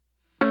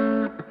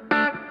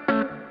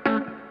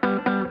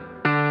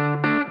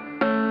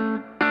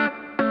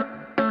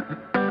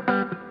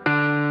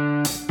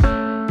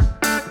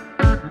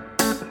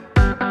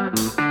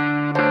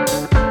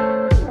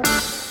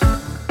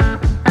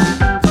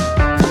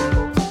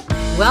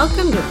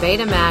Welcome to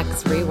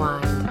Betamax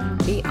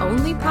Rewind, the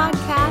only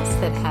podcast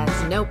that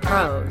has no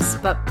pros,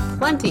 but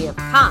plenty of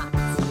cons.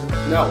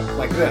 No,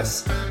 like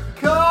this.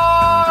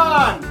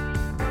 Con!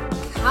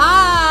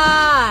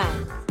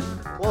 Con!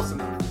 Close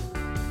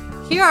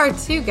enough. Here are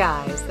two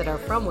guys that are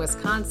from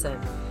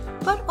Wisconsin,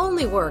 but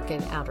only work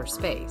in outer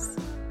space.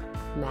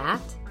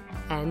 Matt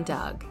and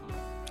Doug.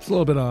 It's a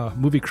little bit of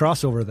movie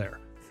crossover there.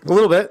 A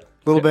little bit.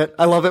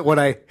 I love it when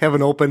I have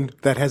an open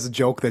that has a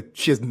joke that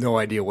she has no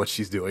idea what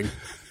she's doing.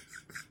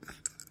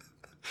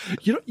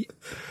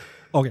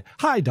 Okay.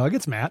 Hi, Doug.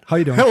 It's Matt. How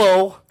you doing?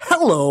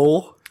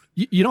 Hello.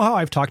 You know how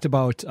I've talked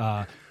about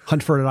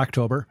Hunt for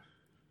October?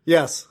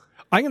 Yes.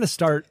 I'm going to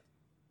start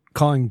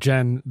calling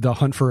Jen the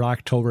Hunt for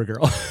October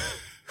girl.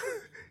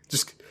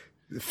 Just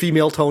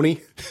female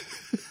Tony.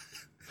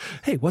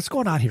 Hey, what's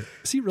going on here?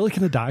 Is he really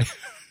going to die?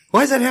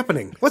 Why is that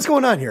happening? What's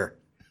going on here?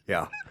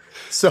 Yeah.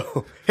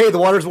 So, hey, the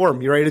water's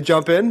warm. You ready to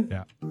jump in?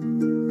 Yeah.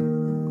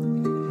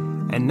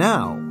 And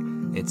now,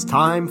 it's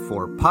time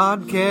for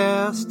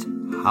podcast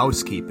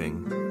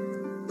housekeeping.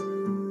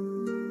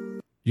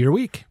 Your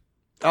week.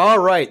 All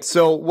right.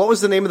 So, what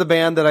was the name of the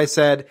band that I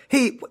said,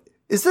 hey,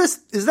 is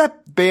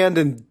that band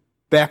in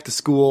Back to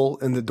School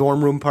in the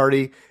dorm room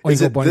party? Oingo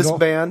Is it Boingo? this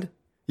band?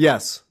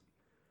 Yes.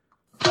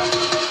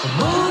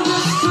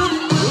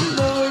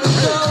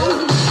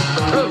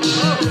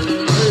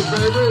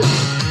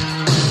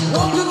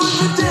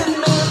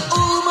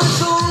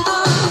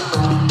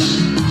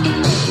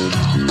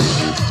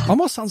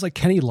 Almost sounds like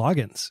Kenny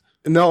Loggins.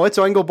 No, it's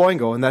Oingo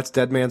Boingo, and that's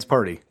Dead Man's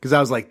Party. Because I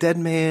was like, Dead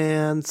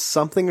Man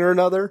something or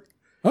another.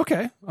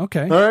 Okay. All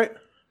right.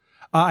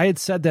 I had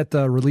said that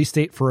the release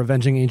date for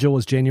Avenging Angel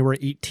was January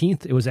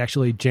 18th. It was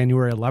actually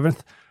January 11th.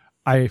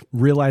 I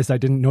realized I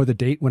didn't know the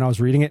date when I was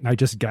reading it, and I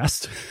just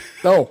guessed.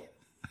 Oh.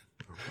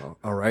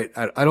 All right.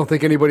 I don't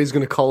think anybody's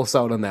going to call us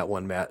out on that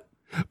one, Matt.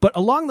 But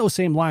along those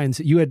same lines,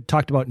 you had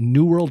talked about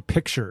New World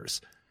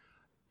Pictures.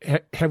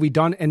 Have we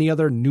done any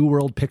other New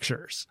World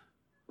Pictures?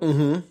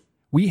 Mm-hmm.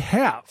 We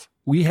have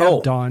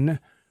done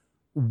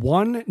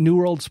one New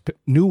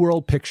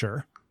World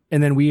Picture,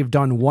 and then we have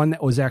done one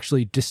that was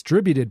actually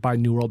distributed by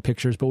New World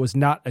Pictures, but was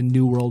not a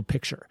New World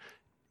Picture.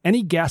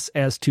 Any guess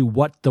as to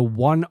what the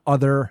one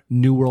other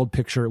New World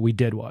Picture we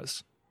did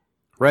was?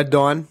 Red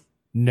Dawn?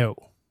 No.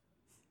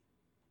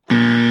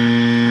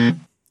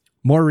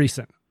 More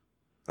recent.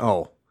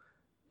 Oh.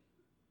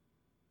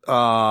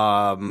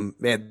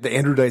 The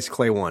Andrew Dice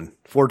Clay one.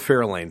 Ford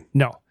Fairlane.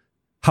 No.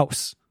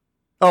 House.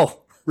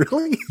 Oh,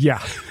 really?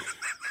 Yeah.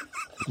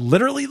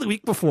 Literally the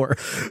week before.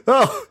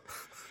 Oh.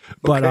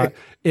 But Okay.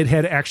 it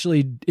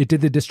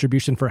did the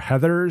distribution for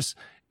Heathers,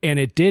 and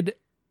it did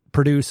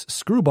produce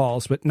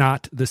Screwballs, but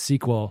not the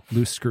sequel,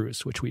 Loose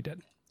Screws, which we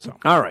did. So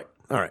All right.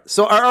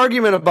 So our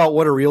argument about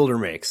what a realtor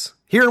makes.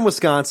 Here in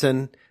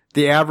Wisconsin,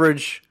 the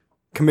average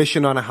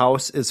commission on a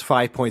house is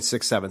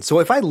 5.67. So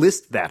if I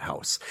list that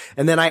house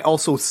and then I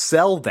also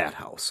sell that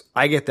house,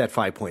 I get that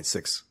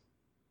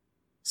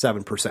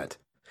 5.67%.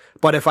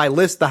 But if I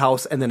list the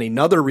house and then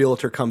another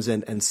realtor comes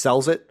in and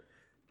sells it,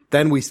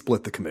 then we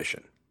split the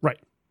commission. right.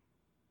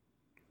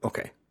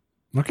 Okay.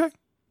 Okay.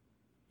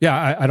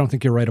 Yeah, I don't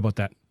think you're right about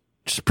that.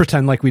 Just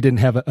pretend like we didn't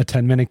have a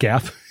 10-minute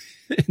gap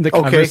in the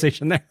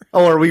conversation there.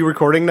 Oh, are we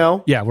recording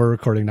now? Yeah, we're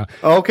recording now.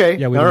 Okay.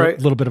 Yeah, we All had right.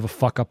 a little bit of a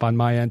fuck up on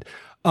my end.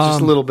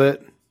 Just a little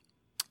bit.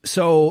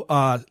 So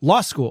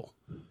law school.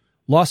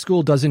 Law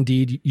school does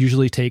indeed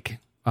usually take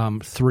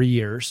 3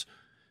 years.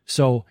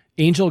 So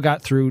Angel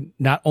got through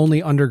not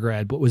only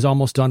undergrad, but was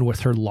almost done with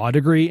her law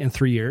degree in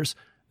 3 years.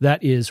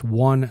 That is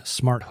one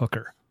smart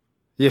hooker.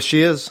 Yes,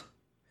 she is.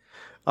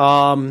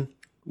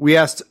 We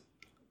asked,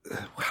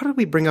 how did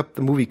we bring up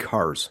the movie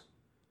Cars?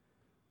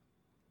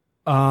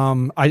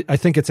 I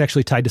think it's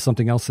actually tied to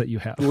something else that you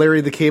have.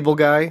 Larry the Cable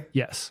Guy.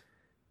 Yes.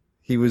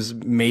 He was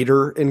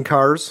Mater in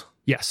Cars.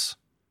 Yes.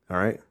 All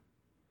right.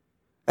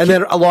 And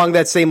then along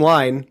that same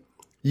line,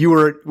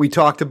 we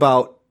talked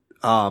about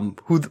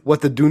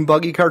what the Dune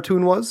Buggy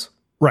cartoon was.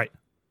 Right.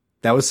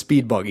 That was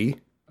Speed Buggy.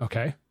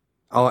 Okay.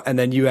 And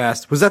then you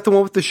asked, was that the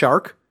one with the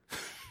shark?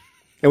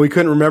 And we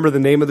couldn't remember the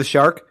name of the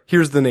shark.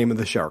 Here's the name of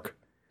the shark.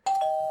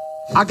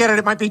 I'll get it.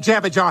 It might be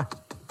Jabberjaw.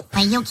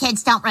 Well, you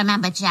kids don't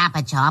remember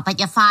Jabberjaw, but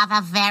your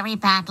father very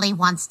badly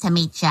wants to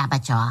meet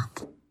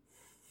Jabberjaw.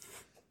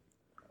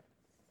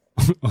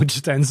 Oh, it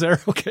just ends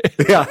there? Okay.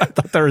 Yeah. I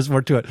thought there was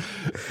more to it.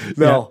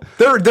 No,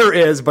 there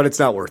is, but it's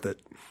not worth it.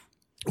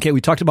 Okay,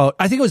 we talked about,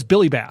 I think it was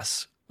Billy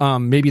Bass.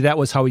 Maybe that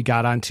was how we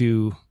got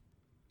onto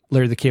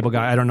Larry the Cable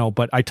Guy. I don't know,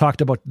 but I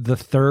talked about the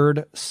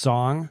third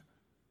song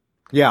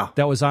Yeah.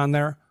 that was on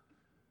there.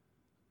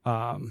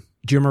 Do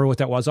you remember what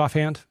that was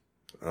offhand?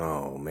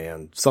 Oh,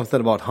 man. Something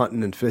about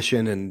hunting and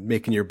fishing and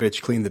making your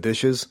bitch clean the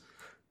dishes.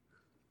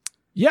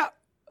 Yeah.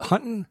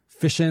 Hunting,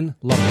 fishing,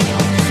 loving.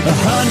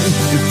 Hunting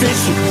and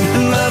fishing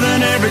and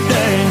loving every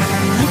day.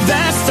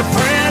 That's the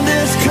brand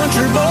this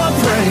country boy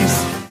prays.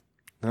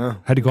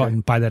 Had to go out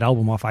and buy that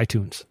album off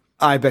iTunes.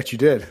 I bet you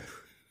did.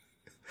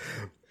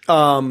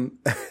 And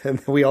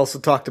we also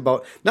talked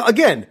about, now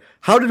again,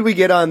 how did we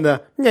get on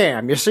the,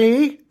 you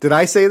see? Did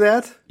I say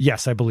that?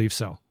 Yes, I believe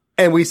so.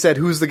 And we said,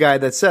 who's the guy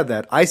that said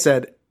that?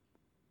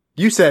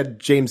 You said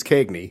James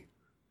Cagney.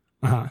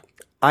 Uh-huh.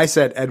 I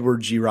said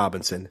Edward G.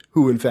 Robinson,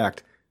 who in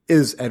fact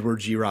is Edward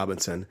G.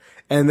 Robinson.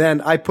 And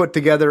then I put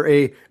together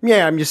a,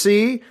 you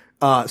see,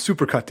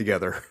 supercut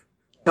together.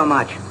 So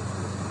much.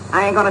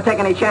 I ain't gonna take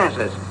any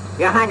chances.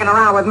 You're hanging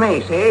around with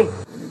me, see?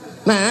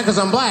 Nah, because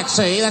I'm black,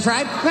 see? That's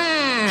right.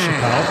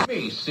 Nah.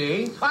 Me,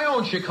 see? I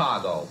own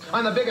Chicago.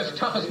 I'm the biggest,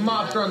 toughest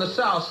mobster on the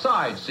South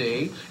Side,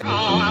 see?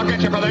 Oh, I'll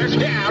get you for this.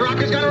 Yeah,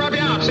 Rocky's gonna rub you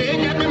out, see?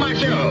 Get me my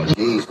shoes.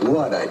 Geez,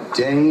 what a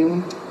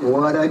dame.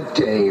 What a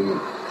dame.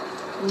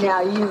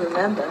 Now you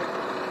remember,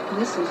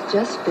 this is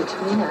just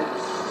between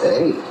us.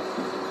 Hey,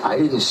 I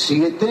didn't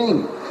see a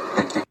thing.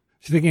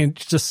 She's thinking,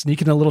 just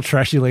sneaking a little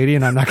trashy lady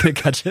and I'm not going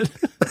to catch it.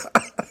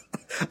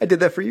 I did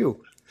that for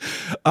you.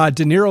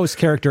 De Niro's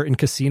character in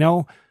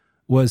Casino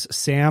was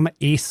Sam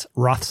Ace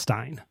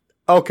Rothstein.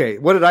 Okay,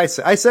 what did I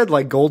say? I said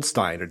like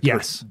Goldstein.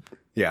 Yes.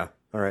 Yeah,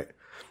 all right.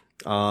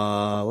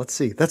 Let's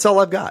see. That's all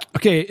I've got.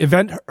 Okay,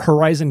 Event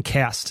Horizon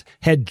cast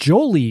had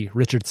Jolie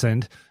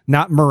Richardson,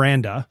 not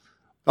Miranda,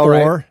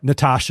 or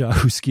Natasha,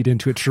 who skied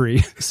into a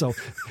tree. So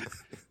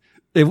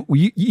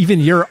even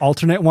your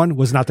alternate one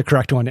was not the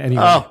correct one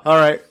anyway. Oh, all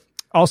right.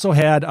 Also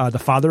had the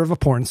father of a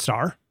porn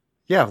star.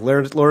 Yeah,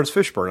 Lawrence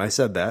Fishburne. I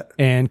said that.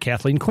 And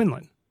Kathleen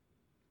Quinlan.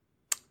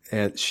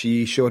 And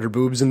she showed her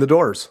boobs in The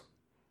Doors.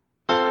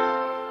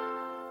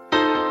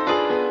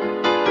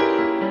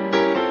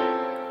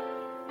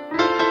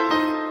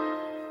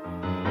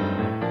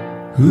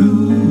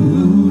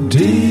 Who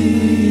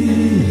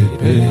did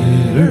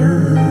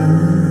better?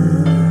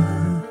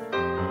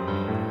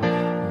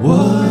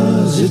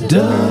 Was it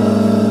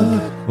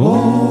Doug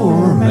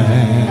or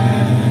Matt?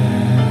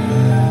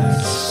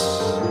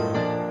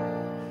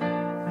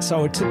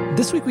 So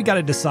this week we got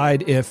to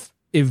decide if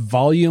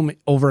volume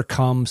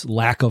overcomes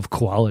lack of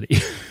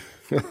quality.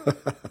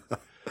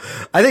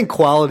 I think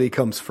quality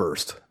comes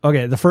first.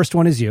 Okay, the first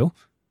one is you.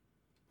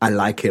 I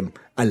like him.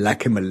 I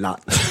like him a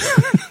lot.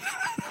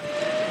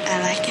 I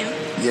like him.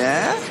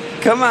 Yeah?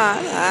 Come on.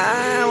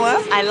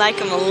 What? I like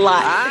him a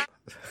lot.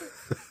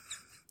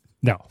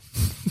 No.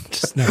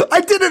 Just no.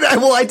 I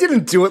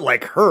didn't do it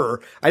like her.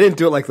 I didn't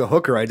do it like the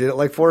hooker. I did it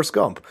like Forrest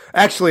Gump.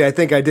 Actually, I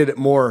think I did it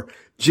more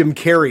Jim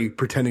Carrey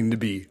pretending to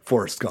be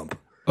Forrest Gump.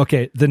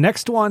 Okay, the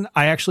next one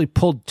I actually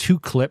pulled 2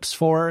 clips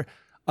for,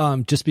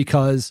 just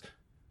because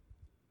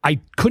I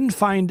couldn't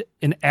find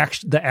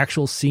the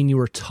actual scene you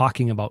were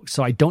talking about.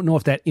 So I don't know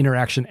if that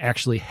interaction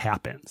actually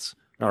happens.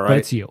 All right. But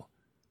it's you.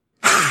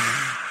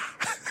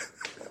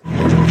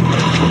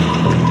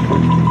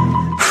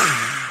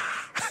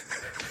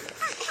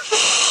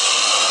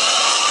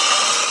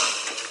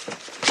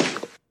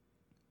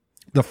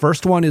 The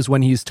first one is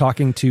when he's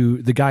talking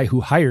to the guy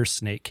who hires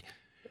Snake.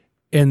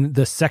 And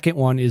the second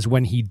one is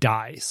when he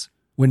dies,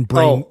 when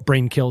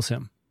Brain kills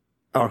him.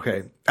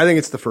 Okay. I think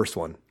it's the first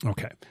one.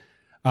 Okay.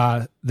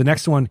 The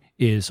next one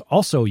is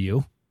also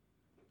you.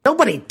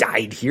 Nobody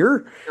died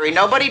here.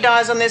 Nobody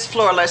dies on this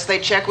floor unless they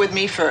check with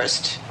me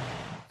first.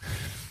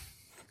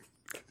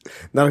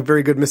 Not a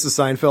very good Mrs.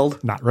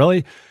 Seinfeld. Not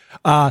really.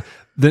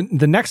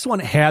 The next one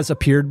has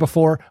appeared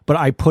before, but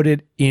I put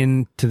it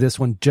into this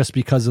one just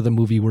because of the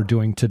movie we're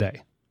doing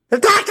today. The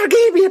doctor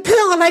gave me a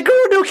pill and I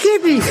grew a new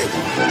kidney. The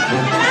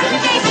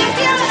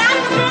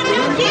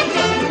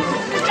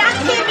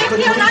doctor gave me a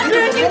pill and I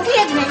grew a new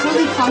kidney.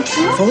 Fully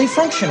functional? Fully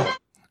functional.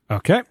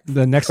 Okay.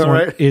 The next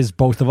one is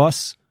both of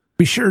us.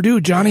 We sure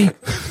do, Johnny.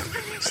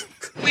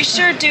 We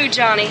sure do,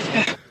 Johnny.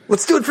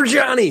 Let's do it for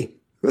Johnny.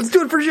 Let's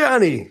do it for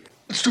Johnny.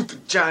 Let's do it for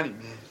Johnny,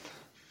 man.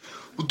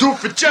 We'll do it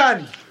for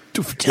Johnny.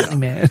 Do it for Johnny,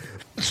 man.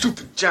 Let's do it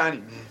for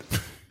Johnny, man.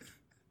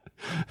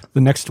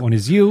 The next one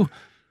is you.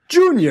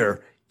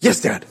 Junior.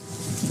 Yes, Dad.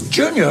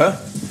 Junior?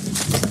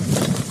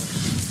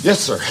 Yes,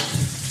 sir.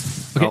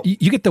 Okay,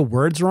 you get the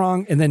words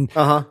wrong, and then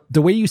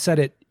the way you said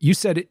it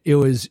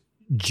was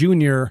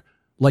Junior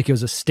like it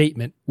was a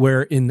statement,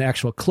 where in the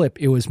actual clip,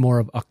 it was more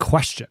of a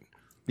question.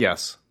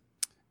 Yes.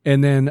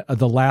 And then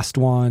the last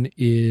one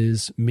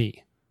is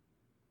me.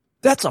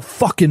 That's a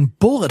fucking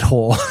bullet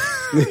hole.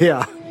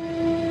 Yeah.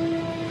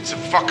 It's a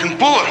fucking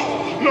bullet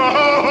hole.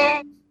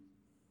 No!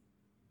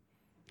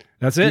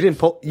 That's it.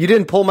 You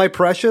didn't pull my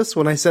precious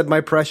when I said my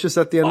precious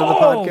at the end of the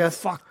podcast?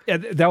 Fuck.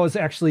 That was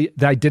actually,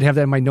 I did have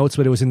that in my notes,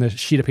 but it was in the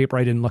sheet of paper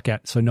I didn't look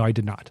at. So no, I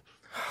did not.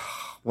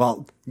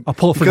 Well, I'll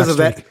pull it for next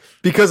week.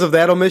 Because of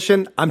that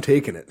omission, I'm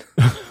taking it.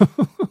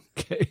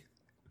 Okay.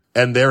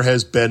 And there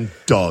has been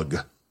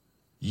Doug.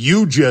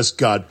 You just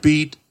got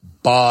beat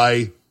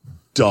by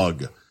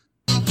Doug.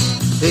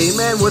 Hey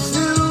man, what's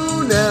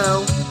new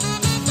now?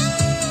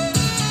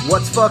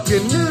 What's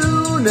fucking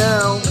new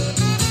now?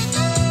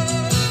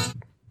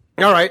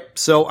 All right,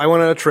 so I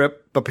went on a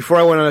trip, but before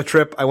I went on a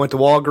trip, I went to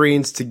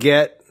Walgreens to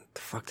get,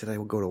 the fuck did I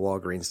go to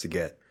Walgreens to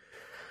get?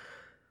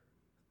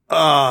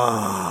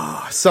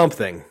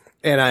 Something.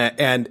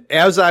 And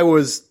as I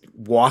was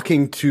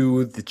walking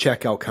to the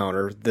checkout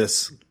counter,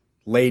 this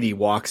lady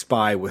walks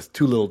by with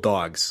 2 little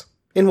dogs.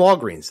 in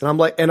Walgreens. And I'm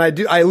like, and I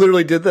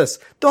literally did this,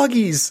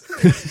 doggies.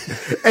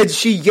 And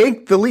she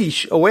yanked the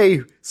leash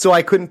away so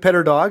I couldn't pet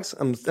her dogs.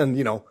 And,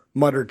 you know,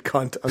 muttered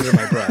cunt under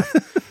my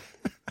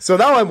breath. So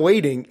now I'm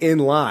waiting in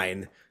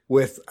line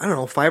with, I don't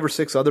know, 5 or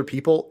 6 other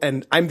people.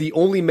 And I'm the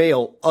only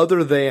male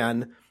other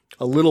than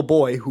a little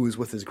boy who is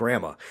with his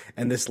grandma.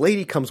 And this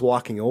lady comes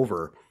walking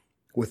over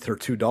with her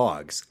 2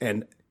 dogs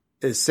and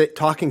is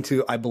talking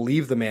to, I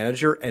believe, the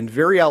manager, and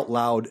very out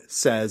loud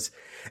says,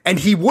 and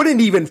he wouldn't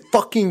even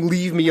fucking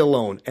leave me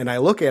alone. And I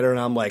look at her and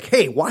I'm like,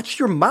 hey, watch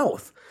your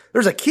mouth.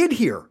 There's a kid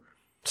here.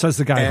 Says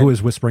the guy who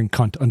is whispering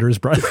cunt under his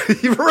breath.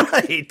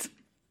 Right.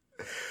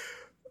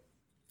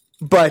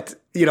 But,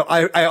 you know,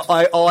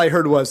 I all I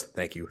heard was,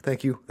 thank you,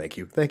 thank you, thank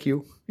you, thank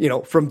you, you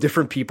know, from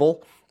different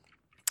people.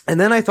 And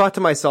then I thought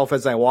to myself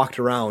as I walked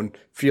around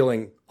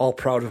feeling all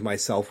proud of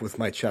myself with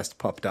my chest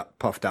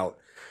puffed out,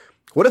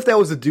 what if that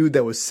was a dude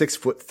that was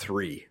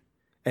 6'3"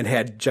 and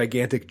had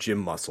gigantic gym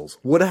muscles?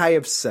 Would I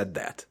have said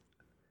that?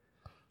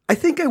 I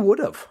think I would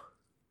have.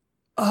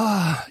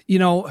 You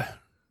know,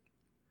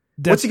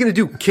 what's he going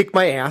to do? Kick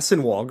my ass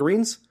in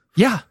Walgreens?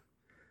 Yeah.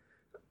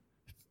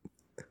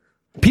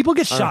 People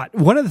get shot.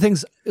 One of the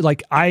things,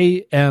 like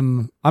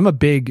I'm a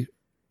big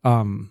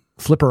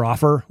flipper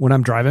offer when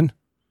I'm driving.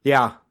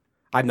 Yeah,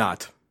 I'm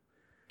not.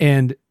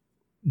 And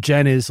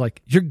Jen is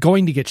like, you're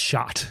going to get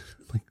shot.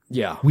 Like,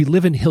 yeah. We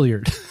live in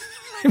Hilliard.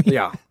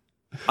 Yeah.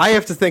 I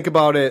have to think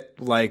about it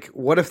like,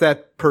 what if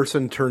that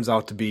person turns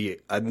out to be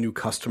a new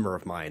customer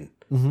of mine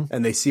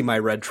and they see my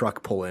red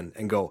truck pull in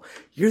and go,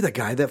 you're the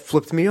guy that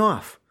flipped me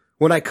off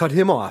when I cut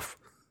him off.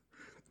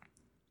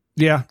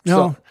 Yeah.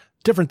 No,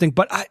 different thing.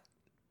 But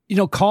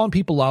calling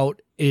people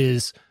out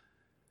is,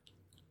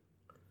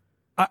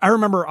 I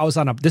remember I was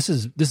on this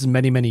is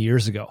many, many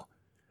years ago.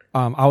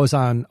 I was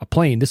on a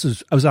plane.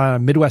 I was on a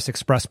Midwest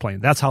Express plane.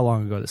 That's how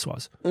long ago this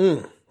was.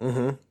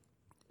 Mm-hmm.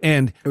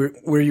 And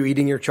were you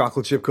eating your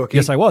chocolate chip cookie?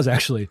 Yes, I was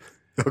actually.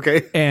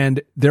 Okay.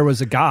 And there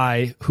was a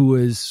guy who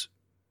was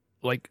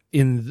like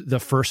in the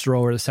first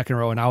row or the second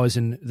row, and I was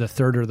in the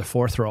third or the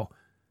fourth row.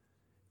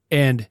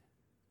 And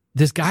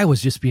this guy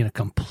was just being a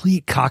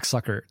complete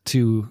cocksucker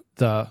to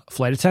the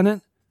flight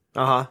attendant.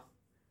 Uh-huh.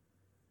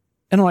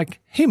 And I'm like,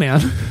 hey man,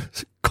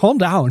 calm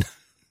down.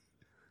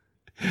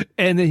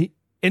 And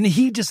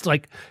he just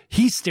like,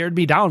 he stared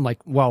me down like,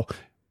 well,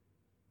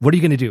 what are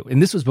you going to do?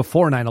 And this was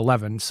before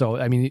 9/11. So,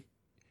 I mean,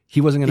 he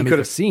wasn't going to make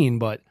a scene,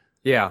 but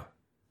yeah.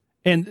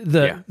 And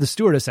the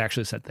stewardess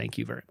actually said, thank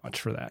you very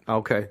much for that.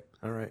 Okay.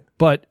 All right.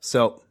 But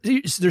so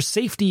there's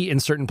safety in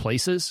certain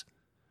places.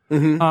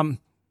 Mm-hmm.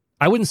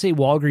 I wouldn't say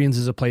Walgreens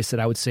is a place that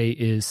I would say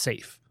is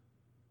safe.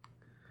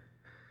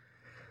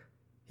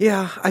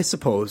 Yeah, I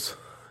suppose.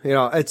 You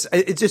know,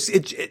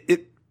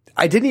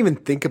 I didn't even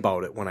think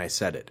about it when I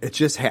said it. It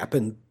just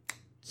happened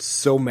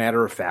so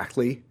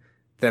matter-of-factly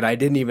that I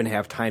didn't even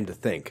have time to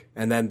think.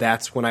 And then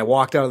that's when I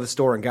walked out of the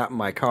store and got in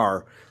my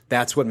car,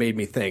 that's what made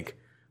me think,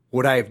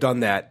 would I have done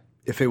that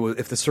if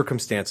the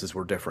circumstances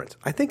were different?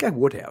 I think I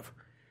would have.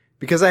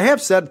 Because I have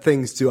said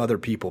things to other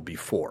people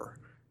before.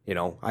 You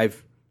know,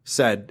 I've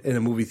said in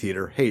a movie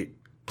theater, hey,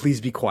 please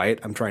be quiet,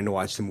 I'm trying to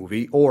watch the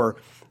movie. Or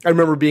I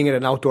remember being at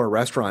an outdoor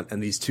restaurant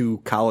and these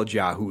 2 college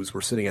yahoos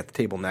were sitting at the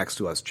table next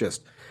to us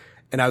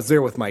and I was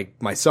there with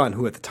my son,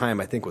 who at the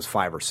time I think was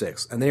 5 or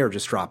 6, and they were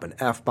just dropping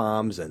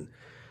F-bombs and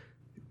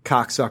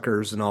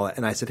cocksuckers and all that.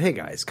 And I said, hey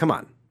guys, come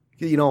on.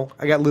 You know,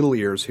 I got little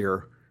ears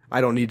here.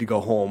 I don't need to go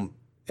home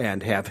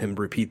and have him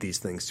repeat these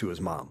things to his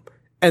mom.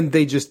 And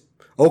they just,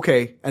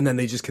 okay. And then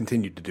they just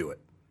continued to do it.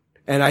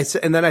 And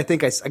then I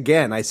think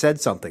I said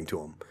something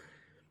to him.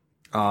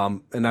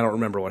 And I don't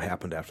remember what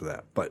happened after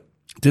that, but.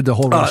 Did the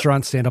whole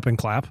restaurant stand up and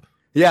clap?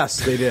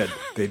 Yes, they did.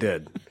 They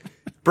did.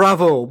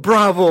 Bravo,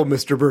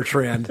 Mr.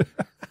 Bertrand.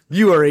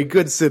 You are a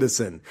good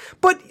citizen.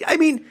 But I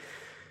mean,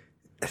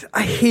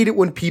 I hate it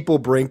when people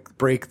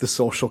break the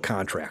social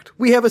contract.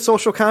 We have a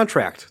social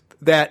contract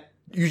that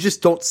you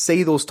just don't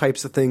say those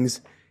types of things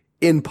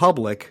in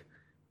public,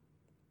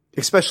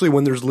 especially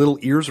when there's little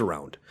ears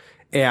around.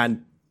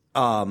 And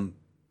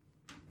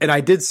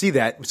I did see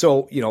that.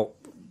 So, you know,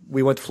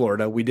 we went to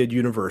Florida, we did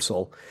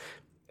Universal,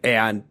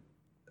 and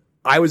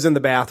I was in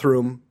the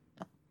bathroom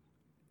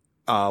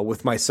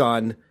with my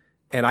son,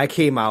 and I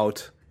came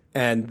out,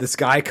 and this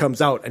guy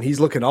comes out, and he's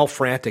looking all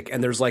frantic,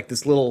 and there's like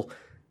this little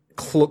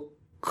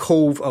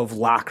cove of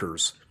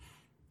lockers.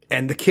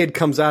 And the kid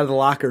comes out of the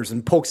lockers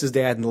and pokes his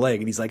dad in the leg,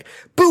 and he's like,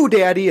 boo,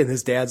 daddy. And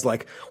his dad's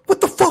like,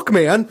 what the fuck,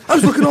 man? I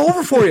was looking all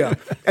over for you.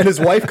 And his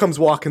wife comes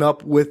walking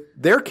up with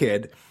their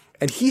kid,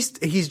 and he's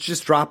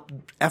just dropped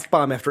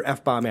F-bomb after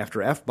F-bomb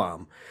after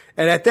F-bomb.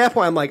 And at that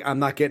point, I'm like, I'm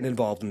not getting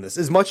involved in this.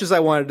 As much as I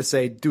wanted to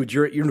say, dude,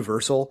 you're at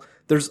Universal,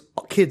 there's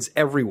kids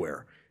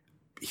everywhere.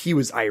 He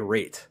was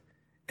irate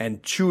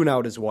and chewing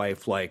out his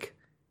wife like,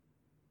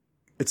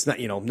 it's not,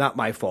 you know, not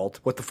my fault.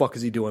 What the fuck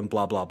is he doing?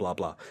 Blah, blah, blah,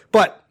 blah.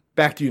 But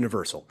back to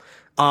Universal.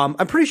 I'm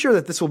pretty sure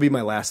that this will be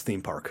my last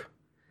theme park.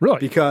 Really?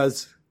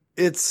 Because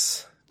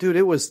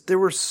there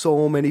were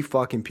so many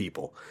fucking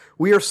people.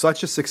 We are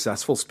such a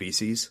successful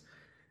species.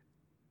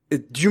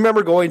 Do you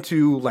remember going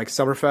to like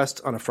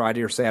Summerfest on a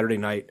Friday or Saturday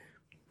night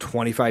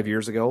 25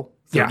 years ago,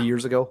 30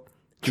 years ago?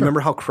 Do you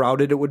remember how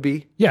crowded it would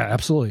be? Yeah,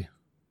 absolutely.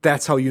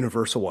 That's how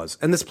Universal was.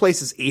 And this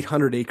place is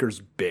 800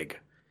 acres big.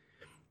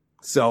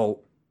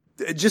 So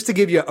just to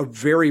give you a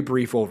very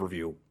brief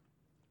overview,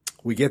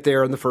 we get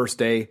there on the first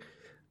day.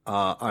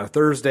 On a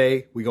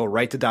Thursday, we go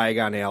right to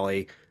Diagon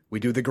Alley. We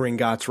do the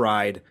Gringotts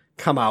ride,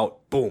 come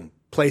out, boom,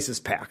 place is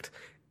packed.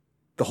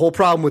 The whole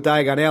problem with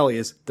Diagon Alley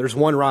is there's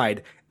one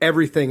ride.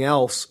 Everything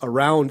else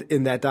around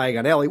in that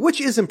Diagon Alley,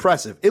 which is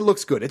impressive. It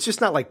looks good. It's just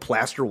not like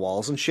plaster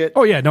walls and shit.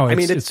 Oh yeah, no,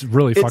 it's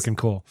really fucking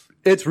cool.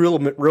 It's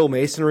real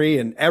masonry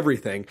and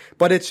everything,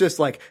 but it's just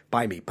like,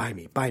 buy me.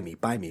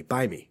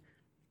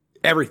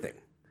 Everything.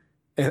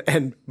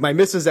 And my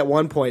missus at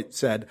one point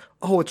said,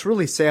 oh, it's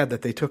really sad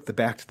that they took the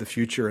Back to the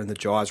Future and the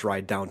Jaws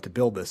ride down to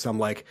build this. I'm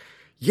like,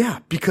 yeah,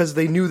 because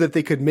they knew that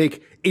they could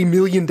make $1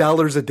 million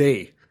a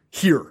day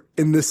here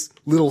in this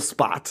little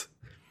spot.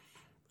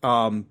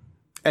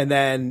 And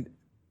then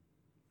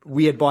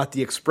we had bought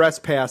the express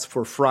pass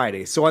for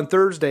Friday. So on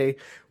Thursday,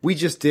 we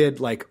just did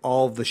like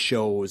all the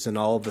shows and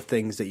all the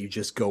things that you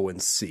just go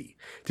and see.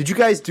 Did you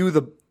guys do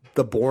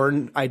the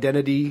Bourne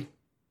Identity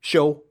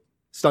show,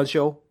 stunt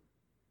show?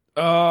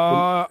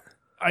 I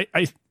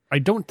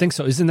don't think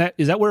so. Is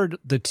that where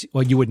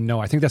well, you wouldn't know.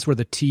 I think that's where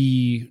the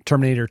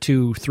Terminator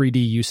 2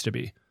 3D used to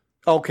be.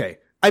 Okay.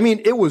 I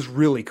mean, it was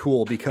really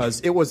cool because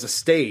it was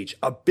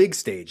a big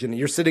stage, and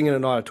you're sitting in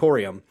an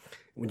auditorium.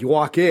 When you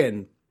walk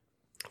in,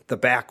 the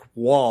back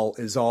wall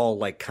is all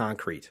like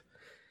concrete,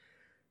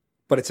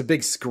 but it's a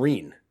big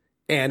screen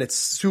and it's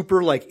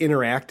super like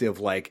interactive.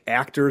 Like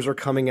actors are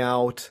coming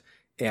out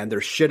and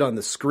there's shit on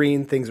the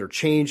screen. Things are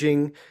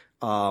changing.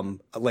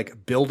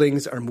 Like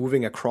buildings are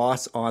moving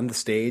across on the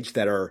stage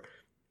that are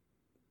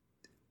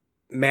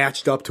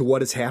matched up to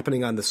what is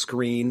happening on the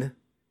screen.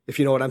 If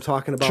you know what I'm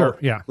talking about. Sure.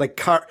 Yeah. Like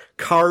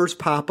cars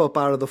pop up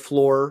out of the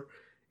floor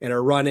and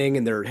are running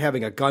and they're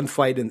having a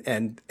gunfight.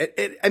 And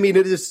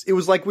it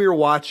was like we were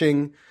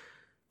watching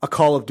a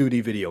Call of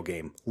Duty video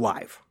game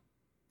live.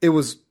 It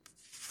was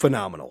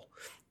phenomenal.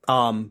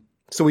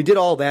 So we did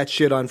all that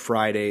shit on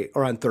Friday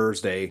or on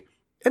Thursday,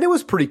 and it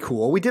was pretty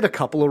cool. We did a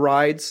couple of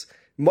rides.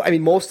 I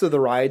mean, most of the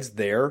rides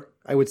there,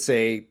 I would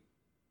say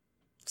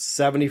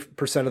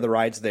 70% of the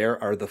rides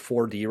there are the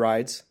 4D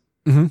rides.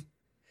 Mm-hmm.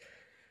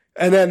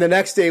 And then the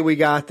next day we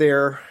got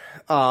there,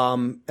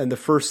 and the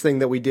first thing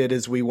that we did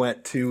is we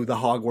went to the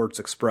Hogwarts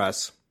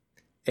Express.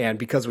 And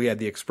because we had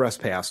the Express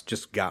Pass,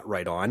 just got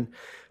right on.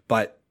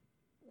 But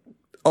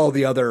all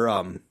the other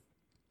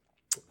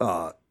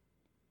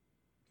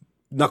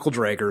knuckle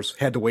draggers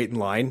had to wait in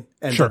line.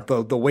 And sure.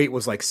 the wait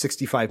was like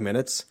 65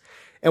 minutes.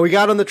 And we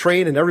got on the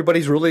train and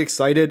everybody's really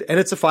excited. And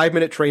it's a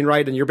 5-minute train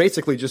ride. And you're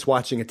basically just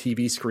watching a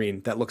TV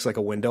screen that looks like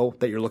a window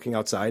that you're looking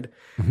outside.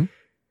 Mm-hmm.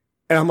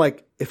 And I'm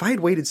like, if I had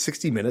waited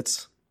 60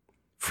 minutes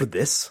for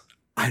this,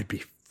 I'd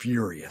be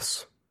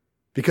furious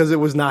because it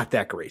was not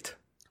that great.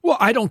 Well,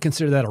 I don't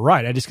consider that a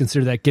ride. I just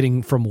consider that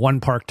getting from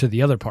one park to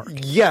the other park.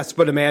 Yes,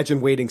 but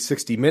imagine waiting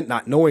 60 minutes,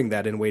 not knowing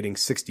that, and waiting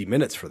 60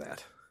 minutes for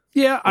that.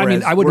 Yeah, I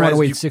mean, I wouldn't want to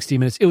wait 60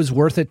 minutes. It was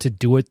worth it to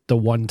do it the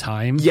one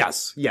time.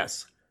 Yes.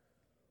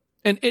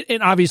 And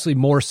obviously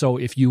more so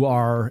if you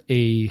are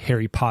a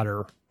Harry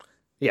Potter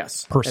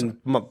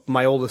person. And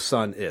my oldest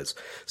son is.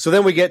 So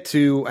then we get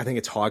to, I think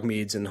it's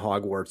Hogmeads and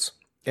Hogwarts.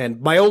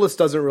 And my oldest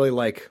doesn't really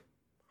like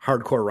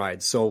hardcore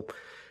rides. So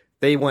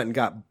they went and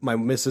got, my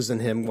missus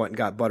and him went and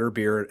got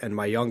butterbeer, and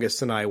my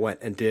youngest and I went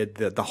and did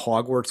the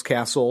Hogwarts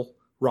Castle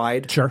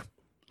ride. Sure.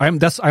 I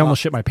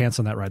almost shit my pants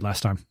on that ride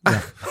last time.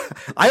 Yeah.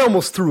 I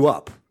almost threw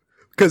up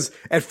because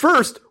at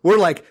first we're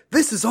like,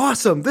 this is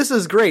awesome. This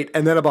is great.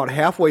 And then about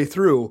halfway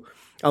through,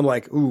 I'm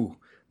like, ooh,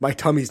 my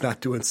tummy's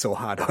not doing so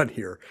hot on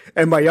here.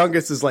 And my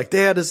youngest is like,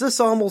 Dad, is this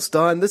almost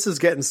done? This is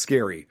getting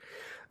scary.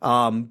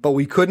 But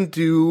we couldn't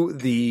do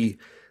the,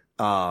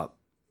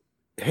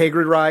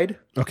 Hagrid ride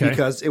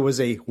because it was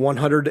a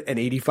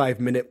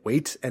 185-minute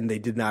wait and they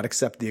did not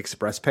accept the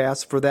express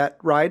pass for that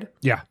ride.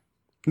 Yeah.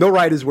 No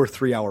ride is worth a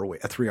 3-hour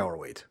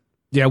wait.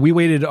 Yeah, we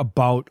waited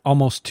about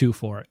almost 2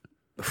 for it.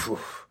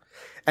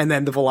 And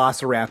then the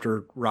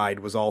Velociraptor ride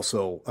was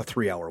also a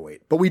 3-hour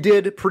wait. But we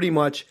did pretty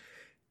much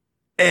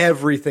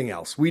everything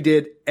else. We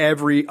did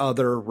every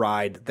other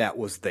ride that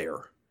was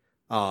there.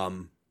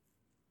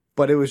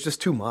 But it was just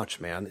too much,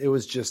 man. It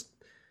was too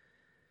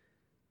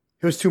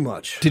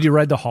much. Did you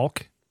ride the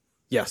Hulk?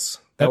 Yes.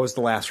 That was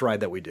the last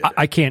ride that we did.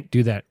 I can't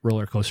do that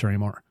roller coaster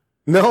anymore.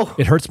 No.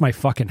 It hurts my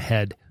fucking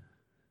head.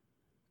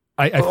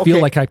 I feel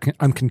like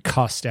I'm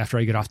concussed after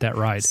I get off that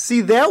ride.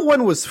 See, that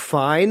one was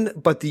fine,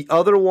 but the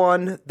other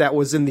one that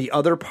was in the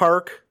other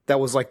park, that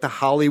was like the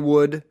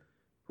Hollywood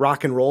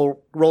rock and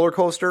roll roller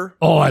coaster.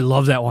 Oh, I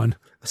love that one.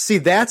 See,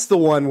 that's the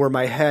one where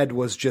my head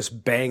was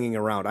just banging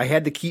around. I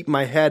had to keep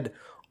my head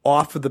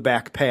off of the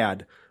back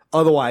pad.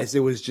 Otherwise,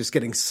 it was just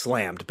getting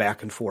slammed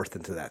back and forth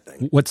into that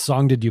thing. What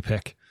song did you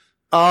pick?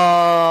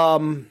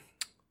 Oh,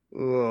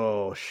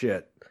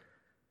 shit.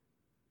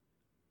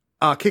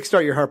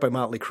 Kickstart Your Heart by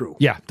Motley Crue.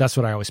 Yeah, that's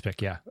what I always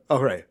pick, yeah. Oh,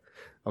 right.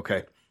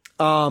 Okay.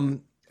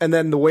 And And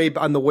then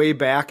on the way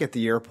back at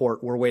the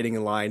airport, we're waiting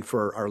in line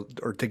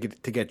to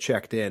get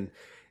checked in,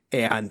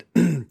 and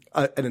an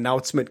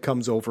announcement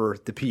comes over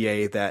the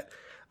PA that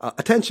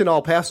attention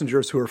all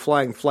passengers who are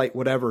flying flight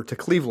whatever to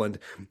Cleveland,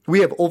 we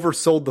have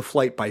oversold the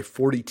flight by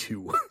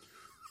 42.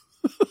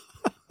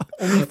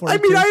 Only 42? I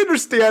mean,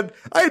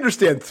 I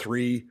understand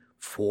 3,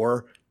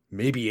 4,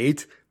 maybe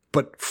 8,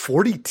 but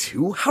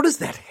 42? How does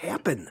that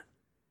happen?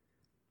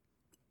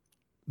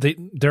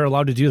 They're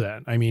allowed to do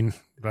that. I mean,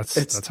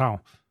 that's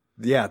how.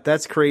 Yeah,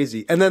 that's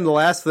crazy. And then the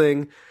last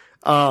thing,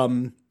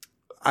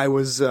 I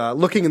was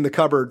looking in the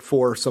cupboard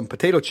for some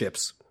potato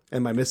chips,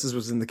 and my missus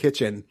was in the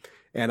kitchen,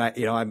 and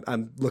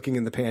I'm looking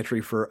in the pantry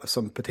for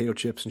some potato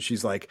chips, and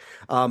she's like,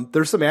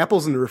 "There's some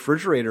apples in the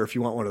refrigerator if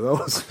you want one of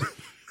those."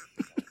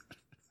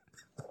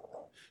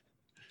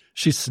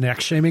 She's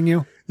snack shaming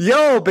you?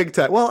 Yo, big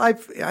time. Well,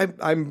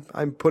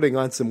 I'm putting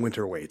on some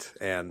winter weight,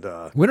 and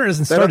winter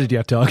hasn't started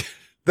yet, Doug.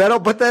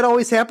 But that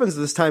always happens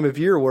this time of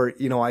year where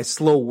I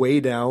slow way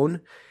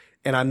down.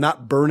 And I'm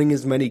not burning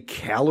as many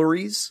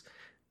calories,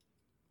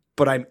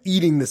 but I'm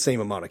eating the same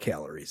amount of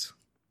calories.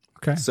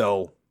 Okay.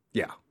 So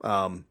yeah,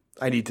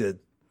 I need to,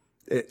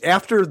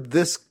 after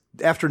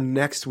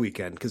next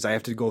weekend, because I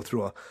have to go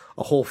through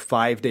a whole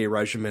 5-day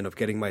regimen of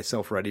getting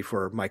myself ready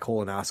for my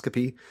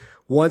colonoscopy.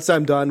 Once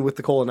I'm done with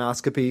the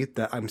colonoscopy,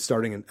 that I'm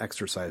starting an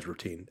exercise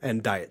routine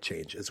and diet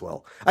change as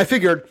well. I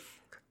figured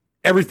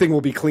everything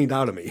will be cleaned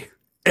out of me.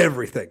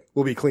 Everything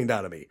will be cleaned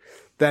out of me.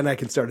 Then I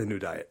can start a new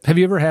diet. Have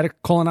you ever had a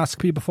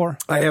colonoscopy before?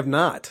 I have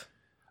not.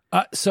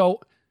 And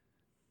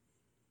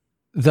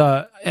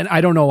I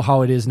don't know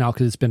how it is now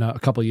because it's been a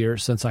couple of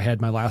years since I had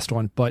my last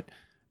one, but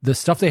the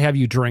stuff they have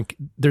you drink,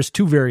 there's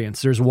 2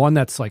 variants. There's one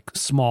that's like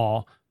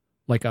small,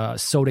 like a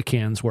soda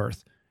can's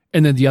worth.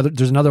 And then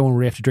there's another one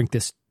where you have to drink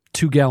this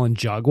 2-gallon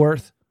jug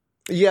worth.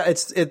 Yeah,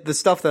 the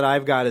stuff that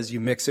I've got is you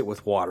mix it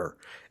with water,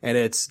 and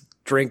it's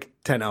drink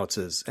 10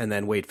 ounces and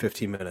then wait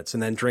 15 minutes,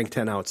 and then drink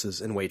 10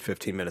 ounces and wait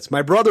 15 minutes.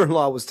 My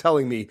brother-in-law was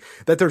telling me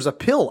that there's a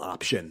pill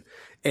option,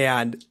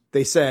 and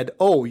they said,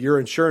 "Oh, your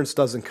insurance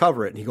doesn't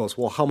cover it." And he goes,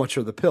 "Well, how much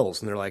are the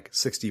pills?" And they're like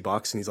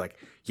 $60. And he's like,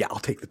 "Yeah, I'll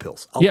take the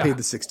pills. I'll pay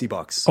the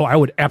 $60. Oh, I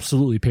would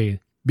absolutely pay,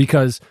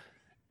 because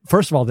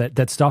first of all,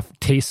 that stuff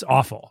tastes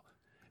awful.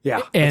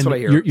 Yeah, and that's what I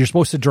hear. You're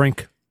supposed to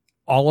drink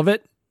all of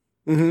it.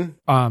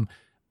 Mm-hmm.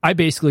 I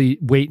basically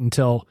wait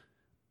until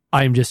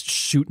I'm just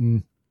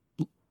shooting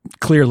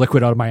clear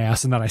liquid out of my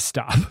ass, and then I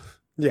stop.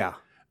 Yeah.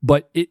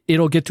 But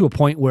it'll get to a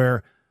point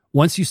where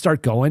once you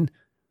start going,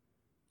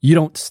 you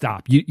don't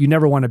stop. You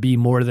never want to be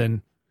more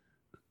than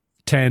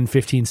 10,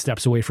 15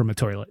 steps away from a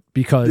toilet,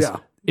 because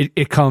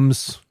it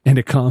comes and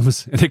it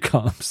comes and it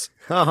comes.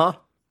 Uh-huh.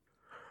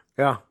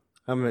 Yeah.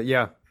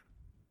 Yeah.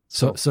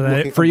 So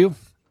that it for you?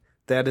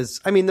 That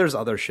is, I mean, there's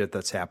other shit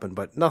that's happened,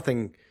 but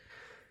nothing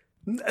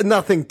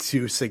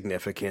too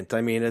significant.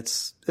 I mean,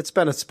 it's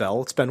been a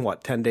spell. It's been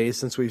 10 days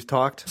since we've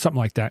talked? Something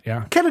like that,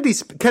 yeah.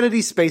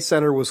 Kennedy Space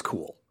Center was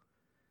cool.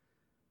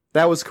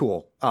 That was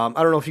cool. I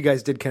don't know if you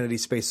guys did Kennedy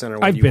Space Center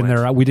when I've been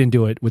there. We didn't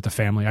do it with the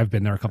family. I've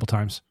been there a couple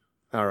times.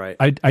 All right.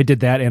 I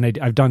did that, and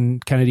I've done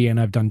Kennedy and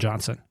I've done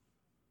Johnson.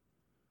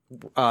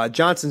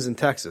 Johnson's in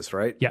Texas,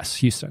 right? Yes,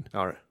 Houston.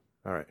 All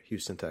right.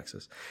 Houston,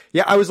 Texas.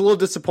 Yeah, I was a little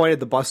disappointed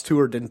the bus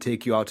tour didn't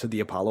take you out to the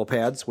Apollo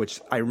pads, which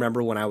I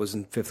remember when I was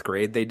in 5th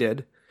grade they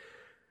did.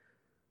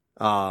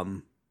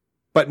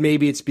 But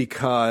maybe it's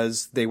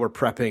because they were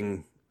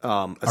prepping a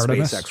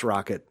Artemis? SpaceX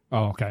rocket.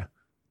 Oh, okay.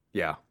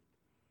 Yeah.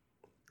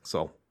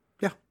 So,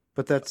 yeah,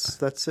 but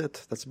that's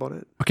it. That's about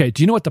it. Okay,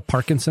 do you know what the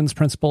Parkinson's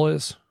principle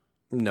is?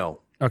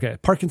 No. Okay,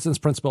 Parkinson's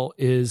principle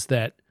is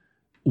that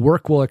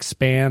work will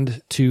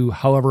expand to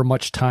however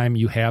much time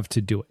you have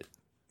to do it.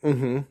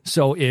 Mm-hmm.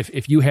 So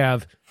if you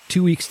have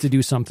 2 weeks to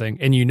do something,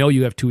 and you know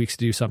you have 2 weeks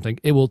to do something,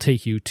 it will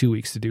take you 2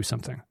 weeks to do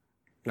something.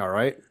 All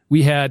right.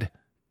 We had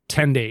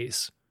 10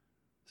 days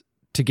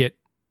to get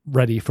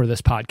ready for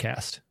this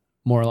podcast,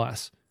 more or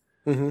less.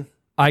 Mm-hmm.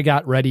 I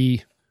got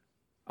ready.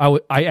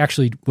 I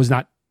actually was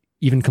not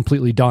even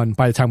completely done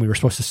by the time we were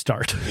supposed to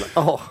start.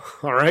 Oh,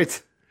 all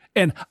right.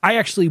 And I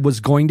actually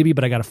was going to be,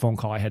 but I got a phone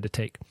call I had to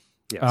take.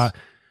 Yes.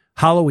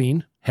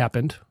 Halloween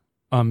happened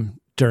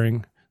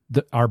during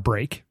our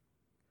break.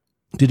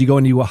 Did you go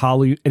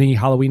into any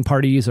Halloween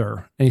parties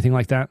or anything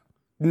like that?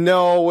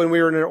 No, when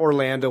we were in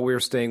Orlando, we were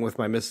staying with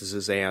my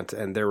missus's aunt,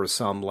 and there was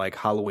some like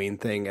Halloween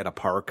thing at a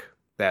park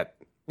that,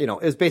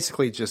 is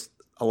basically just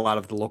a lot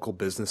of the local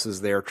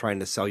businesses there trying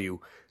to sell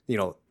you,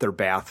 their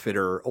bath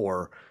fitter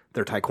or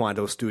their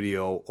taekwondo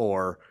studio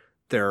or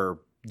their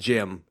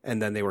gym,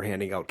 and then they were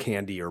handing out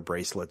candy or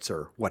bracelets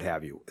or what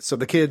have you. So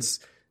the kids,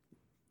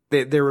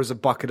 there was a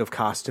bucket of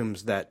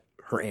costumes that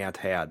her aunt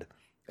had,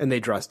 and they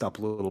dressed up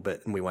a little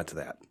bit, and we went to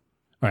that.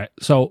 All right.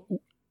 So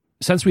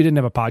since we didn't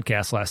have a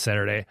podcast last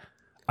Saturday,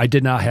 I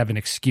did not have an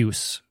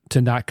excuse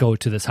to not go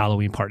to this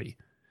Halloween party,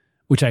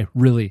 which I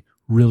really,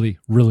 really,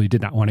 really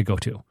did not want to go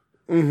to.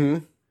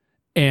 Mm-hmm.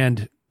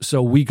 And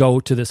so we go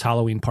to this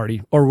Halloween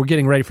party, or we're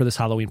getting ready for this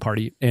Halloween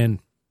party, and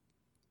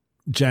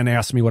Jen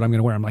asked me what I'm going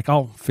to wear. I'm like,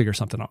 I'll figure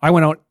something out. I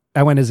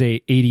went as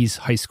a 80s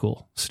high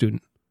school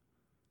student.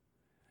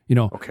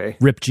 Okay.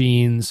 Ripped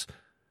jeans,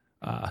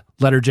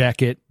 leather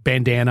jacket,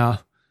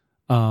 bandana,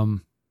 So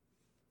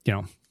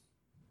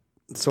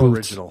boots.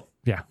 original.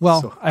 Yeah.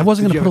 Well, So, I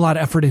wasn't going did to you put a lot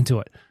of effort into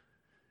it.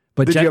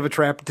 But Did you have a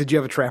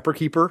trapper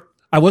keeper?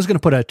 I was going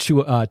to put a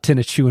tin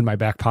of chew in my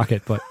back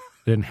pocket, but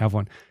I didn't have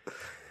one.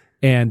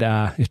 And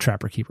a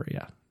trapper keeper,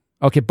 yeah.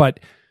 Okay, but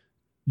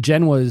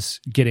Jen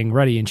was getting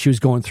ready, and she was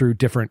going through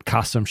different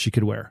costumes she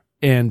could wear.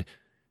 And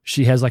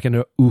she has like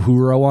an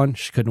Uhura one.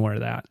 She couldn't wear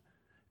that.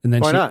 And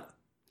then Why not?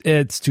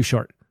 It's too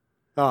short.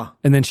 Oh.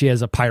 And then she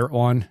has a pirate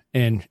one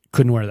and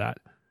couldn't wear that.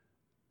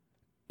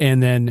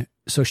 And then,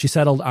 so she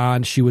settled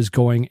on, she was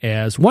going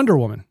as Wonder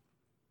Woman.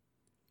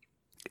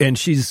 And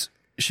she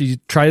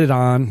tried it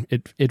on.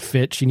 It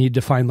fit. She needed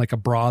to find like a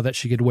bra that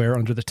she could wear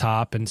under the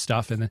top and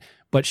stuff.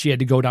 But she had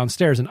to go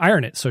downstairs and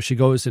iron it. So she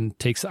goes and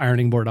takes the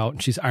ironing board out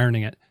and she's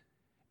ironing it.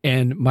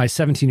 And my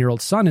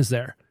 17-year-old son is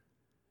there.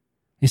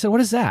 He said,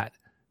 "What is that?"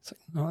 It's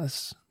like, "No,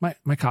 that's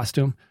my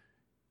costume."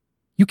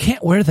 "You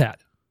can't wear that."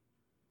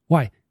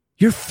 "Why?"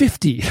 "You're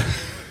 50.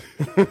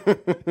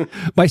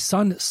 My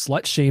son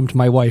slut shamed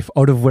my wife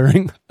out of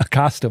wearing a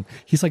costume.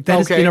 He's like, that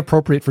is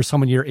inappropriate for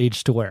someone your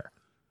age to wear.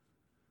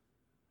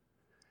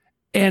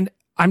 And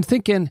I'm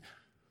thinking,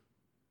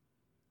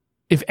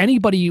 if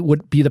anybody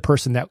would be the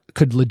person that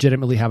could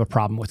legitimately have a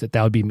problem with it,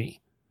 that would be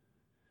me.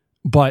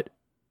 But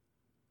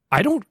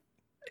I don't,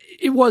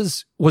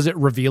 was it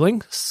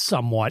revealing?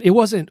 Somewhat. It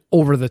wasn't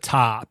over the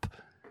top.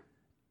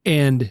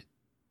 And,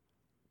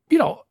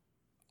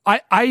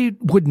 I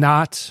would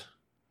not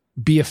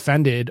be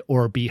offended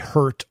or be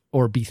hurt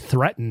or be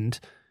threatened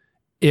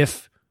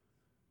if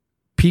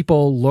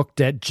people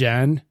looked at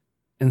Jen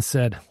and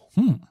said,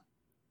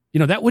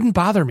 that wouldn't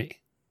bother me.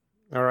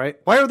 All right.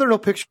 Why are there no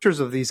pictures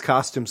of these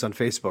costumes on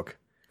Facebook?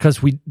 Because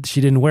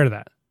she didn't wear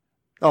that.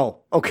 Oh,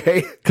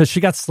 okay. Because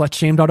she got slut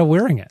shamed out of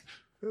wearing it.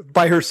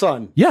 By her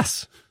son?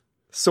 Yes.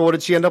 So what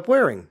did she end up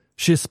wearing?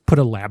 She just put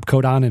a lab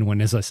coat on and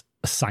went as a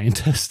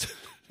scientist.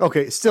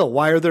 Okay, still,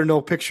 why are there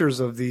no pictures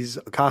of these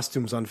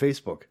costumes on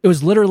Facebook? It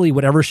was literally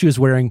whatever she was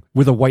wearing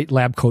with a white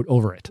lab coat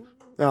over it.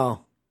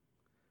 Oh.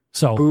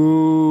 So.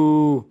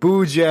 Boo.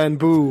 Boo, Jen,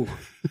 boo.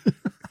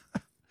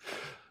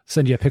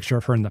 Send you a picture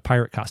of her in the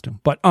pirate costume.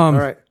 But all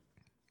right.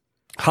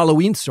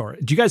 Halloween store.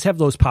 Do you guys have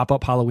those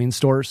pop-up Halloween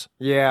stores?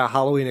 Yeah,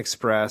 Halloween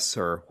Express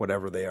or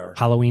whatever they are.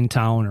 Halloween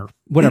Town or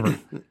whatever.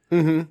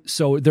 Mm-hmm.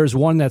 So there's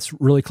one that's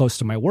really close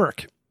to my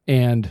work.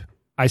 And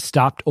I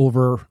stopped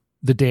over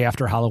the day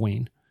after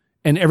Halloween.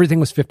 And everything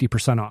was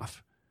 50%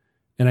 off.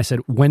 And I said,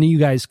 "When are you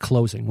guys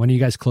closing? When are you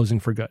guys closing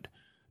for good?"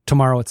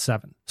 "Tomorrow at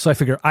 7. So I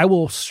figure I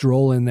will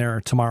stroll in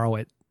there tomorrow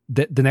at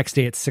the next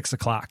day at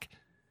 6:00.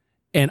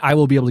 And I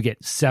will be able to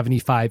get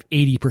 75,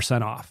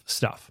 80% off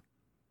stuff.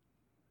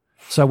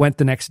 So I went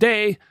the next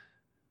day,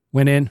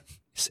 went in,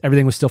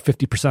 everything was still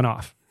 50%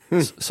 off.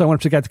 So I went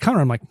up to the guy at the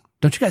counter. I'm like,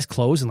 "Don't you guys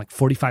close in like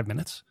 45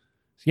 minutes?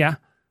 "Yeah."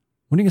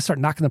 "When are you going to start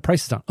knocking the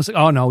prices down?" I was like,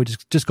 "Oh no, it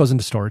just goes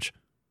into storage."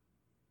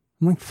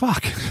 I'm like,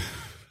 fuck.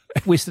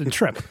 I wasted a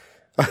trip.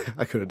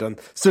 I could have done.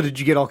 So did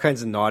you get all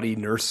kinds of naughty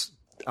nurse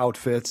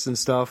outfits and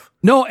stuff?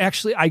 No,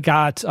 actually I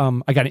got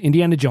an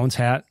Indiana Jones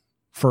hat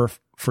for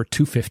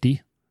 $250.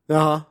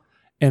 Uh-huh.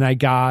 And I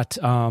got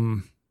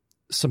some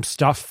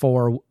stuff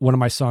for one of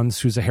my sons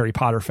who's a Harry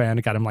Potter fan.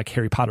 I got him like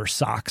Harry Potter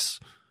socks.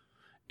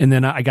 And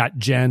then I got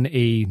Jen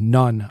a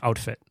nun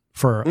outfit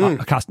for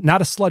a costume.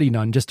 Not a slutty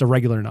nun, just a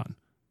regular nun.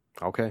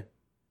 Okay.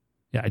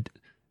 Yeah.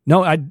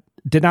 I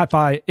did not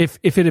buy. If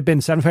it had been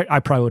 $750, I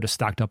probably would have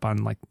stocked up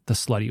on like the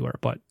slutty wear,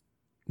 but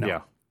no.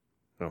 Yeah.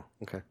 Oh,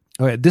 okay.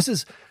 Okay. This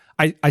is,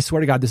 I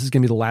swear to God, this is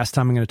going to be the last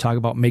time I'm going to talk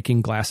about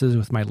making glasses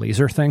with my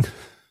laser thing.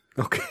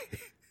 Okay.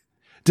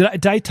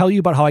 Did I tell you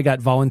about how I got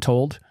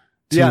voluntold?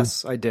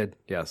 Yes, I did.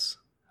 Yes.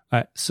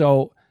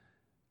 So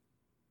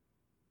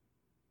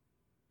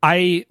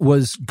I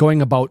was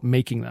going about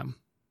making them,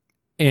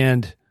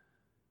 and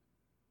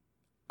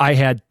I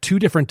had two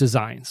different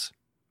designs.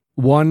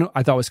 One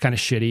I thought was kind of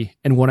shitty,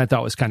 and one I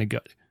thought was kind of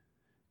good.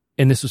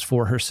 And this was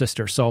for her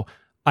sister. So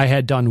I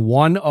had done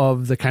one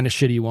of the kind of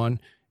shitty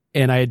one,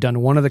 and I had done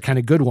one of the kind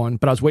of good one,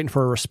 but I was waiting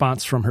for a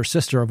response from her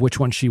sister of which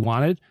one she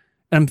wanted.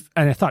 And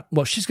I thought,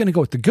 well, she's going to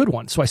go with the good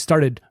one. So I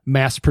started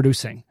mass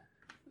producing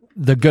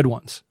the good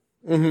ones.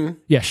 Mm-hmm.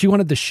 Yeah, she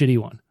wanted the shitty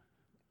one.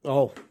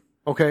 Oh,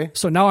 okay.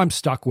 So now I'm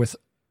stuck with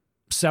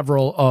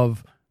several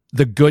of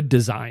the good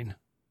design,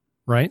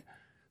 right?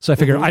 So I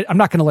figured I'm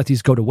not going to let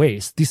these go to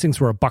waste. These things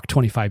were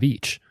 $125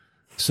 each.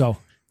 So,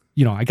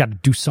 I got to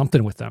do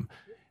something with them.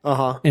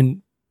 Uh-huh.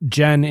 And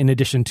Jen, in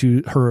addition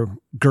to her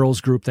girls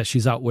group that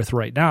she's out with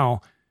right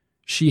now,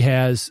 she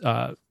has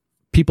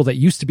people that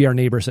used to be our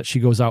neighbors that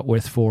she goes out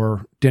with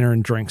for dinner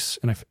and drinks.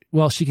 And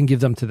she can give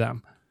them to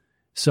them.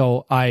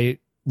 So I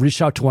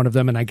reached out to one of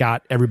them and I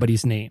got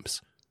everybody's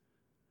names.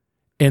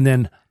 And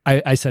then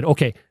I said,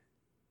 okay,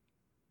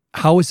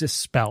 how is this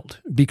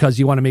spelled? Because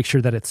you want to make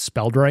sure that it's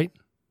spelled right.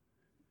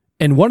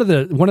 And one of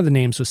the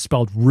names was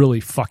spelled really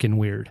fucking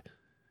weird.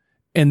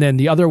 And then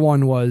the other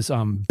one was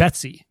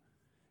Betsy.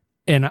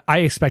 And I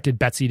expected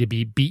Betsy to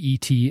be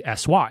Betsy.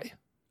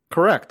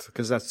 Correct,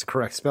 because that's the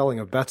correct spelling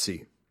of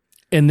Betsy.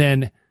 And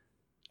then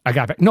I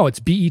got back. No, it's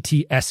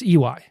Betsey.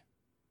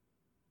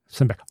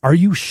 Send back. Are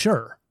you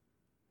sure?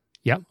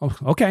 Yeah.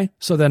 Okay.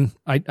 So then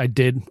I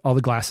did all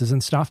the glasses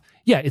and stuff.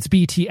 Yeah, it's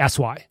Betsy.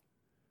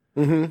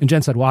 Mm-hmm. And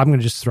Jen said, well, I'm going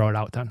to just throw it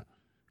out then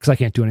because I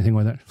can't do anything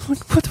with it.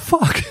 What the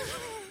fuck?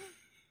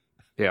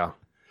 Yeah.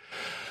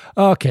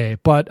 Okay.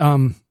 But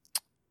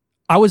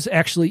I was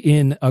actually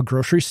in a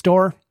grocery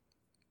store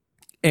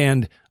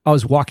and I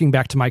was walking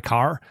back to my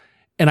car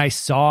and I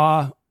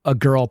saw a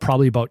girl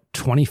probably about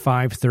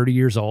 25, 30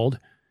 years old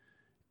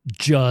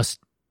just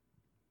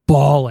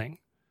bawling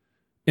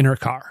in her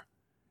car.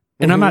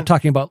 And I'm not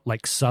talking about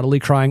like subtly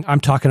crying. I'm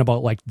talking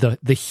about like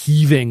the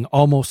heaving,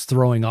 almost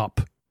throwing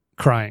up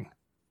crying.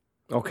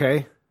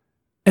 Okay.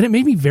 And it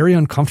made me very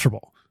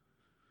uncomfortable.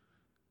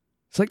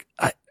 It's like,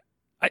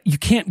 you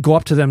can't go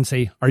up to them and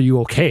say, are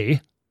you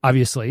okay?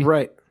 Obviously.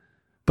 Right.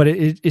 But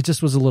it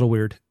just was a little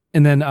weird.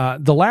 And then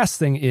the last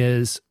thing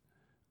is,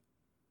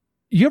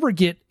 you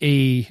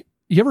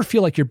ever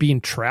feel like you're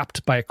being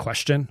trapped by a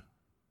question?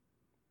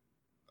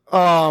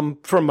 From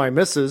my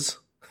missus.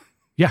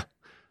 Yeah.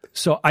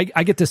 So I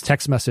get this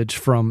text message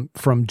from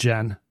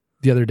Jen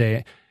the other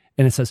day,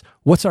 and it says,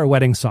 what's our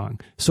wedding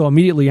song? So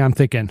immediately I'm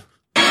thinking,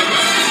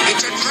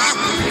 it's a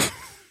trap.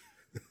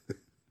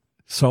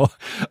 So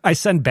I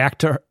send back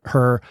to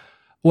her,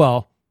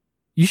 well,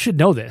 you should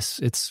know this.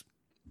 It's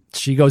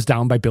She Goes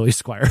Down by Billy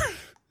Squier.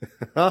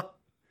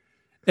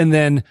 And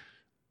then a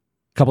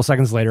couple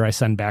seconds later, I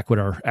send back what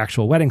our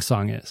actual wedding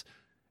song is.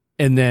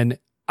 And then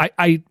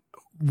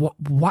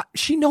what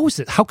she knows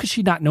it. How could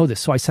she not know this?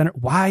 So I sent her,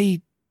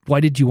 why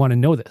did you want to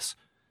know this?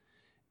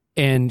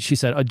 And she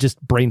said,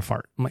 just brain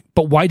fart. I'm like,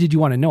 but why did you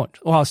want to know it?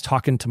 Well, I was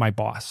talking to my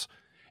boss.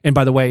 And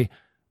by the way,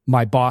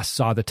 my boss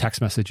saw the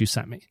text message you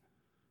sent me.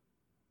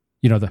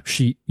 You know,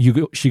 she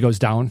goes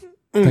down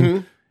thing. Mm-hmm.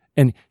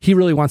 And he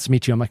really wants to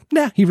meet you. I'm like,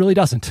 nah, he really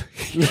doesn't.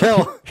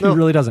 No. He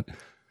really doesn't.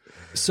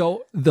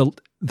 So the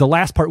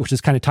last part, which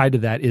is kind of tied to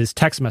that, is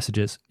text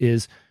messages.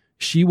 Is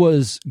she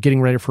was getting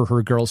ready for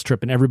her girls'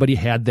 trip, and everybody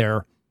had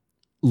their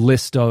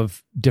list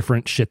of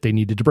different shit they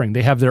needed to bring.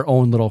 They have their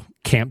own little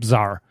camp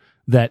czar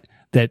that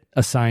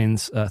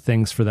assigns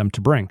things for them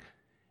to bring.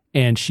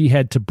 And she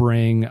had to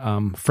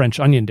bring French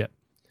onion dip.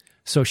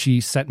 So she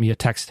sent me a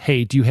text,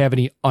 hey, do you have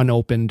any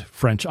unopened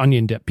French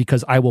onion dip?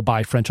 Because I will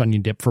buy French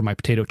onion dip for my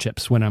potato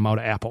chips when I'm out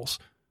of apples.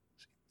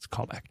 It's a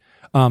callback.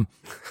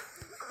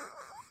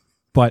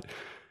 But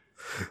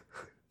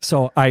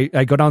so I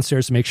go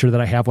downstairs to make sure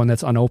that I have one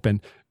that's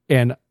unopened,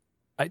 and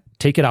I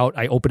take it out.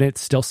 I open it,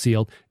 it's still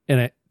sealed, and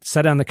I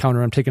set it on the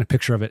counter. I'm taking a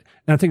picture of it,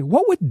 and I'm thinking,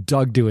 what would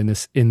Doug do in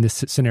this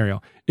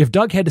scenario? If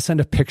Doug had to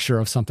send a picture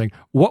of something,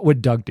 what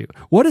would Doug do?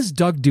 What does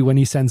Doug do when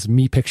he sends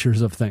me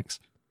pictures of things?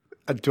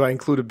 Do I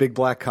include a big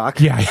black cock?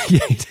 Yeah, he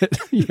did.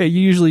 Yeah,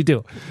 you usually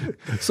do.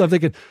 So I'm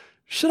thinking,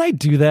 should I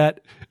do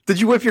that? Did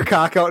you whip your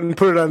cock out and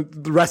put it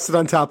rest it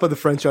on top of the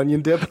French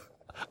onion dip?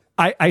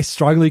 I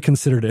strongly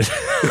considered it.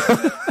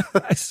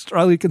 I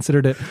strongly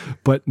considered it,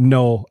 but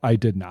no, I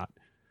did not.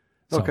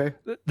 So okay.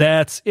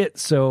 That's it.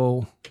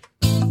 So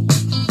Matt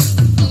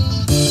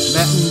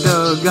and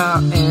Doug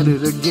are at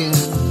it again.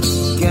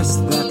 Guess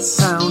that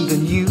sound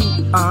and you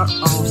are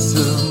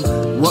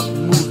awesome. What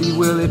movie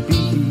will it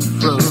be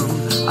from?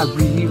 I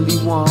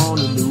really want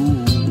to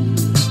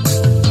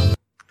know.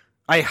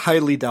 I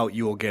highly doubt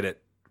you will get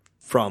it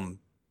from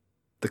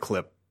the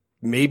clip.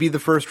 Maybe the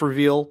first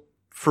reveal,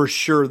 for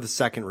sure the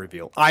second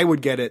reveal. I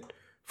would get it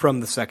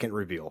from the second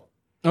reveal.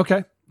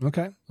 Okay.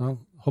 Well,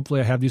 hopefully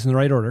I have these in the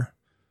right order.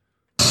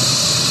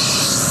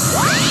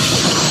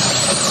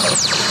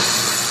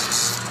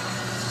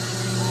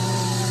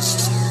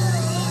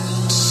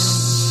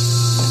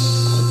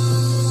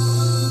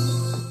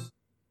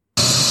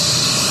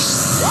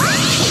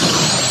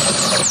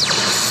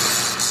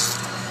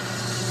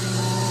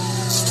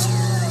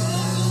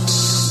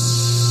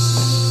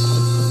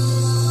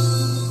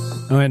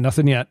 All right,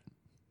 nothing yet.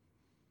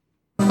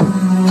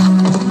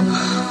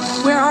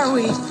 Where are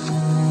we?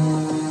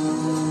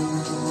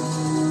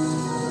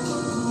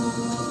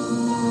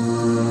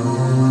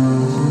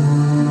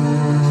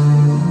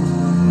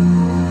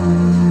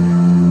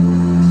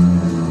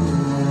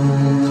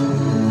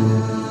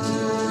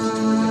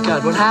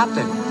 God, what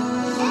happened?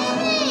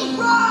 Amy!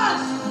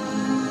 Ross!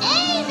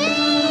 Amy!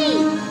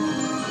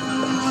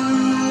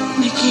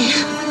 Mickey.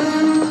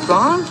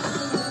 Ron?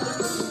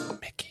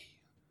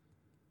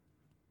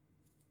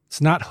 It's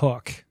not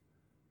Hook.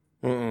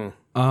 Mm-mm.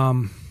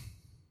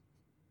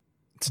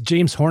 It's a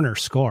James Horner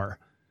score.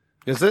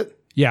 Is it?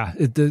 Yeah.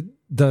 The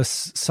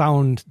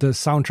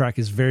soundtrack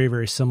is very,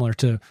 very similar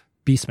to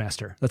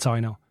Beastmaster. That's how I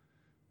know.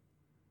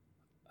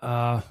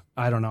 I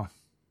don't know.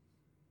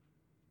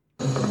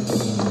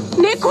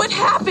 Nick, what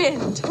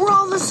happened? We're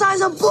all the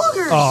size of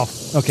boogers. Oh,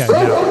 okay.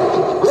 Yeah.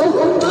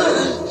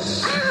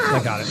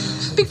 I got it.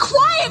 Be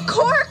quiet,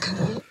 Cork!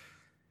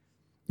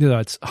 You know,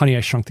 it's Honey,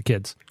 I Shrunk the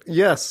Kids.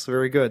 Yes,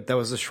 very good. That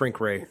was a shrink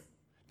ray.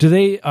 Do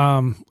they,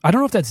 I don't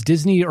know if that's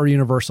Disney or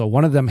Universal.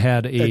 One of them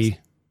had that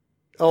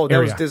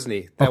was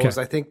Disney. That was,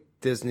 I think,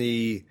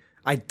 Disney.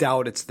 I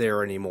doubt it's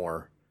there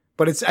anymore.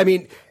 But it's, I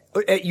mean,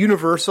 at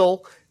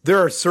Universal, there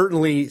are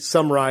certainly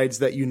some rides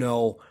that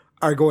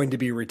are going to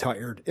be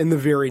retired in the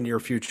very near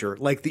future,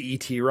 like the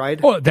ET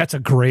ride. Oh, that's a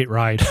great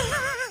ride.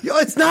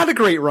 It's not a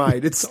great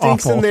ride. It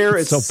stinks awful. in there.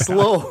 It's so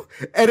slow.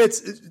 And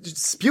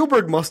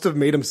Spielberg must have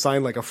made him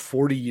sign like a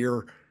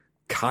 40-year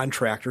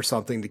contract or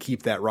something to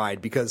keep that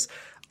ride, because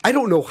I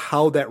don't know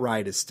how that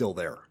ride is still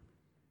there.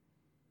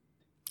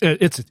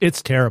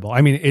 It's terrible.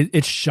 I mean,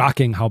 it's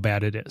shocking how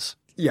bad it is.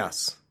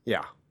 Yes.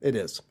 Yeah, it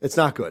is. It's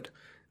not good.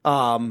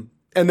 And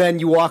then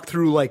you walk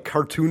through like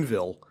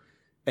Cartoonville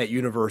at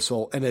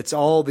Universal, and it's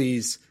all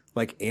these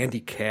like Andy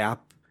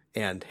Capp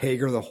and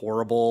Hager the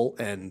Horrible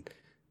and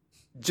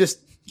just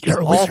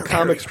all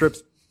comic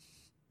strips.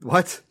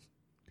 What?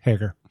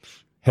 Hager,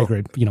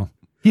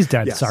 he's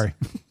dead. Yes. Sorry.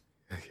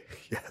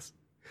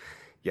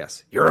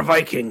 Yes. You're a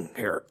Viking,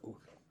 Harry.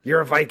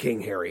 You're a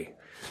Viking, Harry.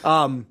 It's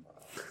not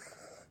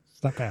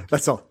bad.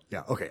 That's all.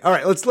 Yeah. Okay. All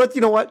right.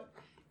 You know what?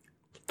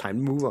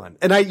 Time to move on.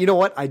 And you know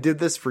what? I did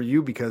this for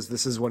you because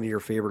this is one of your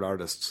favorite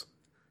artists.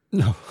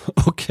 No.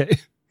 Okay.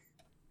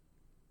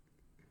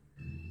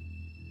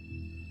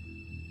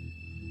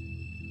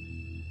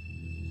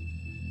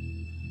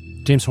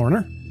 James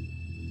Horner?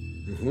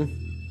 Mm-hmm.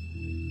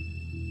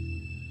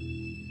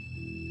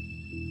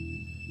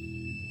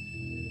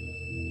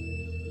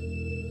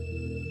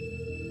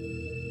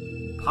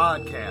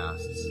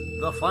 Podcasts,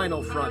 The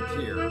Final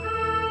Frontier.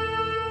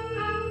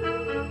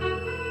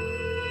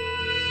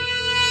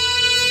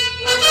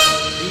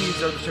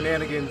 These are the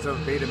shenanigans of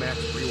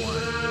Betamax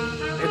Rewind.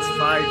 Its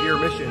 5-year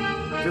mission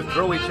to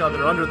throw each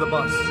other under the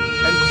bus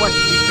and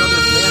question each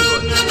other's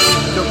manhood,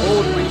 to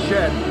boldly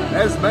shed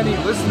as many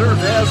listeners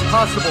as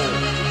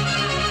possible.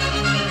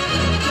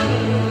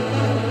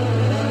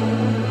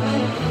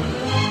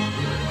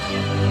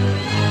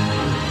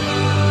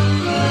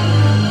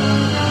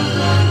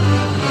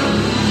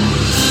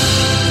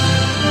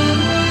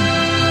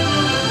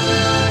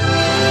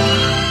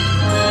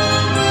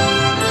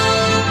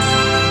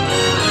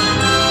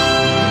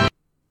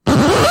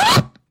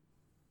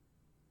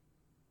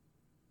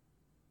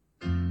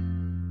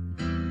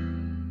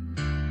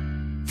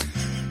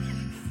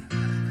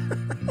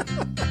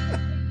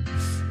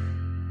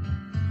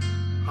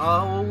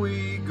 How are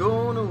we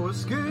gonna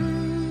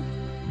escape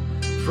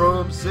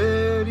from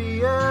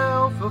City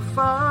Alpha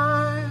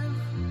 5?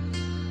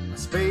 A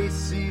space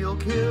seal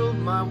killed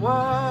my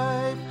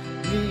wife.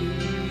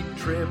 Need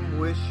Trim,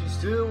 wish she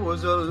still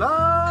was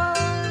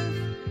alive.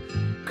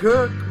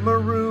 Kirk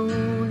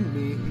marooned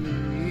me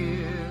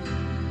here.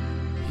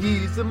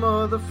 He's a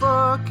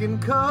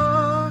motherfucking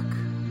cock.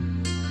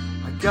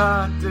 I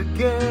got to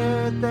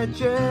get that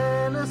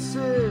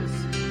Genesis,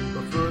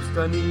 but first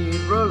I need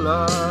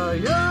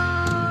Reliant.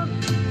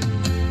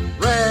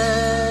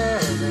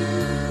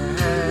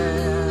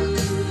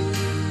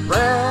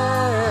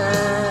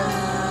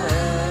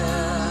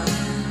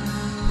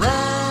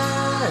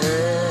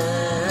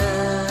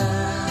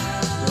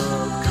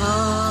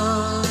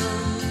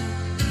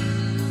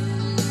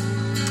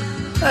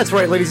 That's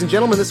right, ladies and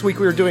gentlemen. This week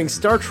we are doing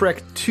Star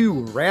Trek II,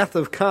 Wrath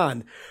of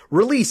Khan,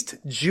 released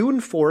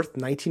June 4th,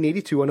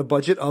 1982 on a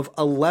budget of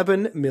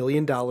 $11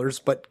 million,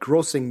 but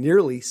grossing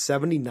nearly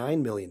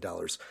 $79 million.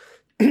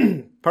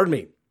 Pardon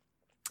me.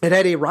 It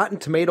had a Rotten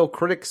Tomato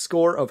critic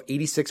score of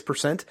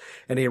 86%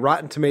 and a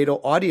Rotten Tomato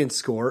audience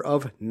score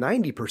of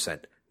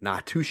 90%.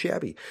 Not too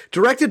shabby.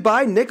 Directed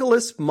by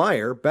Nicholas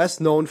Meyer,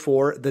 best known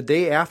for The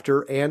Day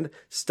After and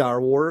Star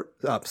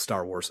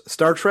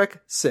Trek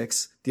VI,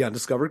 The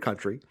Undiscovered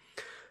Country,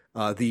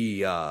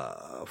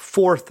 the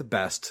fourth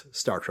best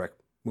Star Trek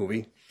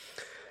movie.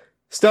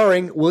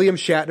 Starring William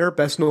Shatner,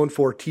 best known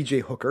for T.J.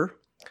 Hooker,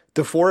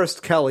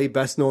 DeForest Kelley,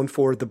 best known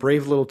for The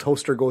Brave Little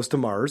Toaster Goes to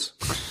Mars,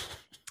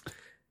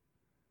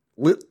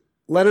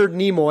 Leonard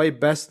Nimoy,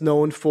 best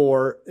known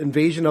for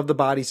Invasion of the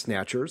Body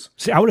Snatchers.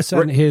 See, I would have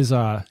said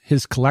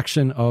his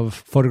collection of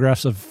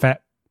photographs of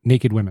fat,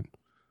 naked women.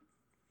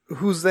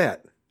 Who's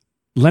that?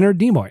 Leonard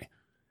Nimoy.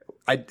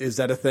 Is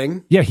that a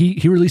thing? Yeah,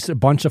 he released a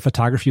bunch of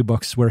photography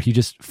books where he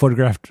just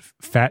photographed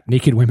fat,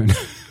 naked women.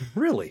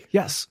 Really?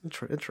 Yes.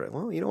 Interesting.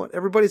 Well, you know what?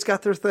 Everybody's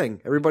got their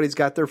thing. Everybody's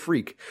got their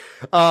freak.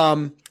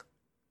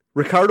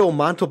 Ricardo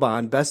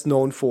Montalban, best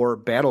known for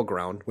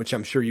Battleground, which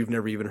I'm sure you've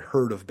never even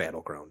heard of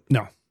Battleground.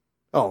 No.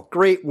 Oh,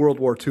 great World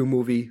War II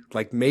movie,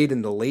 like made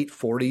in the late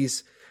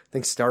 40s. I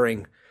think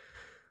starring,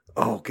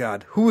 oh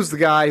God, who was the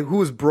guy? Who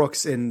was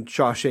Brooks in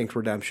Shawshank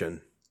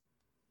Redemption?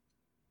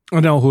 I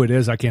know who it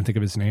is. I can't think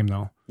of his name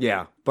though.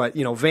 Yeah, but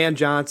Van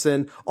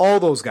Johnson, all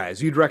those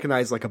guys. You'd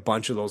recognize like a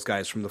bunch of those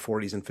guys from the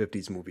 40s and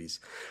 50s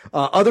movies.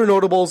 Other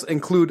notables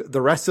include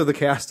the rest of the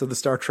cast of the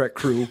Star Trek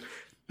crew,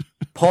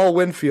 Paul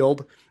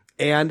Winfield,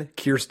 and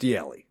Kirstie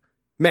Alley.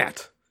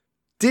 Matt,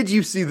 did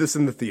you see this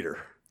in the theater?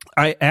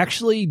 I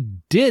actually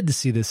did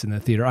see this in the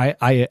theater.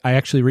 I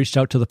actually reached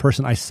out to the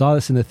person I saw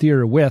this in the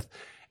theater with,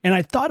 and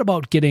I thought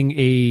about getting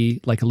a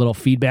little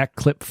feedback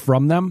clip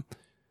from them.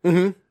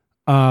 Mm-hmm.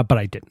 But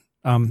I didn't.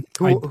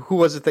 Who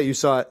was it that you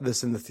saw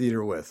this in the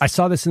theater with? I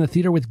saw this in the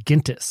theater with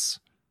Gintis.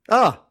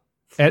 Ah,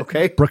 at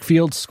okay.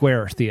 Brookfield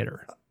Square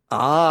Theater.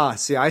 Ah,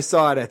 see, I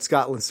saw it at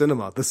Scotland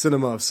Cinema, the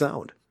cinema of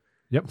sound.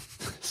 Yep.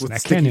 With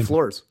sticky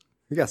floors.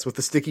 Yes, with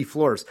the sticky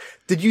floors.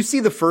 Did you see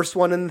the first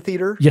one in the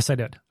theater? Yes, I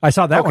did. I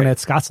saw that one at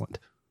Scotland.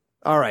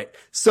 All right.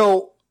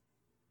 So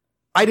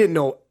I didn't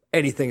know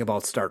anything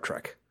about Star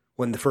Trek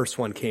when the first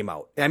one came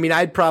out. I mean,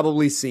 I'd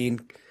probably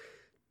seen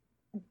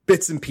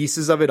bits and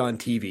pieces of it on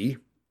TV,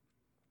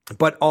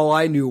 but all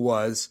I knew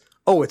was,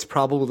 oh, it's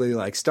probably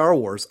like Star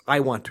Wars. I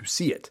want to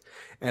see it.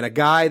 And a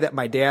guy that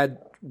my dad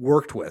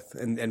worked with,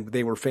 and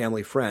they were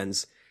family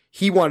friends,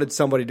 he wanted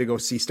somebody to go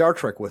see Star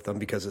Trek with him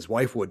because his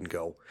wife wouldn't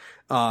go.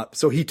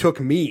 So he took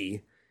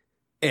me,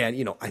 and,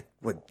 you know,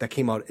 that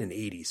came out in the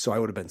 80s, so I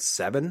would have been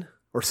 7,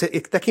 or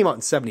that came out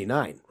in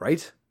 79,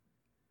 right?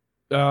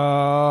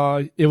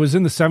 It was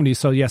in the 70s,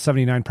 so yeah,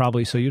 79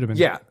 probably, so you'd have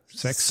been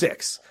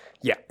 6.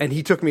 Yeah, and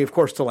he took me, of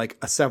course, to like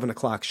a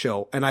 7:00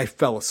 show, and I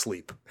fell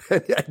asleep.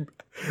 I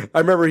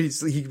remember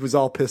he was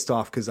all pissed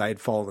off because I had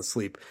fallen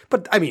asleep.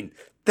 But, I mean,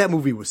 that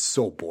movie was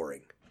so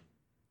boring.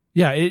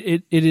 Yeah,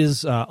 it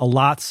is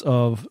lots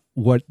of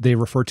what they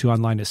refer to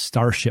online as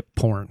starship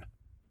porn.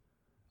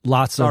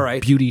 Lots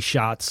of beauty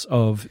shots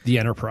of the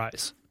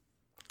Enterprise.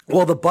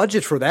 Well, the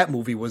budget for that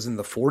movie was in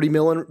the 40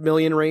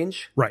 million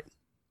range. Right.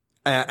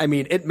 I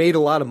mean, it made a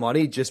lot of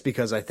money just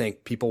because I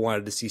think people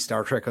wanted to see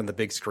Star Trek on the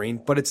big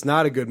screen, but it's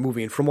not a good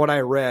movie. And from what I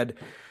read,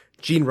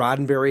 Gene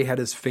Roddenberry had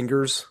his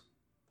fingers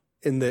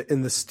in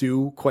the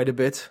stew quite a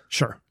bit.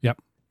 Sure.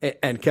 Yep.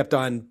 And kept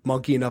on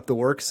monkeying up the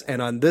works.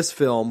 And on this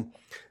film,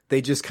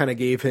 they just kind of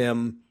gave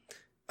him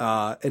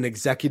an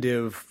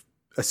executive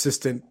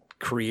assistant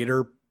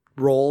creator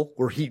role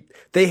where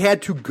they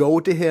had to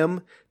go to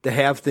him to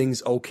have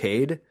things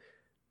okayed,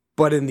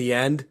 but in the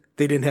end,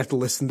 they didn't have to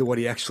listen to what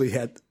he actually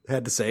had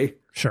to say.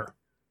 Sure.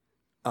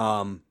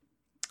 But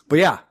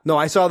yeah, no,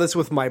 I saw this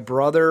with my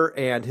brother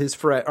and his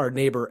friend, our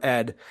neighbor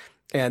Ed,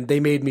 and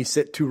they made me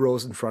sit 2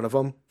 rows in front of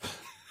him.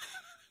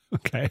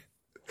 Okay.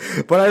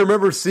 But I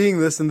remember seeing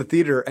this in the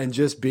theater and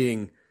just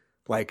being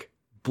like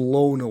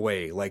blown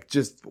away. Like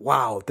just,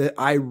 wow,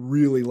 I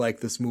really liked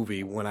this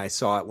movie when I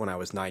saw it when I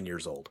was 9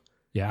 years old.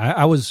 Yeah,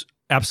 I was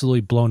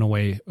absolutely blown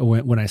away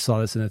when I saw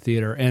this in the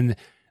theater. And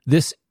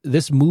this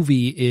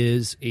movie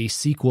is a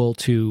sequel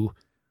to,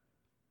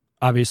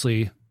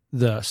 obviously,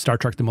 the Star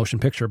Trek The Motion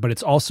Picture, but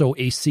it's also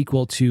a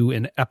sequel to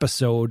an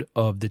episode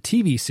of the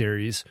TV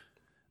series.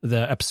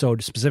 The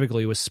episode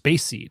specifically was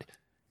Space Seed.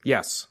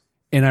 Yes.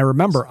 And I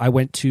remember I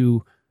went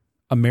to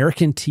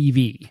American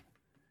TV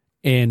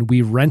and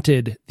we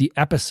rented the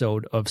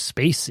episode of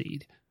Space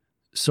Seed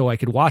so I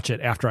could watch it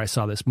after I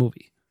saw this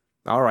movie.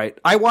 All right.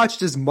 I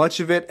watched as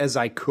much of it as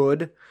I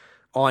could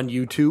on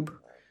YouTube.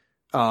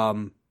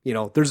 You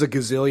know, there's a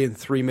gazillion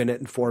 3-minute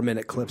and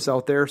 4-minute clips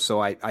out there.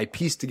 So I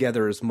pieced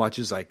together as much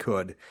as I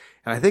could.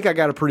 And I think I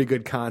got a pretty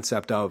good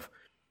concept of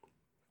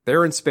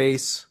they're in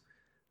space.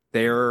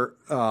 They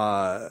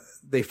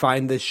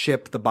find this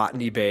ship, the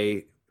Botany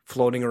Bay,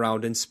 floating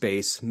around in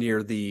space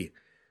near the,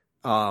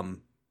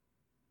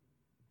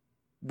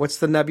 what's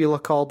the nebula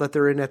called that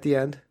they're in at the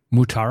end?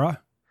 Mutara?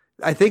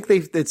 I think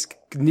it's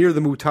near the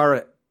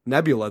Mutara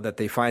Nebula that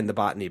they find the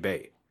Botany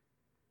Bay.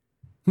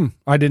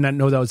 I did not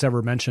know that was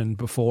ever mentioned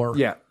before.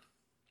 Yeah.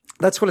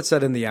 That's what it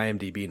said in the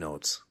IMDb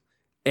notes.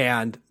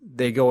 And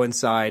they go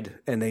inside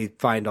and they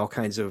find all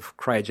kinds of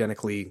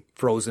cryogenically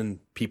frozen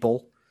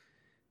people.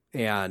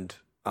 And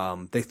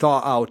they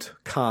thaw out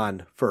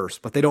Khan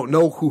first, but they don't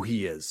know who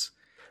he is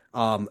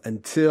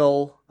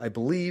until, I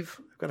believe,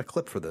 I've got a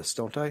clip for this,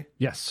 don't I?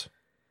 Yes.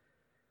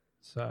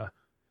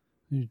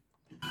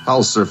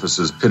 Hull surface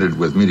is pitted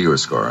with meteor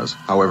scars.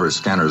 However,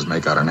 scanners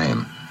make out a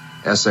name.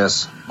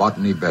 SS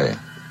Botany Bay.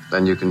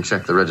 Then you can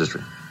check the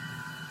registry.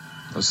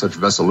 No such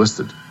vessel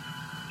listed.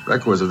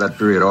 Records of that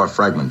period are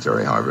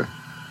fragmentary, however.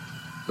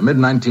 The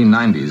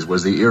mid-1990s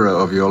was the era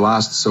of your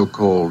last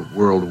so-called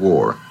World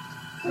War.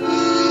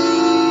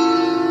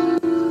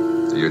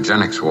 The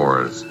eugenics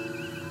wars.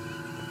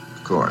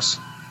 Of course.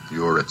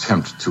 Your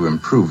attempt to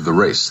improve the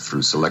race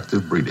through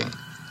selective breeding.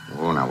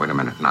 Oh, now, wait a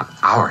minute. Not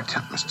our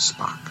attempt, Mr.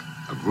 Spock.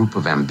 A group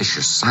of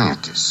ambitious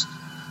scientists.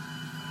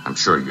 I'm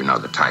sure you know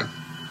the type.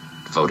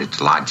 Devoted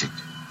to logic.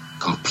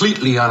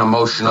 Completely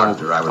unemotional.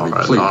 Doctor, I would be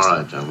pleased. All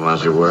right, gentlemen,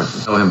 as you were.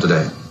 Know him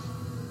today.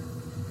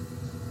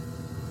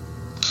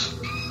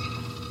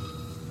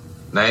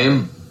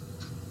 Name?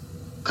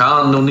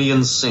 Khan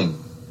Noonien Singh.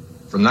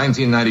 From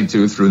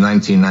 1992 through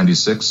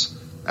 1996,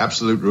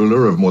 absolute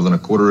ruler of more than a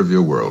quarter of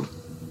your world.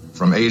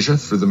 From Asia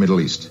through the Middle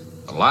East.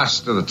 The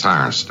last of the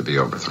tyrants to be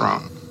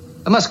overthrown.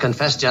 I must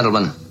confess,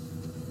 gentlemen,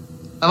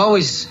 I've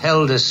always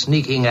held a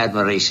sneaking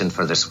admiration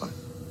for this one.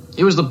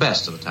 He was the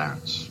best of the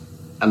tyrants,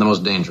 and the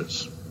most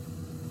dangerous.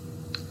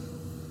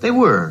 They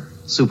were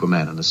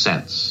Superman in a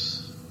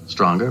sense.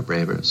 Stronger,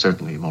 braver,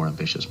 certainly more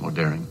ambitious, more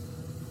daring.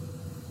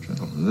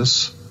 Gentlemen,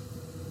 this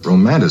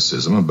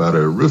romanticism about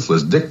a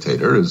ruthless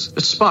dictator is...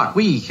 But Spock,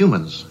 we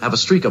humans have a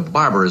streak of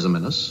barbarism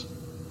in us.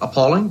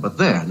 Appalling, but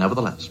there,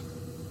 nevertheless.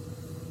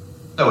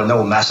 There were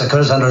no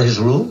massacres under his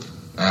rule.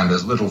 And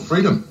as little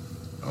freedom.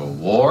 No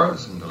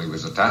wars until he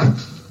was attacked.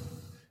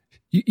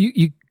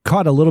 You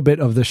caught a little bit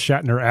of the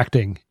Shatner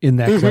acting in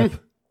that clip.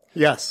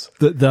 Yes.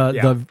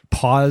 The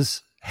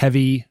pause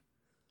heavy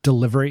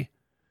delivery.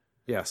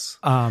 Yes.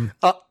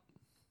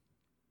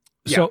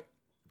 So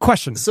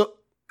question. So,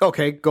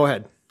 okay, go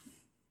ahead.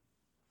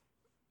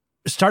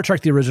 Star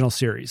Trek, the original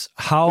series,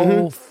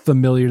 how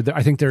familiar,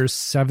 I think there's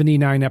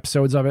 79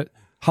 episodes of it.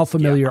 How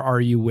familiar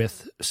are you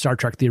with Star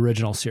Trek, the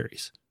original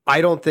series? I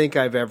don't think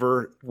I've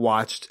ever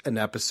watched an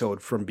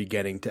episode from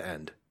beginning to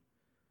end.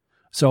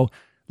 So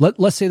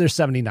let's say there's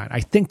 79.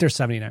 I think there's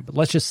 79, but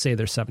let's just say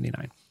there's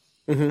 79.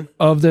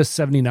 Of the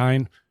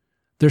 79,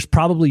 there's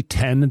probably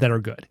 10 that are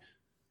good.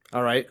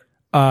 All right.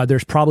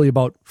 There's probably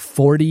about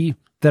 40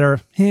 that are,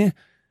 and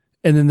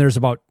then there's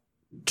about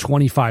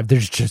 25.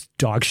 There's just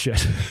dog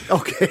shit.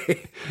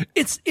 Okay.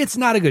 It's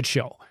not a good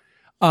show.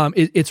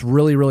 It's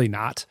really, really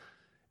not.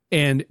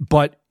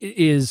 But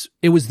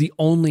it was the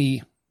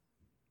only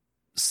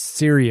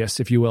serious,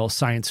 if you will,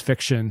 science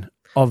fiction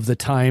of the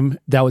time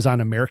that was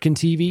on American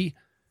TV.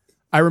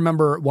 I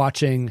remember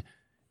watching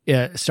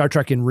Star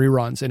Trek in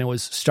reruns, and it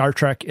was Star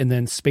Trek and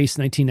then Space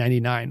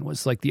 1999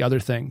 was like the other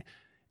thing.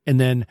 And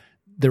then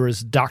there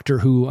was Doctor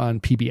Who on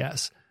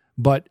PBS.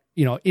 But,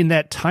 in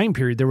that time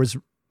period, there was,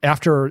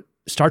 after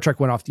Star Trek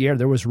went off the air,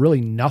 there was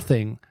really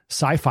nothing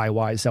sci-fi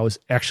wise that was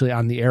actually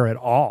on the air at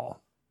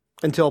all.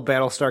 Until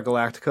Battlestar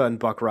Galactica and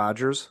Buck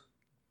Rogers?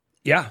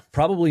 Yeah,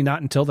 probably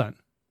not until then.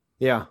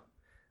 Yeah.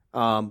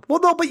 Well,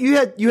 no, but you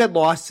had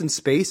Lost in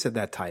Space at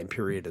that time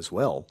period as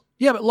well.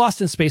 Yeah, but Lost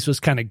in Space was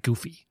kind of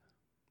goofy,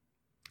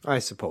 I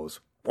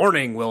suppose.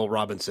 Warning, Will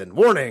Robinson.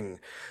 Warning.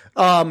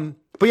 But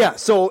yeah,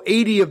 so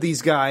 80 of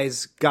these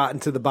guys got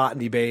into the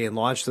Botany Bay and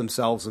launched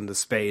themselves into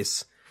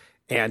space.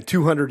 And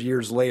 200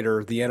 years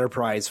later, the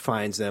Enterprise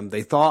finds them.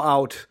 They thaw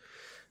out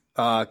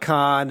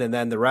Khan and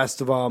then the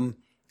rest of them.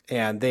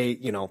 And they,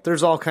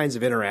 there's all kinds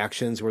of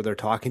interactions where they're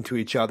talking to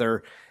each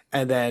other.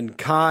 And then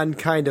Khan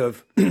kind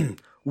of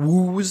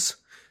woos,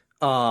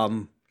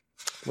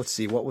 let's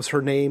see, what was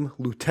her name?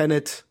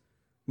 Lieutenant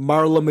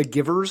Marla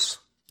McGivers.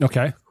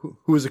 Okay.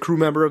 Who is a crew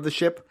member of the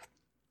ship.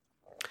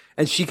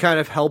 And she kind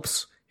of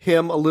helps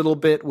him a little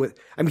bit with,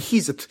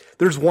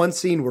 there's one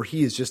scene where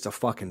he is just a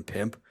fucking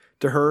pimp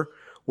to her,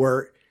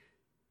 where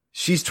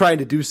she's trying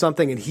to do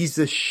something and he's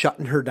just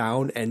shutting her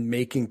down and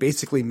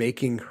basically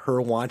making her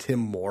want him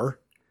more.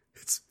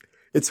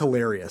 It's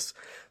hilarious.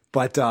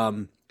 But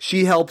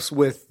she helps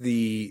with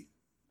the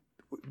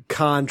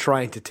Khan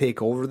trying to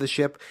take over the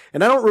ship.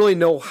 And I don't really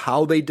know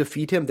how they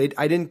defeat him.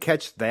 I didn't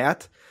catch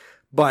that,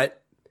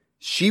 but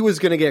she was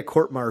going to get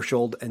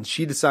court-martialed and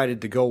she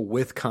decided to go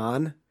with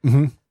Khan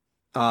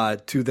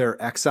to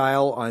their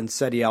exile on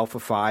Ceti Alpha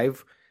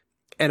 5.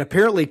 And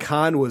apparently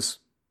Khan was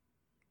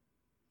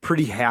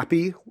pretty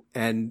happy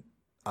and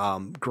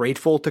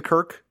grateful to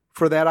Kirk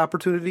for that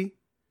opportunity.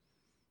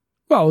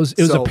 Well, it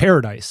was a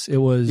paradise. It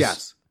was,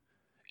 yes.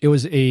 It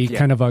was a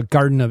kind of a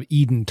Garden of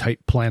Eden type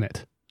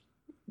planet.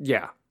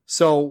 Yeah.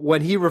 So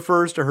when he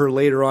refers to her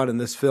later on in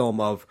this film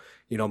of,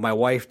 my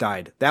wife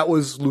died, that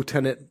was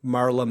Lieutenant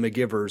Marla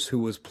McGivers, who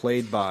was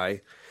played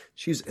by,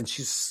 she's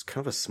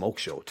kind of a smoke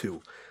show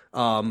too.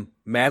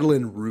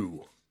 Madeline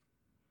Rue.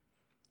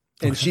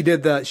 And she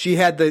had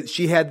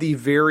the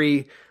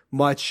very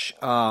much,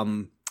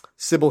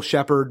 Sybil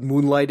Shepherd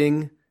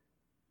moonlighting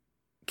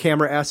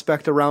camera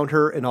aspect around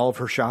her in all of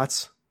her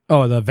shots.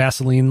 Oh, the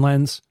Vaseline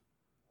lens.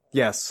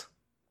 Yes.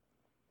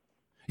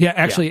 Yeah,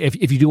 actually,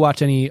 if you do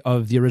watch any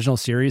of the original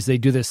series, they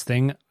do this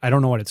thing. I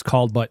don't know what it's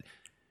called, but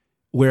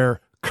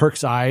where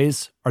Kirk's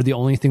eyes are the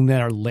only thing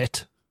that are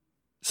lit.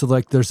 So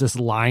like there's this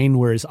line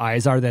where his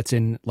eyes are that's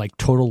in like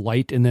total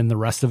light, and then the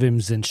rest of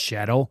him's in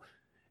shadow.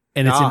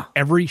 And it's in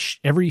every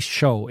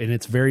show, and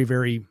it's very,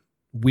 very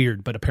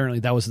weird. But apparently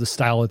that was the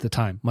style at the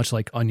time, much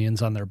like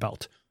onions on their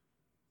belt.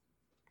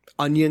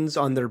 Onions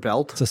on their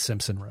belt? It's a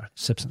Simpsons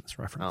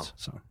reference. Oh.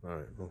 So all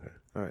right, okay,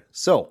 all right.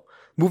 So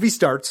movie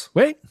starts.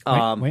 Wait.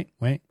 Oh.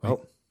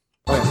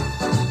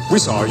 We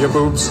saw your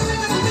boobs.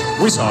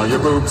 We saw your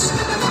boobs.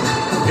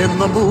 In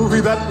the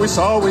movie that we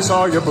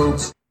saw your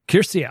boobs.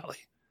 Kirstie Alley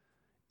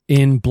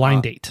in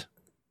Blind Date.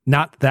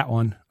 Not that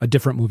one, a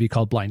different movie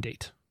called Blind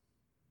Date.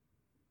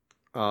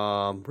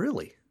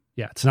 Really?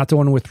 Yeah, it's not the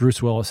one with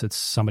Bruce Willis, it's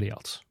somebody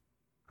else.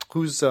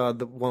 Who's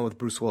the one with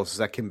Bruce Willis? Is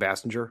that Kim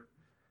Basinger?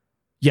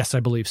 Yes, I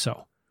believe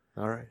so.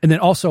 All right. And then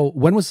also,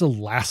 when was the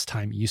last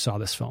time you saw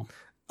this film?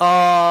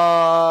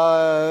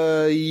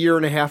 A year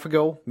and a half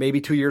ago,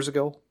 maybe 2 years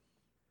ago.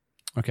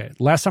 Okay.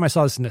 Last time I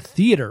saw this in the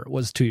theater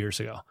was 2 years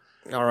ago.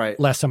 All right.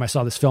 Last time I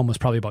saw this film was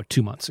probably about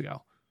 2 months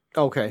ago.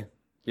 Okay.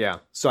 Yeah.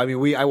 So,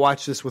 I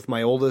watched this with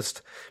my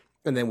oldest,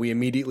 and then we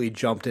immediately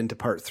jumped into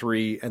part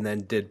 3 and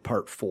then did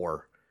part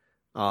 4.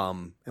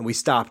 And we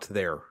stopped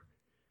there.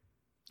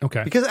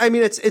 Okay. Because,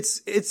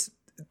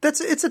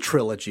 it's a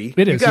trilogy.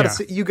 It is,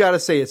 You gotta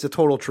say it's a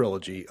total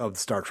trilogy of the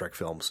Star Trek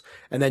films.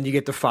 And then you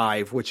get to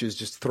 5, which is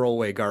just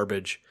throwaway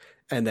garbage.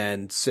 And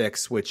then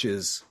 6, which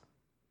is...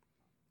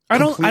 I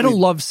don't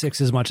love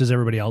 6 as much as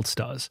everybody else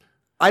does.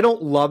 I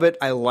don't love it.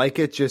 I like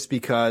it just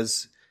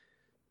because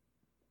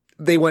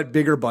they went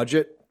bigger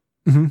budget.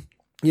 Mm-hmm.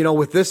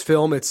 with this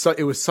film,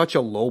 it was such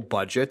a low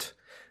budget.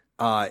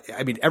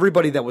 I mean,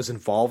 everybody that was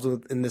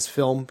involved in this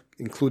film,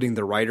 including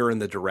the writer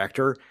and the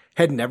director,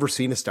 had never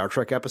seen a Star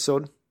Trek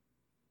episode.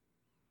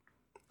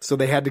 So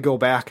they had to go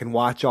back and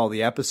watch all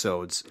the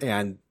episodes,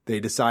 and they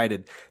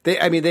decided they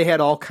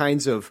had all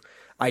kinds of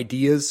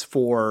ideas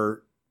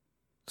for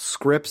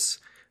scripts,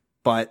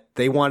 but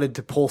they wanted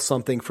to pull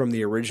something from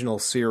the original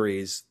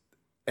series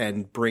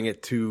and bring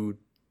it to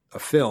a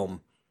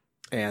film.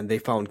 And they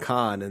found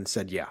Khan and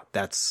said, yeah,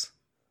 this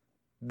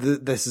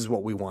is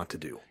what we want to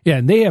do. Yeah,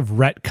 and they have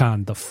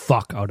retconned the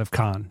fuck out of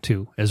Khan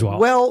too, as well.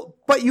 Well,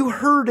 but you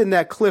heard in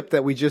that clip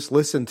that we just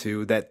listened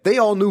to that they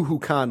all knew who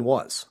Khan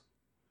was.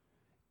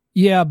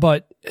 Yeah,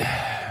 but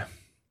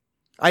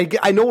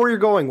I know where you're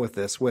going with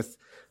this.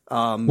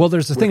 Well,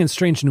 there's a thing in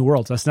Strange New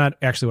Worlds. That's not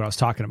actually what I was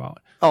talking about.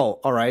 Oh,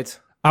 all right.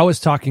 I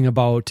was talking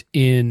about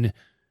in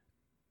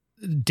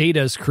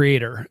Data's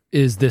creator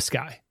is this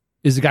guy.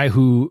 Is the guy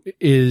who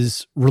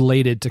is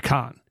related to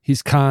Khan.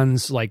 He's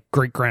Khan's like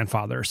great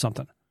grandfather or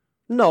something.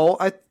 No,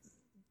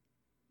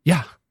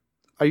 Yeah.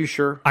 Are you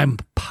sure? I'm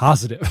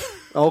positive.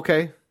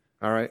 Okay.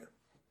 All right.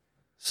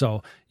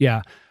 So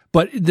yeah.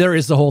 But there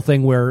is the whole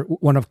thing where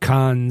one of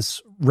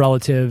Khan's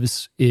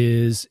relatives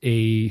is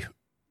a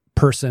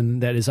person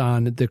that is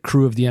on the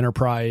crew of the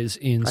Enterprise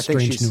in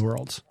Strange New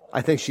Worlds.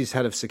 I think she's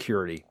head of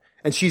security.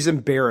 And she's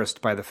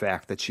embarrassed by the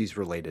fact that she's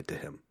related to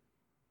him.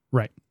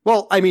 Right.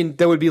 Well, I mean,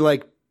 that would be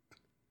like,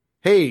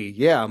 hey,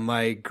 yeah,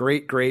 my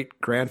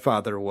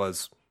great-great-grandfather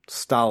was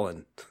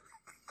Stalin.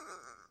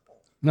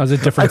 No, it was a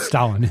different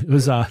Stalin. It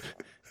was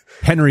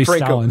Henry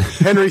Franco. Stalin.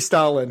 Henry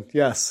Stalin,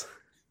 yes.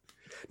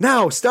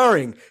 Now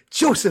starring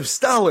Joseph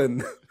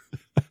Stalin.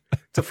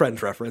 It's a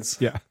Friends reference.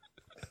 Yeah.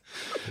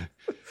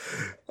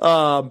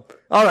 All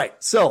right.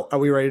 So are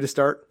we ready to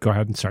start? Go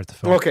ahead and start the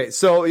film. Okay.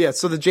 So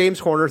so the James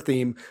Horner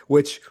theme,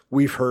 which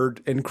we've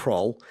heard in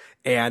Krull,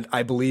 and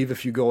I believe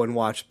if you go and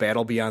watch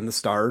Battle Beyond the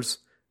Stars,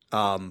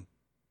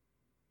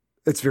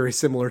 it's very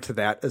similar to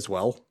that as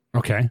well.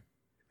 Okay.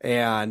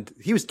 And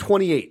he was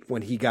 28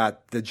 when he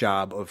got the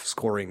job of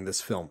scoring this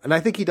film. And I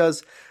think he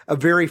does a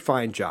very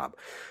fine job.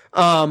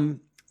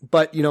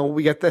 But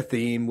we get the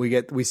theme,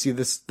 we see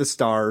the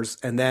stars,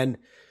 and then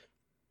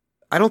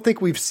I don't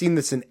think we've seen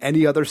this in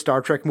any other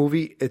Star Trek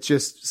movie. It's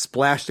just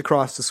splashed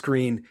across the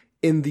screen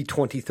in the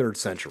 23rd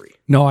century.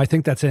 No, I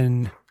think that's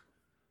in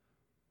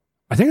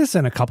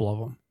a couple of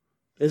them.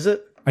 Is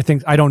it?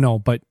 I don't know,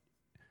 but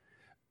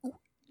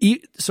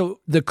so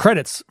the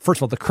credits, first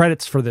of all, the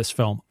credits for this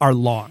film are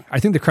long. I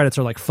think the credits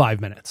are like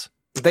 5 minutes.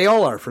 They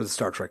all are for the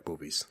Star Trek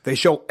movies. They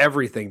show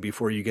everything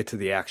before you get to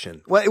the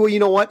action. Well, you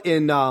know what?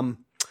 In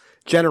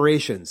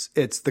Generations,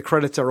 the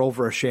credits are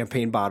over a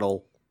champagne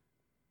bottle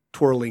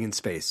twirling in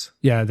space.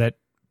 Yeah, that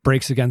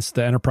breaks against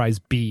the Enterprise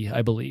B,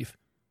 I believe.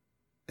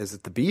 Is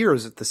it the B or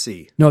is it the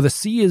C? No, the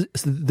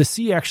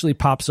C actually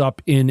pops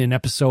up in an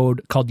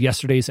episode called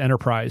Yesterday's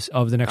Enterprise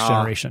of The Next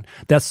Generation.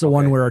 That's the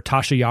one where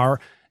Tasha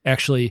Yar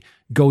actually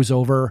goes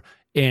over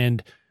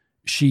and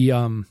she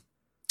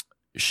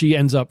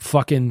ends up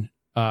fucking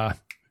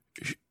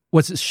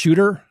what's it,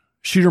 Shooter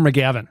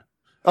McGavin.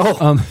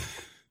 Oh.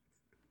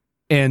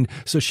 And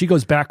so she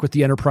goes back with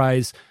the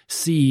Enterprise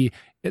C,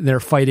 and they're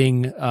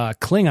fighting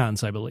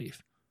Klingons, I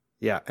believe.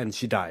 Yeah, and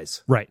she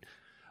dies. Right.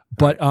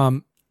 But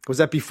was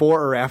that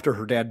before or after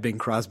her dad, Bing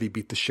Crosby,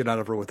 beat the shit out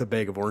of her with a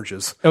bag of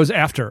oranges? It was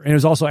after. And it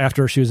was also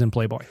after she was in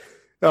Playboy.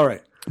 All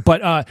right.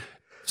 But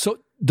so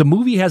the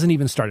movie hasn't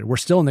even started. We're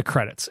still in the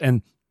credits.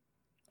 And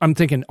I'm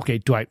thinking, okay,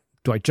 do I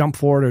jump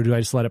forward or do I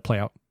just let it play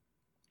out?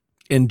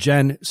 And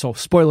Jen, so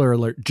spoiler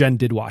alert, Jen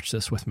did watch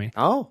this with me.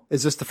 Oh,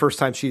 is this the first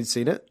time she'd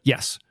seen it?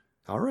 Yes.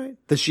 All right.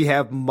 Does she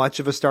have much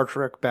of a Star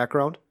Trek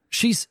background?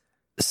 She's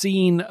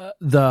seen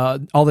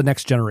all the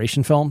Next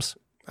Generation films.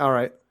 All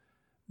right.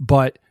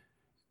 But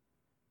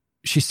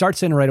she starts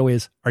saying right away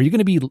are you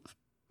going to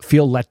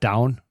feel let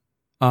down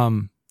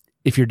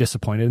if you're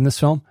disappointed in this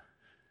film?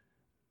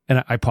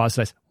 And I paused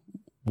and I said,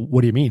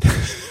 what do you mean?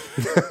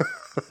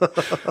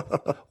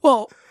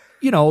 Well,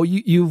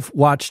 you've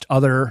watched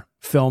other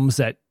films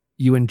that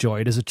you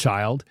enjoyed as a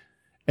child.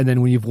 And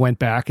then when you've went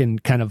back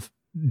and kind of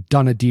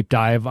done a deep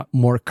dive,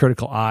 more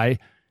critical eye,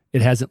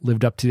 it hasn't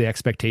lived up to the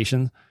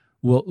expectation.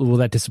 Will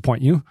that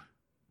disappoint you?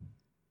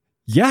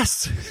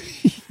 Yes.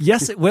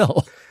 Yes, it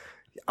will.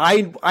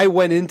 I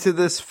went into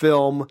this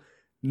film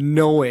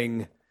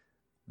knowing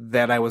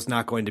that I was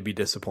not going to be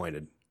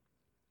disappointed.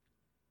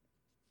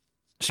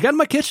 She got in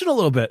my kitchen a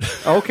little bit.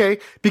 Okay.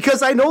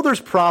 Because I know there's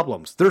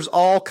problems. There's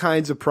all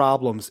kinds of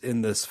problems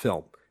in this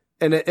film.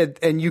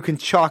 And you can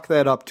chalk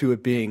that up to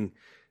it being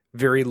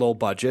very low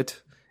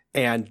budget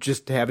and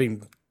just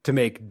having to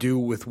make do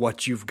with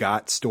what you've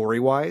got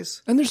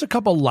story-wise. And there's a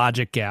couple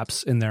logic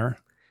gaps in there.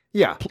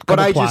 Yeah, but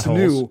I just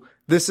knew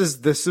this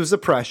was a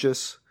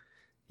Precious.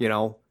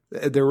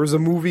 There was a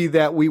movie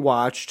that we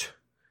watched.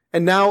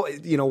 And now,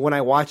 when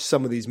I watch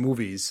some of these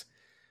movies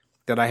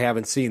that I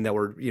haven't seen that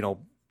were,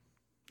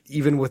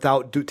 even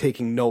without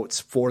taking notes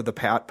for the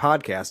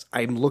podcast,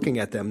 I'm looking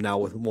at them now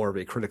with more of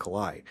a critical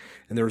eye.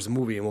 And there was a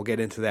movie, and we'll get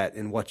into that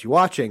in What You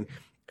Watching.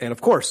 And of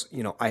course,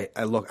 you know,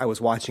 I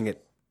was watching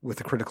it with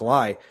a critical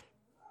eye,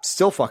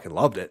 still fucking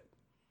loved it.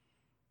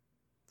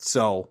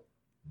 So, all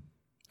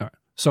right.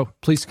 So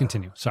please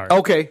continue. Sorry.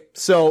 Okay.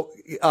 So,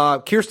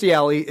 Kirstie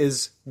Alley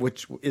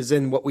which is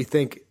in what we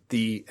think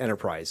the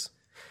Enterprise,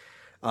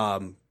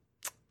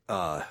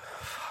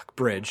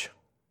 bridge.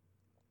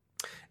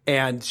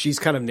 And she's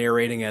kind of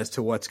narrating as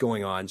to what's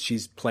going on.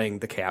 She's playing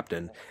the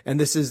captain. And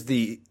this is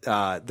the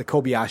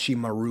Kobayashi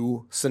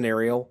Maru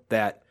scenario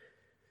that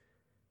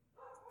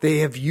they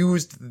have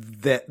used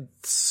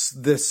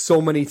this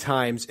so many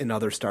times in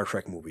other Star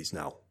Trek movies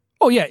now.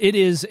 Oh yeah,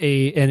 it's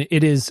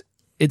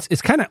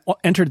kind of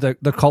entered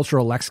the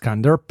cultural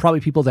lexicon. There are probably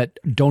people that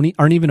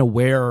aren't even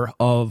aware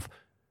of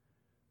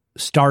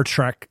Star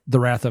Trek: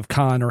 The Wrath of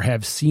Khan or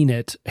haven't seen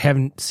it,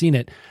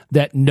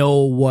 that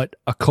know what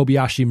a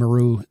Kobayashi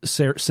Maru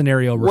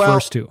scenario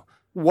refers to.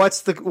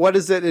 What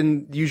is it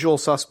in Usual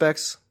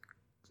Suspects?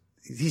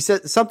 He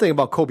said something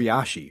about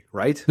Kobayashi,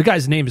 right? The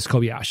guy's name is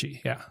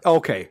Kobayashi. Yeah.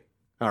 Okay.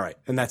 All right.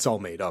 And that's all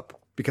made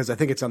up because I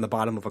think it's on the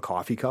bottom of a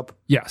coffee cup.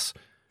 Yes.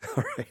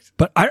 All right.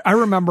 But I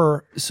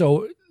remember,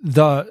 so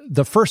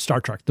the first Star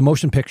Trek, the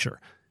motion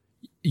picture,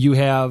 you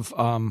have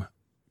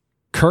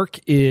Kirk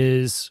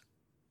is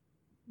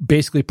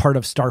basically part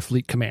of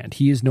Starfleet Command.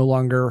 He is no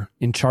longer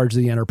in charge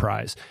of the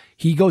Enterprise.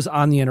 He goes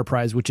on the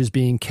Enterprise, which is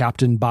being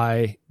captained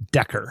by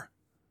Decker.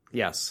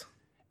 Yes.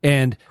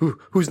 And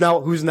who's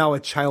now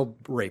a child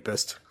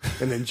rapist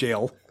and in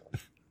jail.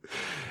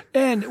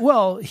 And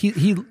well,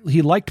 he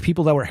liked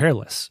people that were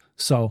hairless.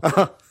 So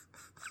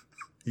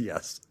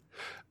yes.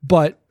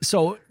 But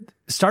so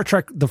Star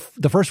Trek, the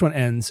first one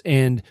ends,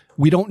 and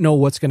we don't know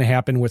what's going to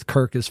happen with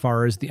Kirk as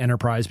far as the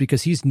Enterprise,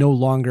 because he's no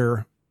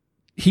longer,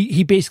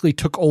 he basically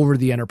took over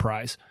the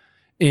Enterprise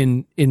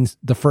in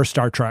the first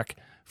Star Trek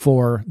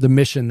for the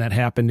mission that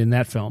happened in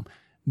that film.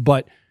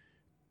 But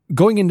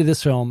going into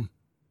this film,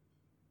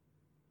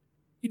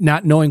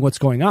 not knowing what's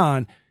going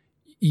on,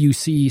 you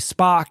see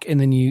Spock, and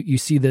then you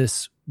see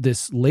this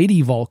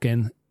lady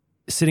Vulcan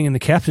sitting in the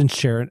captain's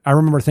chair. I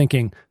remember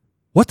thinking,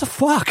 what the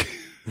fuck?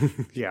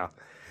 Yeah.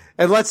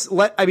 And let's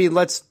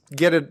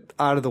get it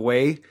out of the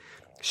way.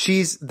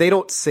 They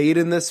don't say it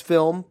in this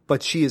film,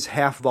 but she is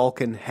half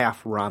Vulcan,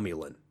 half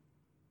Romulan.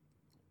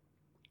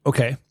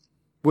 Okay.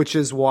 Which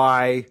is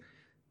why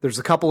there's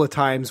a couple of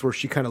times where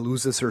she kind of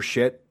loses her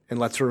shit and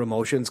lets her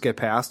emotions get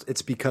past.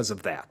 It's because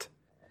of that.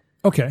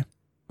 Okay.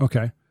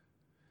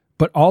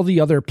 But all the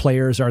other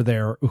players are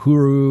there.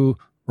 Uhura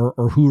or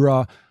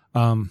Uhura.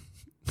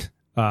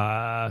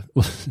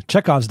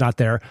 Chekhov's not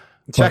there.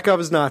 Chekhov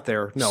is not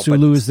there. No,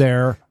 Sulu's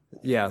there.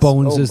 Yes.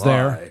 Bones is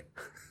there.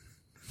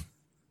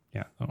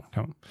 Yeah. Oh,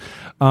 come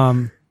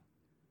on.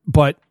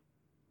 But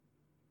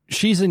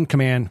she's in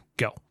command.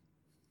 Go.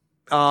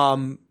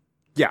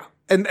 Yeah.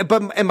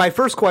 And my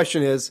first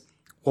question is,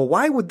 well,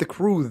 why would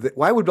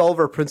all of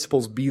our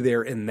principals be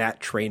there in that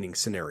training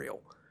scenario?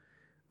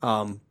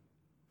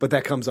 But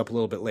that comes up a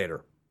little bit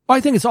later. Well,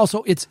 I think it's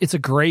also, it's a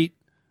great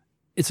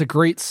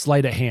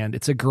sleight of hand.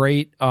 It's a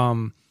great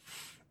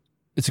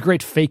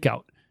fake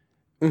out.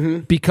 Mm-hmm.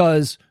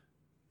 Because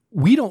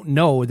we don't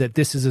know that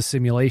this is a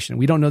simulation.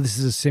 We don't know this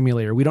is a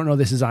simulator. We don't know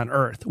this is on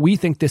Earth. We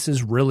think this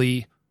is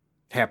really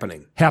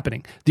happening.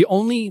 The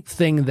only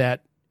thing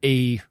that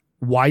a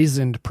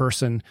wizened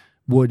person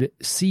would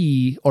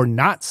see or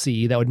not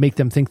see that would make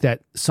them think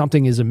that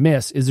something is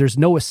amiss is there's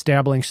no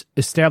establishing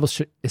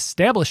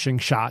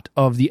shot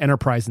of the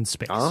Enterprise in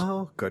space.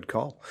 Oh, good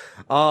call.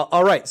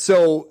 All right.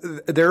 So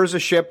there is a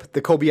ship,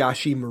 the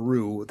Kobayashi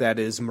Maru, that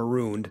is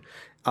marooned.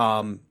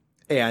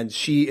 And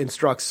she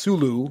instructs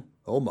Sulu,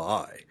 oh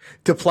my,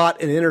 to plot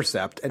an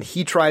intercept. And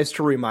he tries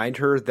to remind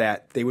her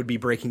that they would be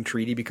breaking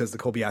treaty because the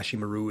Kobayashi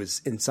Maru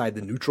is inside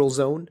the neutral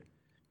zone.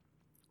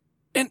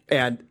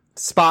 And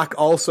Spock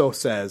also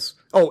says,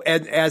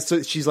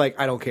 she's like,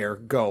 I don't care,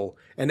 go.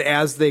 And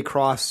as they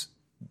cross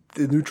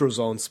the neutral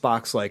zone,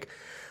 Spock's like,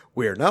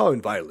 we're now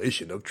in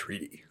violation of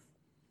treaty.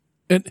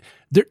 And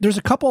there's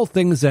a couple of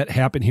things that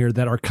happen here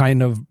that are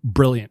kind of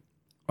brilliant.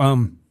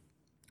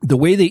 The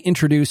way they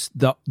introduce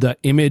the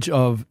image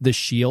of the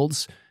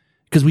shields,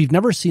 because we've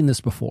never seen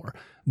this before,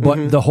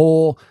 but the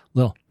whole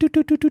little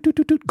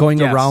going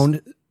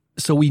around,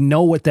 so we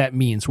know what that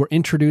means. We're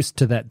introduced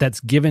to that. That's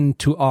given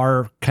to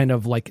our kind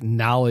of like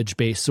knowledge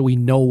base, so we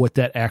know what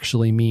that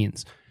actually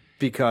means.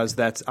 Because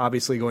that's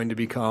obviously going to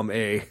become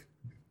a...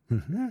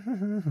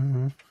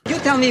 You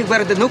tell me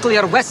where the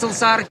nuclear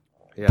vessels are?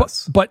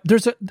 Yes. But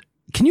there's a...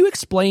 Can you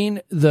explain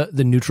the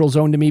neutral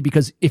zone to me?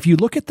 Because if you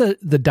look at the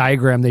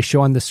diagram they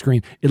show on the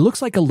screen, it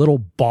looks like a little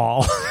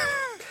ball.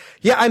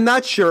 Yeah, I'm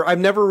not sure. I've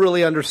never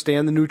really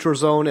understand the neutral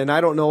zone, and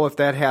I don't know if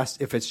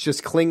if it's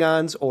just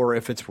Klingons or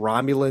if it's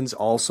Romulans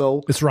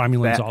also. It's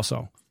Romulans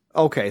also.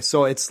 Okay,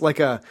 so it's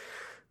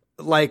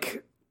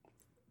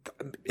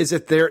is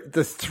it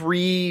the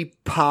three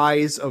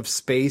pies of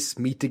space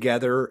meet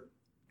together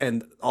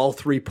and all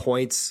 3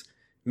 points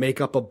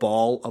make up a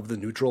ball of the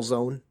neutral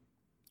zone?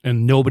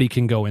 And nobody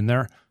can go in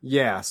there?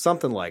 Yeah,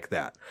 something like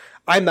that.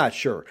 I'm not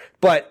sure.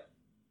 But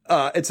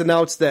it's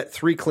announced that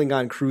 3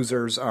 Klingon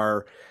cruisers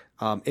are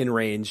in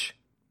range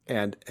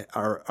and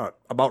are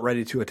about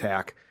ready to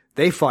attack.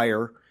 They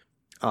fire.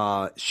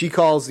 She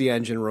calls the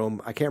engine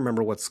room. I can't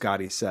remember what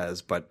Scotty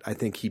says, but I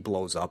think he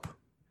blows up.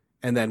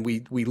 And then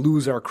we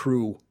lose our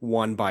crew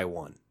one by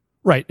one.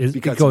 Right. Because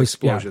it goes, of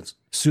explosions.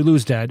 Yeah.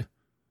 Sulu's dead.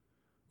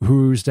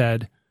 Uhura's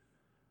dead.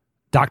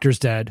 Doctor's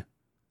dead.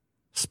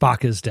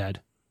 Spock is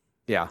dead.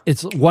 Yeah.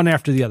 It's one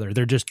after the other.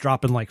 They're just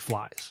dropping like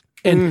flies.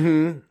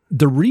 And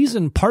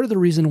part of the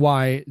reason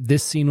why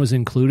this scene was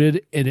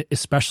included, and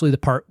especially the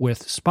part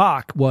with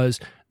Spock, was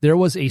there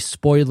was a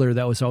spoiler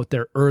that was out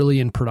there early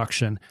in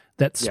production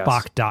that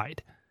Spock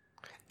died.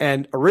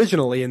 And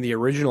originally, in the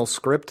original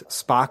script,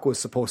 Spock was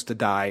supposed to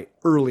die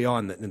early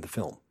on in the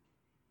film.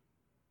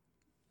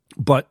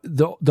 But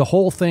the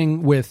whole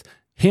thing with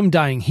him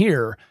dying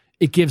here,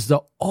 it gives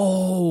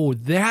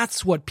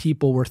that's what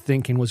people were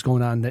thinking was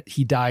going on, that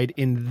he died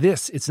in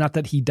this. It's not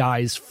that he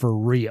dies for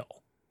real.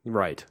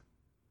 Right.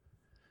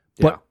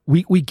 But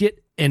we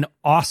get an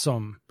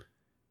awesome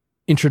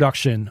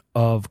introduction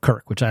of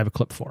Kirk, which I have a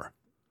clip for.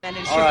 All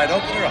right,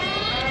 open her up.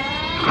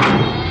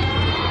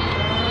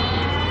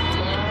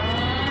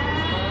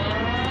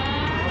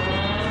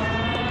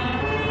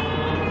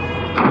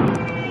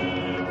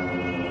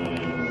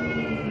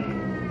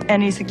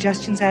 Any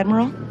suggestions,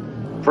 Admiral?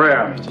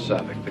 Prayer, Mr.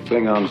 Savick. The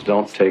Klingons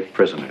don't take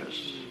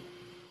prisoners.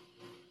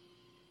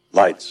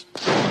 Lights.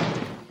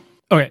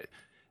 Okay.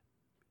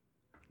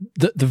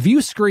 The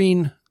view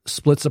screen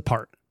splits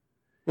apart.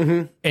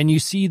 Mm-hmm. And you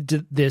see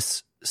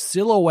this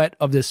silhouette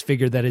of this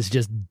figure that is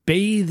just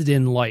bathed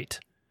in light.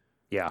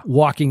 Yeah.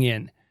 Walking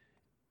in.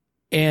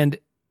 And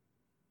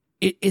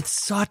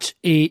it's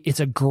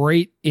a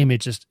great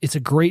image. It's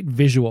a great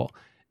visual.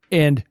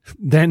 And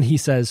then he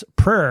says,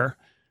 prayer,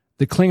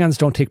 the Klingons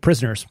don't take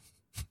prisoners.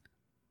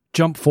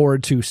 Jump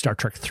forward to Star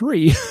Trek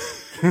 3.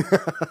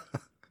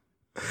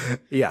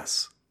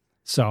 Yes.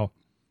 So.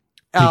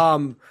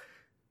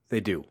 They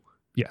do.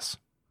 Yes.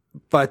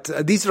 But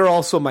these are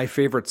also my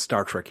favorite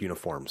Star Trek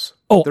uniforms.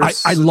 Oh,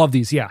 I love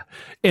these. Yeah.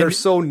 And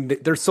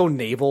they're so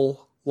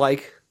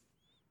naval-like.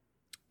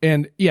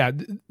 And yeah,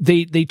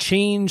 they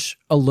change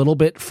a little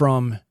bit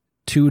from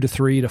 2 to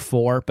 3 to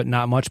 4, but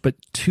not much. But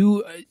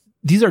 2,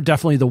 these are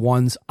definitely the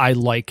ones I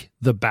like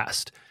the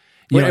best.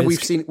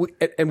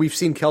 And we've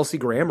seen Kelsey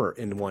Grammer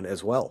in one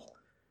as well.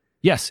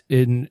 Yes,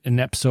 in an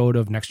episode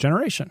of Next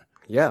Generation.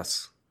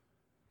 Yes.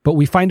 But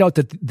we find out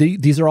that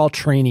these are all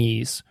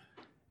trainees.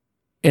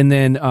 And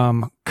then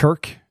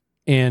Kirk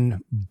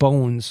and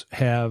Bones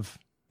have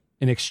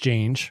an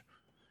exchange.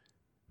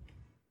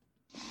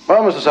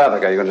 Well, Mr.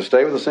 Savick, are you going to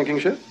stay with the sinking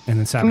ship? And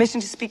then Savick. Permission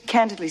to speak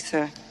candidly,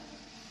 sir.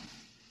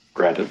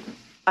 Granted.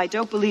 I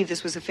don't believe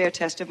this was a fair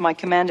test of my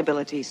command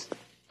abilities.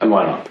 And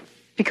why not?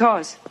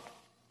 Because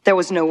there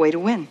was no way to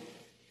win.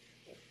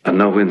 A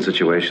no-win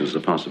situation is a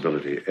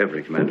possibility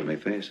every commander may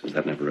face. Has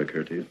that never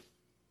occurred to you?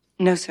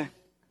 No, sir.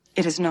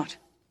 It has not.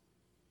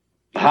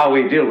 How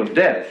we deal with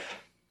death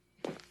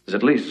is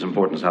at least as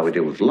important as how we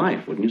deal with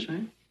life, wouldn't you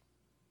say?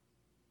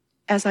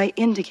 As I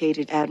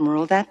indicated,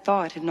 Admiral, that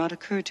thought had not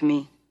occurred to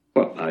me.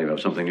 Well, now you have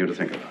something new to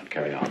think about.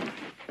 Carry on.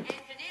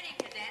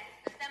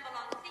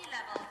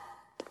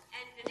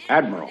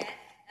 Admiral,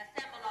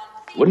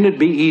 wouldn't it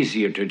be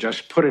easier to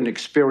just put an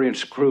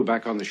experienced crew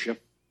back on the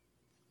ship?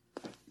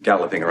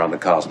 Galloping around the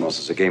cosmos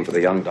is a game for the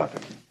young, Doctor.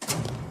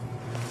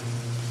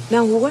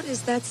 Now, what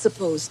is that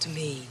supposed to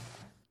mean?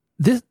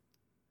 The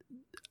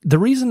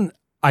reason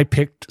I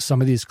picked some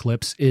of these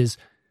clips is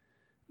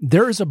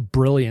there is a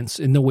brilliance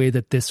in the way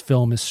that this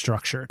film is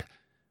structured.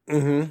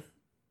 Mm-hmm.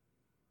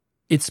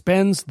 It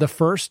spends the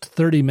first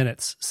 30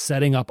 minutes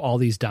setting up all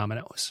these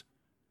dominoes.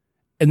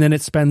 And then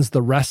it spends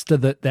the rest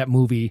of that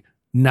movie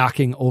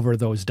knocking over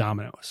those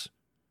dominoes.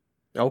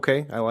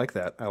 Okay, I like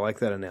that. I like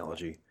that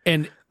analogy.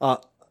 And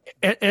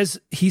as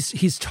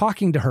he's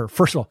talking to her,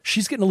 first of all,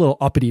 she's getting a little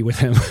uppity with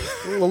him.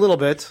 A little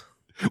bit.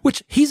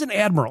 Which, he's an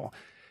admiral.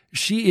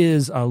 She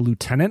is a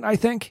lieutenant, I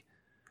think.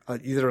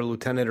 Either a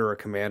lieutenant or a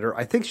commander.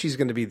 I think she's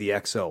going to be the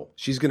XO.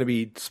 She's going to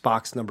be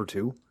Spock's number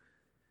 2.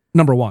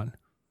 Number 1.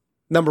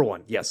 Number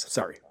 1, yes.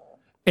 Sorry.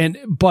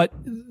 But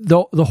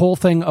the whole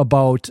thing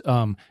about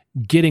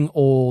getting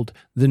old,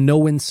 the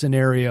no-win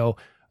scenario,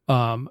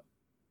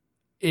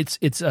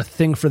 it's a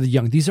thing for the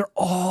young. These are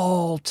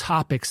all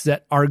topics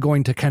that are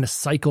going to kind of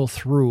cycle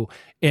through.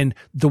 And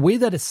the way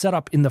that it's set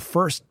up in the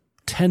first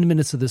 10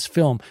 minutes of this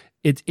film,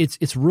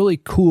 it's really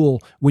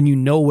cool when you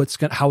know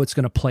how it's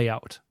going to play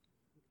out.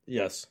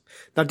 Yes.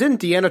 Now,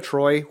 didn't Deanna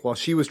Troi, while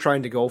she was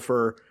trying to go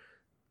for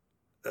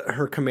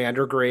her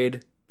commander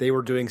grade, they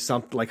were doing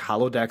something like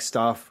holodeck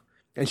stuff,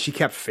 and she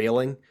kept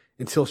failing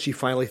until she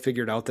finally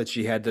figured out that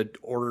she had to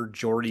order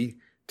Geordi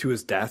to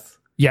his death?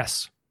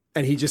 Yes.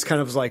 And he just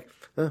kind of was like,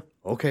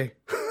 okay.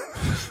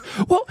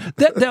 Well,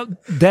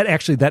 that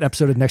actually, that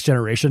episode of Next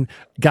Generation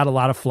got a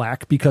lot of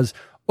flack because,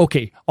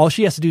 okay, all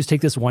she has to do is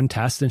take this one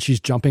test and she's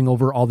jumping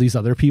over all these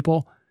other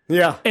people.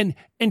 Yeah. And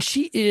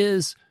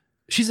she's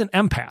an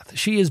empath.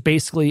 She is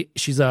basically,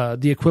 she's the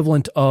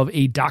equivalent of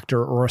a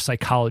doctor or a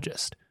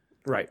psychologist.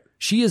 Right.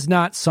 She is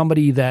not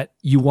somebody that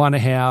you want to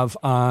have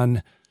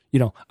on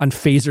on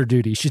phaser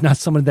duty. She's not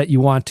someone that you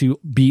want to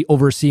be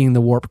overseeing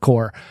the warp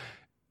core.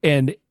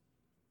 And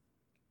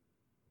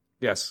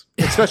yes,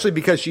 especially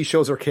because she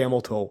shows her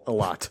camel toe a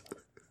lot.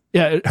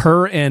 Yeah,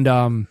 her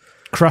and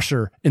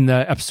Crusher in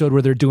the episode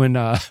where they're doing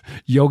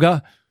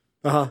yoga.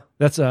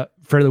 That's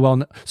fairly well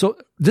known. So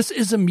this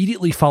is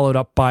immediately followed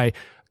up by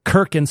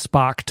Kirk and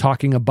Spock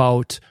talking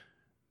about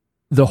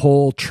the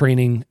whole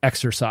training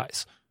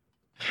exercise.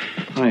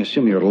 I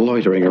assume you're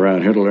loitering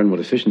around here to learn what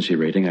efficiency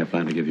rating I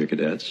plan to give your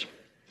cadets.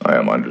 I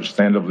am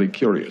understandably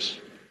curious.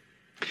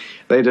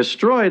 They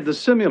destroyed the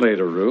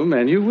simulator room,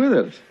 and you with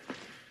it.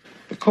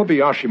 The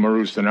Kobayashi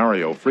Maru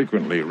scenario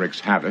frequently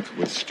wreaks havoc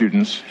with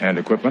students and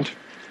equipment.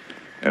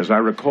 As I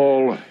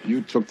recall,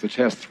 you took the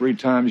test 3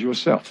 times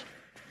yourself.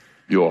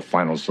 Your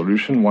final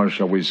solution was,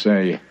 shall we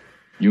say,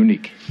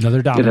 unique.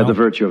 Another domino. It had the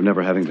virtue of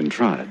never having been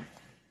tried.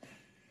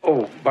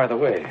 Oh, by the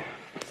way,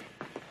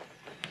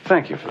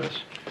 thank you for this.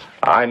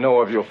 I know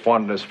of your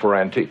fondness for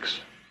antiques.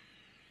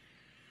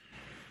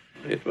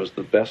 It was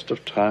the best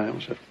of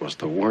times. It was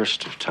the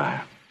worst of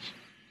times.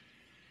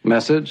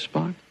 Message,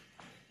 Spock?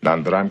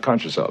 None that I'm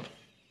conscious of.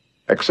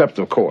 Except,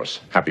 of course,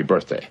 happy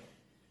birthday.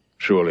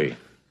 Surely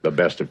the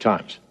best of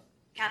times.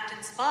 Captain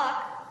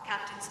Spock.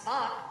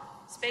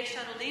 Space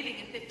shuttle leaving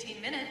in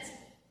 15 minutes.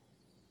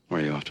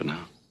 Where are you off to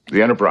now?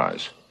 The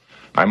Enterprise.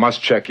 I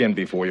must check in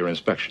before your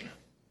inspection.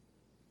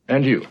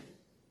 And you?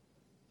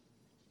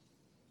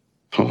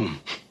 Home.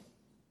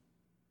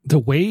 The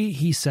way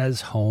he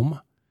says home,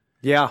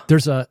 yeah,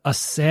 there's a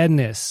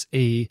sadness,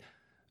 a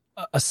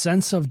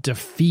sense of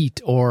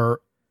defeat or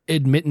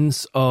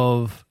admittance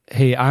of,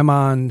 hey, I'm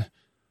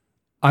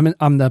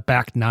the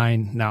back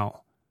 9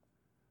 now.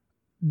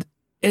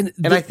 And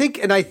I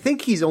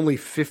think he's only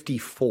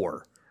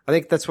 54. I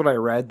think that's what I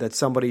read, that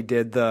somebody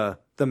did the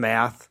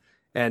math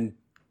and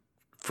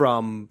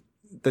from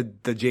the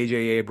J.J.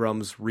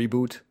 Abrams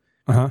reboot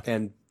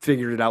and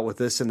figured it out with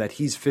this, and that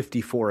he's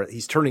 54.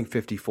 He's turning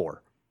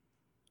 54.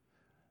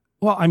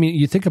 Well, I mean,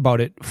 you think about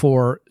it,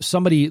 for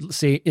somebody,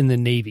 say, in the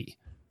Navy,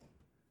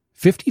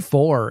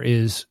 54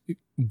 is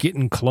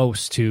getting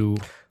close to...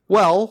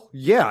 Well,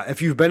 yeah,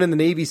 if you've been in the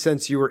Navy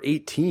since you were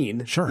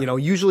 18, sure.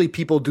 Usually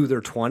people do their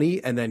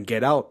 20 and then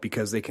get out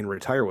because they can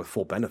retire with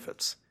full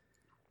benefits.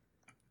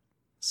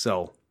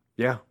 So,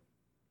 yeah,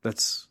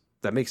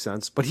 that makes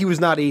sense. But he was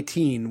not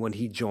 18 when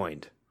he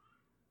joined.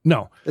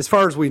 No. As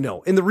far as we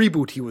know. In the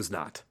reboot, he was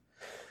not.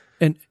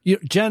 And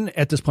Jen,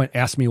 at this point,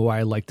 asked me why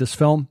I like this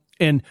film.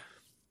 And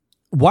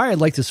why I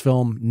like this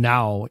film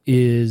now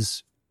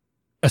is,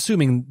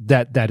 assuming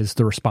that is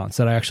the response,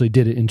 that I actually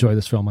did enjoy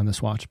this film on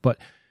this watch. But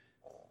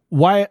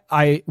why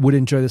I would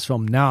enjoy this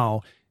film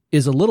now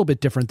is a little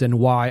bit different than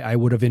why I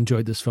would have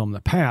enjoyed this film in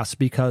the past,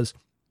 because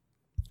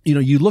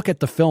you look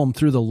at the film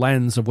through the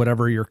lens of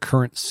whatever your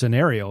current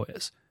scenario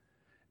is.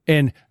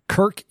 And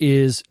Kirk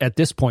is, at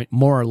this point,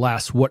 more or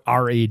less what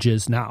our age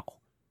is now.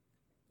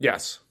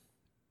 Yes.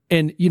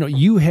 And,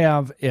 you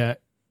have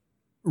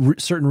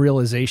certain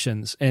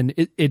realizations, and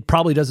it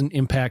probably doesn't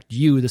impact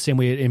you the same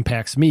way it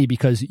impacts me,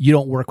 because you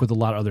don't work with a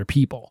lot of other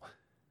people.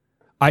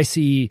 I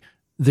see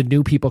the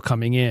new people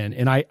coming in,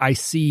 and I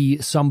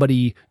see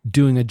somebody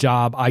doing a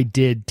job I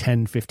did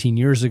 10, 15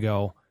 years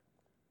ago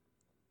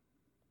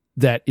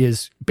that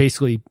is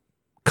basically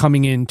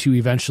coming in to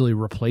eventually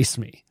replace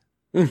me.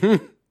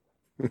 Mm-hmm.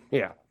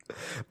 Yeah.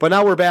 But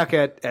now we're back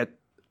at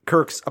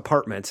Kirk's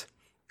apartment,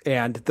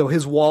 and though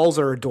his walls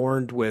are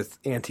adorned with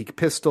antique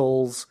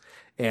pistols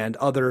and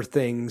other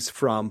things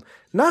from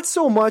not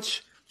so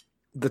much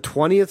the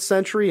 20th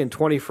century and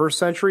 21st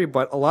century,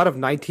 but a lot of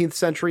 19th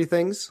century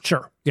things.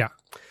 Sure. Yeah.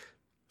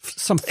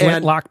 Some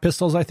flintlock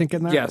pistols, I think,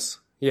 in there. Yes.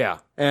 Yeah.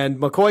 And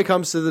McCoy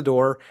comes to the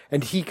door,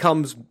 and he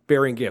comes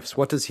bearing gifts.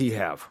 What does he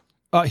have?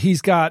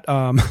 He's got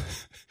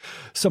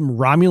some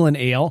Romulan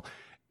ale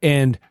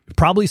and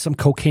probably some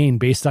cocaine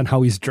based on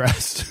how he's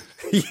dressed.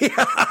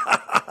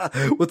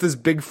 Yeah. With his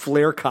big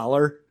flare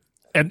collar.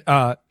 And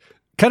kind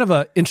of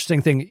an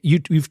interesting thing.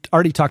 You've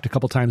already talked a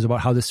couple times about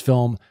how this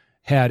film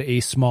had a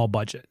small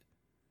budget.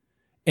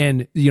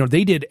 And,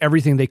 they did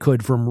everything they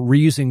could, from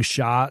reusing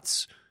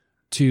shots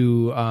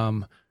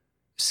to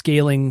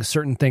scaling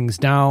certain things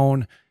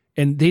down.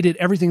 And they did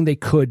everything they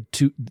could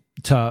to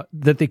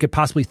that they could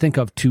possibly think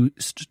of to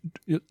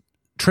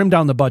trim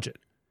down the budget.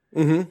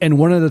 Mm-hmm. And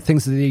one of the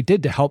things that they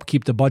did to help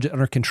keep the budget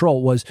under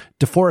control was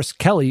DeForest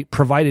Kelley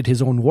provided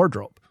his own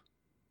wardrobe.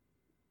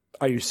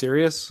 Are you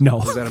serious?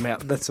 No. Is that a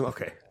map? That's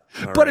okay.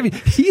 But right. I mean,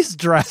 he's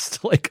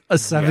dressed like a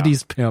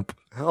 70s pimp.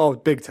 Oh,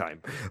 big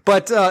time.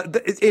 But,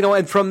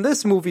 and from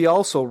this movie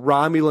also,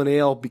 Romulan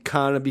ale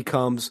kind of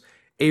becomes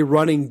a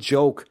running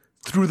joke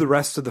through the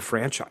rest of the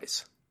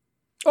franchise.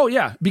 Oh,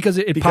 yeah, because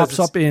it pops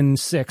up in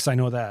 6. I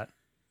know that.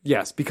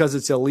 Yes, because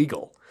it's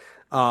illegal.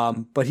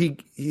 But he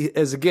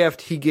as a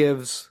gift, he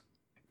gives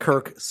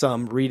Kirk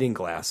some reading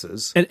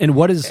glasses. And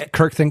what does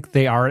Kirk think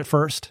they are at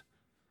first?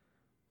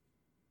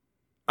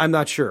 I'm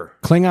not sure.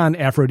 Klingon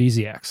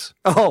aphrodisiacs.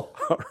 Oh,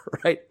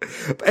 right.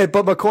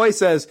 But McCoy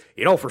says,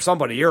 for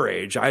somebody your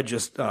age, I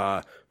just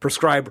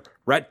prescribe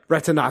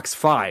Retinox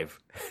 5.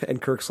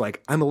 And Kirk's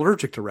like, I'm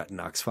allergic to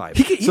Retinox 5.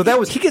 He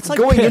gets like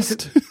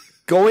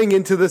going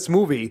into this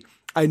movie.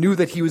 I knew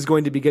that he was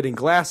going to be getting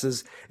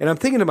glasses, and I'm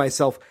thinking to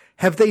myself,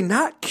 have they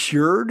not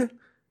cured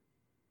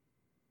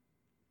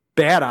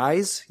bad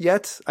eyes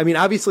yet? I mean,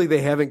 obviously they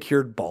haven't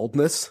cured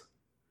baldness,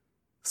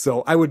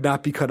 so I would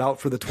not be cut out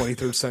for the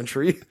 23rd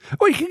century.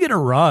 Well, you can get a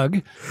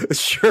rug.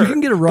 Sure. You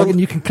can get a rug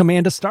and you can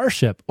command a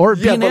starship or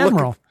be an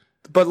admiral.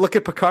 But look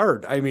at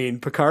Picard. I mean,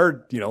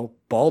 Picard,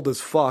 bald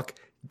as fuck.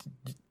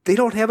 They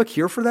don't have a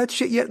cure for that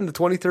shit yet in the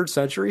 23rd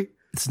century?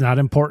 It's not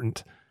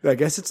important. I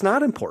guess it's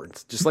not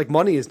important. Just like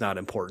money is not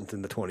important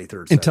in the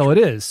 23rd century. Until it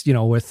is,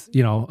 with,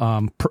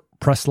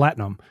 press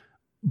latinum.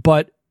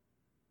 But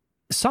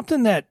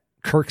something that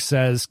Kirk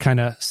says kind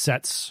of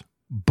sets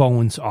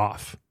Bones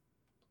off.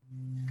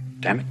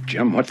 Damn it,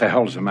 Jim, what the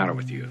hell's the matter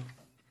with you?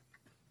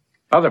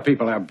 Other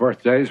people have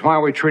birthdays. Why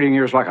are we treating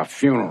yours like a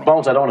funeral?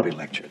 Bones, I don't want to be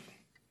lectured.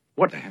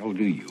 What the hell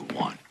do you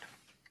want?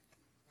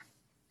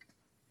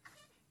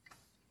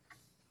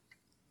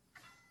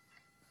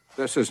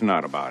 This is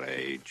not about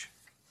age.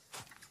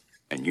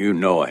 And you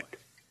know it.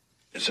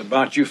 It's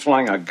about you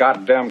flying a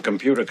goddamn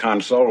computer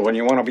console when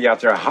you want to be out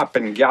there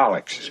hopping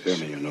galaxies. Spare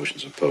me your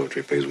notions of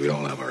poetry, because we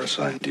all have our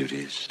assigned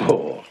duties.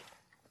 Paul,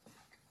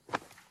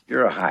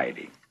 you're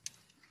hiding.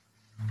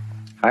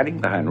 Hiding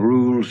behind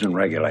rules and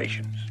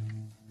regulations.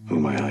 Who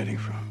am I hiding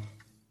from?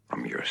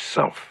 From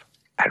yourself,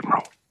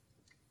 Admiral.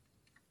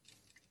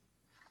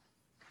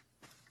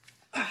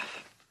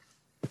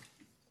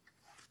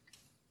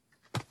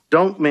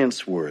 Don't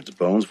mince words,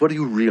 Bones. What do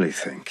you really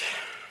think?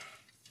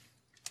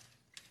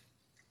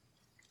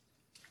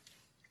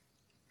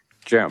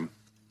 Jim,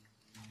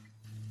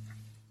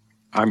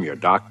 I'm your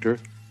doctor,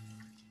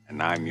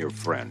 and I'm your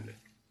friend.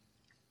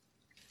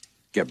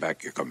 Get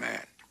back your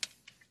command.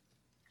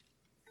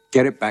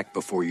 Get it back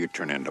before you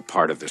turn into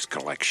part of this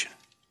collection.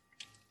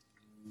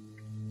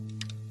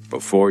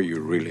 Before you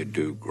really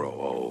do grow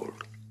old.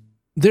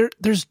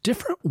 There's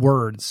different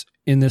words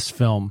in this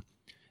film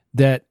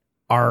that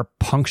are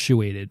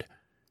punctuated.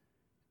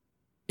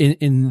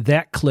 In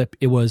that clip,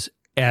 it was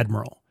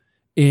Admiral.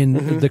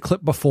 In the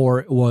clip before,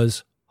 it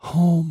was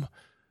home.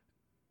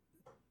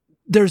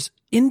 There's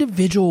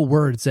individual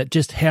words that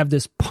just have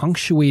this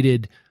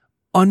punctuated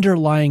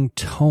underlying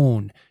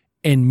tone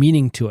and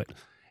meaning to it.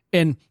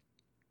 And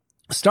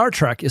Star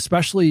Trek,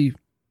 especially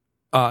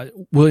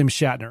William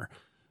Shatner,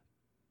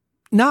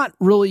 not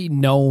really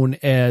known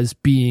as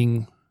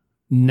being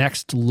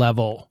next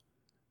level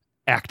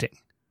acting.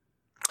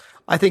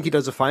 I think he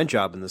does a fine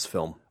job in this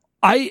film.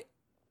 I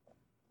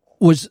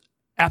was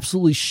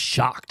absolutely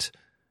shocked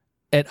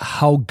at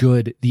how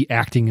good the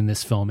acting in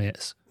this film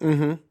is.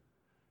 Mm-hmm.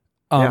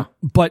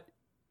 But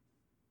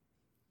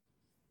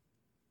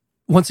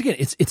once again,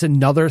 it's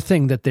another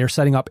thing that they're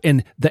setting up.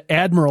 And the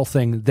Admiral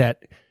thing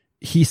that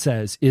he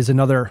says is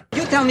another.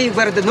 You tell me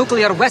where the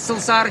nuclear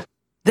vessels are.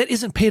 That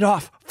isn't paid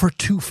off for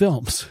 2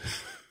 films.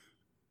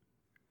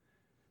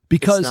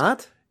 Because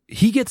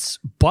he gets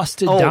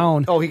busted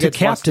down to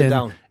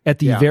captain at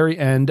the very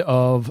end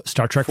of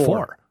Star Trek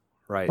 4.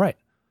 Right.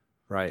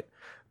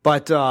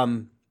 But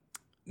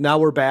now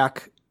we're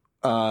back.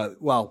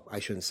 Well, I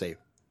shouldn't say.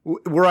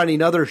 We're on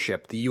another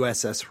ship, the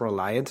USS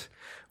Reliant,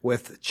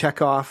 with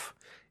Chekhov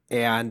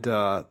and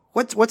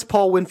what's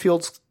Paul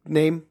Winfield's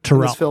name in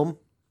this film?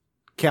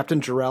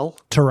 Captain Terrell?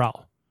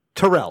 Terrell.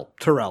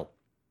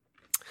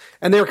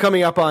 And they're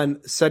coming up on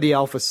Ceti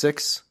Alpha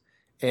 6,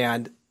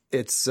 and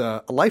it's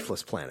a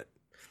lifeless planet.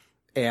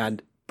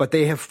 But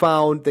they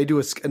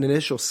do an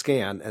initial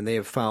scan, and they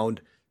have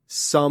found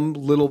some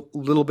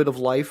little bit of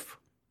life.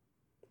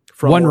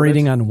 One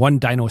reading on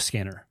one dyno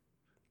scanner.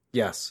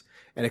 Yes.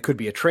 And it could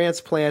be a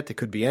transplant. It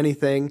could be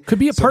anything. Could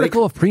be a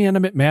particle of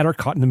preanimate matter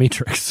caught in the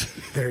Matrix.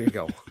 There you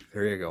go.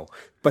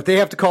 But they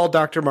have to call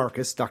Dr.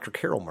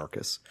 Carol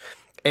Marcus.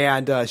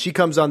 And she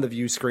comes on the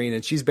view screen,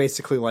 and she's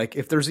basically like,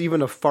 if there's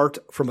even a fart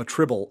from a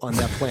tribble on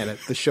that planet,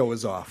 the show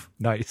is off.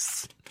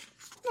 Nice.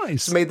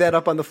 Just made that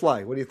up on the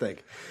fly. What do you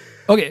think?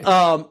 Okay.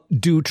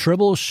 Do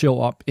tribbles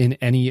show up in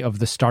any of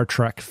the Star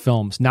Trek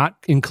films? Not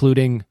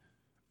including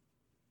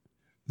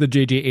the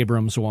J.J.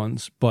 Abrams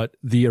ones, but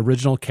the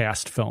original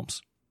cast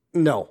films?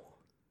 No.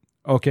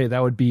 Okay,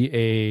 that would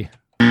be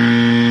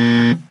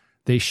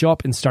they show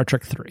up in Star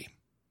Trek 3.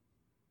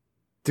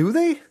 Do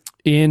they?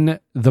 In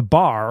the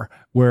bar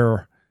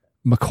where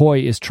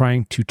McCoy is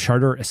trying to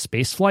charter a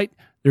space flight,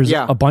 there's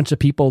a bunch of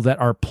people that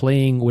are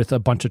playing with a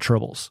bunch of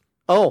tribbles.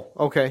 Oh,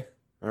 okay.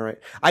 All right.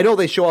 I know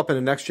they show up in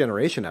a Next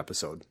Generation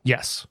episode.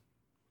 Yes.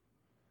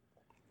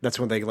 That's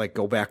when they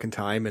go back in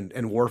time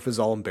and Worf is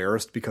all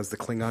embarrassed because the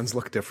Klingons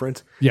look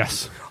different.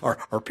 Yes.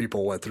 Our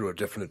people went through a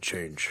definite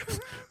change.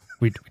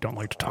 We don't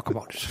like to talk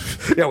about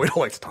it. Yeah, we don't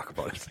like to talk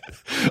about it.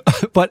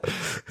 But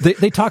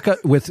they talk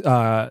with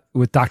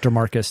Dr.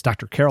 Marcus,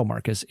 Dr. Carol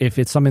Marcus, if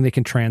it's something they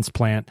can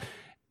transplant.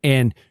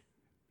 And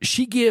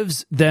she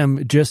gives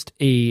them just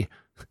a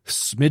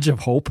smidge of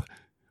hope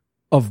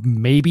of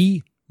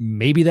maybe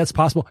that's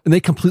possible. And they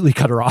completely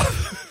cut her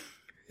off.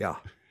 Yeah.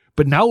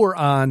 But now we're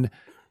on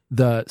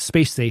the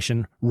space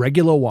station,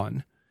 Regula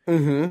 1,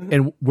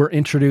 and we're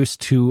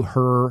introduced to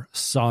her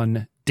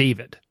son,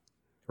 David.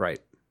 Right.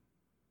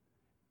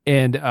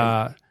 And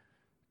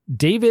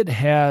David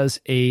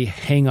has a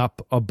hang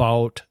up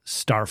about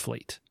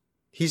Starfleet.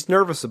 He's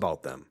nervous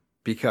about them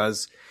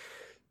because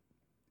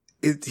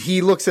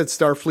he looks at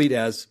Starfleet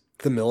as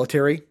the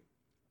military,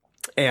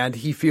 and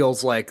he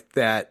feels like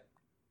that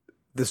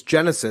this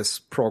Genesis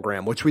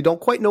program, which we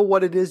don't quite know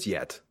what it is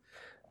yet,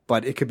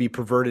 but it could be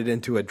perverted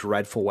into a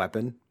dreadful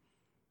weapon.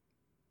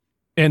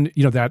 And,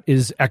 that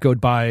is echoed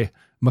by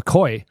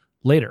McCoy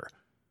later.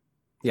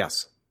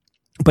 Yes.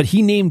 But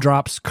he name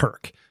drops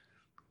Kirk.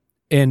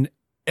 And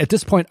at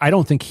this point, I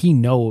don't think he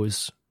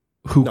knows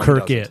who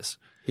Kirk is.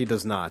 He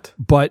does not.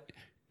 But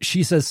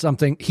he says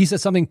something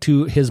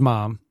to his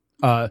mom.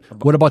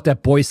 What about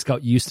that Boy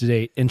Scout you used to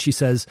date? And she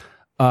says,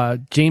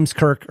 James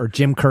Kirk or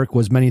Jim Kirk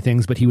was many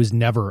things, but he was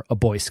never a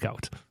Boy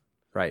Scout.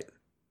 Right.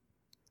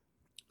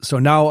 So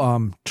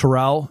now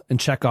Terrell and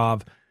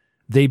Chekhov,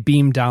 they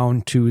beam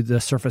down to the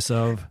surface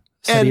of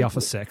Ceti Alpha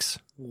 6.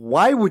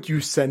 Why would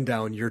you send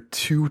down your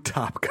two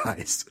top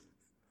guys?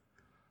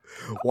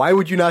 Why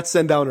would you not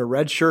send down a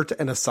red shirt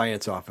and a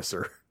science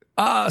officer?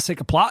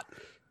 Sake of plot.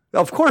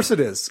 Of course it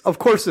is.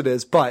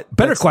 But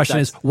better question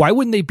is, why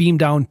wouldn't they beam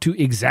down to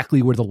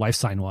exactly where the life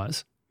sign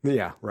was?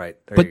 Yeah, right.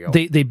 There but you go.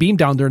 They beam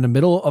down. They're in the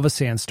middle of a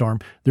sandstorm.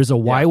 There's a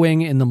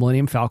Y-wing in the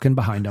Millennium Falcon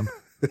behind them.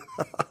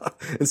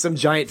 And some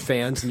giant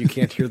fans, and you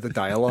can't hear the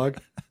dialogue.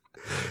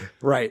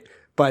 Right.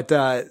 But,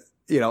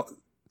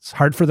 it's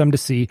hard for them to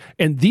see.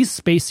 And these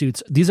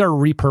spacesuits, these are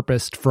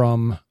repurposed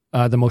from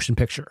the motion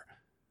picture.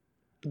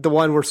 The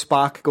one where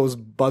Spock goes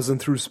buzzing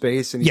through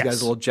space and he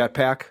has a little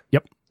jetpack.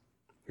 Yep.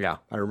 Yeah,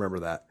 I remember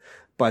that.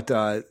 But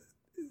all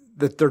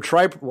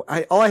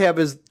I have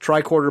is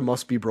tricorder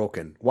must be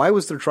broken. Why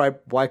was their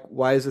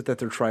why is it that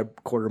their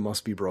tricorder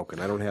must be broken?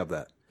 I don't have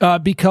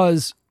that.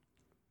 Because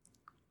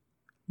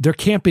there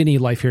can't be any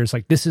life here. It's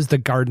like, this is the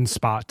garden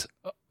spot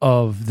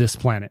of this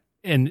planet.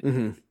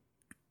 And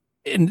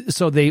and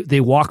so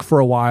they walk for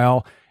a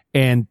while,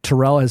 and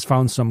Terrell has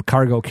found some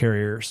cargo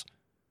carriers.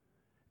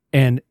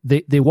 And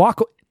they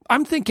walk.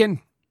 I'm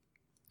thinking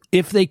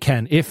if they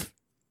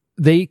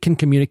can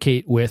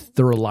communicate with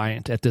the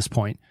Reliant at this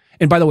point.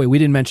 And by the way, we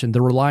didn't mention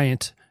the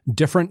Reliant,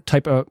 different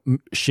type of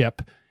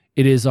ship.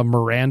 It is a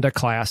Miranda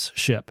class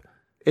ship.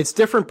 It's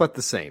different, but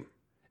the same.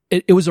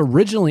 It was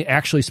originally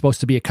actually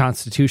supposed to be a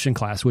Constitution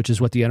class, which is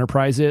what the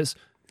Enterprise is.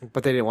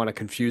 But they didn't want to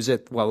confuse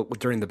it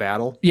during the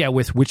battle. Yeah,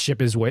 with which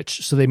ship is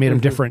which. So they made them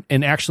different.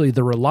 And actually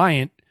the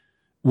Reliant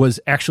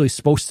was actually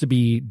supposed to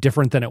be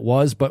different than it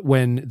was, but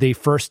when they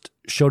first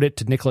showed it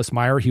to Nicholas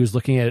Meyer, he was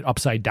looking at it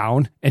upside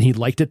down, and he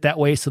liked it that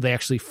way, so they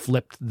actually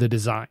flipped the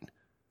design.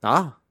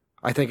 I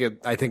think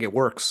it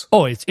works.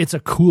 Oh, it's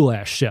a cool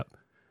ass ship.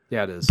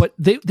 Yeah, it is. But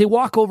they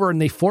walk over and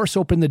they force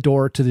open the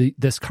door to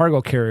this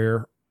cargo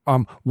carrier.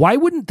 Why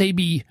wouldn't they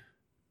be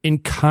in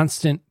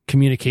constant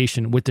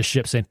communication with the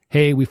ship, saying,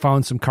 "Hey, we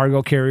found some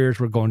cargo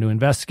carriers. We're going to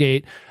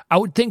investigate"? I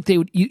would think they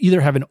would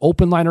either have an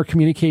open line of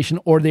communication,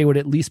 or they would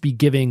at least be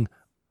giving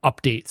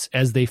updates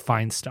as they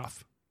find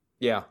stuff.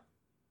 Yeah.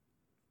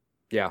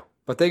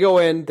 But they go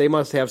in, they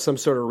must have some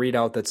sort of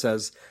readout that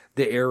says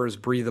the air is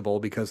breathable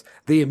because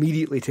they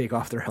immediately take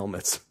off their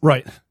helmets.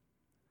 Right.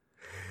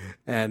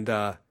 And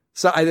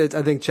so I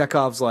think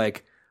Chekhov's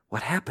like,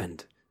 what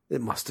happened?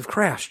 It must have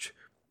crashed.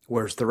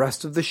 Where's the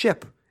rest of the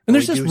ship? And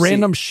there's just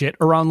random shit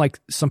around,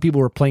 like some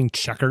people were playing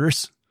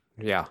checkers.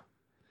 Yeah.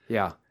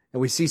 And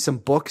we see some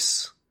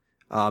books.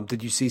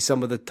 Did you see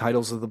some of the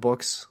titles of the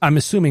books? I'm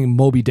assuming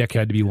Moby Dick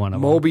had to be one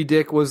of them. Moby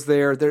Dick was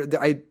there.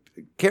 I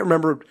can't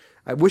remember.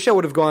 I wish I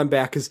would have gone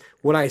back because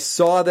when I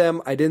saw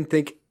them, I didn't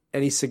think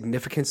any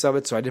significance of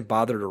it, so I didn't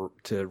bother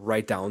to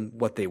write down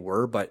what they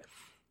were. But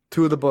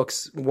two of the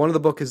books, one of the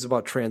book is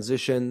about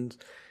transitions,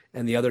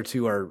 and the other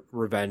two are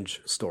revenge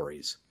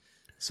stories.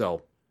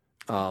 So,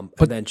 and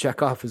then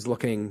Chekhov is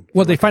looking.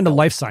 Well, they find a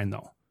life sign,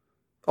 though.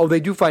 Oh, they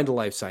do find a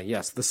life sign.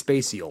 Yes, the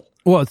space eel.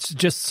 Well, it's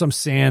just some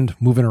sand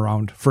moving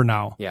around for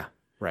now. Yeah,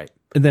 right.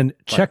 And then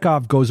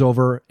Chekhov goes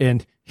over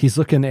and he's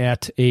looking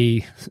at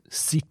a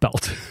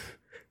seatbelt.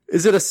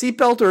 Is it a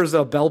seatbelt or is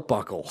it a belt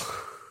buckle?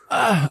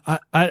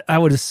 I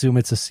would assume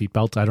it's a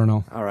seatbelt. I don't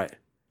know. All right.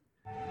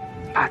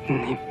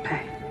 Botany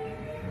Bay.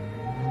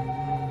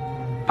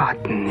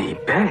 Botany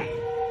Bay.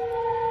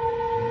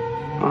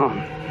 Oh,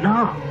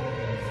 no.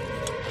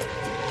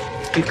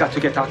 We've got to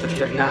get out of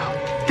here now.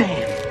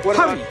 Damn. What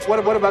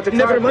about the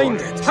Never cardboard?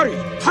 mind it.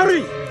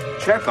 Hurry!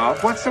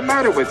 Chekhov, what's the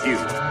matter with you?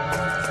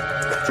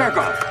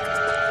 Chekhov.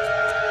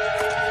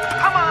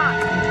 Come on!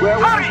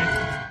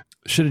 Hurry!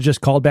 Should have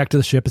just called back to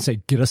the ship and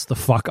said, "Get us the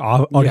fuck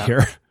out of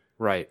here."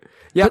 Right.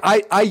 Yeah,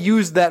 I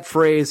used that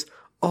phrase,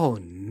 "Oh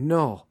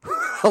no,"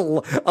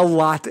 a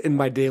lot in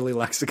my daily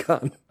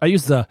lexicon. I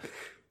use the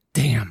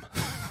 "damn."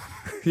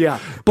 Yeah.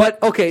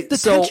 But okay, the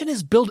tension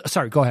is built.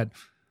 Sorry, go ahead.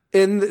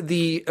 In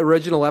the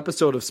original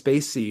episode of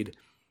Space Seed,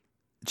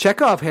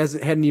 Chekhov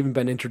hadn't even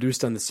been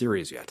introduced on the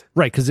series yet.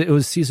 Right, because it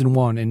was season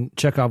 1, and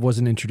Chekhov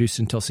wasn't introduced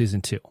until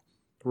season 2.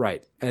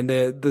 Right, and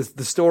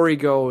the story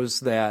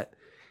goes that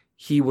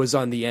he was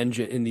on the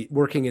engine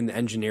working in the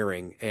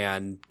engineering,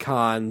 and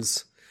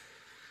Khan's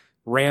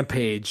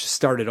rampage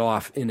started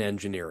off in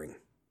engineering.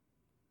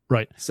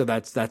 Right. So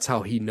that's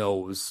how he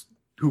knows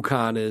who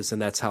Khan is,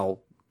 and that's how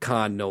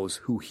Khan knows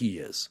who he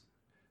is.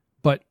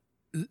 But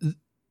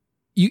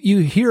you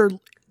hear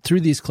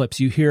through these clips,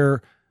 you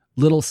hear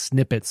little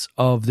snippets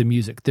of the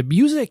music. The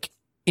music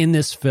in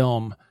this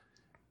film,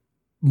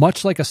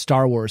 much like a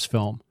Star Wars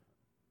film,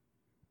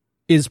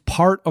 is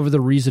part of the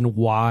reason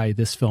why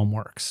this film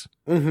works.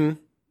 Mm-hmm.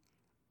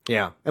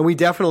 Yeah, and we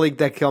definitely,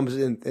 that comes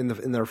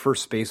in their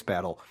first space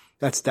battle.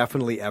 That's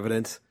definitely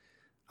evident,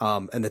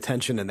 and the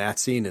tension in that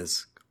scene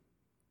is.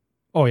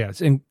 Oh yeah,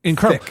 it's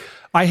incredible. Thick.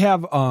 I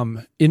have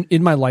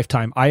in my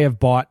lifetime, I have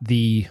bought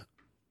the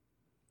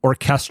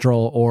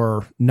orchestral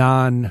or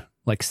non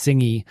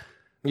singy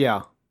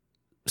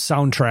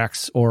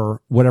soundtracks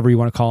or whatever you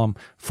want to call them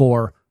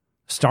for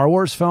Star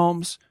Wars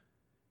films,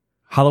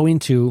 Halloween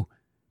 2,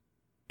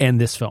 and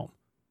this film.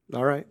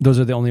 All right. Those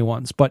are the only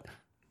ones. But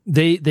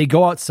they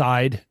go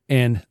outside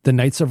and the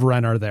Knights of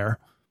Ren are there.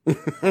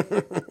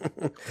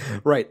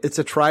 Right. It's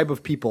a tribe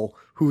of people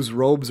whose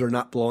robes are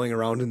not blowing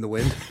around in the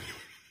wind.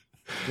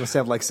 Must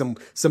have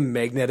some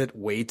magnetic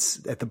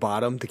weights at the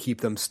bottom to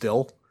keep them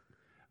still.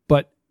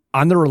 But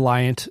on the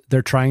Reliant,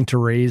 they're trying to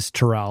raise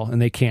Tyrell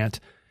and they can't.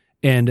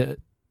 And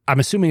I'm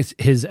assuming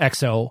his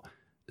XO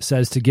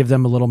says to give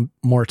them a little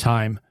more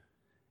time.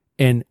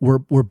 And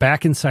we're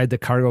back inside the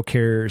cargo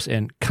carriers,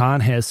 and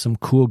Khan has some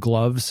cool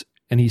gloves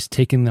and he's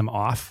taking them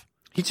off.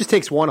 He just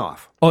takes one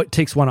off. Oh, it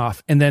takes one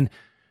off. And then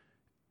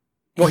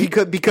he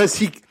could, because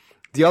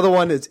the other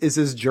one is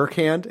his jerk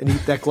hand, and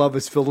that glove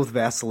is filled with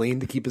Vaseline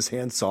to keep his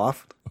hand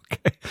soft.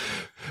 Okay.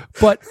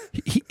 But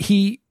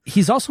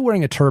he's also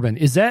wearing a turban.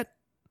 Is that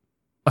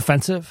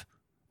offensive?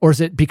 Or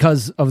is it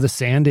because of the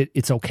sand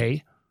it's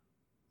okay?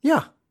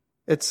 Yeah.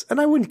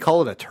 And I wouldn't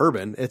call it a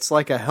turban. It's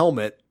like a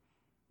helmet.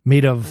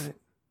 Made of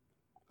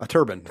a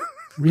turban.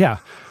 Yeah.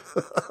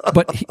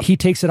 But he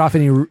takes it off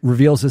and he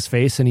reveals his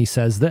face and he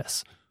says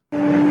this.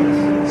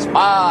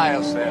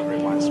 Smiles,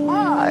 everyone.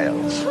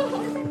 Smiles.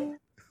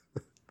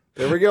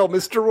 There we go.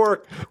 Mr.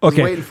 Rourke.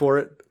 Okay. Waiting for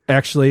it.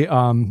 Actually,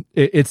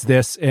 it's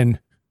this, and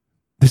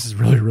this is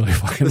really, really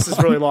fucking This long.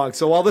 is really long.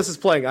 So while this is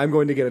playing, I'm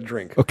going to get a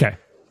drink. Okay.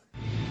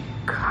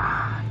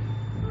 God.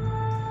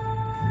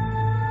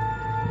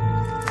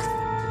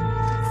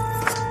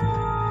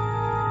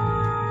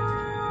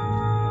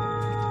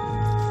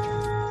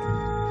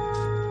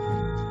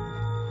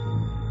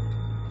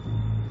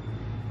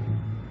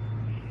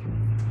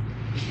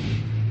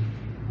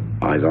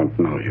 I don't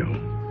know you.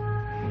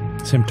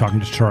 It's him talking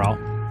to Tyrell.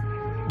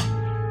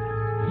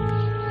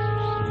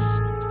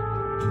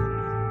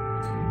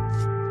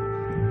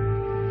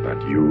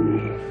 But you...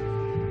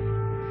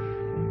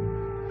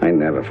 I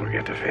never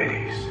forget a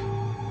face.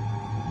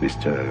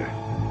 Mr.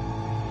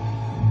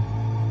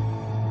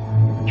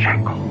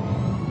 Janko.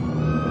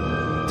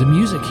 The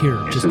music here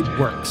just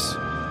works.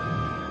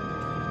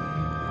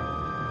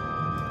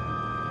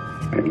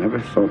 I never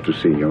thought to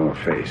see your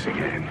face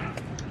again.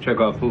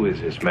 Chekhov, who is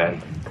this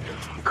man?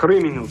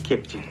 Criminal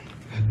captain.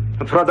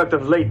 A product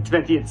of late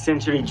 20th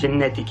century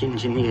genetic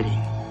engineering.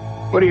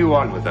 What do you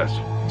want with us?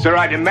 Sir,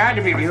 I demand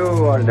to be...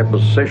 You are in a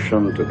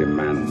position to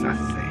demand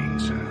nothing,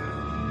 sir.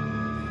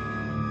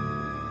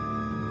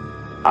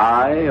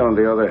 I, on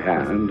the other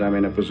hand, am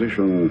in a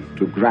position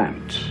to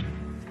grant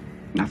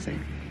nothing.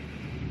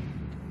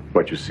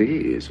 What you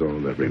see is all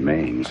that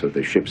remains of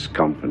the ship's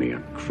company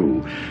and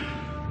crew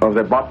of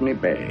the Botany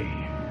Bay,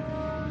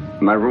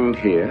 marooned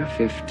here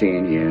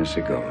 15 years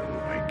ago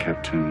by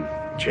Captain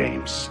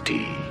James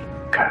D.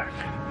 Kirk.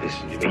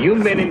 Listen, you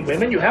men and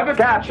women, you have a...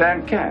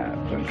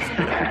 Captain.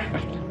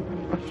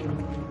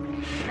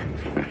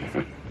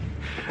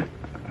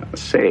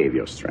 Save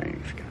your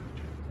strength, Captain.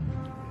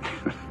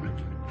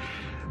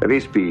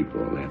 These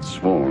people had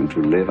sworn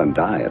to live and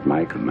die at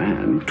my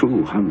command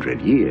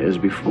 200 years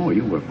before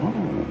you were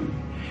born.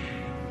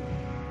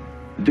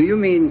 Do you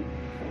mean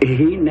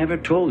he never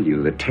told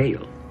you the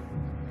tale?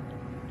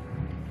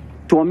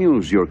 To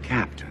amuse your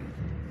captain?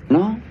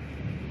 No?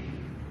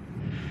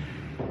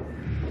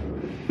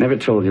 Never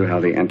told you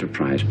how the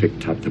Enterprise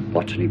picked up the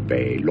Botany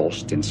Bay,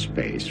 lost in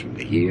space from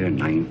the year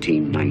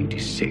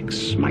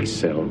 1996.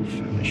 Myself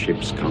and the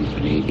ship's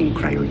company in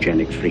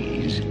cryogenic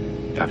freeze.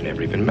 I've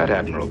never even met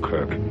Admiral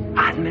Kirk.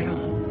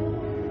 Admiral.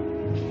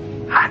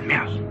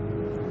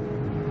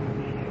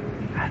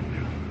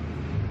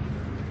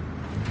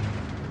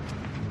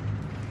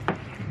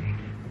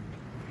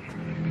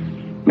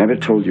 Never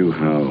told you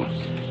how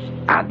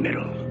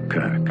Admiral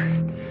Kirk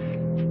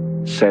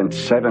sent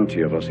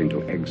 70 of us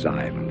into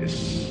exile on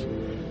this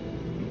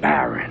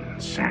barren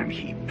sand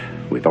heap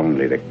with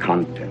only the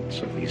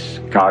contents of these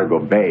cargo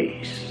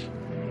bays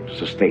to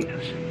sustain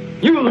us.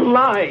 You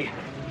lie!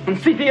 In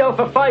City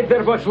Alpha 5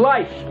 there was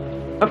life.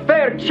 A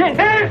fair chance.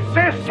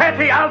 This is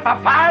City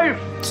Alpha 5!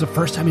 It's the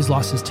first time he's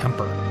lost his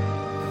temper.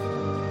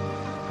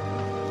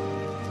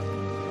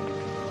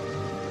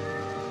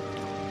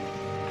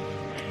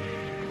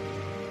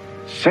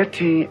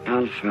 SETI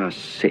Alpha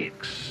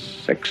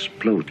 6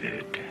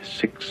 exploded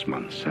 6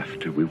 months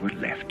after we were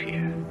left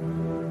here.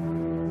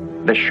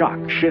 The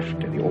shock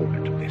shifted the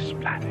orbit of this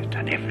planet,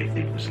 and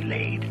everything was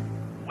laid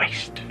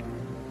waste.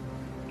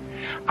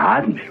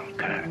 Admiral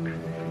Kirk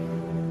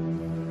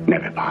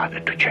never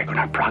bothered to check on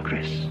our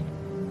progress.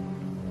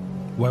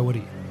 Why would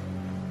he?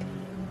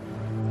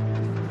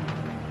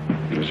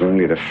 It was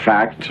only the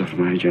fact of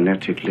my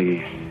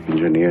genetically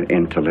engineered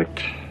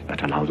intellect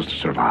that allowed us to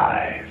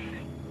survive.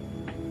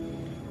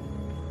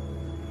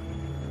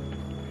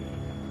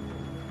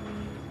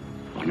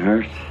 On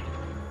Earth,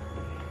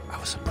 I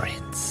was a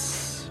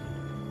prince.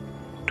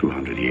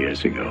 200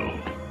 years ago,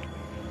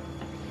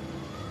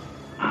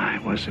 I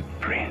was a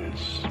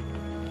prince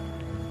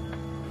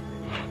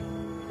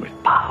with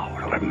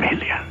power over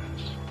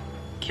millions.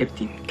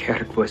 Captain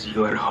Kirk was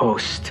your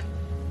host.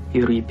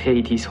 You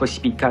repaid his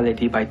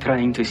hospitality by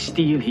trying to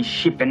steal his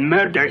ship and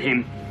murder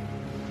him.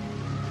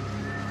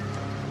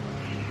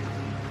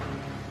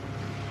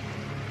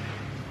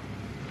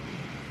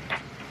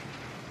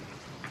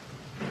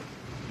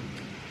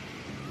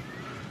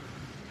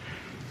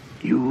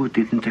 You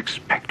didn't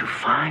expect to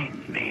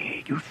find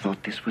me. You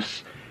thought this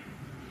was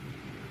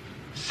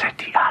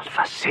SETI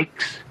Alpha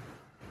 6.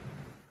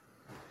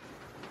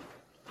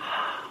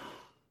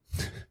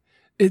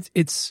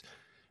 It's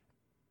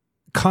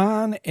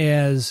Khan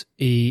as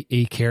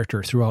a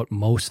character throughout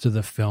most of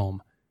the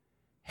film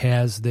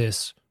has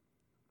this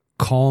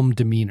calm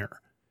demeanor.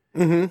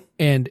 Mm-hmm.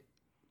 And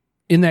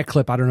in that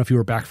clip, I don't know if you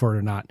were back for it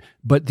or not,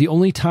 but the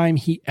only time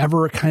he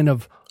ever kind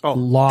of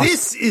lost.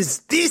 This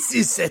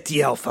is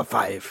SETI Alpha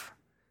 5.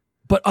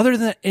 But other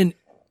than that, and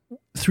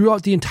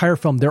throughout the entire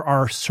film, there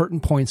are certain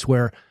points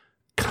where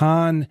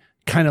Khan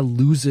kind of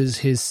loses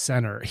his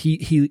center.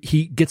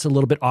 He gets a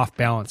little bit off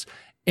balance.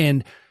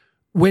 And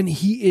when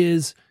he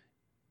is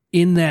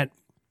in that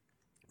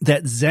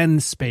Zen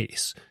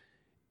space,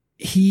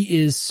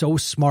 he is so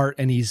smart,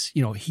 and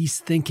he's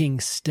thinking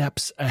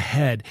steps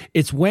ahead.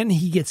 It's when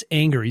he gets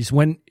angry, it's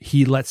when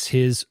he lets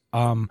his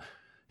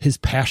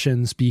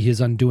passions be his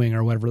undoing,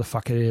 or whatever the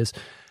fuck it is.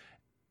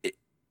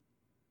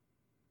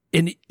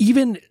 And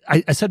even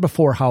I said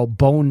before how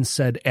Bone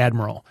said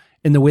Admiral,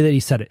 and the way that he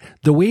said it,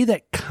 the way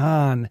that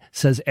Khan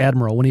says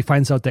Admiral when he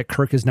finds out that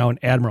Kirk is now an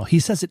Admiral, he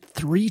says it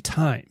 3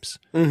 times.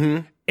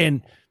 Mm-hmm.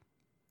 And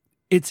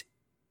it's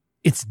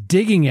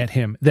digging at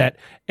him that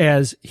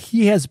as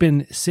he has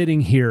been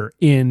sitting here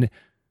in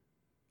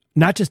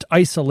not just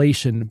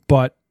isolation,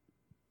 but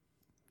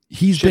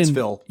he's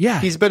Shitsville. been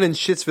he's been in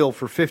Shitsville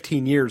for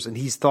 15 years, and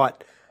he's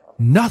thought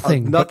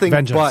nothing but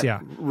vengeance,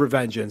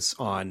 revengeance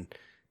on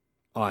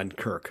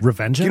Kirk.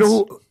 Revengeance? You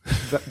know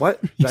what?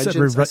 You said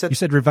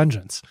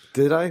revengeance.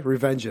 Did I?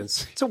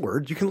 Revengeance. It's a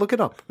word. You can look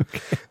it up.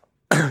 Okay.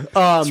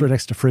 It's right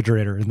next to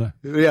refrigerator.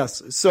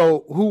 Yes.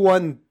 So who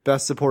won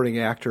Best Supporting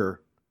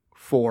Actor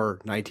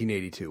for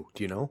 1982?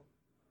 Do you know?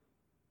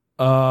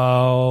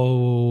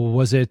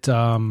 Was it?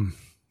 Come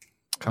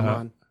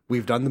on.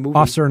 We've done the movie.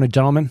 Officer and a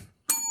Gentleman.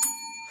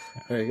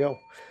 There you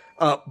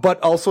go.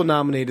 But also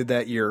nominated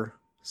that year.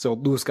 So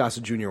Louis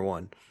Gossett Jr.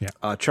 won.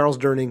 Yeah. Charles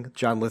Durning,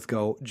 John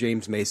Lithgow,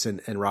 James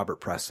Mason, and Robert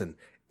Preston.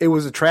 It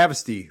was a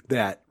travesty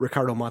that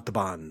Ricardo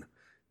Montalban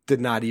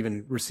did not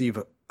even receive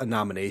a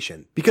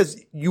nomination,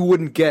 because you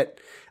wouldn't get.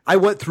 I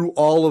went through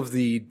all of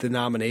the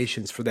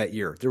nominations for that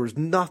year. There was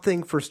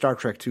nothing for Star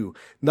Trek II.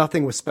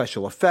 Nothing with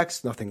special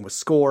effects. Nothing with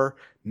score.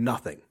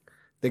 Nothing.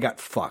 They got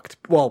fucked.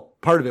 Well,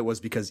 part of it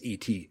was because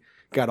E.T.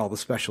 got all the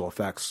special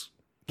effects.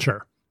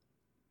 Sure.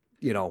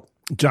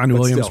 but John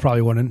Williams still.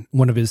 probably won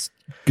one of his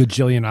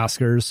gajillion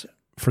Oscars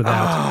for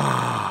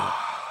that.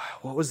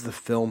 What was the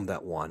film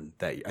that won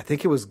that year? I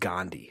think it was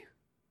Gandhi.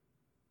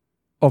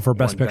 Oh, for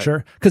Best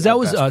Picture? Because that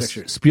was Best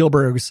Picture.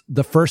 Spielberg's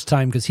the first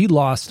time, because he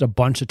lost a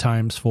bunch of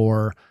times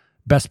for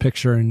Best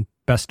Picture and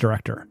Best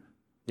Director.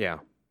 Yeah.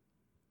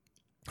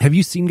 Have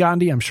you seen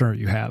Gandhi? I'm sure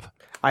you have.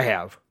 I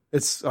have.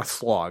 It's a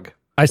slog.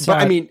 I saw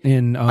it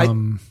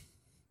in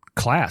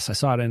class. I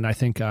saw it in, I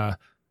think,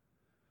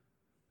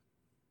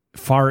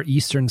 Far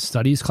Eastern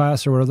Studies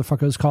class, or whatever the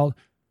fuck it was called.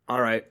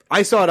 All right.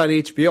 I saw it on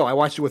HBO. I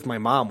watched it with my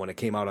mom when it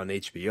came out on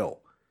HBO.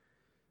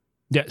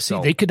 Yeah, see,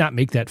 they could not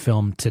make that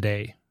film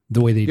today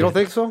the way they did. You don't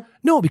think so?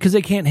 No, because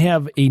they can't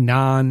have a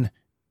non-Indian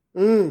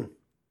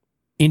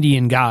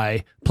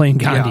guy playing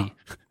Gandhi.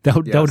 Yeah.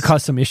 That would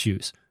cause some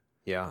issues.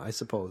 Yeah, I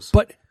suppose.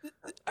 But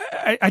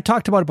I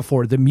talked about it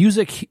before. The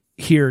music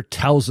here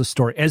tells a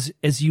story.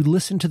 As you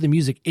listen to the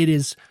music, it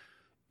is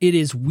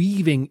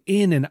weaving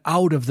in and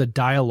out of the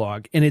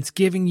dialogue, and it's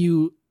giving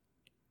you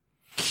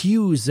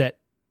cues that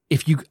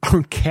if you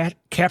aren't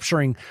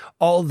capturing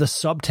all the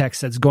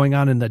subtext that's going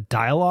on in the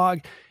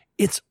dialogue,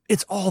 it's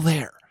all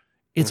there.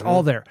 It's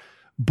all there.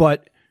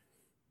 But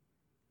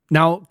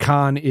now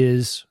Khan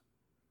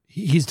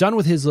he's done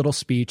with his little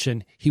speech,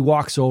 and he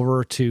walks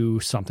over to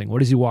something. What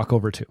does he walk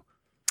over to?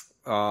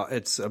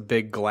 It's a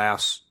big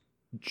glass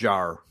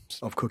jar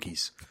of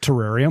cookies.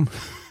 Terrarium?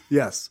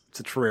 Yes, it's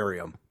a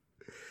terrarium.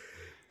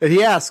 And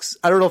he asks,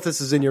 I don't know if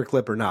this is in your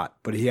clip or not,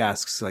 but he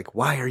asks, like,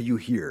 why are you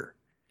here?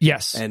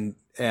 Yes. And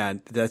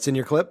that's in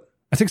your clip?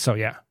 I think so,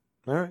 yeah.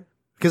 All right.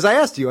 Because I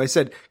asked you, I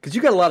said, because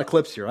you got a lot of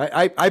clips here.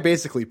 I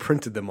basically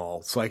printed them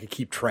all so I could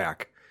keep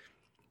track.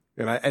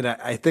 And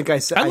I think I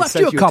sent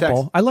you a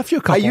couple. I left you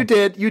a couple. You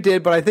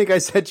did, but I think I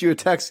sent you a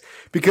text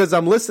because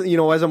I'm listening,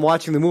 as I'm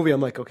watching the movie,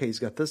 I'm like, okay, he's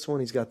got this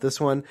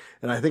one.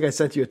 And I think I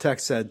sent you a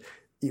text said,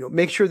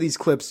 make sure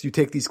you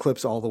take these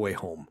clips all the way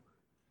home.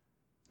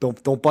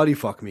 Don't buddy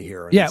fuck me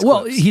here. Yeah.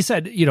 Well, clips. He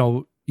said,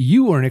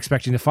 you weren't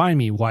expecting to find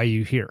me. Why are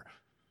you here?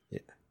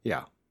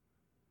 Yeah.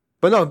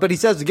 But he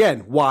says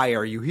again, why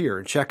are you here?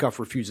 And Chekhov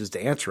refuses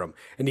to answer him.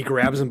 And he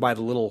grabs him by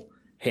the little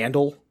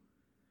handle.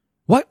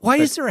 Why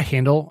is there a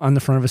handle on the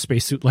front of a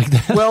spacesuit like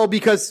that? Well,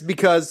 because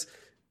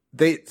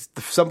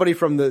somebody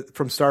from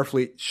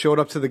Starfleet showed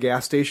up to the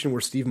gas station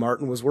where Steve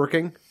Martin was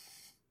working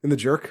in The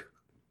Jerk,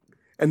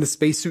 and the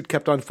spacesuit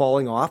kept on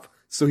falling off,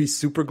 so he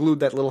super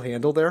glued that little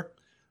handle there.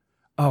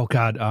 Oh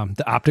God,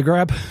 the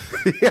Optigrab.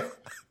 Yeah.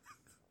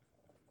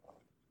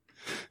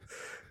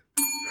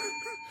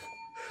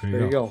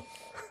 There you go.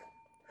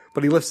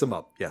 But he lifts him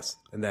up, yes,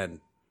 and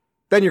then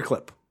your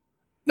clip.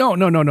 No.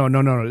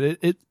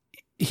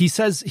 He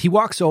says he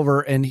walks over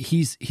and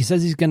he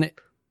says he's gonna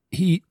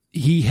he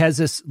has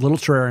this little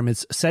terrarium.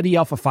 It's SETI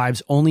Alpha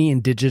 5's only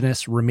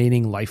indigenous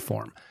remaining life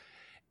form,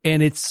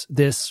 and it's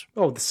this.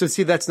 Oh, so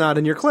see, that's not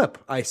in your clip.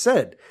 I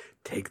said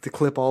take the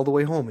clip all the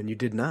way home, and you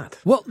did not.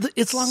 Well,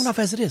 it's long enough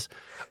as it is.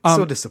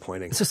 So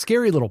disappointing. It's a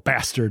scary little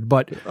bastard,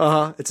 but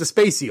it's a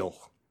space eel.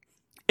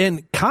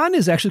 And Khan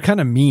is actually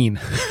kind of mean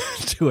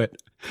to it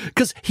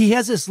because he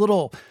has this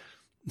little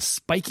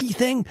spiky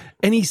thing,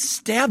 and he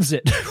stabs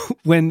it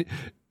when.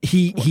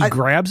 He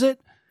grabs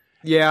it.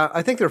 Yeah,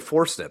 I think they're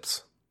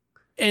forceps.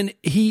 And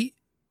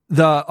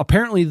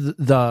apparently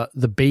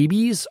the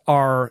babies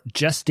are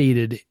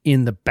gestated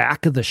in the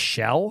back of the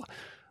shell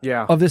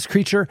of this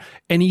creature.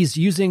 And he's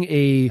using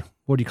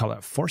what do you call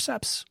that?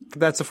 Forceps?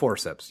 That's a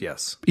forceps,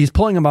 yes. He's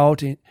pulling them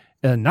out,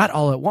 not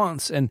all at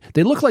once. And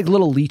they look like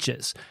little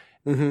leeches.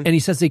 Mm-hmm. And he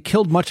says they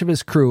killed much of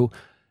his crew,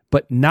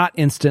 but not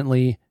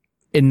instantly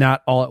and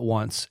not all at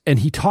once. And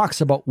he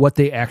talks about what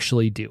they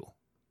actually do.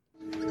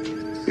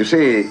 You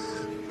see,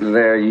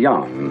 their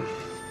young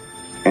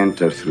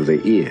enter through the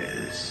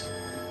ears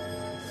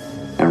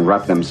and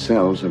wrap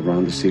themselves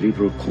around the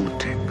cerebral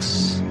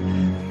cortex.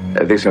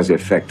 This has the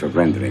effect of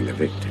rendering the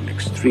victim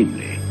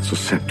extremely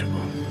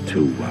susceptible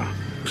to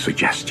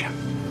suggestion.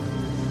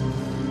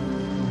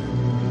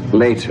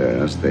 Later,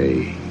 as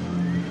they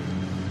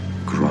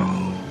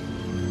grow,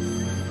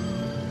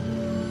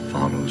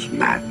 follows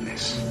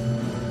madness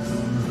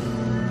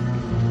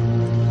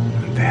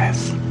and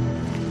death.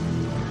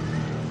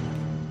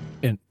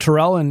 And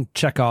Terrell and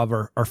Chekhov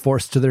are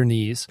forced to their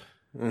knees.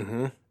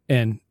 Mm-hmm.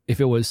 And if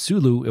it was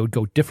Sulu, it would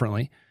go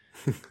differently.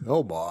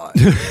 Oh, boy.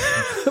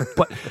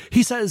 But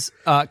he says,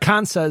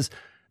 Khan says,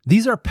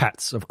 these are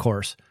pets, of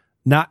course,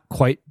 not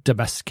quite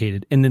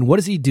domesticated. And then what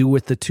does he do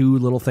with the two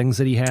little things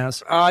that he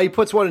has? He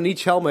puts one in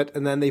each helmet,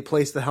 and then they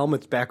place the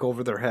helmets back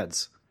over their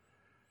heads.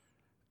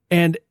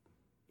 And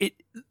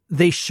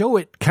they show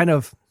it kind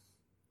of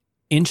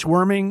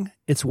inchworming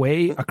its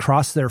way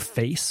across their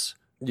face.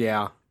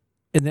 Yeah.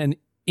 And then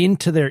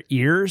into their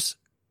ears.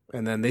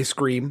 And then they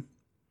scream.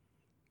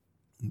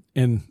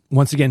 And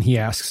once again, he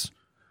asks,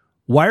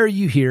 why are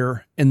you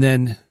here? And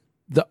then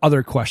the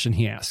other question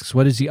he asks.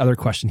 What is the other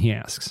question he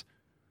asks?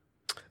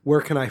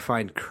 Where can I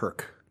find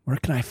Kirk? Where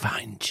can I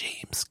find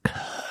James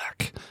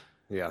Kirk?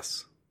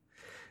 Yes.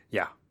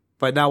 Yeah.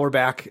 But now we're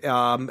back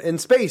in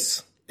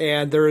space.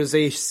 And there is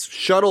a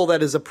shuttle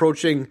that is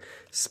approaching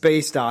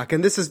space dock.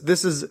 And this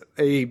is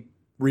a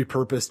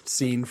repurposed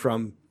scene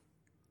from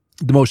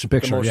the motion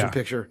picture.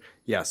 Picture.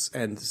 Yes.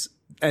 And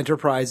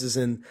Enterprise is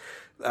in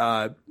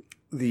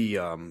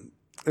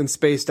in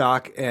space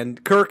dock,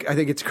 and Kirk, I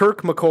think it's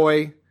Kirk,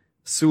 McCoy,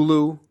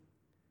 Sulu,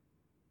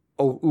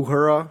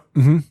 Uhura,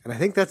 and I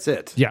think that's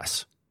it.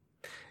 Yes.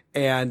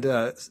 And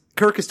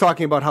Kirk is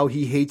talking about how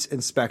he hates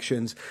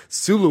inspections.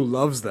 Sulu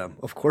loves them.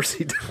 Of course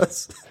he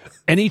does.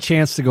 Any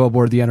chance to go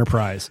aboard the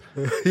Enterprise.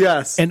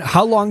 Yes. And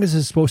how long is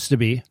it supposed to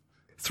be?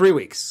 3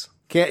 weeks.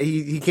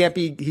 He can't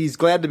be, he's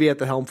glad to be at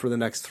the helm for the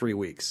next 3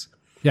 weeks.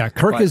 Yeah,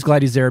 Kirk is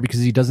glad he's there because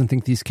he doesn't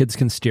think these kids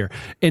can steer.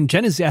 And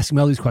Jen is asking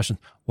me all these questions.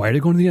 Why are they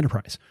going to the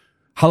Enterprise?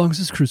 How long is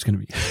this cruise going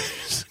to be?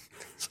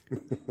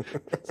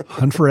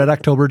 Hunt for Red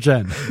October,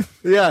 Jen.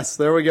 Yes,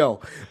 there we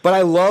go. But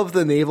I love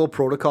the naval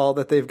protocol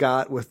that they've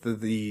got with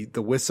the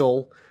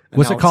whistle.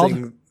 What's it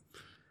called?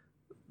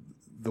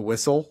 The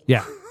whistle?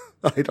 Yeah.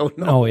 I don't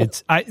know. No,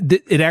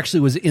 it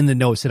actually was in the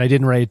notes, and I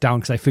didn't write it down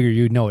because I figured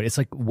you'd know it. It's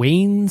like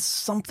Wayne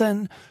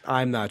something.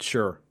 I'm not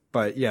sure.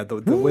 But yeah, the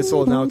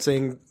whistle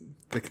announcing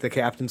the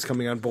captain's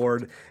coming on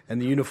board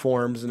and the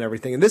uniforms and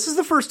everything. And this is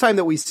the first time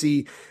that we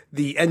see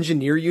the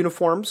engineer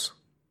uniforms.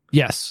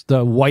 Yes,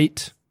 the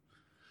white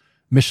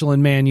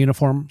Michelin Man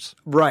uniforms.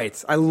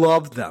 Right. I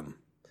love them.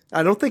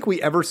 I don't think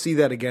we ever see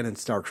that again in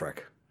Star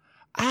Trek.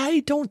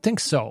 I don't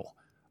think so.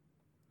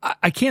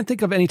 I can't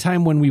think of any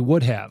time when we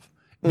would have.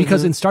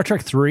 Because in Star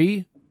Trek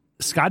 3,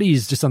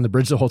 Scotty's just on the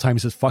bridge the whole time. He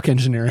says, fuck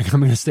engineering.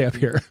 I'm going to stay up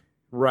here.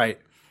 Right.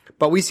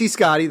 But we see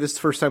Scotty. This is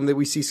the first time that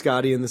we see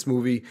Scotty in this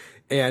movie,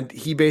 and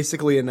he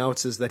basically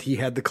announces that he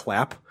had the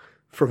clap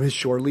from his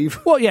shore leave.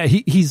 Well, yeah,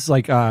 he's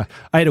like, I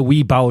had a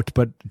wee bout,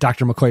 but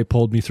Dr. McCoy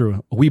pulled me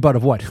through. A wee bout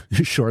of what?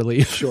 Shore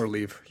leave. Shore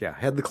leave. Yeah,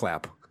 had the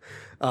clap.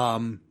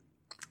 And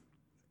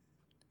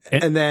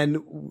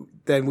then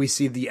we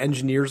see the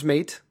engineer's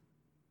mate.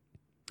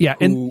 Yeah,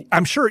 and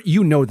I'm sure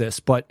you know this,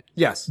 but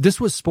yes,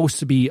 this was supposed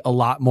to be a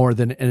lot more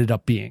than it ended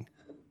up being.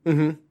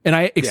 Mm-hmm. And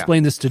I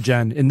explained this to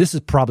Jen, and this is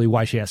probably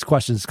why she asked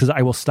questions, because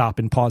I will stop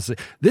and pause.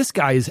 This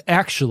guy is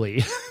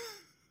actually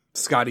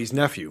Scotty's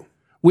nephew.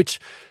 Which,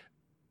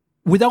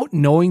 without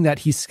knowing that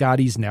he's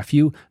Scotty's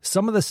nephew,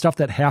 some of the stuff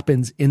that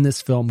happens in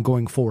this film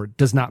going forward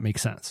does not make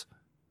sense.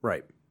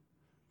 Right.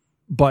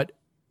 But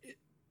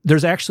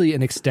there's actually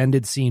an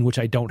extended scene, which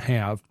I don't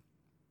have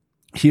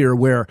here,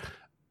 where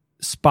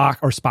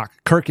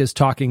Kirk is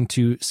talking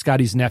to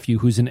Scotty's nephew,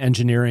 who's an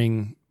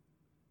engineering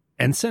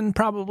ensign,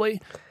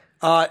 probably.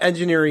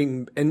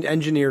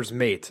 Engineer's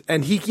mate.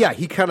 And he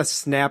kind of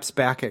snaps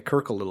back at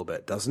Kirk a little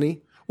bit, doesn't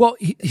he? Well,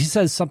 he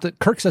says something,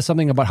 Kirk says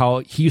something about how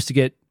he used to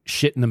get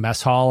shit in the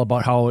mess hall,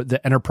 about how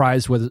the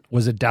Enterprise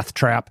was a death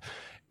trap.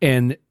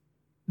 And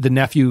the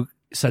nephew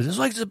says, it's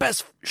like the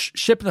best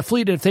ship in the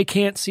fleet. And if they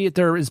can't see it,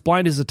 they're as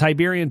blind as a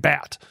Tiberian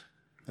bat.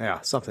 Yeah,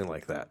 something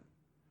like that.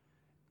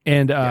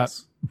 And,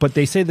 yes. But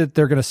they say that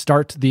they're going to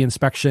start the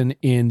inspection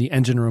in the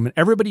engine room, and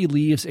everybody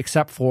leaves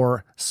except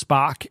for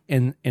Spock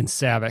and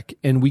Saavik.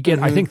 And we get,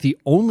 I think, the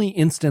only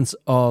instance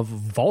of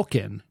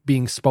Vulcan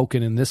being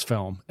spoken in this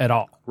film at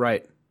all.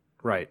 Right.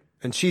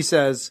 And she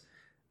says,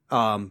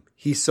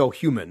 he's so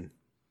human.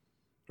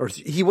 Or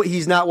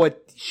he's not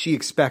what she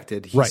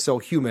expected. He's so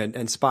human.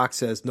 And Spock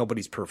says,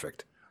 nobody's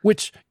perfect.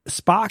 Which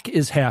Spock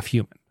is half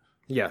human.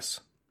 Yes.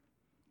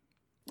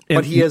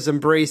 But he has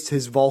embraced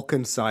his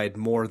Vulcan side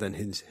more than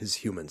his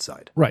human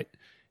side. Right.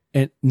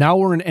 And now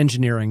we're in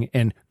engineering,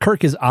 and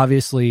Kirk is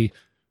obviously,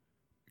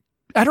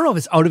 I don't know if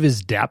it's out of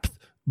his depth,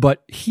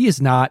 but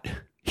he's not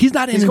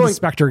an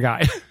inspector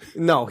guy.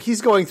 No, he's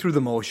going through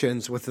the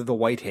motions with the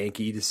white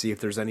hanky to see if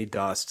there's any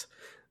dust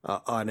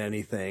on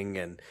anything.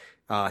 And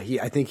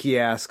I think he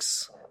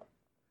asks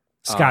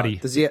Scotty,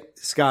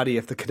 Scotty,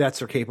 if the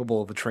cadets are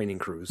capable of a training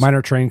cruise,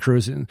 minor training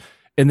cruise. And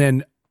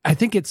then I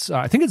think it's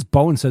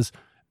Bones says,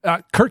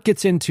 Kirk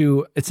gets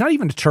into, it's not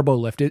even a turbo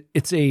lift.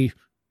 It's a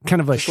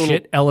kind of a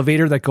shit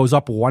elevator that goes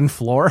up one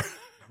floor.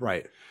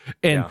 Right.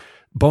 And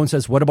Bones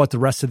says, what about the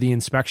rest of the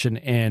inspection?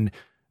 And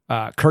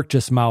Kirk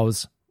just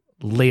mouths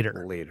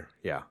later.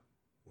 Yeah.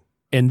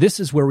 And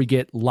this is where we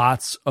get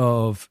lots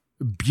of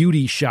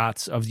beauty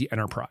shots of the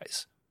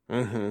Enterprise.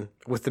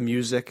 Mm-hmm. With the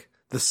music,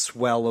 the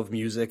swell of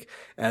music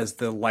as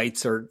the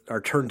lights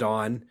are turned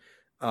on.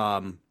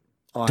 Dun,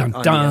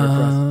 the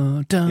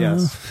dun, dun.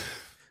 Yes.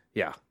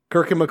 Yeah.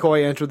 Kirk and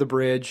McCoy enter the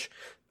bridge.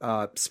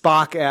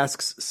 Spock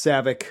asks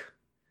Saavik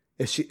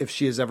if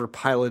she has ever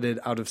piloted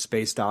out of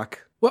space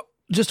dock. Well,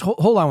 just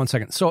hold on one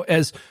second. So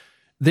as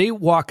they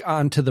walk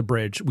onto the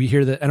bridge, we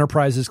hear that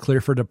Enterprise is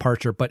clear for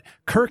departure, but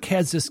Kirk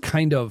has this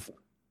kind of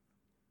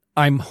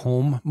I'm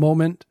home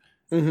moment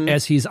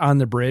as he's on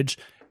the bridge.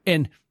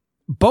 And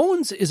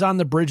Bones is on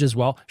the bridge as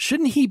well.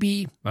 Shouldn't he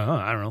be,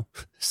 I don't know,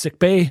 sick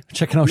bay,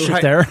 checking out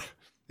shit there?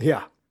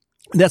 Yeah.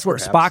 That's where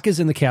Spock is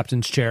in the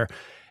captain's chair.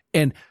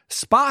 And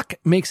Spock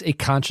makes a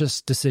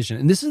conscious decision.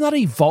 And this is not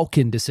a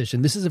Vulcan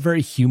decision. This is a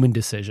very human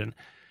decision.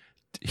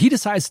 He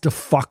decides to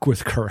fuck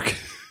with Kirk.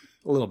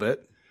 A little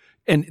bit.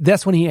 And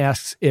that's when he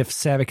asks if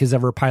Saavik has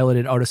ever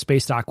piloted out of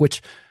space dock,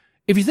 which,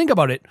 if you think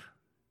about it,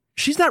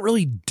 she's not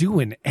really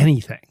doing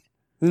anything.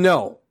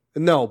 No,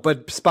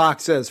 but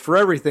Spock says, for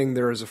everything,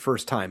 there is a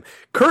first time.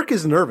 Kirk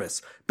is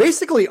nervous.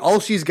 Basically,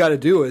 all she's got to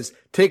do is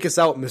take us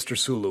out, Mr.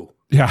 Sulu.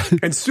 Yeah.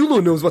 And Sulu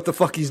knows what the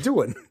fuck he's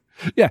doing.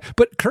 Yeah,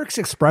 but Kirk's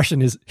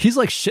expression is, he's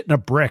like shitting a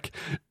brick.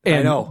 And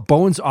I know.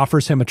 Bones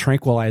offers him a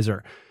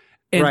tranquilizer.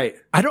 And right.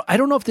 I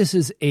don't know if this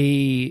is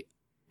a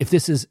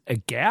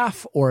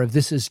gaffe or if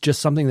this is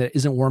just something that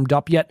isn't warmed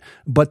up yet,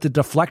 but the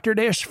deflector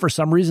dish for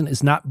some reason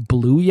is not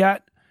blue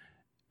yet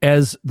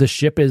as the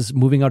ship is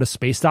moving out of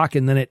space dock,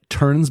 and then it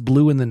turns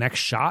blue in the next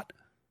shot.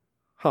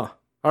 Huh.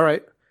 All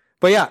right.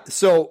 But yeah,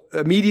 so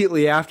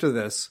immediately after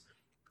this,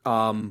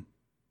 Bones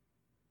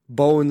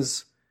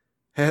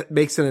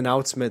makes an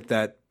announcement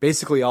that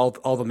basically all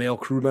the male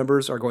crew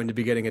members are going to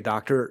be getting a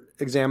doctor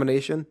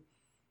examination.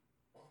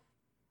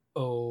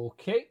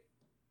 Okay.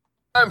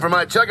 Time for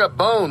my checkup,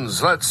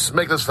 Bones. Let's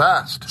make this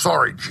fast.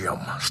 Sorry, Jim.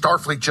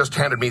 Starfleet just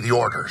handed me the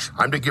orders.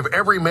 I'm to give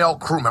every male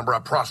crew member a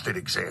prostate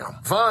exam.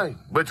 Fine.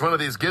 Which one of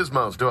these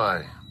gizmos do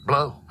I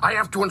blow? I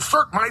have to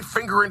insert my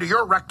finger into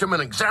your rectum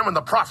and examine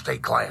the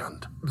prostate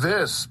gland.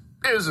 This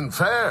isn't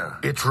fair.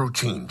 It's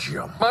routine,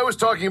 Jim. I was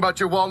talking about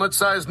your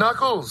walnut-sized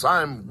knuckles.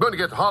 I'm going to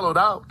get hollowed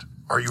out.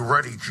 Are you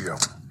ready, Jim?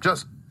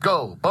 Just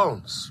go,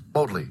 Bones.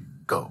 Boldly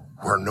go.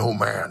 Where no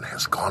man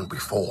has gone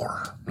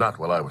before. Not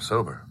while I was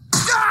sober.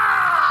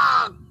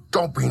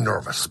 Don't be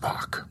nervous,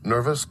 Spock.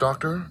 Nervous,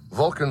 Doctor?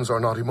 Vulcans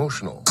are not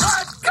emotional.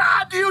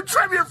 God, do you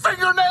trim your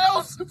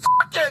fingernails?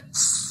 Fuck it!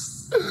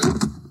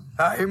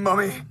 Aye,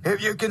 Mummy.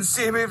 If you can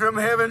see me from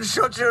heaven,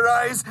 shut your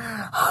eyes.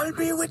 I'll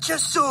be with you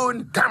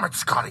soon. Damn it,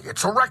 Scotty.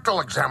 It's a rectal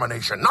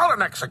examination, not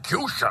an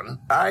execution.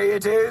 Aye,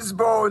 it is,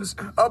 Bones.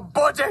 A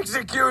butt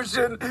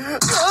execution.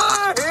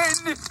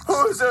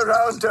 Who's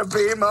around to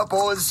beam up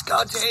old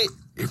Scotty?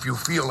 If you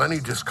feel any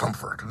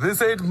discomfort.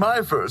 This ain't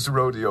my first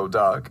rodeo,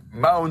 Doc.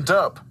 Mount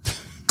up.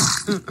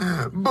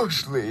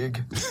 Bush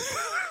League.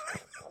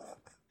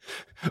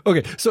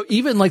 Okay, so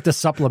even like the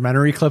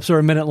supplementary clips are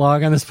a minute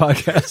long on this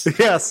podcast.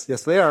 Yes,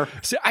 they are.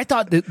 See, I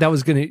thought that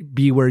was going to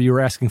be where you were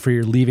asking for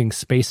your leaving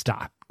space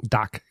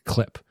doc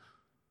clip.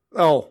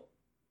 Oh.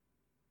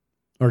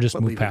 Or just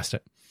move past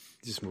it.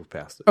 Just move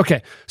past it.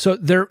 Okay, so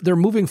they're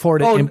moving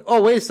forward.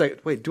 Wait a second.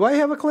 Wait, do I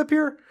have a clip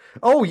here?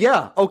 Oh,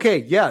 yeah. Okay,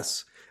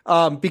 yes.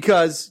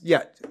 Because,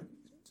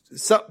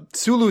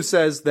 Sulu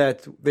says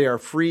that they are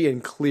free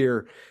and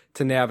clear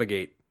to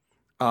navigate.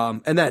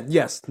 And then,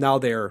 yes, now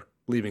they're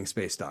leaving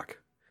space dock.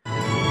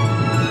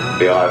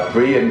 We are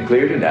free and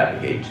clear to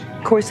navigate.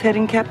 Course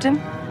heading, Captain?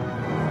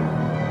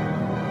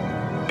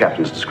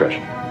 Captain's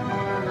discretion.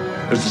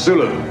 Mr.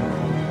 Sulu,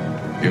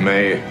 you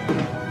may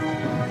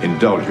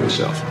indulge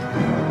yourself.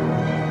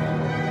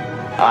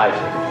 Aye.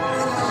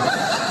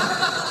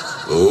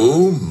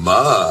 Oh,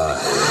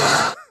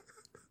 my.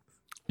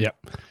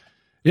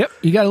 Yep.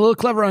 You got a little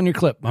clever on your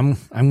clip. I'm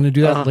going to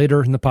do that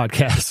later in the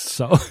podcast.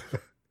 So,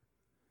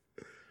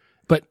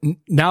 but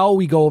now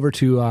we go over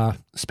to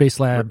Space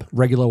Lab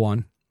Regula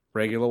 1.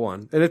 Regular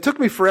 1. And it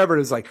took me forever.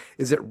 It's like,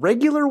 is it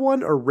Regular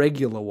 1 or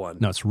Regula 1?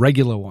 No, it's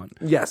Regula 1.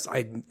 Yes,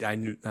 I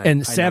knew.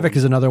 And Savick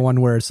is another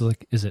one where it's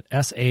like, is it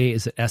SA?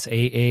 Is it SAA?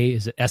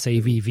 Is it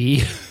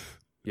SAVV?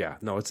 Yeah,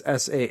 no, it's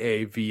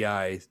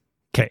SAAVIK.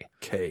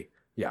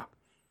 Yeah.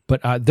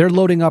 But they're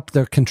loading up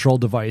the control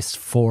device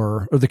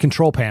or the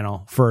control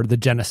panel for the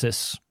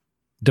Genesis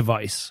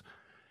device.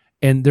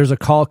 And there's a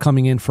call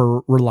coming in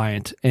for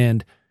Reliant,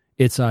 and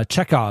it's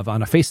Chekhov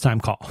on a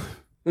FaceTime call.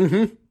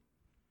 Mm-hmm.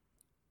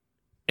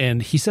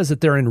 And he says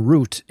that they're en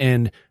route,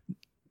 and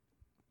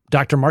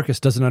Dr. Marcus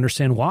doesn't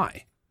understand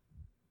why.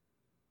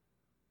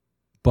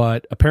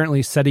 But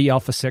apparently SETI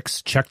Alpha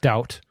 6 checked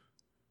out.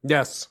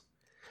 Yes.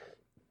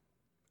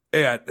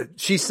 Yeah,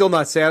 she's still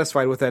not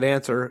satisfied with that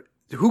answer.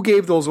 Who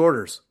gave those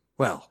orders?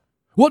 Well,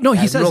 no,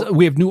 he says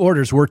we have new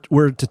orders.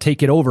 We're to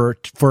take it over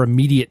for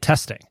immediate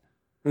testing.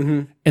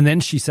 Mm-hmm. And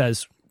then she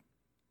says,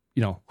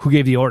 who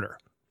gave the order?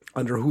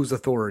 Under whose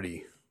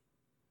authority?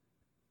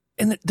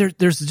 And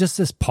there's just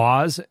this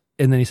pause.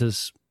 And then he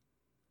says,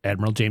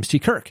 Admiral James T.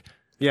 Kirk.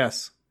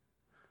 Yes.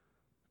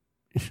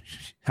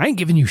 I ain't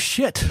giving you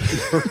shit.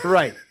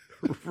 Right.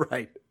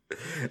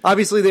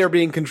 Obviously, they are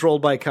being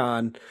controlled by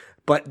Khan,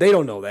 but they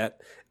don't know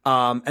that.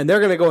 And they're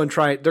going to go and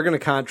try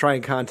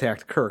and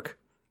contact Kirk.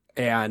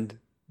 And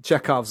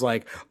Chekhov's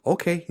like,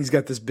 okay, he's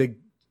got this big,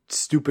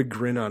 stupid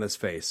grin on his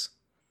face.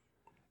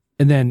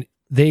 And then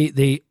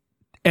they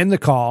end the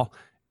call,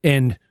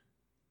 and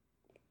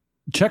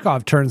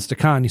Chekhov turns to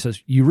Khan. He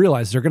says, you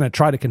realize they're going to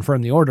try to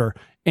confirm the order.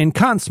 And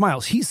Khan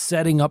smiles. He's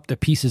setting up the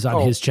pieces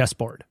on his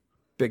chessboard.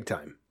 Big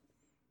time.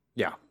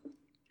 Yeah.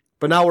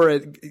 But now we're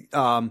at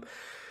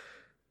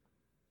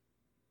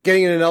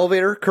getting in an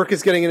elevator. Kirk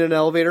is getting in an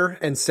elevator,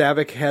 and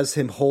Savick has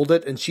him hold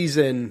it, and she's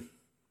in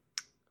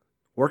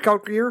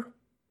workout gear.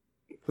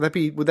 Would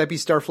that be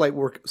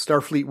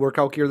Starfleet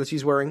workout gear that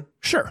she's wearing?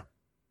 Sure.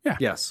 Yeah.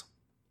 Yes.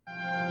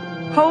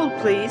 Hold,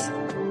 please.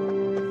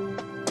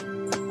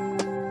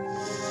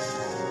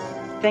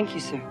 Thank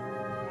you, sir.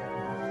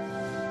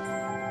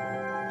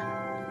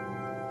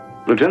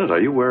 Lieutenant,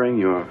 are you wearing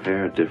your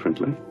hair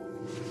differently?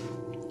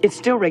 It's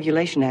still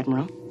regulation,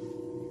 Admiral.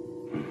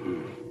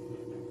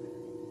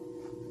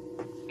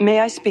 May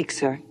I speak,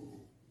 sir?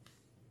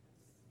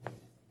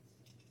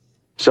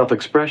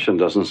 Self-expression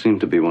doesn't seem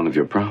to be one of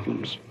your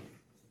problems.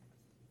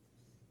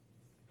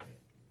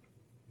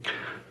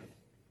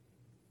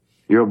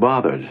 You're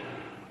bothered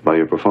by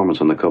your performance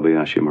on the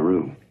Kobayashi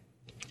Maru.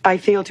 I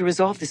failed to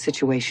resolve the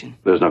situation.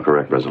 There's no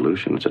correct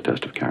resolution. It's a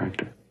test of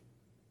character.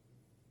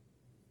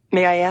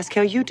 May I ask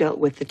how you dealt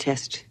with the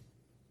test?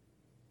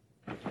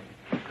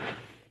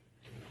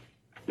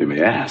 You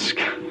may ask.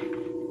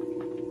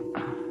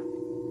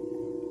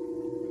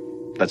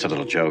 That's a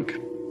little joke.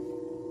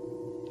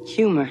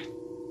 Humor.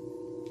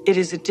 It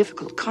is a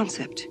difficult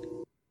concept.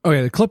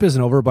 Okay, the clip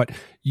isn't over, but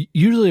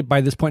usually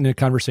by this point in a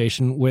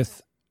conversation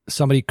with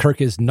somebody, Kirk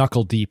is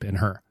knuckle deep in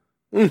her.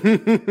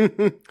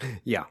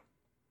 Yeah.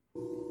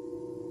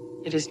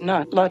 It is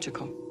not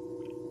logical.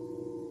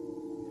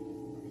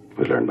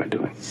 We learn by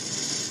doing.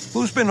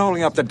 Who's been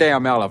holding up the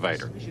damn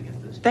elevator?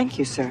 Thank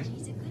you, sir.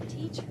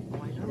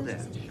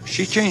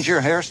 She changed your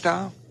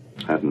hairstyle?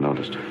 Hadn't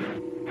noticed.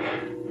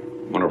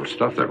 Wonder what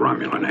stuff that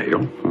Romulan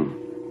ale.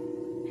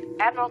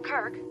 Admiral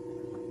Kirk,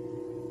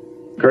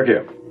 Kirk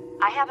here.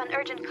 I have an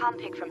urgent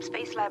compig from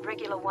Space Lab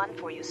Regula 1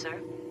 for you, sir.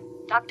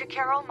 Dr.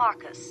 Carol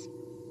Marcus.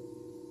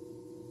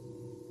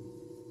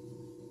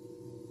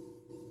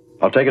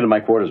 I'll take it to my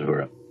quarters,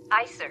 Uhura.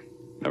 Aye, sir.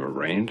 Never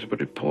rains,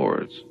 but it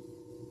pours.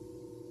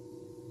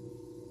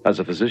 As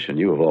a physician,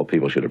 you of all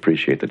people should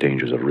appreciate the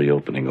dangers of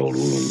reopening old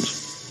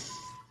wounds.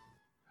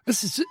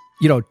 This is,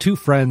 two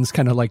friends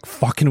kind of like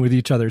fucking with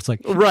each other. It's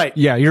like, right.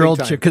 Yeah, your Big old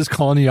time. chick is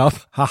calling you up.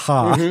 Ha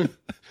ha. Mm-hmm.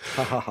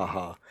 Ha ha ha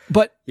ha.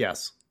 But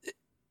yes,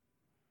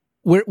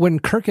 when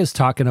Kirk is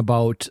talking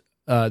about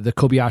the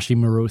Kobayashi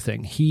Maru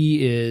thing,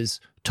 he is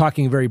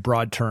talking in very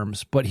broad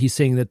terms, but he's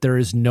saying that there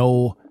is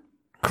no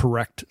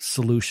correct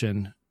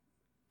solution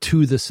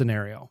to the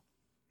scenario.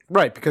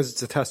 Right, because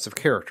it's a test of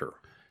character.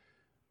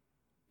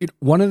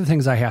 One of the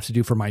things I have to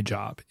do for my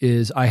job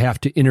is I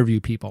have to interview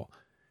people.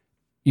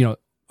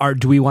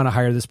 Do we want to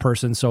hire this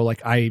person? So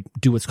like I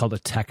do what's called a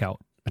tech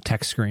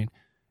screen,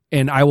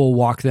 and I will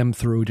walk them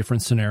through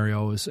different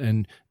scenarios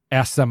and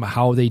ask them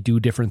how they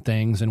do different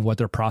things and what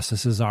their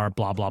processes are,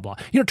 blah, blah, blah.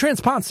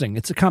 Transponsing,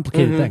 it's a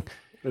complicated thing.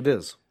 It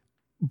is.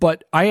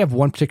 But I have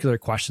one particular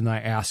question that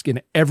I ask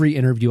in every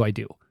interview I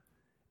do.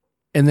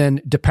 And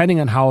then depending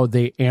on how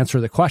they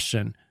answer the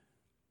question,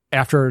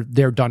 after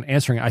they're done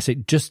answering it, I say,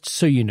 just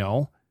so you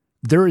know,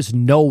 there is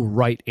no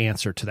right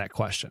answer to that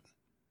question.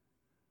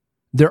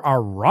 There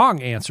are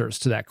wrong answers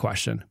to that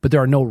question, but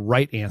there are no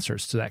right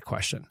answers to that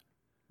question.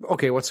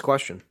 Okay, what's the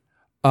question?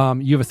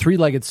 You have a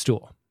 3-legged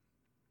stool.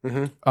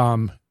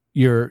 Mm-hmm.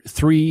 Your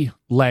 3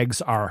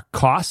 legs are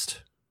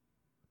cost,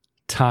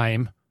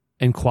 time,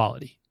 and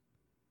quality.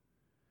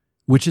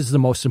 Which is the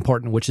most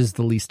important? Which is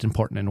the least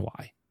important, and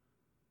why?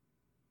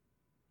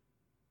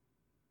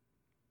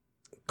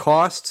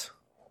 Cost,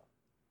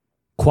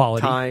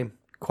 quality, time,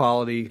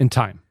 quality, and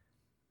time.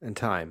 And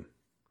time.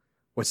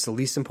 What's the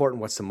least important?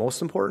 What's the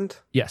most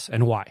important? Yes,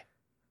 and why?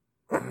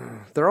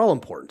 They're all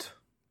important.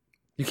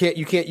 I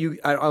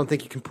don't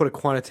think you can put a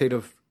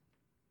quantitative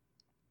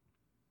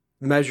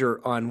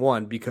measure on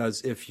one,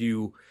 because if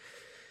you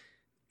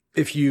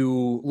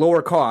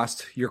lower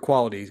cost, your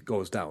quality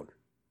goes down.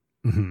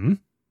 Mm-hmm.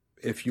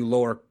 If you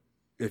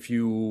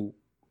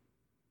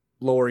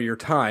lower your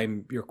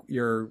time,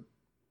 your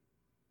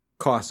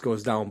cost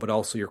goes down, but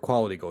also your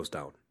quality goes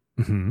down.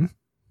 Mm-hmm.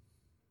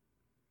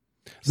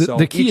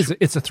 The key is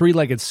it's a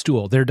 3-legged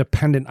stool. They're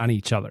dependent on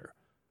each other.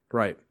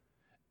 Right.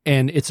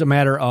 And it's a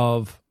matter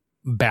of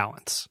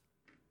balance.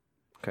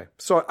 Okay.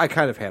 So I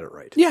kind of had it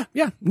right. Yeah.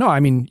 No, I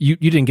mean, you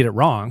didn't get it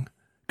wrong,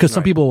 because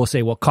some people will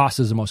say, well, cost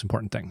is the most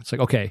important thing. It's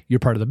like, okay, you're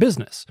part of the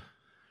business.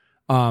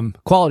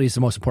 Quality is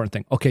the most important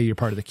thing. Okay, you're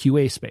part of the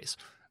QA space.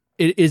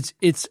 It's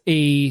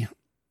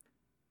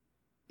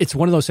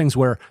one of those things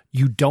where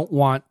you don't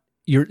want,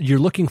 you're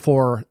looking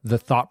for the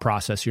thought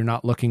process. You're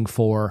not looking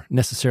for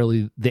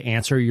necessarily the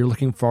answer. You're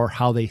looking for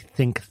how they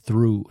think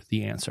through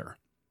the answer.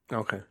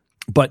 Okay.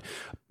 But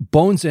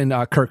Bones and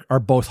Kirk are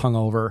both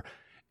hungover,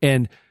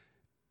 and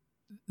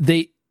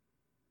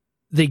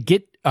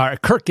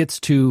Kirk gets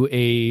to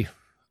an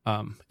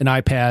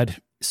iPad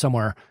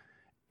somewhere,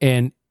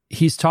 and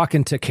he's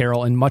talking to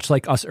Carol, and much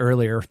like us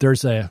earlier,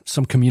 there's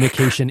some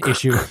communication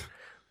issue.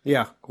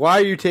 Yeah. Why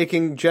are you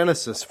taking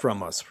Genesis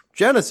from us?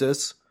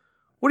 Genesis?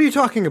 What are you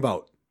talking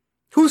about?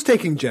 Who's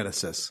taking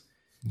Genesis?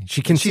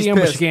 She can see him,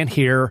 but she can't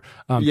hear.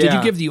 Did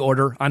you give the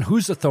order? On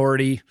whose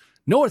authority?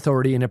 No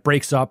authority, and it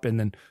breaks up, and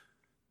then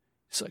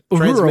it's like,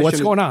 Uhura,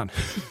 what's going on?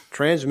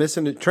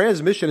 Transmission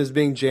is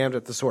being jammed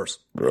at the source.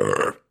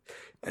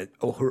 And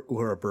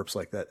Uhura burps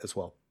like that as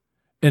well.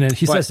 And then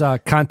he says,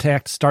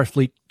 contact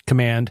Starfleet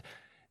Command.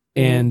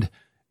 And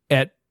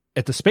at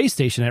the space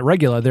station at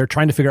Regula, they're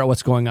trying to figure out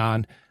what's going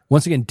on.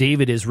 Once again,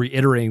 David is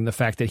reiterating the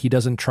fact that he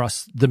doesn't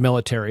trust the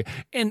military.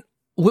 And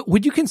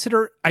would you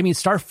consider, I mean,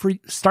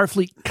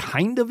 Starfleet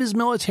kind of is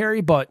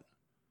military, but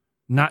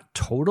not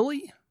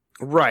totally?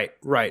 Right.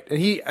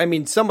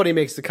 And somebody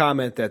makes the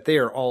comment that they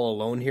are all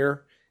alone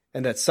here,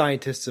 and that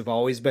scientists have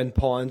always been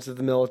pawns of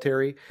the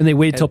military. And they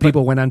waited till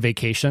people went on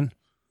vacation.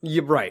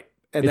 You're right.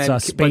 And it's a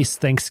space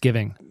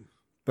Thanksgiving.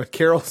 But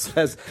Carol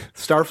says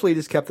Starfleet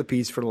has kept the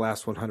peace for the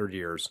last 100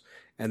 years.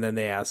 And then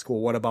they ask, well,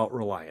 what about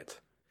Reliant?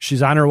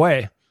 She's on her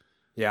way.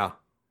 Yeah.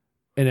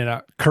 And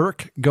then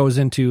Kirk goes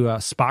into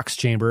Spock's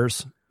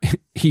chambers.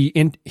 He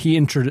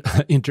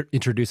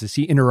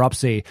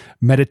interrupts a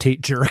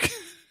meditate jerk.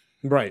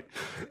 Right.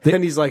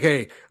 Then he's like,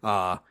 hey,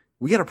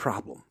 we got a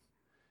problem.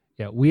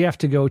 Yeah, we have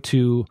to go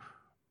to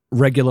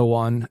Regula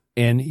 1.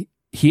 And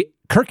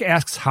Kirk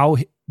asks how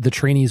the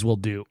trainees will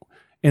do.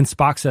 And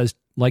Spock says,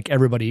 like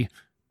everybody,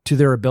 to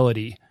their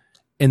ability.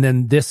 And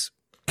then this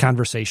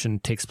conversation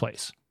takes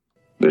place.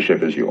 The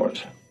ship is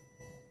yours.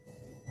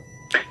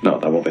 No,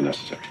 that won't be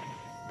necessary.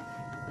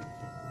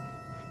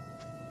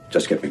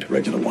 Just get me to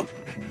Regula 1.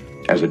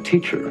 As a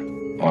teacher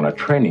on a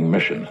training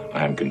mission,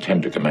 I am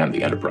content to command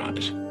the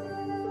Enterprise.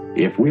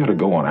 If we are to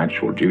go on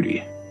actual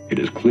duty, it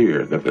is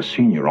clear that the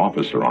senior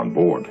officer on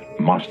board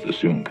must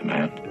assume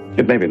command.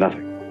 It may be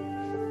nothing.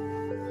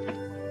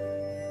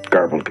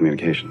 Garbled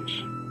communications.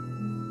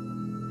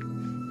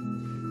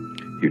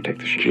 You take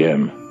the ship.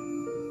 Jim,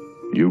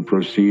 you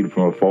proceed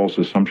from a false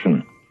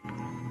assumption.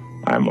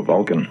 I am a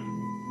Vulcan.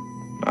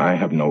 I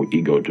have no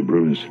ego to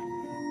bruise.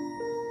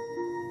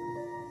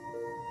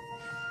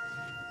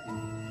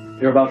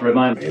 You're about to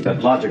remind me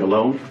that logic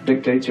alone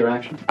dictates your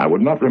action. I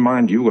would not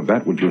remind you of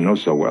that which you know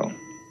so well.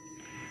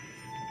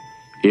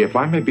 If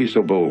I may be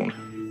so bold,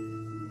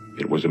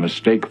 it was a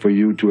mistake for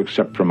you to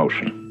accept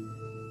promotion.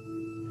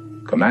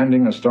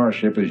 Commanding a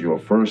starship is your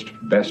first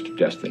best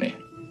destiny.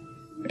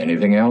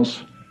 Anything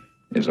else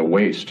is a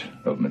waste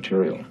of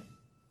material.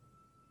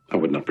 I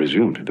would not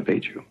presume to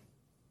debate you.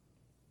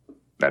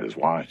 That is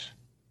wise.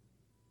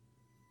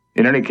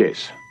 In any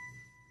case,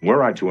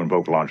 were I to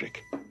invoke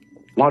logic,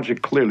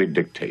 logic clearly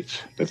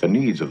dictates that the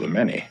needs of the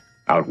many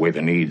outweigh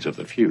the needs of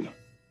the few.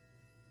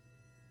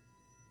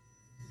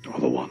 Or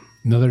the one.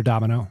 Another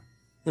domino.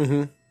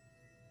 Mm-hmm.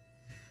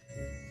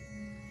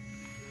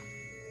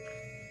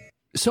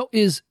 So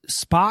is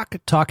Spock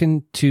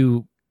talking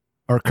to,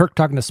 or Kirk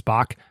talking to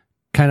Spock,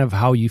 kind of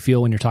how you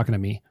feel when you're talking to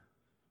me?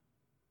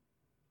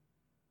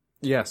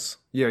 Yes.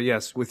 Yeah,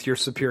 yes. With your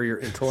superior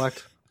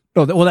intellect.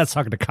 Oh, well, that's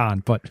talking to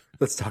Khan, but...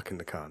 That's talking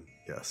to Khan,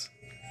 yes.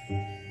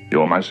 You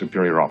are my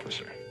superior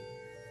officer.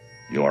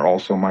 You are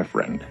also my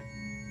friend.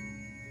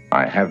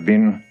 I have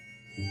been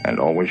and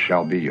always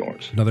shall be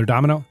yours. Another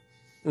domino?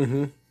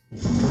 Mm-hmm.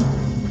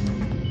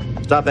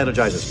 Stop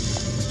energizers.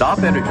 Stop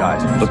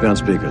energizers. Look on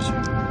speakers.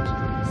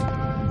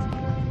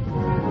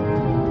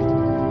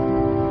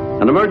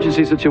 An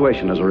emergency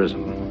situation has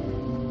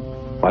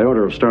arisen. By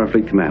order of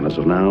Starfleet Command as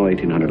of now,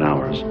 1800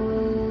 hours.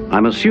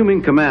 I'm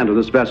assuming command of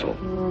this vessel.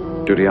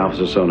 Duty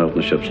officer so note in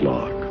the ship's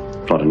log.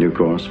 Plot a new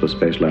course for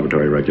Space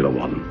Laboratory Regular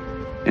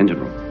 1. Engine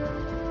room.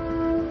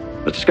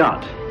 Mr.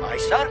 Scott. Aye,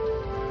 sir.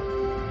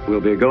 We'll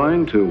be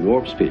going to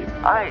warp speed.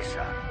 Aye,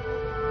 sir.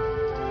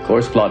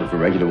 Course plotted for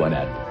Regular 1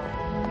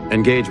 Admiral.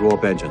 Engage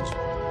warp engines.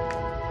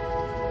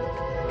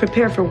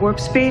 Prepare for warp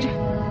speed.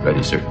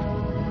 Ready, sir.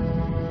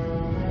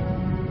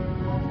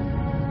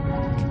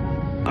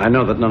 I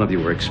know that none of you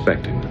were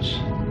expecting this.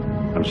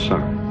 I'm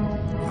sorry.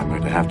 I'm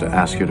going to have to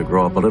ask you to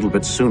grow up a little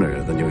bit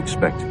sooner than you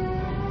expect.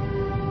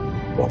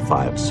 Warp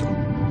 5, so.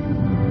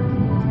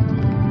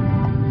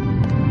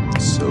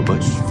 So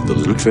much for the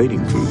little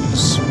trading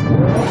cruise.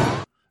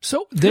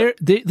 So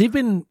they've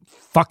been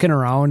fucking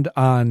around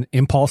on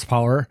impulse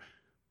power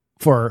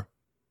for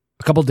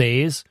a couple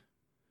days.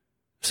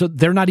 So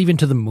they're not even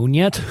to the moon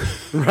yet.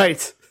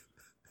 Right.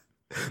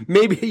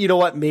 Maybe, you know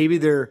what? Maybe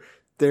their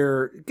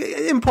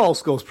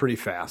impulse goes pretty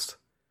fast.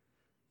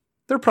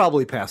 They're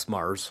probably past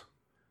Mars.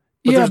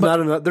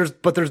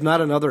 But there's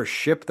not another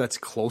ship that's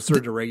closer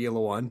to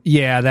Regular 1.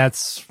 Yeah,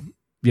 that's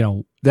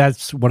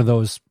one of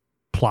those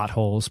plot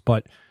holes,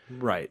 but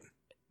right.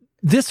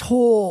 This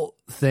whole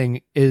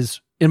thing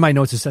is in my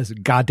notes. It says,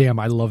 "Goddamn,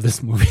 I love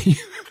this movie."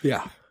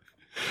 Yeah.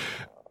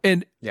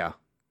 And yeah.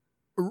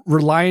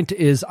 Reliant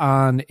is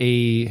on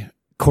a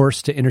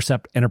course to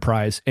intercept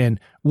Enterprise.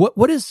 And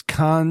what is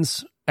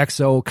Khan's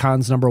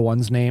number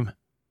one's name?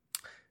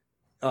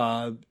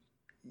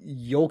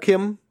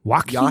 Joachim.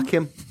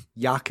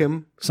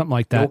 Yakim. Something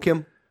like that.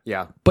 Joachim.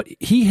 Yeah. But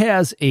he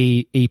has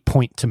a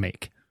point to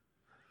make.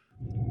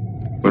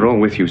 We're all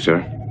with you,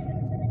 sir.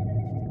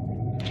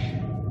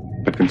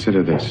 But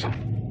consider this.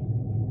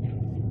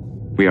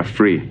 We are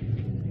free.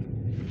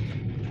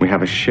 We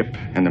have a ship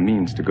and the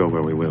means to go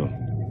where we will.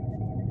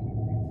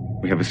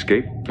 We have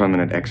escaped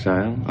permanent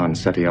exile on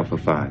SETI Alpha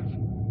 5.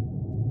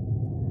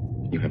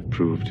 You have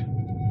proved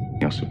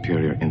your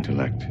superior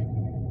intellect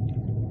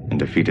and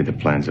defeated the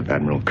plans of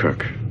Admiral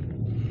Kirk.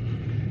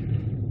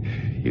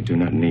 You do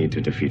not need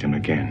to defeat him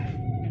again.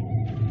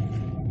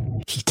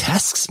 He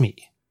tasks me.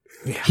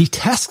 Yeah. He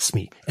tasks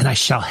me, and I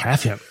shall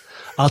have him.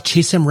 I'll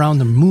chase him round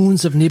the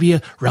moons of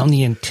Nibia, round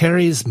the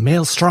Antares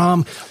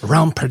maelstrom,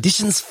 around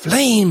perdition's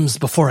flames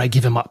before I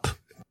give him up.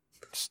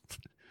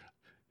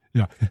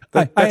 Yeah,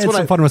 I had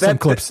some fun with some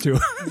clips too.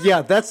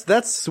 Yeah,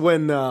 that's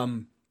when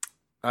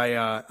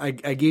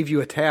I gave you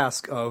a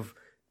task of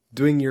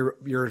doing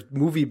your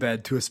movie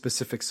bed to a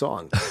specific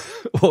song.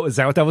 Oh, is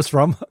that what that was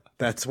from?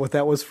 That's what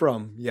that was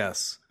from.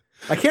 Yes,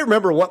 I can't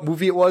remember what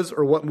movie it was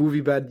or what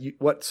movie bed,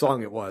 what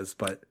song it was,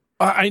 but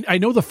I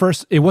know the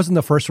first. It wasn't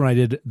the first one I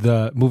did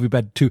the movie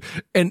bed to,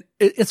 and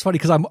it's funny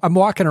because I'm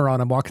walking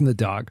around. I'm walking the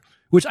dog,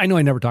 which I know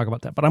I never talk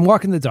about that, but I'm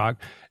walking the dog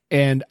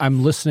and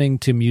I'm listening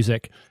to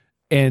music.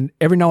 And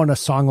every now and then a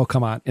song will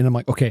come on, and I'm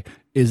like, okay,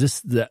 is this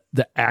the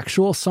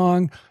actual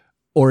song,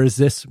 or is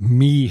this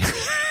me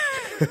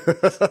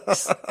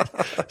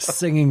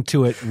singing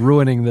to it,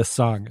 ruining this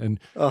song? And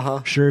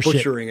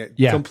butchering it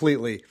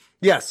completely.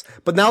 Yes,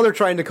 but now they're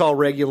trying to call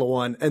Regular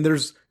 1, and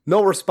there's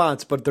no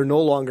response, but they're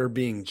no longer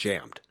being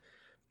jammed.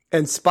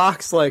 And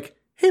Spock's like,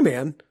 hey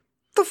man,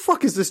 the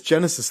fuck is this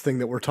Genesis thing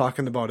that we're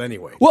talking about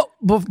anyway? Well,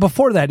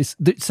 before that,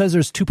 it says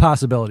there's two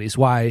possibilities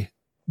why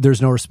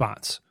there's no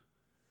response.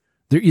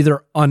 They're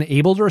either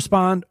unable to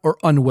respond or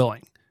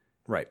unwilling.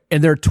 Right.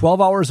 And they're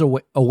 12 hours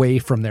away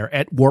from there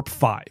at warp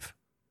 5.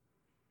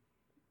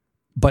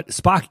 But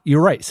Spock,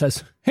 you're right,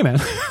 says, hey man,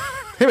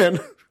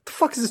 the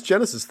fuck is this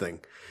Genesis thing?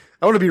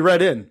 I want to be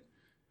read in.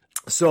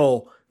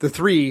 So the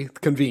three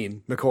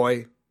convene,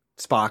 McCoy,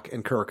 Spock,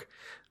 and Kirk,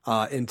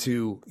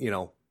 into,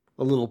 a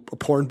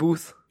porn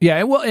booth.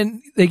 Yeah. Well,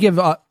 and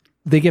Kirk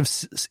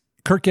gives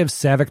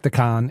Saavik the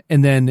Khan,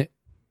 and then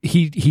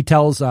he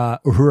tells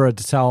Uhura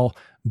to tell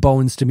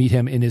Bones to meet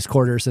him in his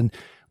quarters. And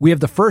we have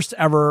the first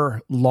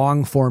ever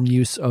long form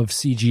use of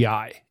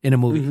CGI in a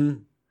movie.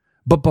 Mm-hmm.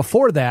 But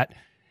before that,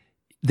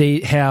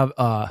 they have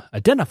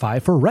Identify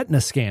for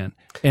retina scan.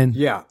 And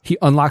he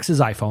unlocks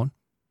his iPhone.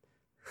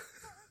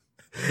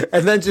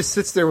 And then just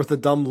sits there with a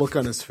dumb look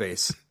on his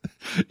face.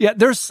 Yeah,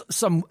 there's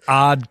some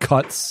odd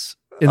cuts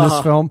in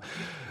this film.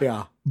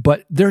 Yeah.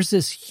 But there's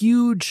this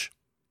huge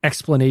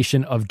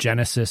explanation of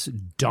Genesis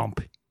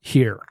dump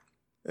here.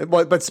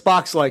 But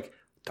Spock's like,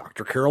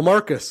 Dr. Carol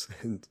Marcus.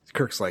 And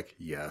Kirk's like,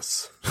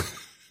 yes.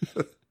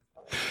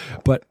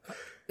 But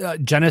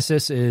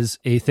Genesis is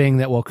a thing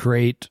that will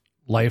create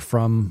life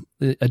from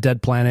a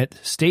dead planet.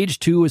 Stage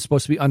 2 is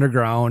supposed to be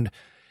underground,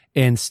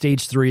 and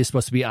stage 3 is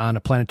supposed to be on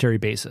a planetary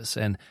basis.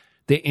 And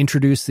they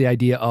introduced the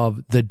idea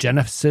of the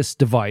Genesis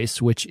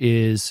device, which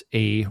is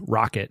a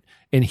rocket.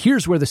 And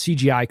here's where the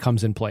CGI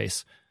comes in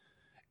place.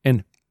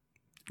 And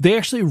they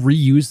actually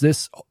reused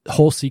this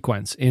whole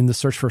sequence in The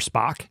Search for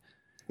Spock,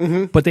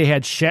 but they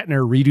had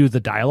Shatner redo the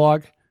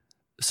dialogue,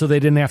 so they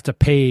didn't have to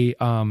pay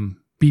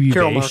B.B.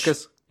 Carol Baish.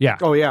 Marcus. Yeah.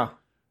 Oh, yeah.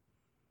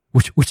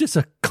 Which is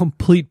a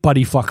complete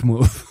buddy fuck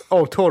move.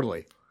 Oh,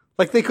 totally.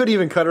 Like, they could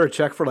even cut her a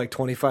check for like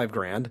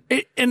 $25,000.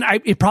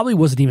 It probably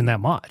wasn't even that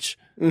much.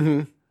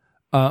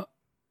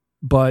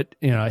 But,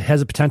 you know, it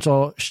has a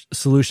potential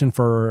solution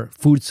for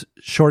food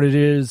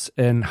shortages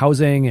and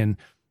housing. And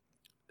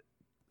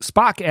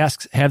Spock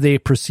asks, have they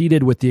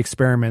proceeded with the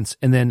experiments?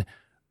 And then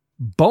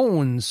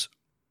Bones,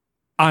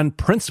 on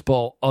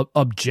principle,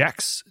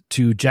 objects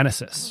to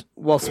Genesis.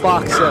 Well,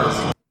 Spock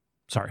says...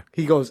 Sorry.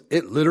 He goes,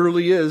 it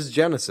literally is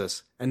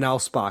Genesis. And now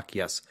Spock,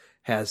 yes,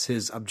 has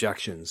his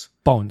objections.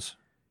 Bones,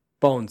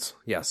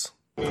 yes.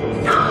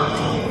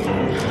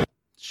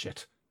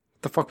 Shit.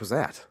 What the fuck was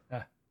that?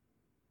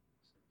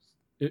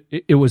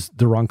 It was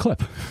the wrong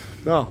clip.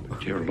 No.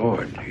 Dear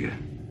Lord, do you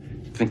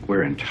think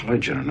we're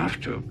intelligent enough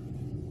to...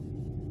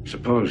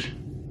 Suppose...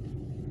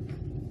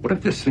 What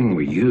if this thing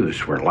we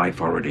use where life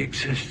already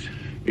exists?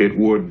 It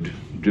would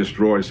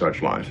destroy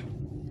such life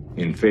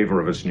in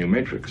favor of its new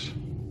matrix.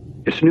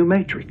 Its new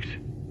matrix?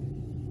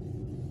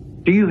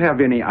 Do you have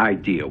any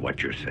idea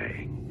what you're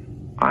saying?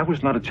 I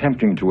was not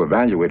attempting to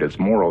evaluate its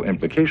moral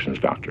implications,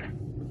 Doctor.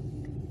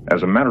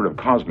 As a matter of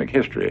cosmic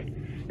history,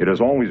 it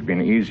has always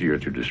been easier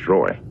to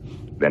destroy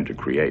than to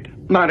create.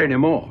 Not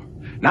anymore.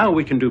 Now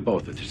we can do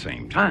both at the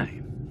same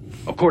time.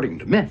 According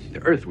to myth,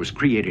 the Earth was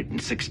created in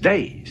 6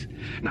 days.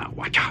 Now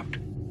watch out.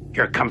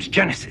 Here comes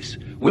Genesis.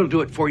 We'll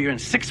do it for you in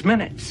 6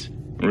 minutes.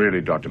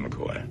 Really, Dr.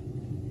 McCoy,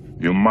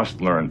 you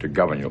must learn to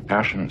govern your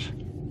passions.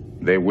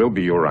 They will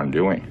be your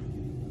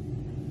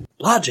undoing.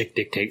 Logic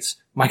dictates.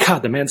 My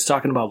God, the man's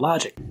talking about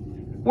logic.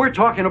 We're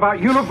talking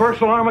about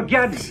universal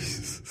Armageddon.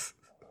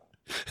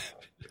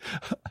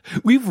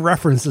 We've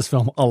referenced this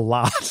film a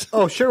lot.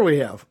 Oh, sure we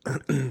have.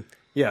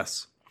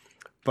 Yes.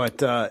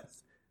 But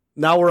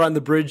now we're on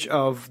the bridge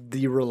of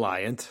the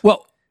Reliant.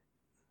 Well,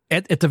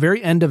 at the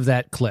very end of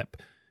that clip,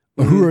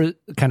 Uhura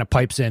kind of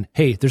pipes in,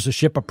 hey, there's a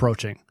ship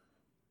approaching.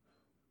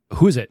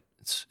 Who is it?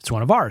 It's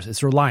one of ours.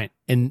 It's Reliant.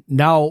 And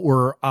now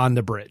we're on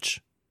the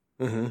bridge.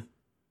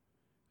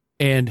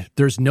 And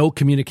there's no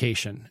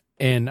communication.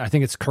 And I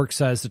think it's Kirk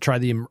says to try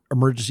the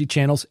emergency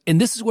channels. And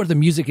this is where the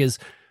music is.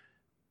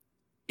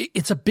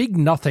 It's a big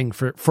nothing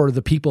for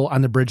the people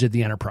on the bridge of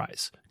the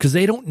Enterprise because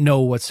they don't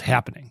know what's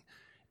happening.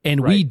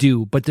 And we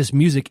do, but this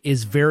music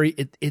is very,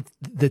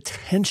 the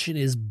tension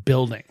is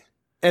building.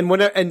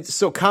 And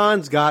so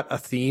Khan's got a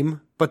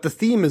theme, but the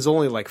theme is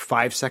only like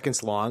 5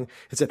 seconds long.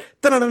 It's a,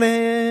 you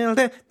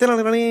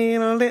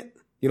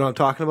know what I'm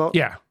talking about?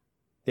 Yeah.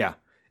 Yeah.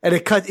 And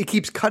it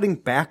keeps cutting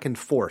back and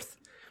forth.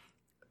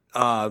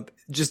 And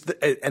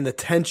the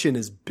tension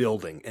is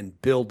building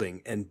and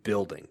building and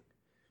building.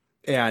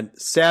 And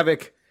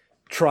Saavik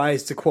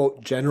tries to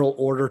quote General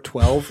Order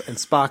 12 and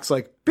Spock's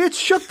like, bitch,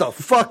 shut the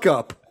fuck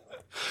up.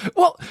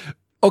 Well,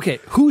 okay,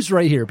 who's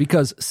right here?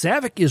 Because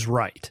Saavik is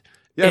right.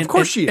 Yeah, of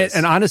course she is.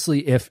 And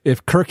honestly,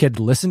 if Kirk had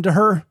listened to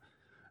her,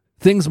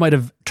 things might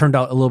have turned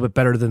out a little bit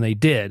better than they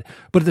did.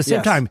 But at the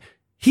same time,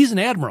 he's an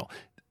admiral.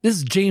 This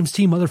is James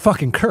T.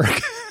 motherfucking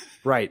Kirk.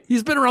 Right.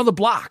 He's been around the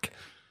block.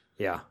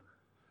 Yeah.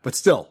 But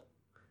still.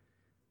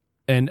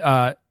 And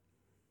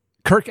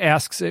Kirk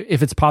asks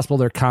if it's possible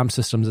their comm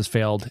systems has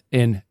failed.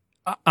 And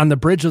on the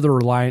bridge of the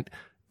Reliant,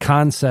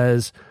 Khan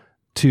says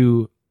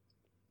to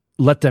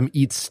let them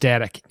eat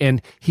static.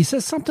 And he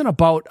says something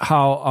about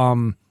how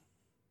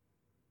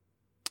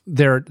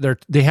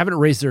they haven't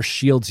raised their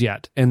shields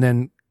yet. And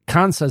then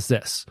Khan says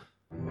this.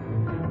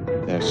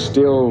 They're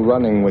still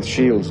running with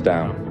shields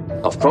down.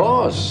 Of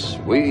course,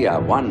 we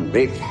are one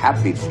big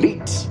happy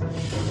fleet.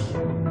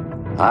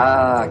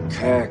 Ah,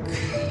 Kirk,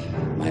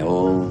 my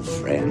old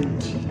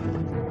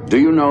friend. Do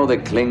you know the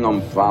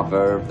Klingon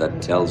proverb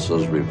that tells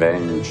us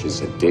revenge is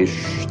a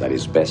dish that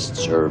is best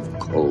served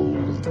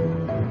cold?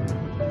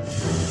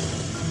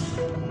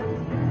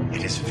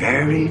 It is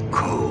very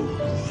cold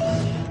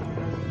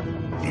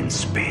in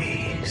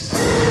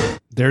space.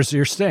 There's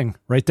your sting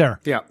right there.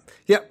 Yeah.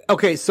 Yeah.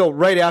 Okay. So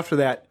right after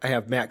that, I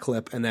have Matt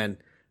clip. And then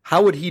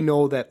how would he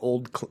know that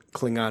old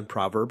Klingon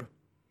proverb?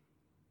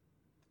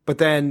 But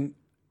then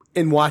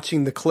in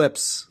watching the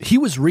clips. He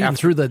was reading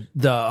through the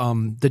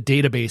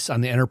database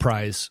on the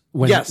Enterprise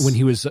when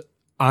he was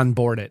on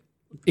board it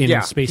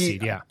in Space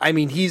Seed. Yeah. I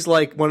mean, he's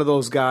like one of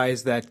those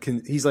guys that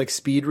he's like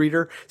speed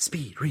reader,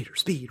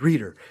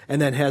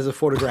 and then has a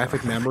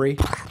photographic memory.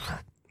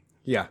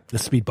 Yeah. The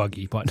speed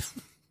buggy, but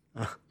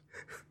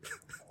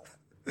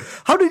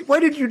why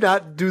did you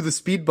not do the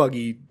speed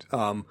buggy,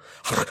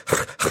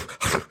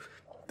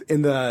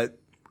 in the,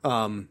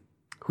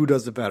 Who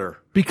Does It Better?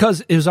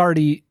 Because it was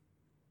already,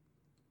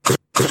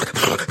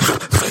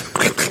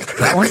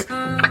 that one?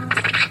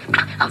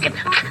 I'll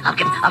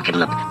give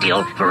him the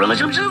deal for room. I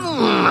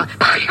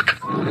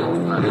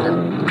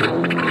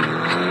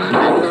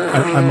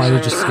might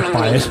have just skipped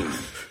by it.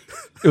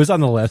 It was on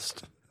the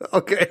list.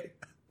 Okay.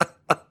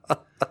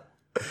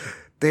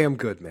 Damn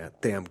good, man.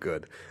 Damn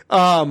good.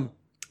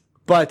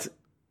 But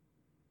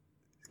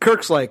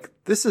Kirk's like,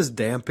 this is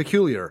damn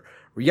peculiar.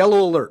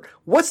 Yellow alert.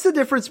 What's the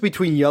difference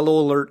between yellow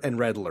alert and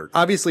red alert?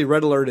 Obviously,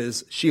 red alert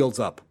is shields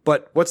up,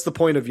 but what's the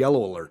point of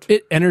yellow alert?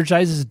 It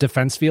energizes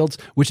defense fields,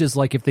 which is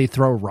like if they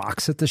throw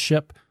rocks at the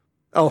ship.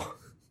 Oh.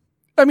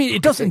 I mean,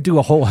 it doesn't do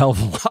a whole hell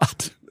of a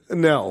lot.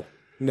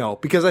 No,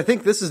 because I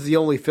think this is the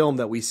only film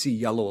that we see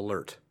yellow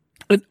alert.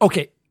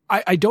 Okay,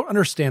 I don't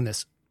understand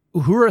this.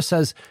 Uhura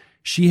says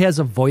she has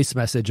a voice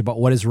message about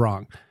what is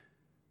wrong.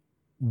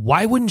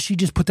 Why wouldn't she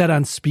just put that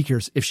on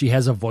speakers if she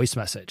has a voice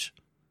message?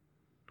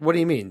 What do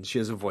you mean she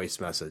has a voice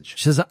message?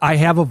 She says, I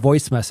have a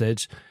voice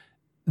message.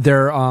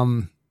 Their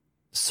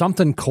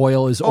something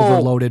coil is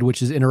overloaded,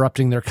 which is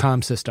interrupting their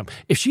comm system.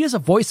 If she has a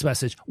voice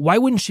message, why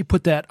wouldn't she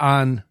put that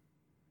on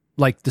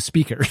like the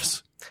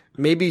speakers?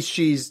 Maybe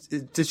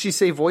did she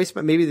say voice?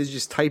 Maybe they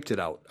just typed it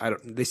out.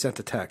 They sent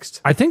the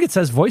text. I think it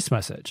says voice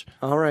message.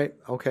 All right.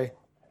 Okay.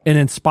 And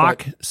then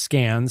Spock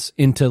scans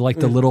into like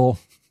the little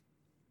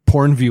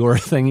porn viewer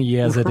thing he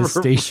has at his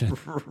station.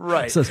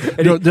 Right. Says,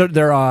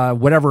 their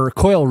whatever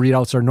coil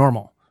readouts are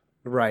normal.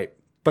 Right.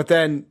 But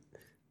then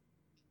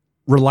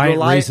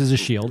Reliant raises his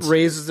shields.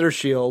 Raises their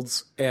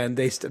shields, and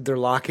they're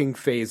locking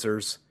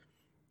phasers,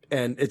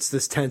 and it's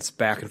this tense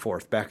back and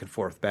forth.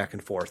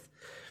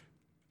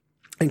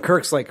 And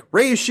Kirk's like,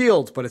 raise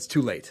shields, but it's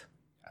too late.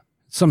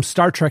 Some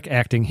Star Trek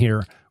acting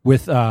here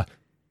with as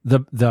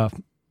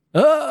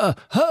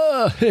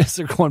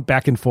they're going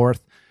back and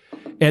forth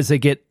as they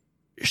get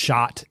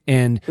shot,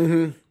 and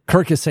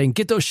Kirk is saying,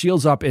 get those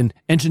shields up, and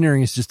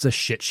engineering is just a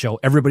shit show.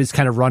 Everybody's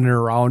kind of running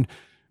around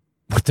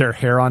with their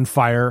hair on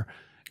fire.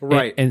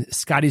 Right. And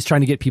Scotty's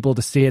trying to get people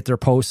to stay at their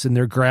posts, and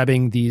they're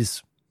grabbing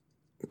these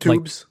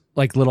tubes,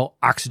 like little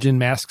oxygen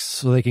masks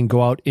so they can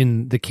go out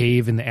in the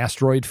cave in the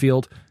asteroid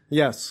field.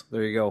 Yes,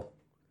 there you go.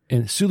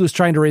 And Sulu's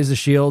trying to raise the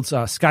shields.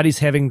 Scotty's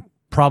having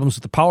problems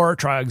with the power,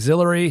 try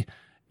auxiliary,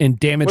 and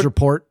damage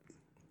report.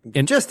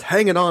 And just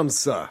hanging on,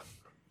 sir.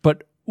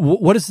 But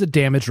what is the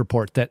damage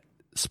report that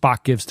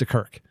Spock gives to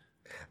Kirk?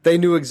 They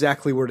knew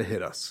exactly where to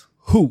hit us.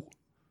 Who?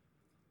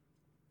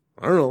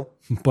 I don't know.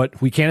 But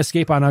we can't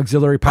escape on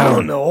auxiliary power. I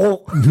don't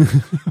know.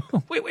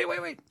 Wait.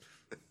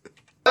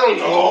 I don't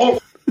know.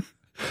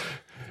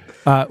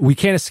 We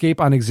can't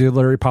escape on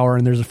auxiliary power,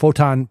 and there's a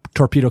photon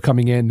torpedo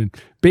coming in. And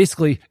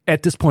basically,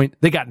 at this point,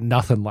 they got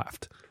nothing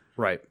left.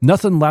 Right.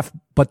 Nothing left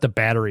but the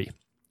battery.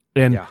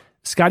 And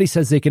Scotty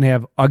says they can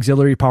have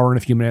auxiliary power in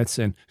a few minutes,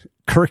 and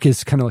Kirk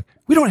is kind of like,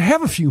 we don't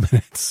have a few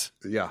minutes.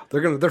 Yeah,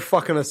 they're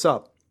fucking us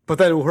up. But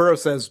then Uhura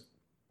says,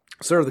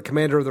 sir, the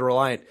commander of the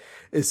Reliant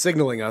is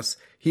signaling us.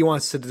 He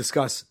wants to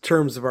discuss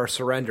terms of our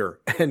surrender.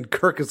 And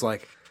Kirk is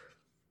like,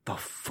 the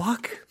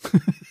fuck?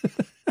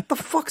 What the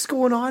fuck's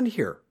going on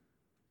here?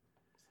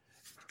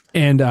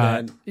 And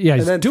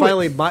then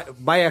finally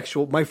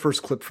my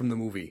first clip from the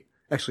movie,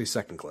 actually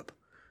second clip.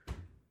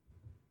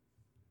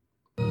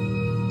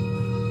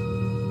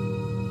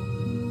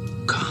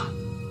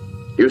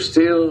 You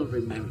still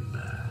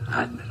remember,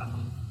 Admiral.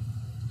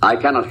 I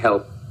cannot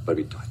help but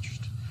be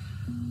touched.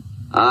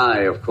 I,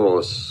 of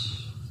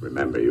course,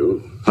 remember you.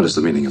 What is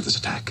the meaning of this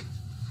attack?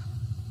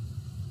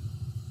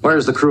 Where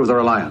is the crew of the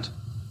Reliant?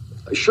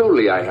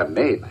 Surely I have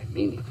made my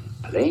meaning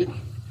plain.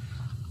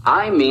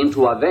 I mean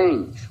to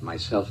avenge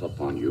myself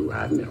upon you,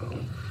 Admiral.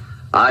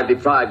 I've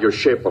deprived your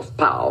ship of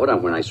power,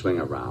 and when I swing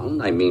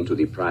around, I mean to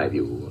deprive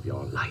you of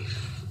your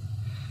life.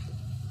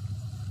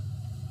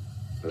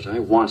 But I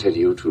wanted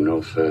you to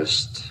know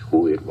first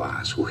who it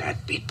was who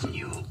had beaten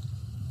you.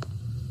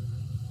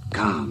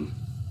 Khan,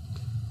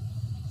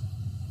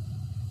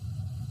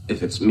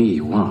 if it's me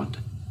you want,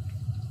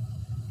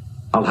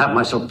 I'll have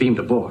myself beamed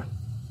aboard.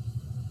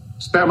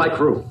 Spare my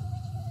crew.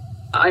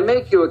 I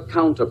make you a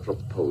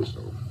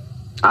counter-proposal.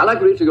 I'll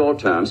agree to your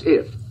terms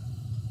if,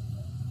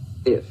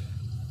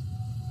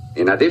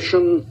 in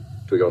addition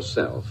to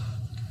yourself,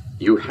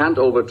 you hand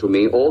over to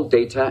me all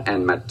data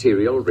and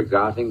material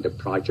regarding the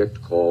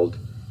project called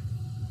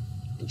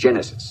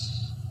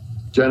Genesis.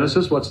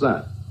 Genesis? What's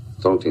that?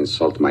 Don't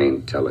insult my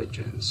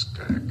intelligence,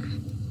 Kirk.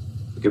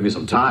 Give me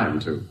some time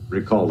to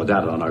recall the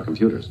data on our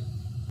computers.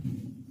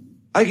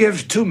 I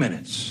give 2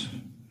 minutes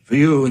for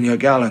you and your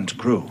gallant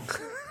crew.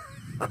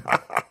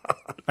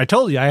 I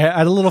told you I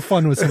had a little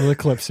fun with some of the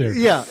clips here.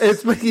 Yeah,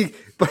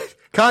 but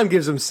Khan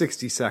gives him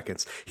 60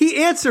 seconds.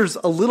 He answers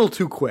a little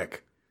too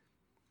quick.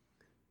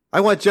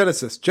 I want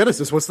Genesis.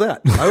 Genesis, what's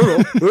that? I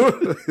don't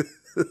know.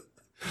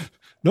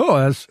 No,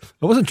 I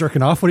wasn't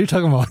jerking off. What are you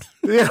talking about?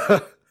 Yeah.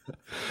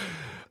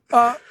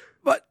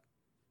 But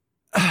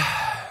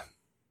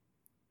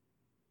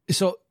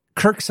so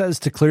Kirk says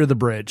to clear the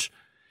bridge,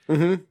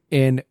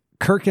 and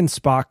Kirk and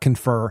Spock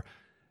confer,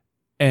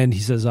 and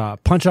he says,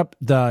 punch up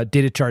the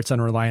data charts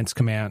on Reliance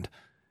Command.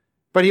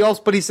 But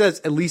he says,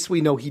 at least we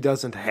know he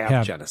doesn't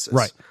have Genesis.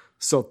 Right.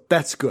 So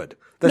that's good.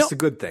 That's a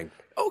good thing.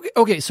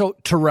 Okay. So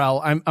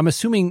Terrell, I'm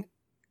assuming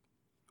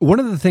one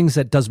of the things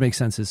that does make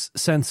sense is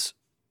since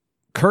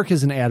Kirk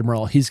is an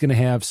admiral, he's going to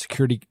have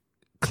security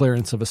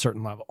clearance of a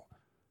certain level.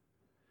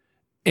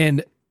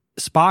 And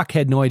Spock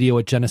had no idea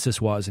what Genesis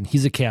was, and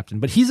he's a captain,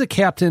 but he's a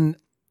captain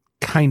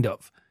kind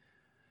of.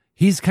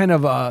 He's kind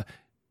of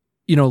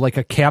like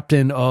a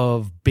captain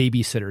of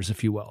babysitters,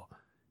 if you will.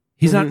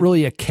 He's not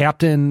really a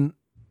captain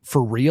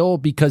for real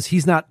because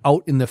he's not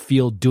out in the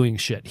field doing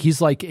shit.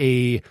 He's like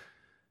a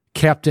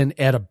captain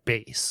at a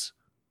base.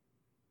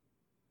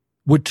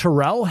 Would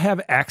Terrell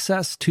have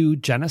access to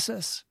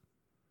Genesis?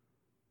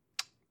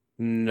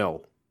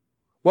 No.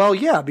 Well,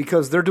 yeah,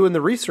 because they're doing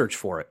the research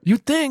for it.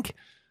 You'd think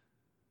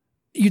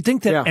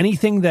that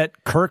anything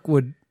that Kirk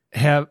would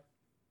have.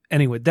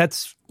 Anyway,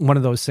 that's one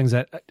of those things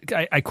that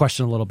I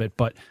question a little bit.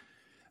 But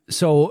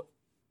so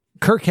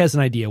Kirk has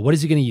an idea. What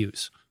is he going to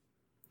use?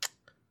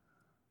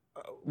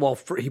 Well,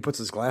 he puts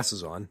his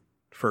glasses on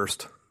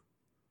first.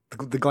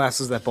 The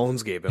glasses that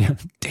Bones gave him.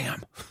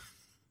 Damn.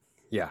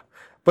 Yeah.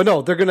 But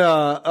no, they're going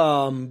to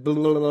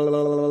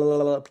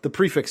the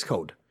prefix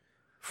code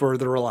for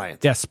the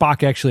Reliant. Yeah,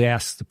 Spock actually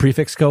asks the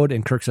prefix code,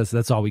 and Kirk says,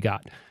 that's all we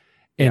got.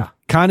 And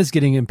Khan is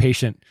getting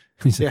impatient.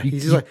 He's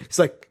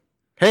like,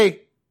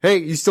 hey,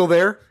 you still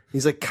there?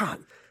 He's like,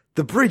 Khan,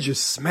 the bridge is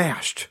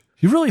smashed.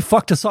 You really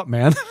fucked us up,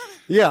 man.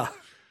 Yeah.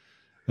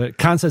 But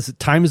Khan says that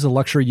time is a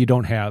luxury you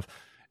don't have.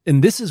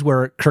 And this is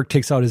where Kirk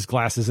takes out his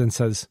glasses and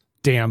says,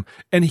 damn.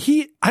 And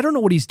I don't know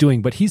what he's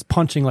doing, but he's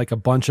punching like a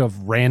bunch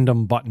of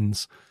random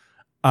buttons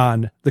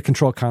on the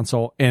control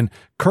console. And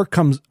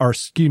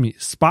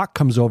Spock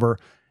comes over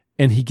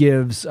and he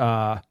gives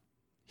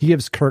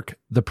Kirk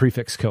the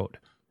prefix code.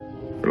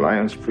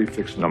 Reliance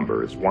prefix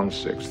number is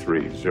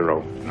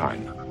 16309.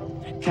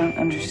 I don't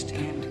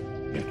understand.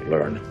 You have to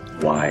learn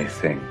why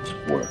things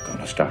work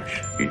on a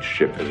starship. Each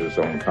ship has its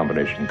own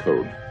combination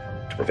code.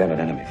 To prevent an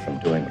enemy from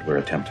doing what we're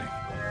attempting.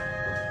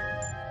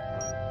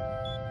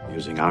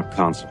 Using our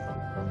console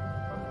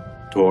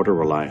to order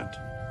Reliant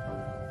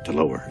to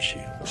lower her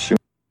shield.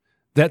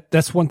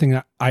 That's one thing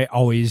that I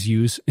always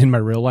use in my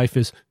real life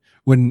is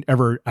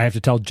whenever I have to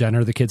tell Jen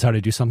or the kids how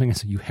to do something, I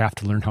say, you have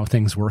to learn how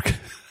things work.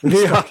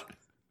 Yeah.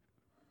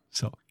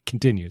 So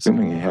continues.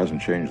 Assuming he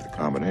hasn't changed the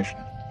combination,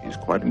 he's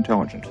quite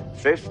intelligent.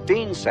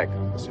 15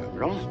 seconds,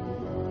 Admiral.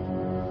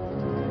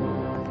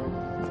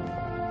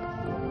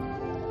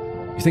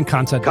 You think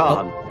Khan said,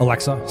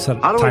 Alexa, set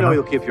a How do timer? we know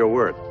you'll keep your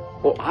word?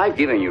 Oh, I've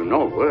given you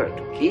no word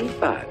to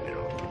keep,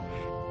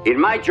 Admiral. In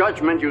my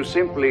judgment, you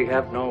simply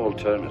have no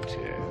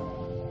alternative.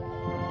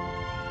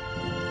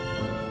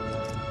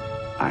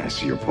 I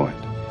see your point.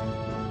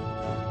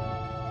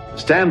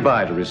 Stand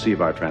by to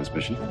receive our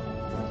transmission.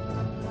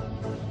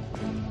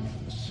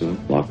 So,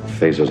 lock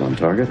phasers on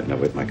target and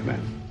await my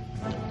command.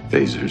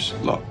 Phasers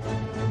locked.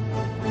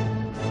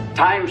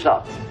 Time's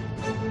up,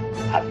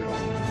 Admiral.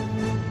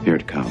 Here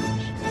it comes.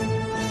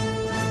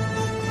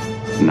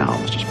 Now,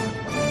 Mr. Spock.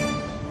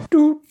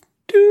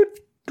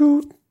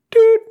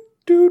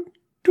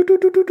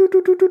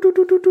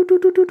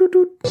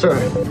 Sir,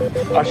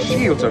 our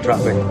shields are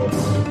dropping.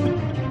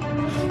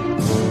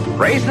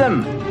 Raise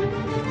them!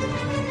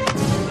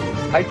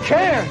 I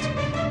can't!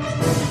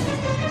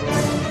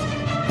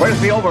 Where's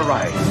the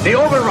override? The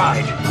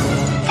override!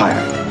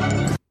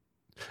 Fire!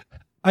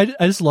 I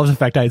just love the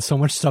fact I had so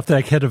much stuff that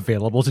I had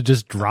available to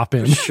just drop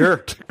in.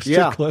 Sure.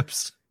 Yeah.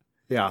 Clips.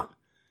 Yeah.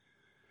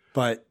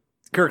 But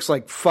Kirk's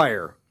like,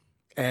 fire.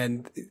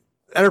 And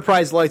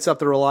Enterprise lights up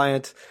the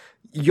Reliant.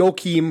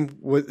 Joachim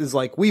is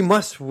like, we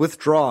must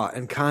withdraw.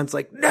 And Khan's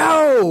like,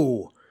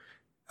 no!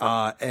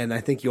 And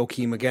I think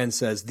Joachim again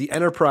says, the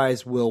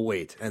Enterprise will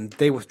wait. And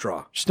they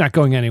withdraw. She's not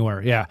going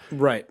anywhere. Yeah.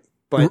 Right.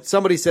 But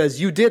somebody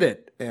says, you did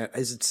it.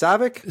 Is it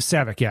Saavik?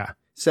 Saavik, yeah.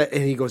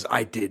 And he goes,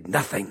 I did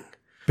nothing.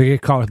 But I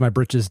get caught with my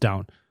britches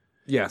down.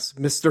 Yes,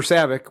 Mr.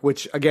 Saavik,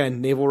 which,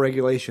 again, naval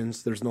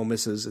regulations, there's no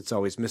Mrs., it's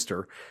always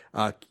Mr.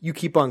 You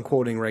keep on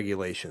quoting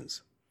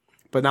regulations.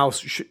 But now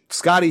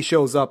Scotty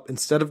shows up.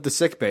 Instead of the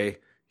sickbay,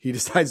 he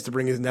decides to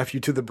bring his nephew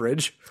to the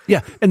bridge.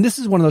 Yeah, and this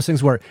is one of those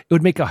things where it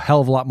would make a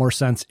hell of a lot more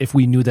sense if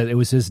we knew that it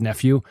was his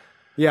nephew.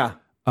 Yeah.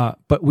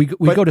 But we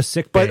go to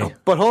sickbay.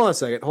 But hold on a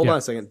second. Hold on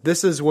a second.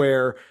 This is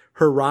where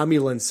her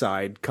Romulan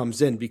side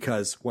comes in,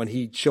 because when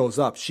he shows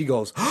up, she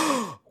goes,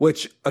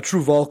 which a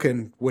true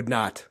Vulcan would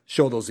not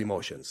show those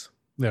emotions.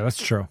 Yeah,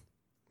 that's true.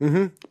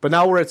 Mm-hmm. But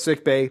now we're at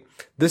sickbay.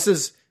 This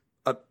is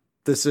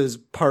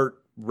part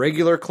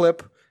regular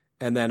clip,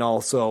 and then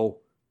also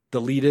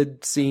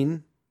deleted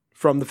scene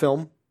from the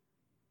film.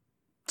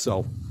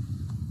 So.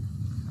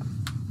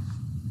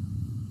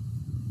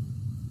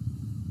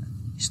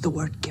 Is the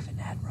word given,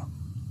 Admiral?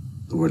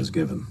 The word is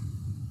given.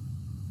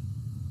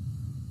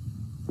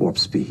 Warp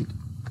speed.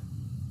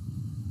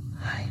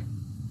 Aye.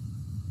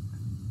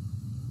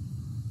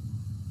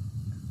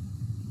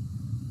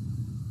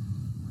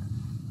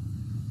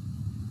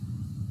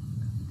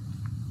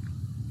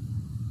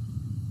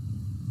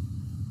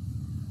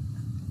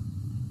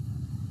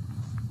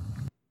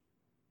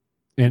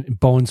 And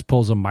Bones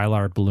pulls a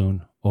Mylar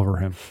balloon over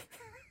him.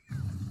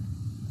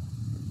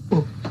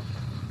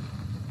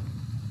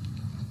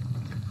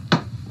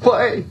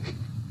 Why?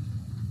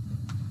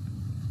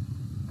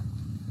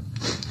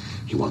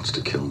 He wants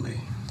to kill me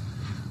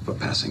for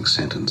passing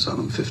sentence on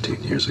him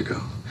 15 years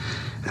ago.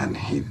 And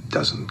he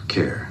doesn't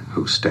care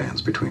who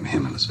stands between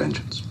him and his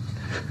vengeance.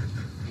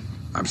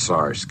 I'm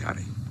sorry,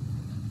 Scotty.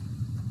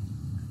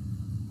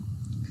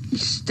 He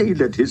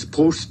stayed at his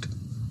post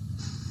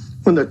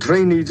when the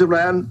trainees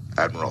ran.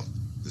 Admiral,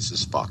 this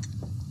is Spock.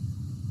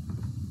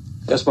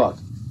 Yes, Spock.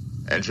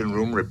 Engine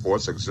room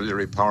reports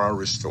auxiliary power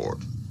restored.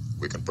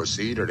 We can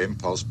proceed at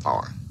impulse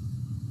power.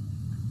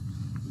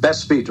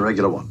 Best speed to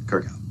regular one.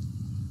 Kirk out.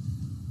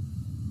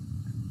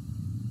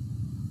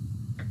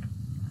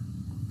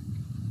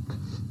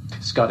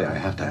 Scotty, I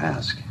have to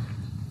ask.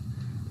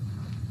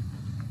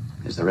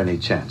 Is there any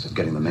chance of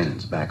getting the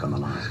maintenance back on the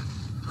line?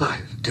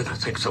 I didn't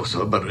think so,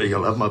 sir, but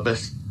you'll have my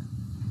best.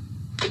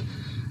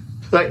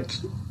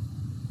 Thanks.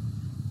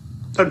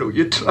 I know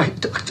you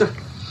tried, Doctor.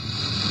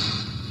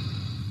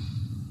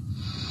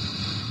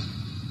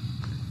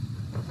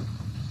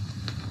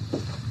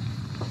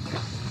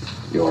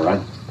 You all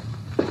right?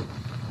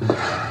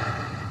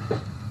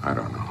 I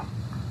don't know.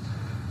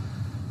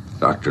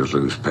 Doctors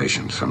lose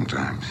patience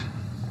sometimes.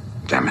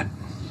 Damn it.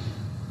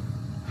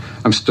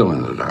 I'm still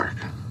in the dark.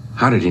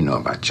 How did he know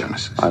about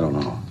Genesis? I don't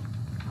know.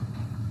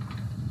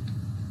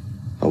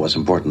 But what's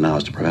important now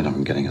is to prevent him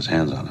from getting his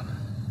hands on it.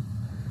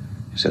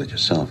 You said it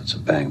yourself, it's a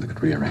bang that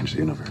could rearrange the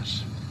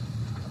universe.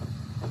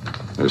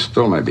 There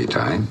still may be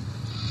time.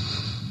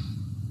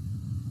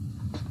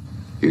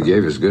 You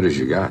gave as good as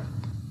you got.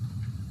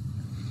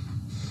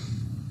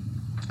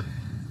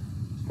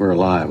 We're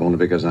alive only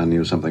because I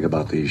knew something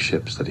about these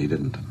ships that he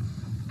didn't.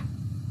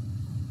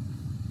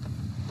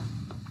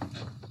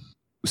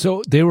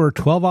 So they were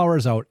 12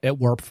 hours out at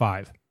Warp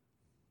 5.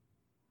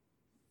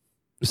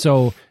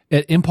 So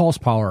at impulse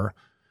power,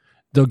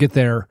 they'll get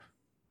there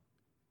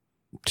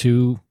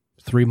 2-3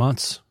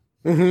 months.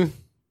 Mm-hmm.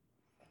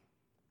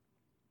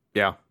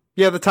 Yeah.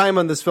 Yeah, the time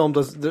on this film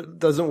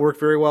doesn't work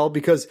very well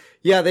because,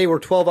 yeah, they were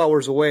 12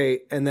 hours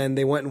away, and then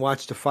they went and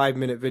watched a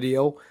 5-minute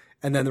video,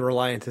 and then the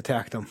Reliant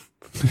attacked them.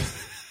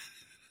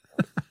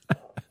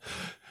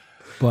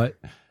 But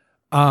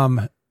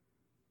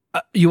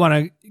you want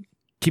to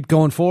keep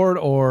going forward,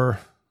 or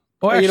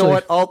actually, you know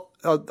what?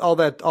 All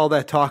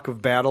that talk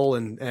of battle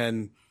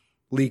and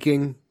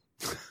leaking,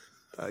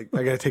 I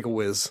gotta take a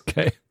whiz.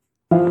 Okay.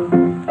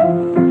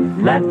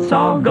 Let's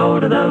all go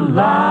to the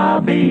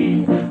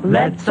lobby.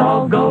 Let's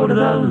all go to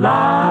the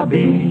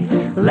lobby.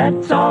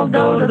 Let's all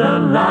go to the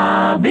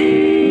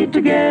lobby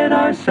to get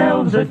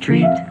ourselves a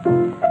treat.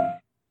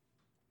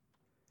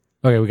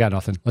 Okay, we got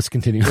nothing. Let's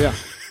continue. Yeah.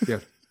 Yeah.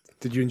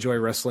 Did you enjoy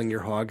wrestling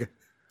your hog?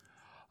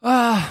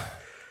 Yeah.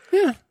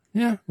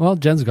 Well,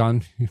 Jen's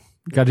gone. You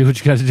got to do what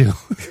you got to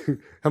do.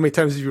 How many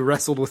times have you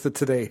wrestled with it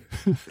today?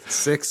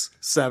 6,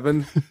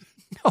 7?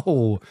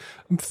 No,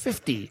 I'm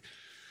 50.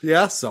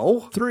 Yeah, so?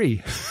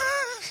 3.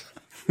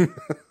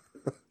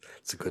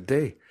 It's a good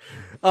day.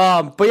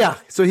 But yeah,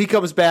 so he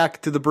comes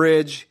back to the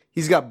bridge.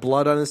 He's got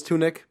blood on his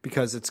tunic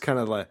because it's kind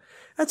of like,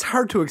 that's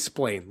hard to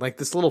explain. Like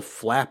this little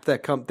flap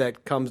that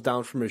comes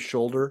down from his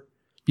shoulder.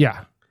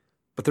 Yeah.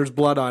 But there's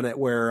blood on it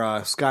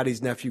where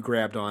Scotty's nephew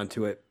grabbed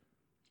onto it.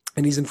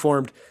 And he's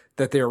informed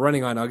that they are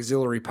running on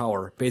auxiliary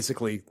power.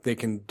 Basically, they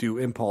can do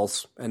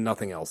impulse and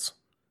nothing else.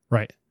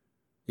 Right.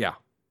 Yeah.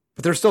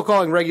 But they're still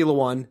calling Regula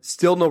 1.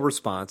 Still no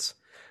response.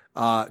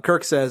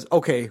 Kirk says,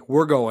 okay,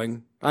 we're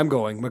going. I'm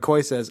going.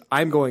 McCoy says,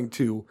 I'm going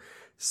too.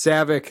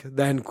 Savick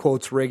then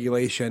quotes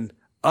regulation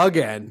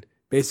again,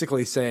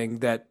 basically saying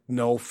that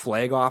no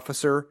flag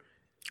officer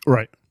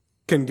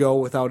can go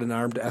without an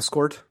armed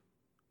escort.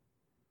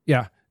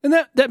 Yeah. And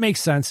that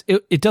makes sense.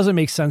 It doesn't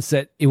make sense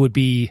that it would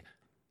be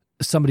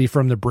somebody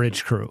from the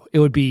bridge crew. It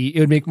would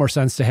make more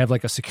sense to have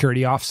like a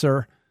security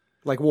officer.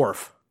 Like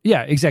Worf.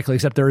 Yeah, exactly.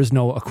 Except there is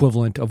no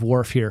equivalent of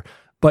Worf here.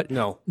 But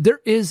no,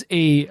 there is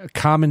a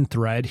common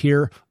thread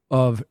here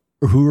of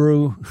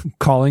Uhuru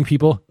calling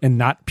people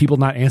and people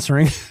not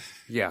answering.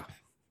 Yeah.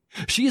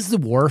 She is the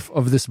Worf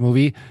of this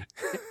movie.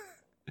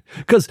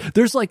 Because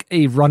there's like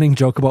a running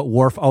joke about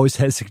Worf always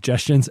has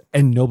suggestions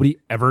and nobody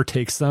ever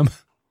takes them.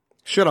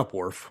 Shut up,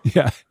 Worf.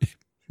 Yeah,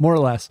 more or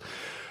less.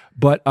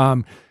 But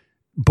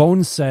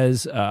Bones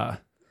says,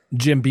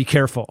 Jim, be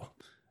careful.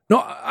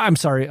 No, I'm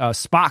sorry.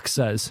 Spock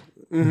says,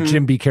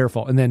 Jim, be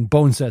careful. And then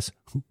Bones says,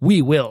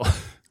 we will.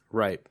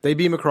 Right. They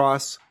beam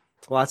across.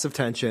 Lots of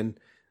tension.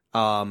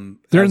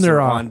 They're in their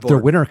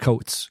winter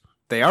coats.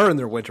 They are in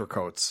their winter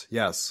coats,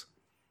 yes.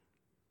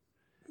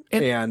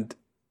 And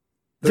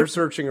they're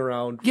searching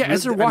around. Yeah,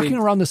 as they're walking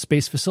around the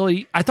space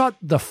facility, I thought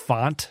the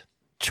font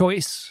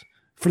choice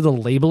for the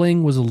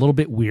labeling was a little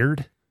bit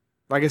weird.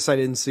 I guess I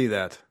didn't see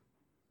that.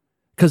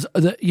 Because,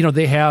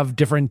 they have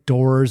different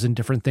doors and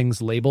different things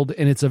labeled,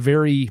 and it's a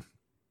very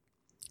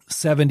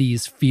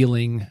 70s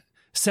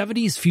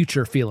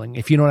future feeling,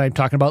 if you know what I'm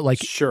talking about.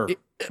 Like, sure.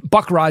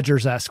 Buck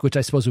Rogers-esque, which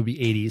I suppose would be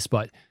 80s,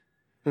 but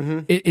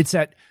it's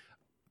that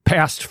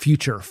past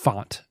future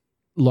font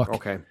look.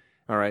 Okay.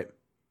 All right.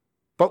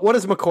 But what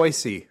does McCoy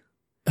see?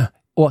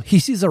 Well, he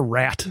sees a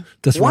rat.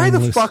 Why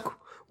the fuck?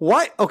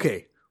 Why?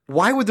 Okay.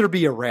 Why would there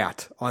be a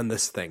rat on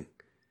this thing?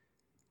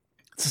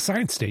 It's a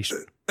science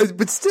station.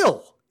 But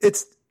still,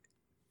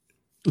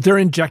 they're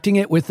injecting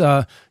it with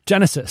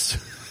Genesis.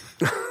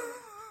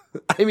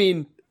 I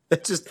mean,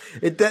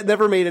 that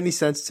never made any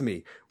sense to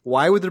me.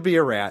 Why would there be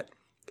a rat?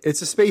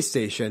 It's a space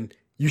station.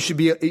 You should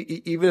be,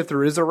 even if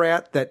there is a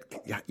rat, that,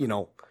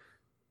 Well,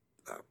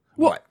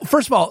 what?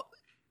 First of all,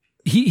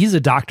 he's a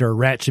doctor. A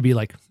rat should be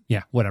like,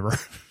 yeah, whatever.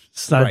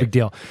 It's not a big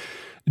deal.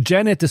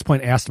 Jen at this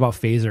point asked about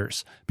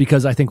phasers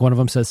because I think one of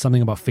them says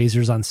something about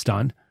phasers on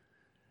stun.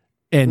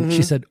 And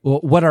she said, well,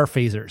 what are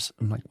phasers?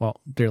 I'm like,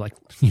 well, they're like,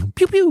 pew,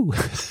 pew.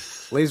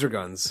 Laser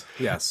guns,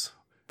 yes.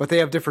 But they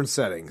have different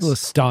settings. Well,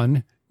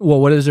 stun.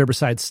 Well, what is there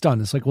besides stun?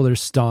 It's like, well,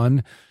 there's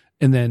stun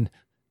and then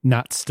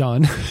not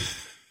stun.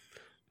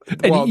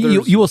 And Well,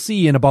 you will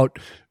see in about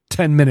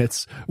 10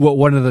 minutes what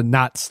one of the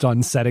not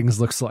stun settings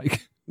looks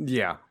like.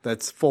 Yeah,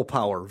 that's full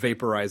power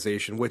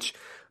vaporization, which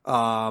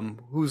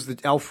who's the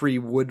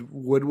Alfred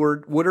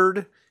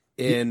Woodard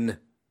in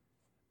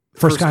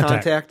First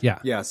Contact? Yeah.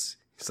 Yes.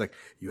 He's like,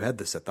 you had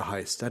this at the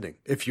highest setting.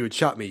 If you had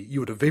shot me, you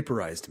would have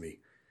vaporized me.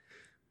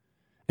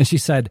 And she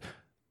said,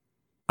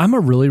 I'm a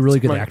really, really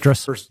good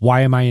actress.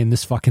 Why am I in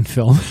this fucking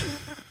film?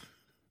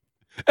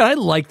 And I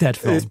like that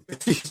film.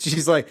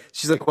 She's like,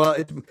 well,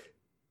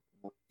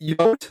 you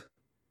don't?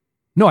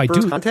 No, I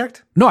First do.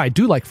 Contact? No, I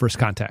do like First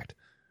Contact.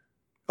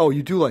 Oh,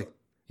 you do like?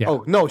 Yeah.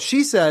 Oh, no,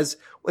 she says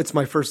it's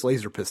my first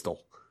laser pistol.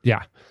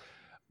 Yeah.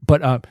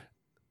 But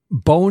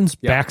Bones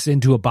backs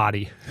into a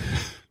body.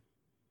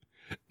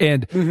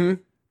 And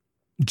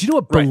do you know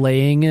what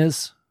belaying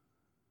is?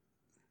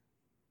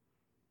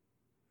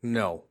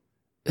 No.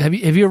 Have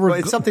you ever? Well,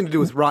 it's something to do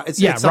with rock. It's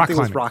something rock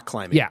climbing. with rock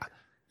climbing. Yeah.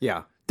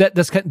 Yeah.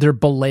 That's they're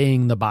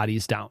belaying the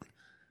bodies down.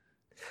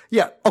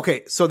 Yeah.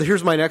 Okay. So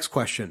here's my next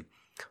question.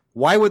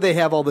 Why would they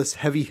have all this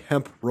heavy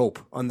hemp rope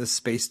on this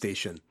space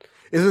station?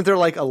 Isn't there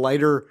like a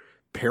lighter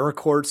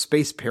paracord,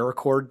 space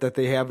paracord that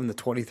they have in the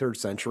 23rd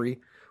century?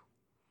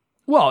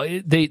 Well,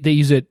 they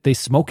use it. They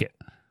smoke it.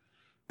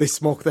 They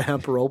smoke the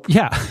hemp rope?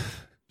 Yeah.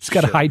 It's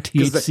got a high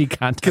THC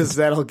content. Because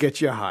that'll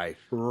get you high.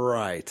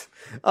 Right.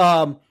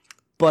 But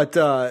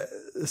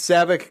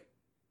Saavik...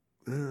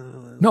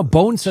 no,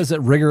 Bone says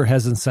that rigor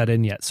hasn't set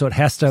in yet, so it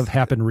has to have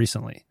happened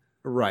recently.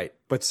 Right.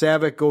 But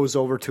Saavik goes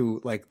over to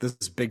like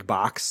this big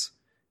box,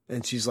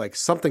 and she's like,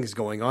 something's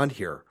going on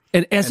here.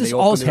 And as this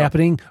all is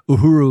happening,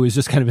 Uhuru is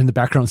just kind of in the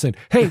background saying,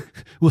 hey,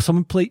 will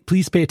someone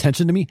please pay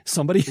attention to me?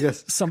 Somebody?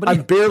 Yes. Somebody?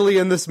 I'm barely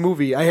in this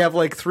movie. I have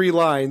like 3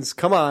 lines.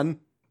 Come on.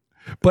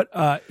 But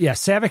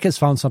Saavik has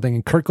found something,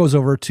 and Kirk goes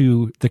over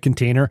to the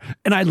container,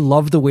 and I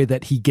love the way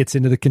that he gets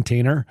into the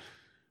container.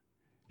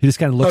 He just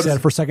kind of looks at it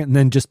for a second and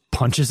then just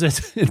punches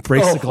it and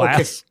breaks the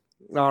glass.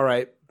 Okay. All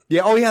right.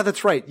 Yeah. Oh, yeah,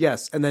 that's right.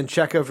 Yes. And then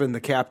Chekhov and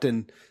the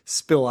captain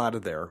spill out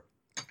of there.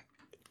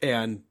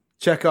 And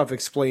Chekhov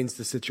explains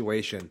the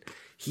situation.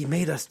 He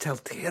made us tell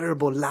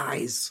terrible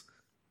lies.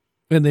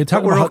 And they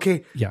talk but we're about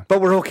okay. Yeah.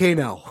 But we're okay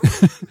now.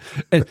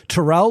 And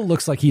Terrell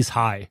looks like he's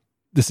high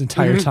this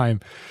entire time.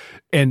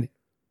 And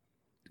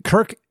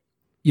Kirk,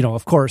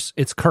 of course,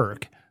 it's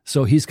Kirk.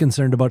 So he's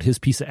concerned about his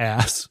piece of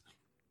ass.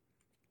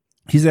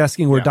 He's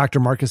asking where Dr.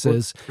 Marcus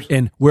is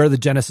and where are the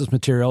Genesis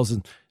materials,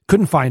 and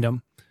couldn't find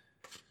them.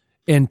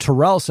 And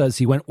Terrell says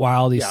he went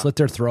wild. He slit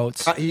their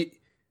throats. But he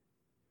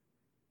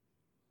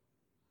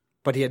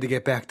had to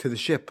get back to the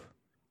ship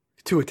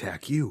to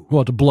attack you.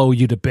 Well, to blow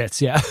you to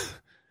bits, yeah.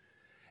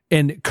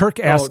 And Kirk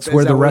asks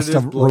where the rest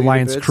of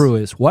Reliance crew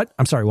is. What?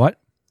 I'm sorry, what?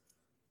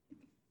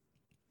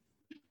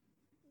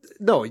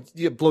 No,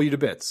 blow you to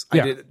bits.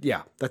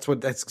 Yeah. That's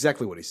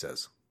exactly what he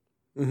says.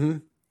 Mm-hmm.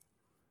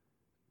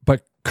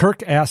 But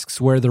Kirk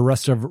asks where the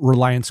rest of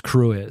Reliance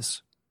crew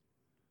is.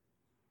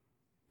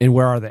 And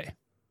where are they?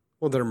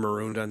 Well, they're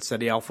marooned on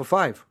SETI Alpha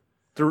 5.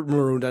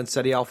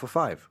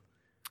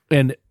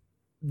 And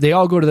they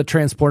all go to the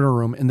transporter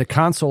room, and the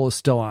console is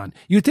still on.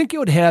 You'd think it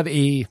would have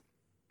a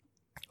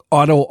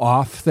auto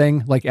off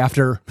thing, like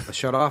after a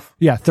shut off.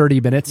 Yeah, 30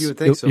 minutes. You would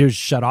think so. It was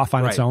shut off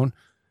on its own.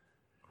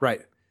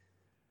 Right.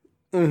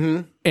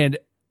 Mm-hmm.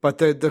 But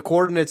the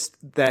coordinates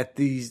that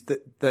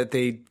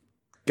they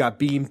got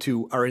beamed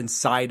to are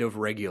inside of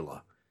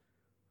Regula.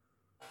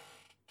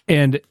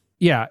 And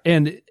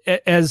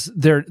as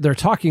they're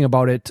talking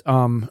about it,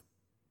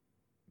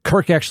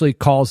 Kirk actually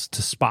calls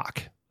to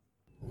Spock.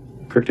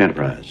 Kirk to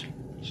Enterprise.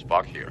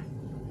 Spock here.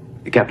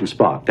 Captain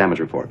Spock, damage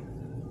report.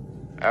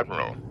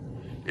 Admiral,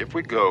 if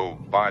we go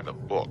by the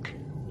book,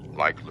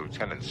 Like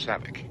Lieutenant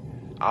Savick,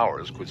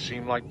 hours could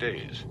seem like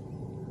days.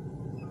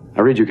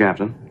 I read you,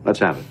 Captain. Let's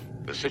have it.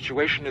 The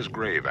situation is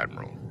grave,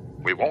 Admiral.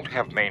 We won't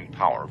have main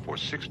power for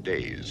 6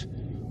 days.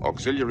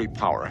 Auxiliary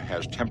power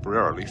has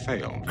temporarily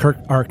failed.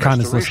 Khan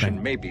is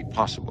listening. May be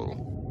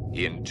possible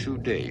in 2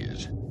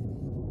 days.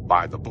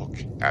 By the book,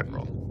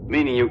 Admiral.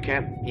 Meaning you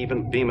can't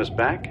even beam us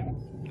back?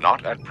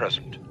 Not at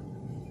present.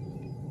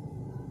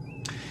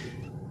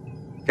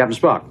 Captain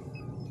Spock,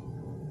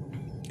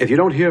 if you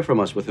don't hear from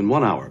us within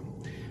 1 hour,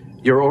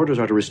 your orders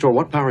are to restore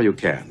what power you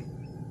can.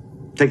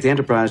 Take the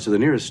Enterprise to the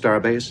nearest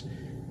starbase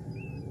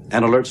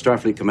and alert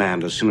Starfleet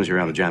Command as soon as you're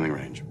out of jamming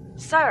range.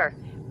 Sir,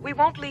 we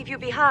won't leave you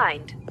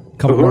behind.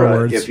 Couple more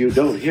words. If you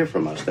don't hear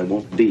from us, there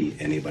won't be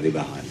anybody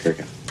behind. Kirk.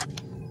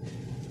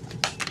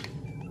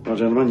 Well,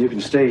 gentlemen, you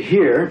can stay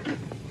here,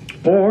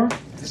 or...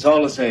 It's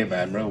all the same,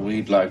 Admiral.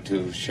 We'd like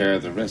to share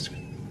the risk.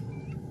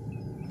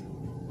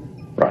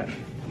 Right.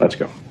 Let's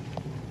go.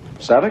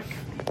 Savick?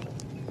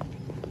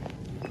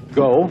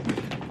 Go?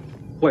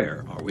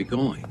 Where are we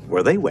going?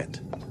 Where they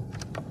went.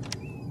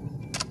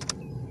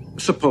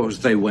 Suppose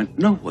they went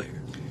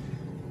nowhere.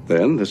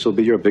 Then this will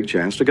be your big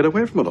chance to get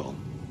away from it all.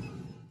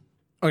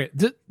 Okay,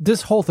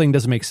 this whole thing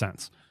doesn't make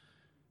sense.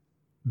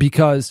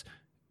 Because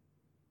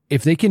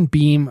if they can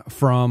beam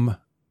from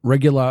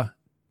Regula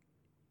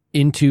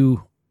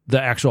into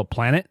the actual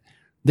planet,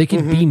 they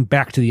can beam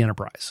back to the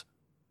Enterprise.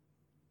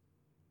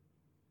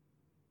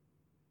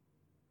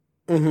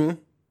 Mm-hmm.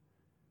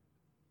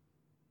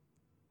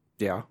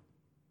 Yeah.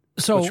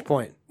 So, what's your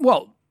point?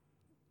 Well,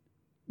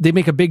 they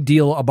make a big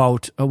deal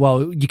about,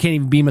 you can't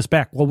even beam us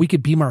back. Well, we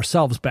could beam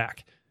ourselves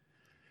back.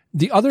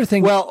 The other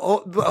thing...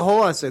 Well,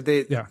 hold on a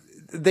second.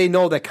 They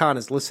know that Khan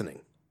is listening.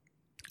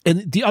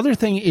 And the other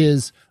thing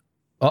is...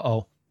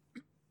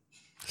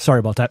 Sorry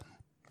about that.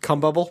 Cum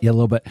bubble? Yeah, a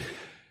little bit.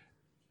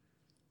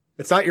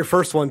 It's not your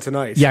first one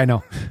tonight. Yeah, I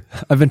know.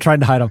 I've been trying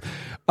to hide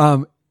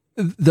them.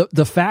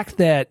 The fact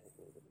that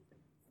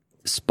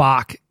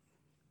Spock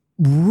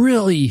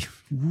really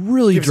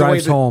Gives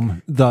drives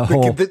home the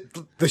whole...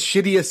 The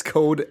shittiest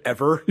code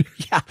ever.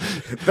 Yeah.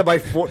 that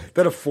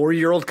a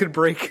 4-year-old could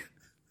break.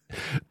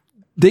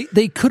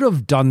 They could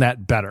have done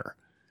that better.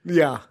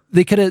 Yeah.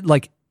 They could have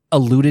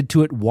alluded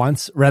to it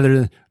once rather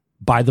than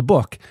by the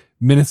book.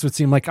 Minutes would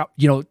seem like,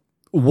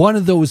 one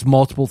of those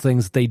multiple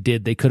things they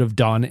did, they could have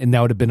done, and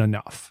that would have been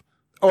enough.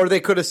 Or they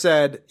could have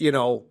said,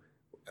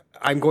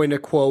 I'm going to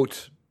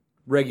quote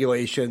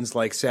regulations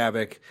like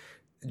Savick,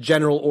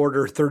 General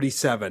Order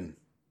 37.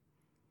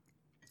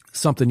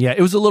 Something, yeah.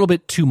 It was a little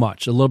bit too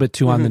much, a little bit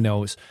too on the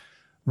nose.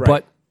 Right.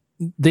 But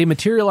they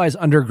materialize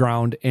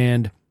underground,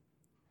 and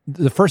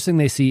the first thing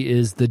they see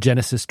is the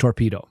Genesis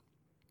torpedo.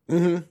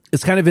 Mm-hmm.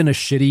 It's kind of in a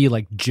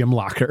shitty, gym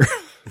locker.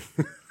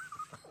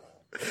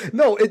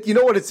 No, you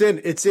know what it's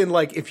in? It's in,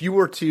 if you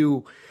were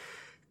to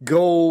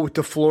go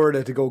to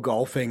Florida to go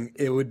golfing,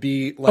 it would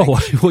be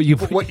you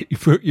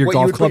put your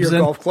golf clubs in?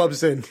 Golf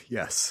clubs in,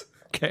 yes.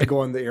 Okay. To go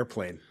on the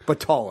airplane, but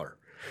taller.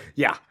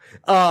 Yeah.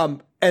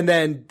 And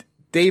then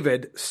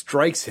David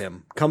strikes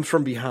him, comes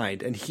from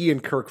behind, and he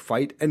and Kirk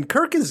fight. And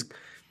Kirk's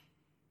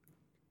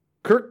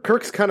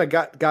kind of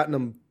gotten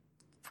him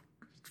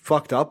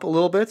fucked up a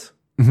little bit.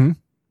 Mm-hmm.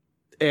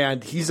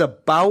 And he's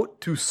about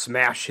to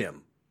smash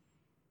him.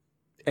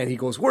 And he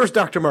goes, "Where's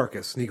Dr.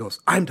 Marcus?" And he goes,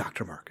 "I'm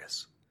Dr.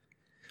 Marcus."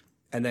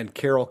 And then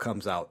Carol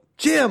comes out,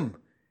 "Jim!"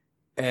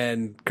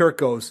 And Kirk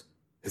goes,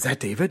 "Is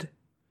that David?"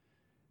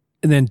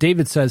 And then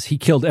David says he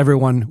killed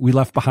everyone we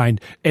left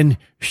behind. And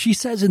she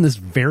says in this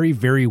very,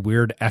 very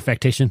weird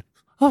affectation,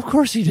 "Of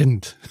course he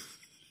didn't."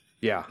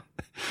 Yeah.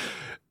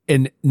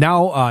 And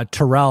now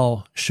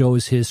Terrell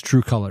shows his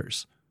true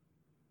colors.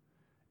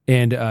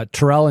 And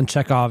Terrell and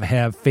Chekhov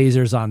have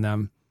phasers on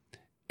them.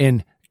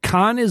 And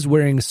Khan is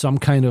wearing some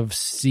kind of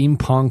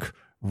steampunk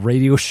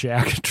Radio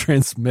Shack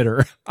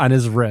transmitter on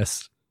his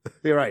wrist.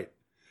 You're right.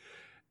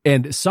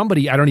 And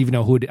somebody, I don't even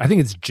know who I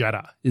think it's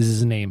Jeddah is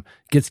his name,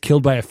 gets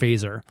killed by a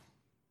phaser.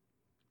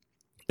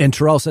 And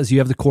Terrell says you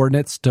have the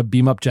coordinates to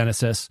beam up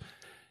Genesis.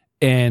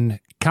 And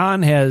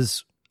Khan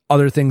has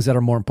other things that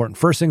are more important.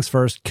 First things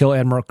first, kill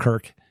Admiral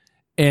Kirk.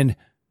 And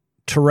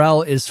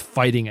Terrell is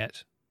fighting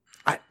it.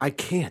 I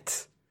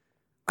can't,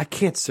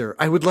 sir.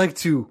 I would like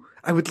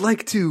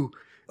to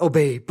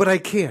obey, but I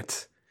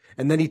can't.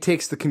 And then he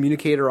takes the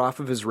communicator off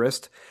of his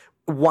wrist.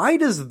 Why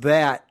does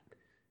that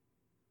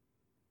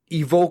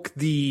evoke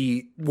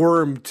the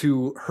worm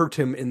to hurt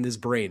him in his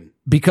brain?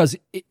 Because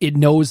it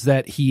knows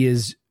that he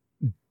is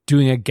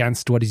doing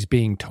against what he's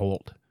being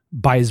told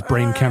by his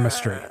brain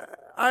chemistry.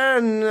 I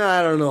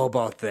don't know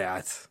about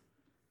that.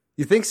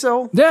 You think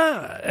so?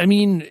 Yeah. I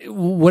mean,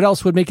 what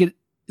else would make it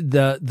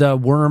the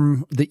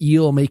worm, the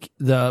eel, make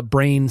the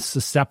brain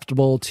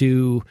susceptible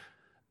to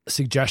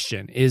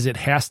suggestion? Is it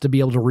has to be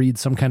able to read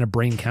some kind of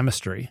brain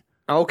chemistry.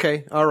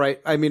 Okay. All right.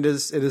 I mean,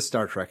 it is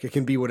Star Trek. It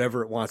can be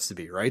whatever it wants to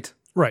be, right?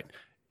 Right.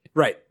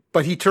 Right.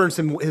 But he turns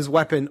his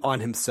weapon on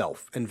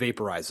himself and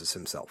vaporizes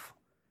himself.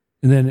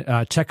 And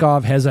then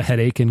Chekhov has a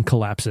headache and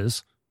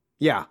collapses.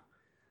 Yeah.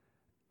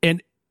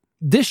 And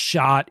this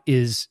shot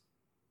is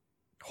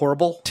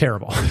Horrible?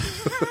 Terrible.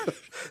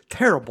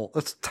 Terrible.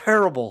 That's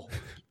terrible.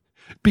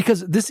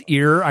 Because this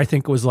ear, I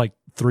think, was like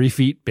 3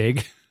 feet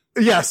big.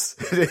 Yes,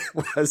 it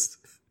was.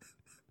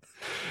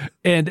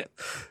 And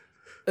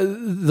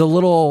the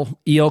little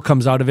eel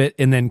comes out of it,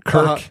 and then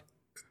Kirk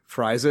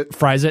fries it.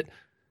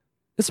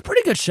 It's a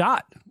pretty good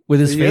shot with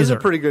his phaser. It is a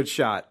pretty good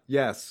shot,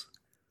 yes.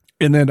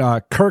 And then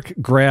Kirk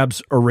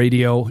grabs a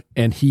radio,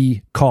 and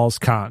he calls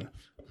Khan.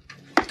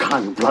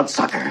 Khan, you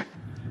bloodsucker.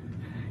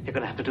 You're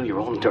going to have to do your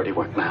own dirty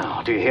work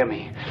now. Do you hear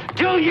me?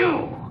 Do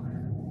you?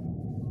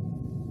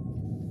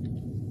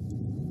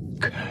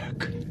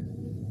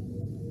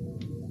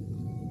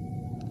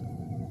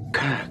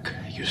 Kirk,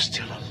 you're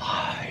still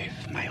alive,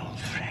 my old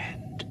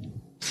friend.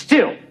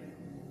 Still,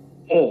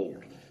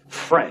 old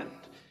friend.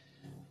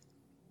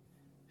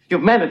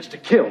 You've managed to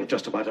kill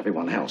just about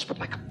everyone else, but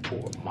like a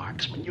poor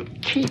marksman, you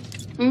keep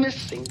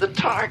missing the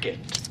target.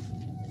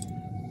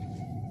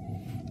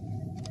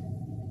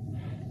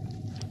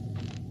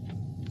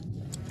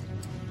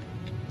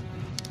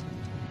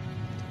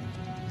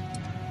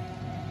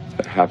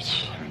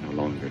 Perhaps I no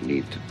longer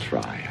need to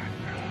try.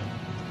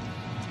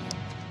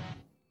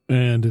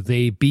 And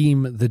they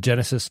beam the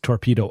Genesis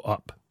torpedo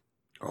up.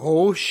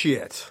 Oh,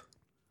 shit.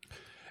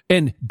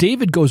 And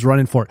David goes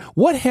running for it.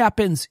 What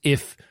happens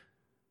if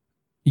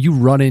you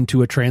run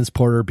into a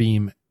transporter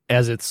beam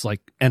as it's like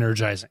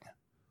energizing?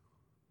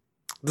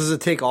 Does it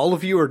take all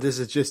of you, or does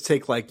it just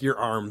take like your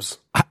arms?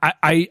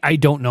 I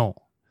don't know.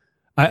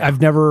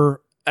 I've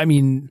never, I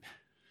mean,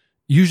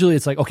 usually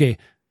it's like, okay,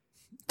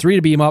 3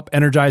 to beam up,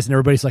 energize, and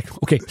everybody's like,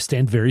 okay,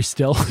 stand very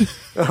still.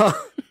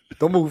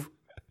 Don't move.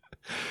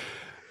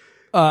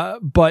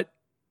 But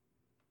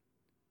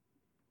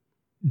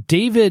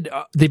David,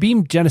 they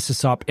beam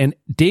Genesis up, and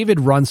David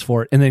runs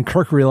for it, and then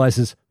Kirk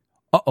realizes,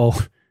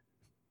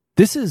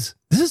 this is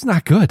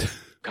not good.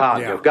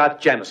 Khan, you've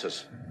got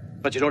Genesis,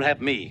 but you don't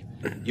have me.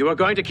 You are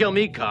going to kill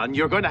me, Khan.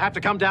 You're going to have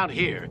to come down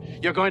here.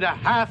 You're going to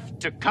have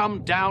to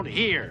come down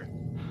here.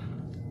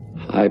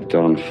 I've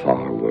done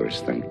far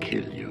worse than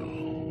kill you.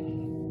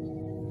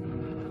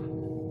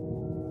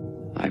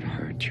 I've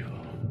hurt you.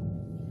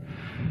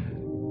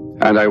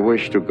 And I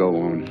wish to go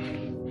on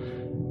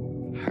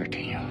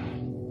hurting you.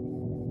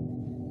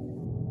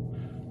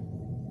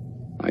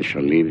 I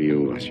shall leave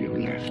you as you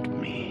left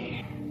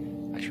me,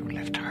 as you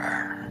left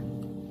her,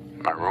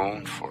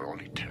 marooned for all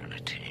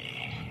eternity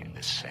in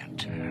the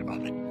center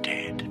of a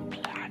dead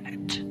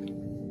planet.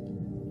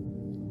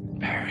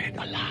 Buried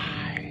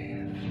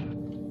alive.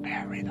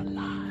 Buried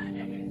alive.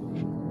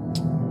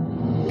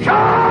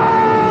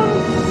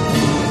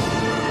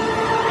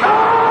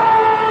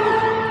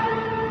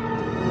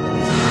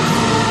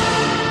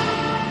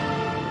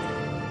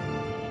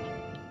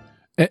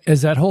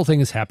 As that whole thing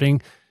is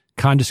happening,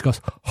 Khan just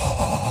goes,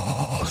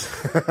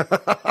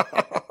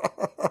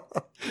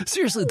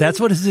 seriously, that's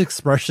what his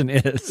expression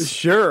is.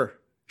 Sure.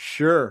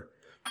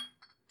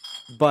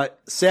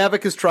 But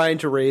Saavik is trying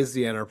to raise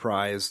the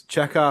Enterprise.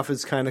 Chekhov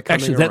is kind of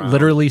coming Actually, that around.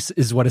 literally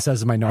is what it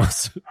says in my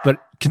notes, but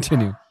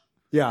continue.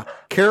 Yeah.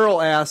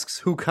 Carol asks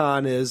who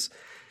Khan is.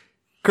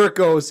 Kirk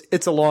goes,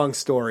 it's a long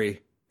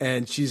story.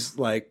 And she's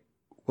like,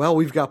 well,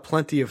 we've got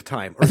plenty of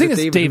time. Or I think is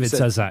it's it David who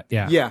says that,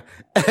 yeah. Yeah.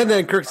 And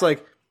then Kirk's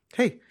like,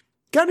 hey,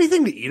 got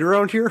anything to eat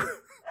around here?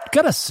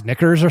 Got a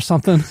Snickers or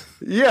something?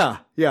 Yeah.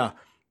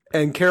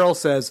 And Carol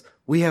says,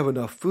 we have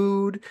enough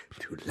food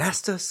to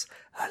last us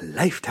a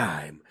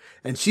lifetime.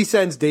 And she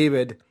sends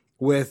David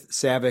with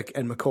Saavik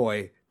and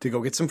McCoy to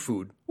go get some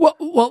food.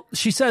 Well,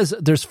 she says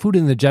there's food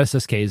in the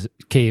Genesis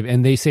cave,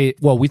 and they say,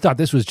 well, we thought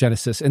this was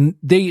Genesis, and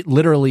they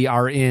literally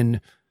are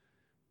in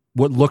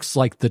what looks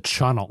like the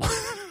channel.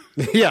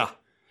 Yeah.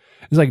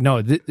 It's like, no,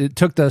 it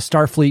took the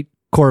Starfleet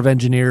Corps of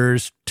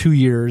Engineers 2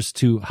 years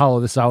to hollow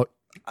this out.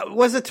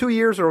 Was it 2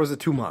 years or was it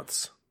 2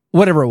 months?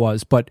 Whatever it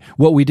was, but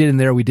what we did in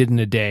there, we did in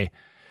a day.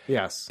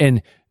 Yes.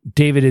 And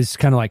David is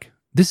kind of like,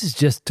 this is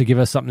just to give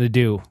us something to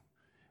do.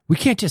 We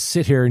can't just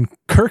sit here. And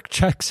Kirk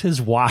checks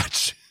his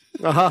watch.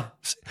 Uh-huh.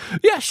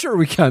 Yeah, sure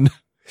we can.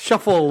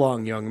 Shuffle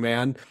along, young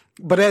man.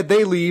 But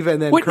they leave,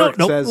 and then Kirk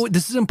says...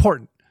 This is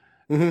important.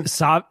 Mm-hmm.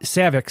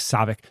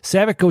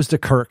 Saavik goes to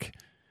Kirk,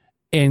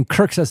 and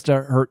Kirk says to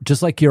her,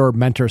 just like your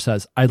mentor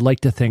says, I'd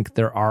like to think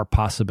there are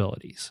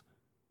possibilities.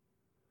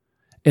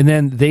 And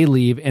then they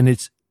leave, and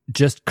it's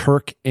just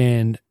Kirk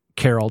and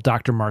Carol,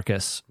 Dr.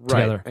 Marcus,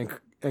 together. Right.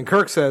 And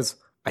Kirk says,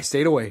 I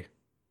stayed away.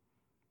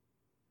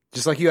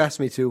 Just like you asked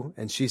me to.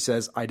 And she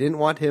says, I didn't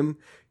want him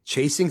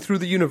chasing through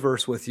the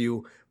universe with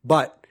you,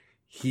 but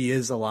he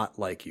is a lot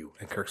like you.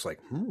 And Kirk's like,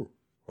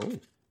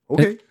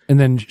 okay. And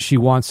then she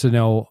wants to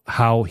know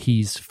how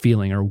he's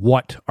feeling, or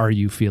what are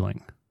you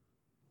feeling?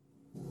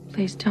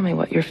 Please tell me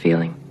what you're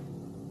feeling.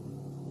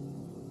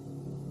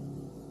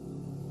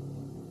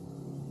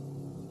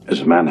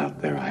 There's a man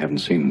out there I haven't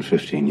seen in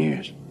 15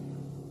 years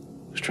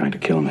who's trying to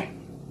kill me.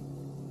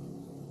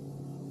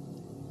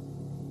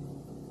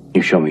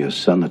 You show me a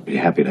son, I'd be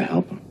happy to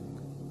help him.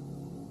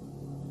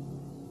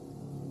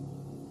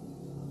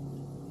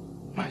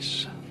 My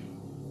son.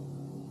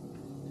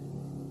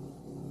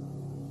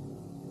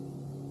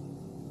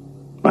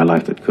 My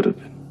life that could have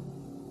been.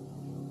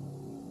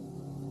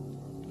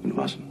 It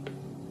wasn't.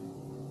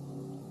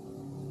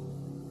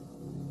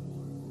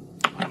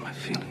 What am I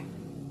feeling?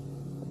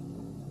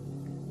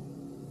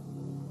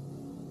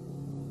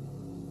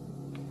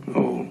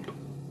 Old.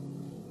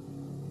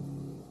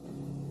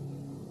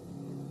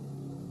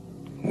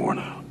 Worn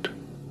out.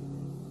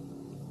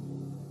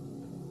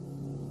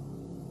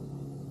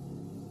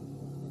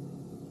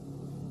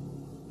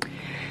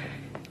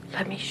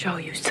 Let me show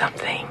you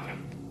something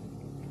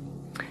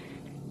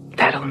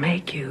that'll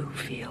make you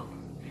feel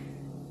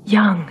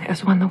young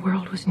as when the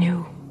world was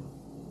new.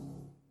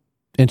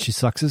 And she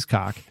sucks his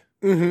cock.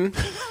 Mm-hmm.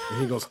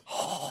 And he goes,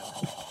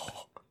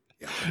 oh.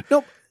 Yeah.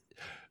 Nope.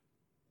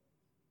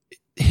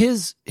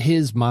 His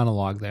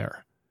monologue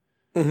there.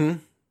 Mm-hmm.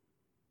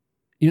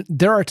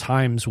 There are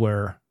times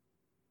where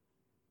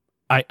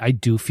I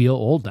do feel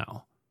old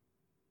now.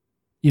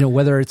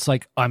 Whether it's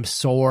like I'm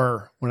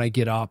sore when I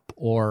get up,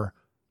 or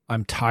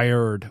I'm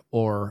tired,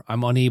 or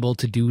I'm unable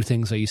to do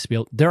things I used to be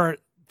able. There are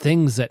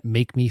things that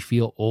make me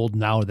feel old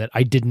now that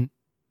I didn't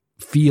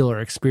feel or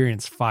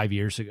experience 5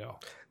 years ago.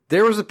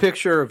 There was a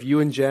picture of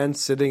you and Jen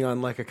sitting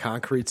on like a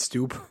concrete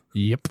stoop.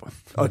 Yep.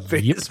 On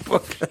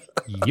Facebook.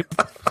 Yep.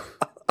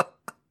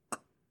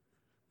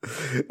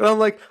 And I'm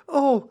like,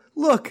 oh,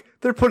 look,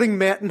 they're putting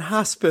Matt in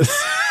hospice.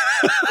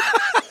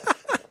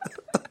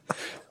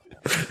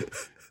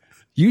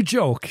 You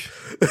joke.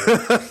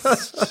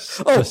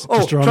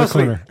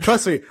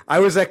 Trust me. I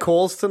was at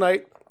Kohl's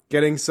tonight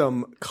getting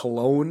some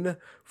cologne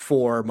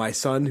for my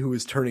son who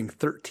is turning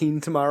 13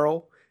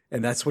 tomorrow.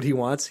 And that's what he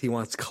wants. He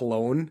wants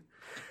cologne.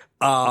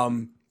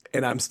 And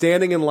I'm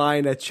standing in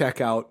line at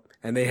checkout,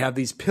 and they have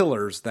these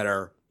pillars that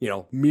are,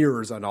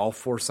 mirrors on all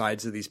four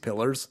sides of these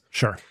pillars.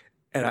 Sure.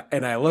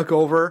 And I look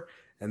over,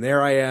 and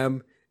there I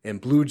am in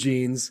blue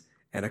jeans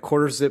and a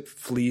quarter zip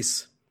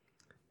fleece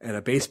and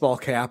a baseball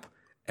cap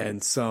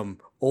and some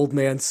old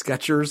man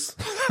Skechers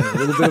and a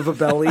little bit of a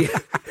belly.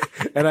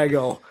 And I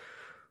go,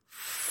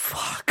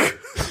 fuck,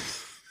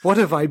 what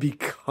have I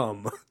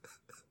become?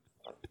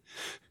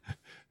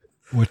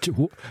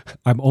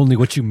 I'm only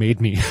what you made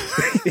me.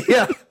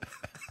 Yeah.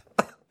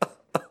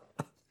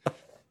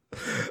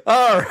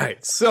 All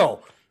right.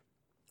 So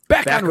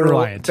back on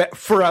Reliant.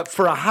 For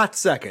a hot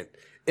second,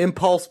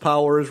 impulse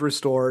power is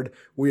restored.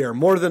 We are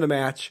more than a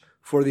match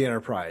for the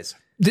Enterprise.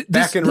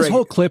 This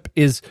whole clip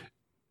is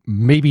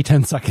maybe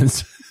 10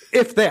 seconds.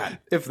 If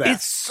that.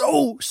 It's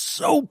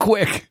so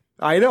quick.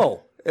 I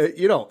know.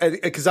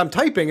 Because I'm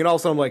typing and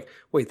also I'm like,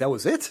 wait, that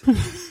was it?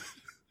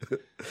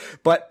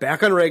 But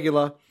back on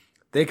Regula,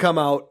 they come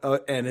out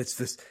and it's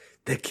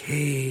the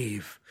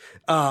cave.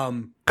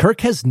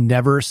 Kirk has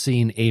never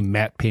seen a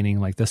matte painting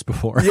like this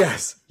before.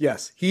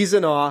 Yes. He's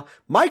in awe.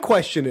 My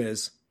question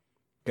is,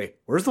 okay,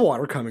 where's the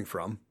water coming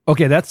from?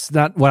 Okay, that's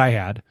not what I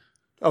had.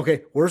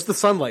 Okay, where's the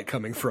sunlight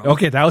coming from?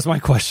 Okay, that was my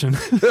question.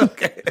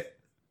 Okay.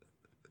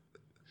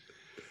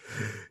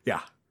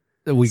 Yeah.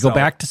 We go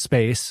back to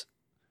space.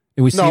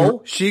 And we see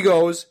she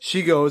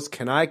goes,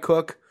 can I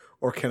cook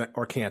or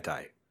can't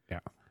I? Yeah.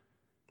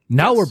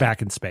 Now we're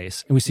back in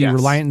space, and we see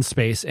Reliant in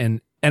space,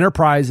 and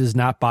Enterprise is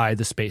not by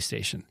the space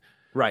station.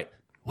 Right.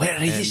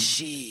 Where is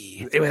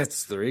she?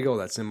 There you go.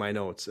 That's in my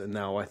notes. And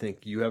now I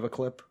think you have a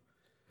clip.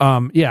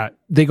 Yeah.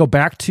 They go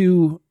back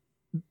to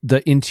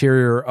the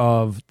interior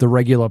of the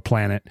Regula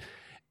planet,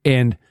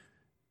 and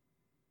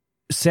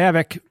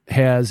Saavik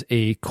has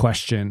a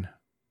question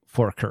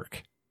for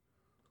Kirk.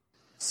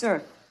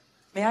 Sir,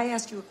 may I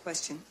ask you a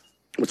question?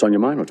 What's on your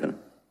mind, Lieutenant?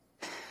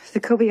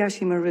 The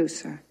Kobayashi Maru,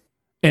 sir.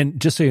 And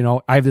just so you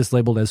know, I have this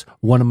labeled as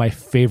one of my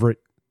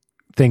favorite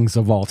things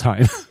of all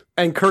time.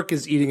 And Kirk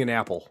is eating an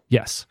apple.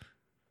 Yes.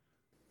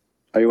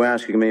 Are you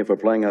asking me if we're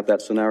playing out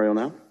that scenario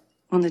now?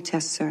 On the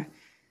test, sir.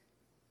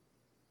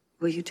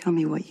 Will you tell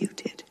me what you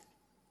did?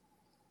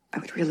 I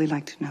would really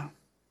like to know.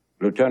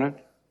 Lieutenant,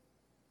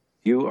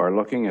 you are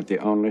looking at the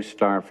only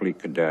Starfleet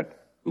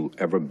cadet who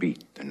ever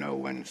beat the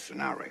no-win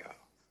scenario.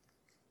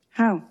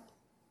 How?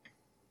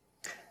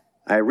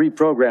 I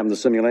reprogrammed the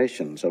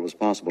simulation so it was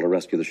possible to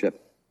rescue the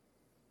ship.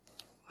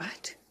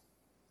 What?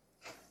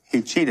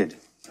 He cheated.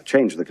 I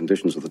changed the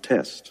conditions of the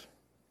test.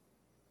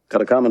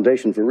 Got a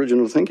commendation for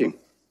original thinking.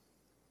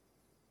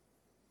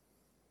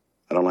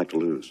 I don't like to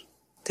lose.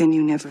 Then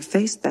you never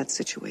faced that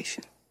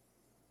situation.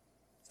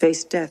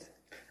 Faced death.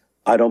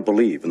 I don't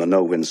believe in the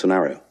no-win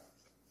scenario.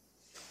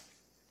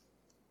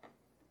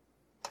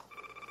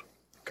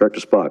 Kirk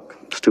to Spock.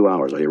 It's 2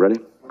 hours. Are you ready?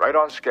 Right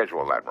on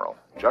schedule, Admiral.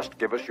 Just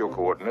give us your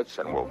coordinates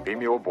and we'll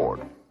beam you aboard.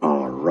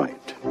 All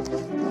right.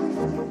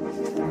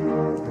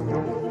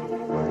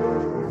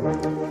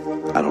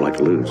 I don't like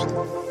to lose.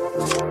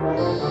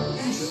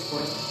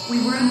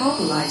 We were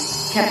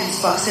immobilized. Captain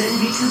Spock said it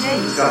would be 2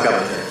 days.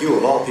 Captain, you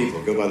of all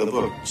people go by the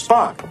book.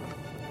 Spock!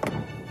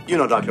 You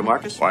know Dr.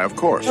 Marcus? Why, of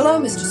course. Hello,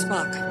 Mr.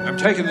 Spock. I'm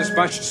taking this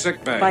bunch to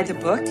sick bay. By the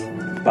book?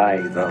 By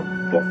the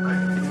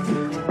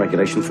book.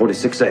 Regulation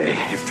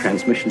 46A. If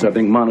transmissions are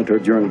being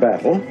monitored during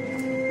battle...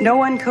 No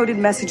uncoded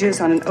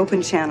messages on an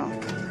open channel.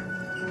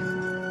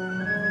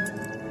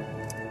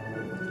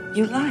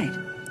 You lied.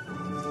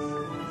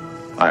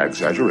 I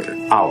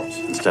exaggerated. Hours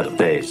instead of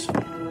days.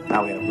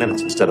 Now we have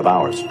minutes instead of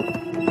hours.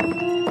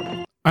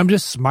 I'm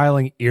just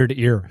smiling ear to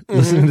ear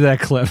listening to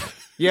that clip.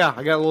 Yeah,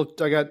 I got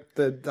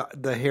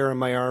the hair on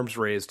my arms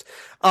raised.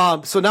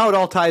 So now it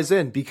all ties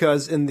in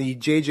because in the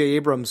J.J.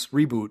 Abrams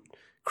reboot,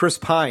 Chris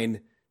Pine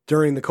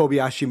during the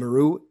Kobayashi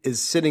Maru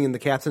is sitting in the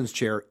captain's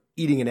chair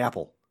eating an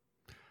apple.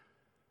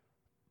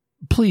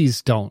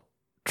 Please don't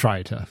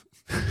try to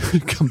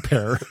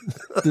compare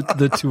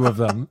the two of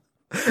them.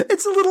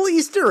 It's a little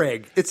Easter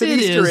egg. It's an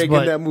Easter egg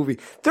in that movie.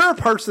 There are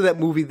parts of that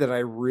movie that I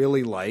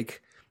really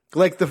like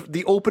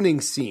the opening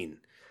scene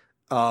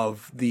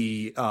of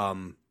the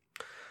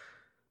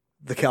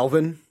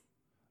Kelvin.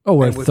 Oh,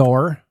 with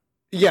Thor?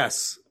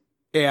 Yes.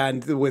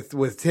 And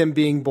with him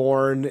being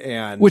born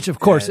and... Which, of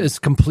course, is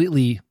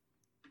completely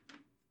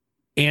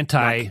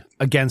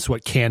against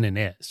what canon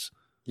is.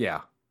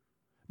 Yeah.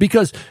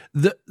 Because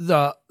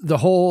the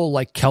whole,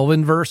 like,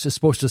 Kelvin verse is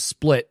supposed to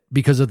split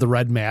because of the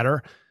red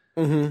matter.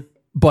 Mm-hmm.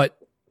 But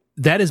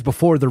that is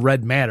before the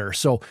red matter.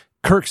 So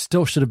Kirk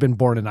still should have been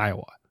born in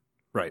Iowa.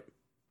 Right.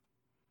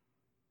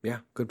 Yeah,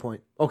 good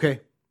point.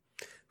 Okay.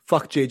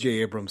 Fuck J.J.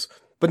 Abrams.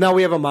 But now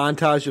we have a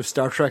montage of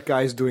Star Trek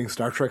guys doing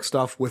Star Trek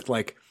stuff with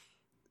like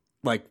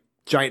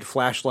giant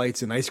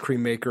flashlights and ice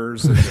cream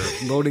makers and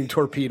they're loading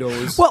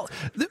torpedoes. Well,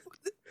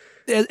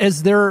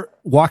 as they're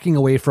walking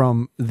away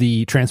from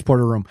the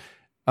transporter room,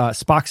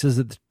 Spock says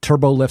that the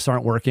turbo lifts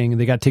aren't working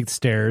and they got to take the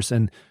stairs.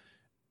 And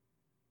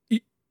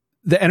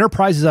the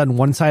Enterprise is on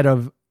one side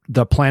of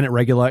the planet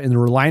Regula and the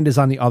Reliant is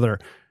on the other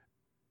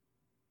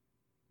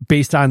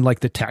based on like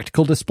the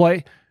tactical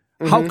display.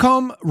 Mm-hmm. How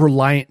come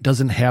Reliant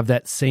doesn't have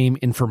that same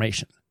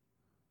information?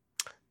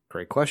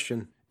 Great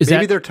question.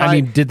 Maybe they're tied. I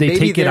mean, did they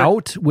take it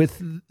out with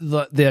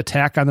the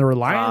attack on the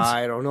Reliance?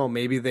 I don't know.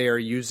 Maybe they are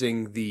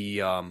using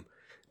the,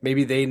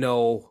 maybe they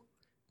know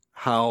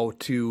how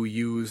to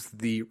use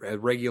the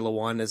Regula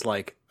One as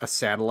like a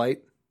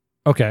satellite.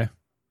 Okay.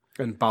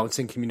 And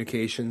bouncing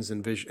communications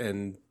and vision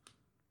and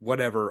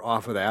whatever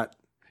off of that.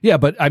 Yeah,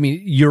 but I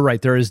mean, you're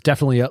right. There is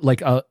definitely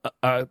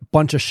a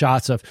bunch of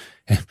shots of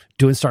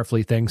doing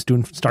Starfleet things,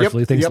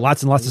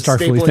 lots and lots of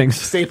Starfleet things.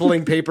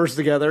 Stapling papers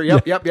together.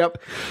 Yep.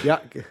 Yeah.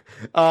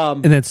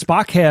 And then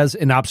Spock has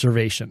an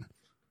observation.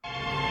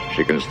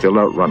 She can still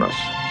outrun us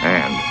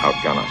and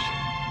outgun us.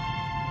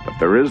 But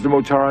there is the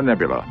Mutara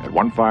Nebula at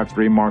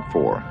 153 Mark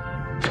IV.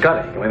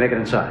 Scotty, can we make it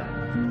inside?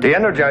 The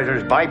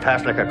Energizer's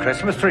bypassed like a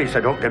Christmas tree,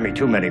 so don't give me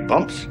too many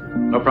bumps.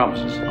 No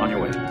promises. On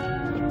your way.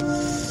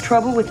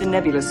 Trouble with the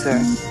nebula, sir,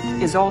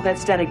 is all that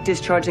static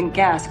discharging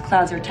gas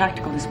clouds our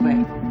tactical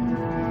display.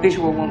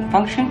 Visual won't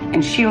function,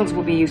 and shields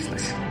will be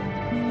useless.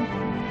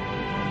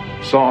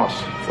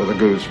 Sauce for the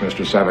goose,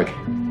 Mr. Savick.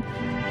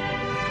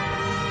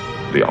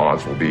 The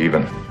odds will be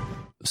even.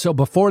 So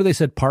before they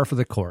said par for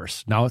the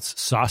course, now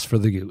it's sauce for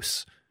the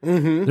goose.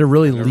 Mm-hmm. They're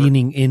really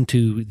leaning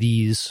into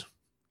these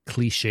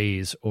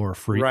cliches or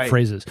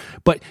phrases.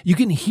 But you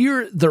can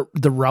hear the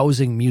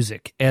rousing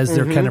music as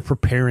they're kind of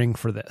preparing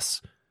for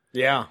this.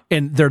 Yeah.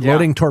 And they're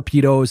loading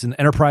torpedoes and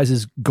Enterprise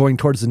is going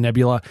towards the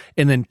nebula.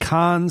 And then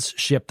Khan's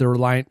ship, the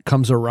Reliant,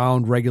 comes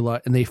around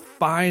Regula and they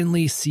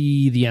finally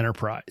see the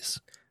Enterprise.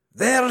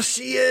 There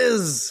she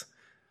is.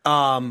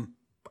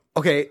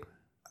 Okay.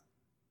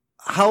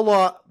 How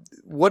long,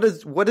 what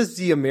does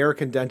the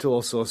American Dental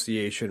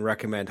Association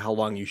recommend how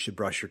long you should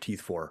brush your teeth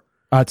for?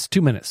 It's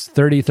 2 minutes.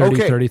 30, 30,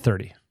 okay. 30,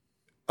 30.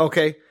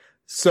 Okay.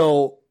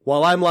 So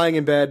while I'm lying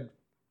in bed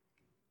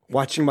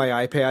watching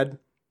my iPad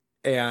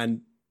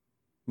and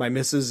my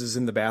missus is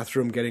in the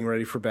bathroom getting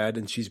ready for bed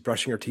and she's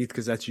brushing her teeth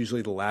because that's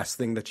usually the last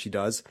thing that she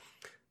does,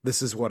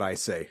 this is what I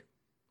say.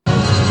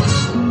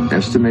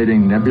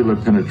 Estimating nebula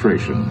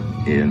penetration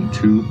in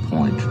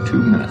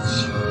 2.2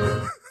 minutes.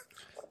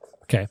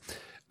 Okay.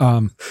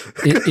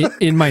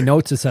 In my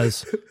notes, it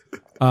says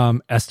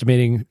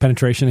estimating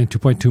penetration in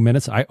 2.2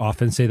 minutes. I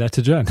often say that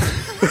to Jen.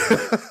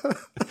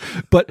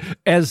 But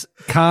as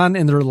Khan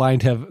and the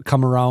Reliant have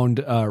come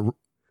around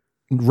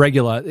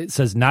Regula, it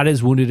says, not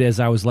as wounded as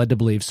I was led to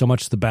believe, so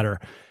much the better.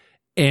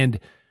 And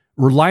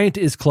Reliant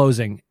is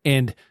closing,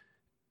 and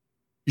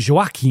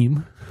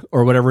Joachim,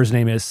 or whatever his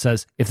name is,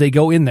 says, if they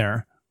go in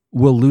there,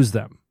 we'll lose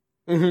them.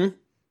 Mm-hmm.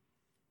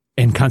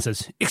 And Khan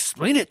says,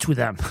 explain it to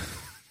them.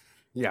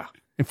 Yeah.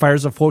 And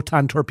fires a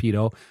photon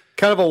torpedo.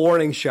 Kind of a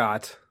warning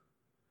shot.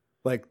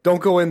 Like,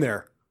 don't go in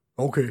there.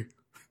 Okay.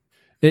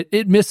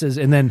 It misses,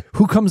 and then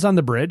who comes on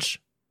the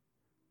bridge?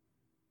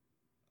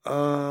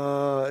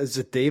 Is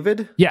it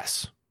David?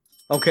 Yes.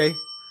 Okay.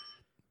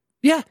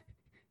 Yeah.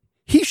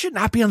 He should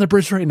not be on the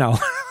bridge right now.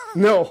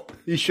 No,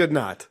 he should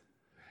not.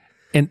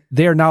 And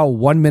they are now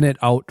 1 minute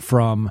out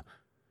from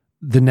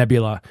the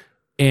nebula,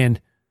 and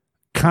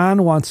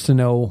Khan wants to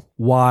know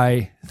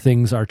why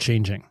things are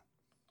changing.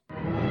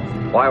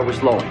 Why are we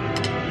slowing?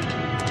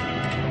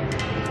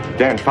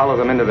 Can't follow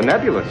them into the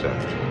nebula, sir.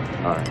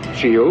 Our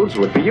shields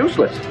would be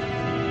useless.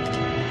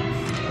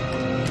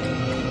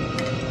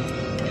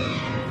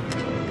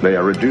 They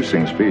are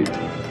reducing speed.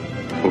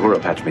 Uhura,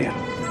 patch me in.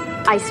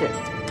 Aye, sir.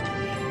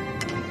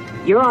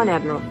 You're on,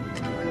 Admiral.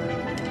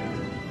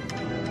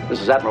 This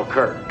is Admiral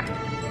Kirk.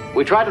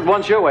 We tried it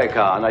once your way,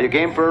 Khan. Are you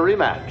game for a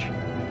rematch?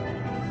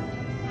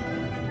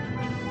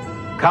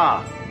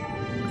 Khan,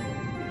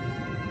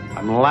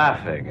 I'm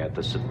laughing at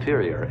the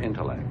superior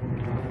intellect.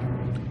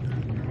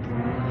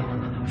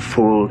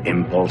 Full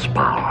impulse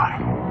power.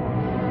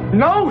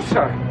 No,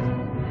 sir.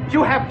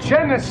 You have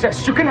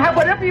Genesis. You can have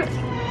whatever you...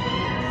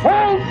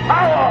 Full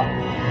power.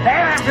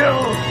 There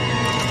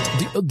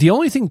you. The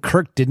only thing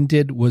Kirk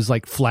did was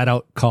like flat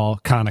out call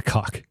Khan a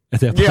cuck at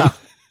that point. Yeah.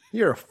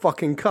 You're a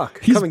fucking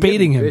cuck. He's Come and get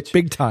baiting me, him bitch.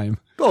 big time.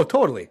 Oh,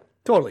 totally.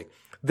 Totally.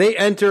 They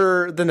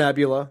enter the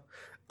nebula.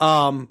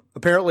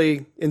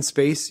 Apparently in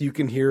space, you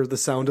can hear the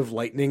sound of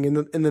lightning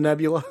in the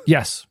nebula.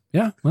 Yes.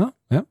 Yeah. Well,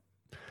 yeah.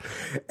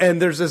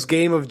 And there's this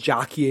game of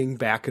jockeying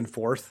back and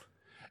forth.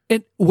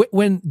 And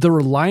when the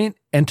Reliant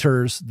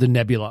enters the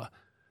nebula,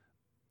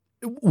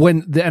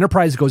 when the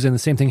Enterprise goes in, the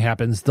same thing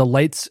happens. The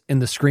lights in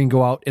the screen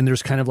go out, and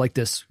there's kind of like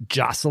this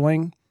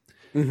jostling.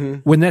 Mm-hmm.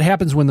 When that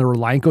happens, when the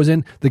Reliant goes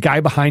in, the guy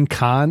behind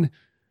Khan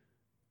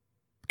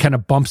kind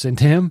of bumps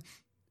into him.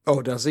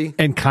 Oh, does he?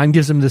 And Khan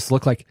gives him this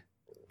look like,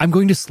 I'm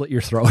going to slit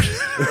your throat.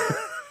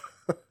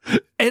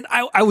 And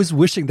I was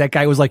wishing that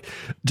guy was like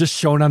just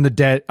shown on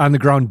the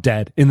ground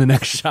dead in the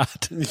next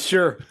shot.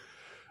 Sure.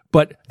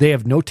 But they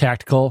have no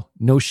tactical,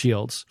 no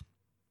shields.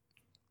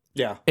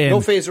 Yeah. And no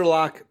phaser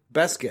lock.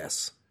 Best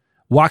guess.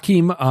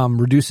 Joachim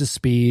reduces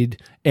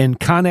speed, and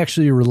Khan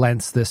actually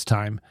relents this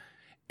time.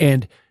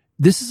 And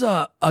this is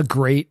a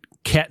great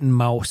cat and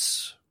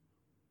mouse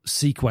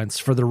sequence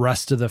for the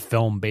rest of the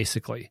film,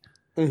 basically.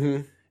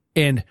 Mm-hmm.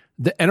 And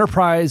the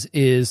Enterprise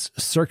is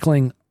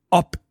circling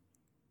up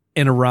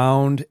and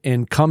around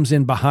and comes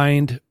in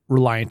behind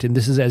Reliant. And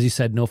this is, as you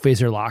said, no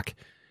phaser lock.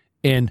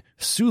 And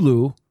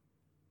Sulu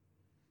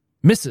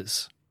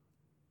misses.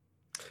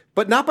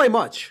 But not by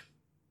much.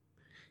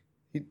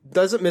 He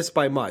doesn't miss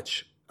by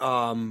much.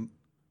 Khan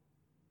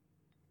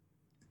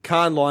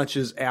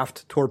launches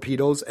aft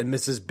torpedoes and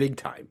misses big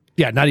time.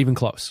 Yeah, not even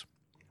close.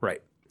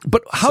 Right.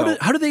 But how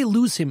do they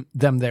lose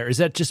them there? Is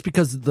that just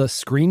because the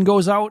screen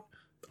goes out?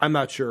 I'm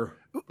not sure.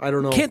 I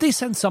don't know. Can't they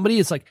send somebody?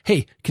 It's like,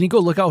 hey, can you go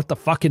look out the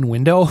fucking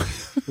window?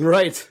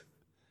 Right.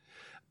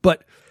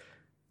 But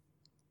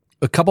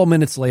a couple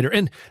minutes later,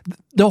 and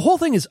the whole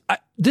thing is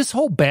this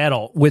whole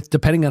battle with,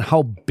 depending on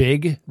how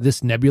big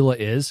this nebula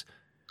is,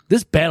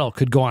 this battle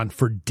could go on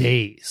for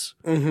days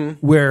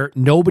where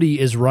nobody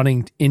is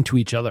running into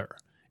each other.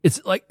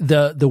 It's like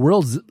the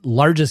world's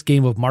largest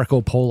game of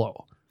Marco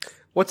Polo.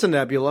 What's a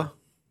nebula?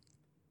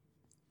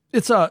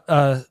 It's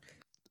a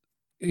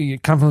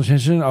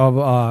confrontation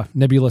of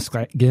nebulous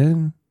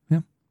game.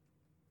 Yeah.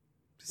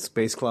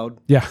 Space cloud.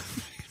 Yeah.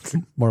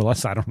 More or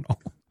less. I don't know.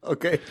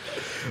 Okay.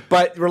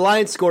 But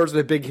Reliant scores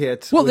a big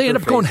hit. Well, they end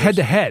up going head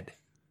to head.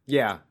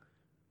 Yeah.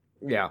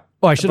 Yeah.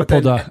 Oh, I should have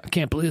pulled I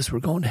can't believe this. We're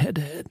going head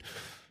to head.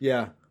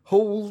 Yeah.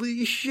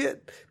 Holy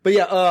shit. But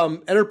yeah,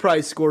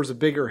 Enterprise scores a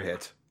bigger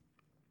hit.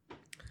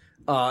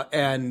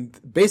 And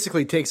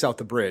basically takes out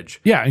the bridge.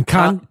 Yeah, and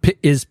Khan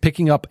is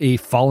picking up a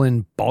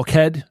fallen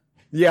bulkhead.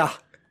 Yeah.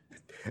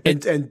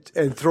 And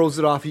throws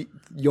it off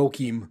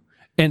Joachim.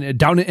 And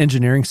down in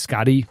engineering,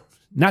 Scotty,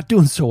 not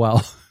doing so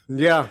well.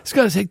 Yeah. He's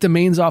got to take the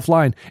mains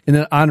offline. And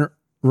then on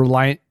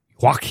Reliant,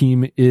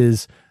 Joachim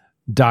is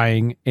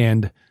dying,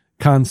 and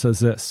Khan says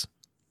this.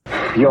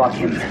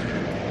 Joachim.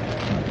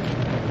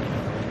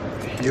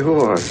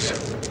 Yours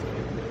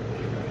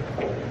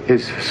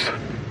is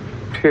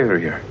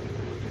superior.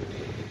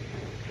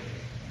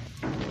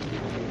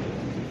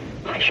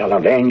 I shall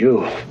avenge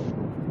you.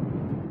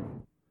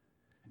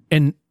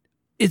 And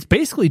it's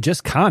basically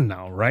just Khan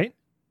now, right?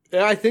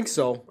 Yeah, I think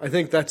so. I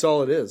think that's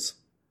all it is.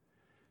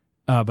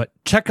 But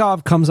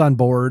Chekhov comes on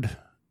board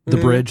the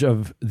bridge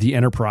of the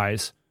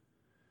Enterprise.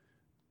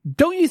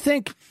 Don't you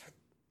think,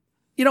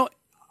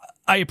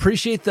 I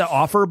appreciate the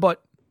offer,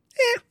 but,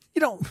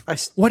 why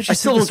don't you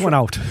sit this one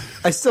out?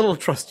 I still don't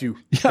trust you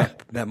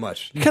that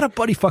much. You kind of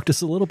buddy fucked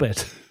us a little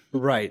bit.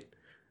 Right.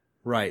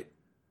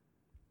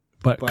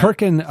 But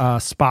Kirk and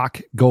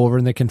Spock go over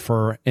and they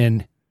confer,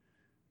 and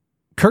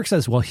Kirk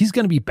says, well, he's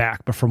going to be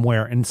back, but from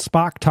where? And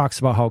Spock talks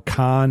about how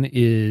Khan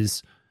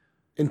is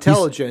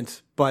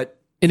intelligent, but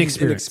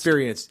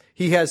inexperienced.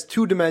 He has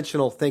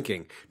two-dimensional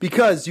thinking,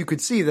 because you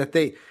could see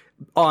that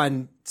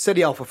on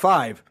SETI Alpha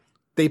 5,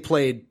 they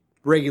played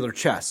regular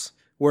chess,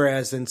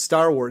 whereas in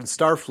Star Wars and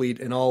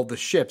Starfleet and all the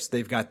ships,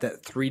 they've got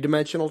that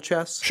three-dimensional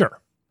chess. Sure.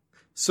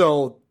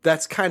 So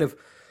that's kind of,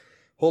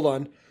 hold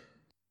on.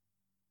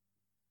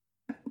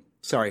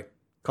 Sorry,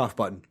 cough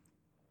button.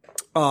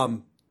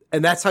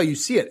 And that's how you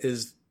see it,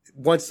 is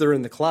once they're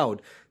in the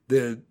cloud,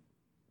 the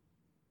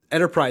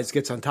Enterprise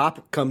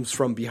comes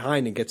from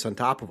behind and gets on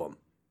top of them.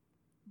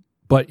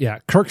 But yeah,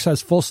 Kirk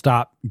says full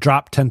stop,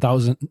 drop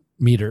 10,000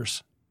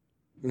 meters.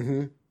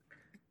 Mm-hmm.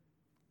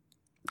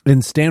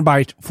 And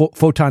standby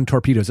photon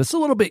torpedoes. It's a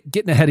little bit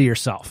getting ahead of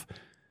yourself.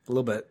 A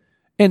little bit.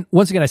 And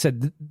once again, I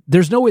said,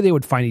 there's no way they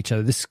would find each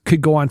other. This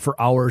could go on for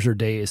hours or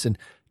days. And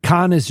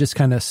Khan is just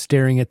kind of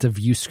staring at the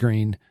view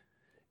screen.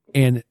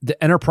 And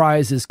the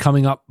Enterprise is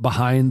coming up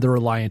behind the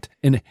Reliant.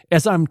 And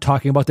as I'm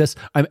talking about this,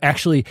 I'm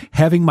actually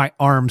having my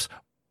arms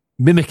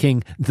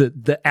mimicking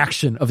the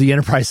action of the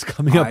Enterprise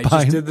coming up I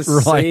behind. just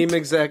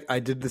did I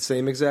did the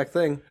same exact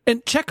thing.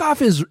 And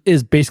Chekhov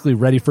is basically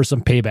ready for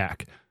some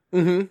payback.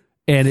 Mm-hmm.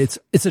 And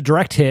it's a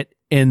direct hit,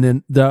 and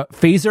then the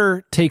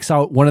phaser takes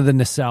out one of the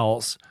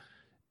nacelles,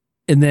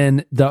 and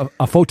then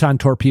a photon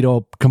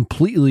torpedo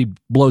completely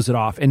blows it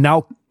off. And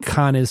now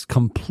Khan is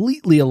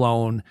completely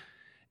alone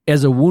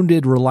as a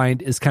wounded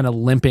Reliant is kind of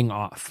limping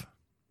off.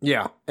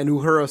 Yeah, and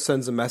Uhura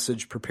sends a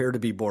message, prepare to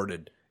be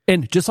boarded.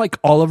 And just like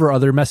all of her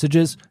other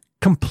messages,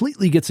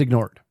 completely gets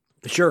ignored.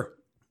 Sure.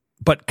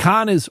 But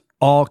Khan is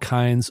all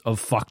kinds of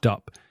fucked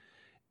up.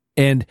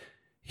 And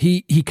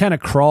he kind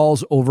of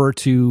crawls over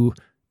to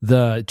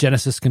the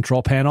Genesis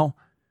control panel,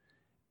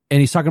 and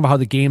he's talking about how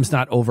the game's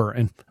not over.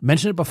 And I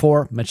mentioned it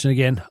before, mention it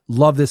again.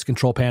 Love this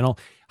control panel.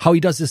 How he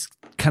does this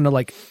kind of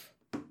like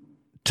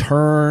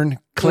turn,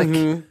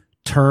 click,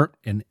 turn,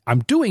 and I'm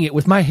doing it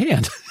with my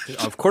hand.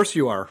 Of course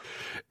you are.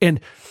 And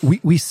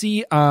we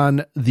see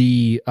on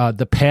the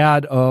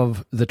pad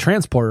of the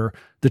transporter,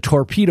 the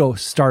torpedo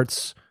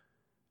starts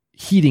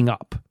heating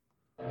up.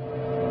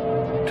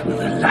 To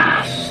the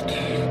last,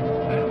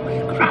 I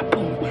will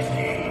grapple with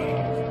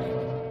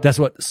thee. That's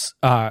what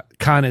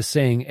Khan is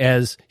saying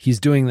as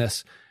he's doing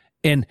this.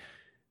 And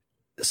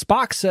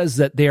Spock says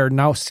that they are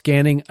now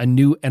scanning a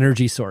new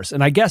energy source.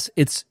 And I guess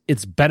it's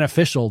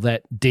beneficial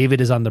that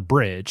David is on the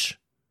bridge.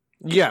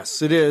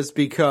 Yes, it is,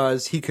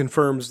 because he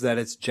confirms that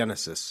it's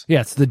Genesis.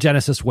 Yeah, it's the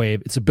Genesis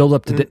wave. It's a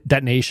buildup to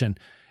detonation.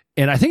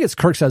 And I think it's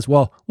Kirk says,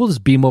 well, we'll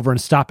just beam over and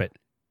stop it.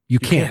 You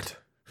can't.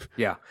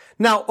 Yeah.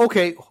 Now,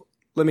 okay,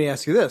 let me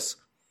ask you this.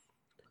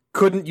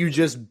 Couldn't you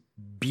just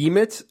beam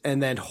it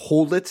and then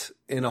hold it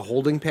in a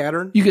holding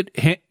pattern? You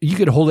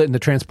could hold it in the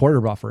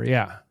transporter buffer,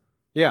 yeah.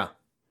 Yeah.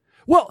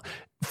 Well,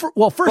 first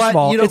of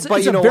all, it's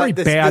a very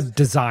bad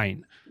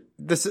design.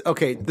 There's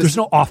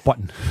no off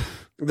button.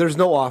 There's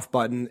no off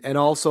button. And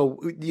also,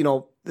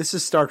 this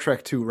is Star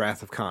Trek II,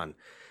 Wrath of Khan.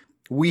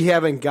 We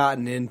haven't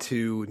gotten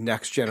into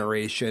Next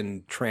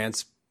Generation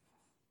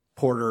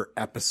transporter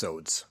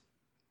episodes,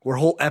 where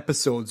whole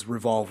episodes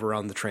revolve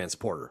around the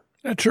transporter.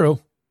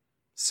 True.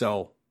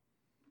 So,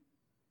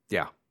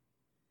 yeah.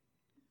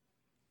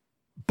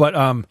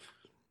 But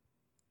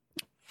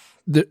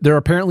there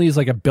apparently is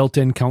like a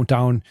built-in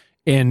countdown,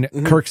 and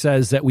Kirk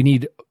says that we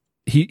need...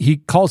 He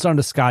calls down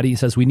to Scotty and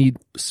says we need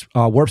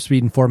warp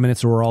speed in 4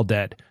 minutes or we're all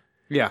dead.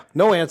 Yeah,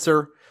 no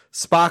answer.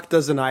 Spock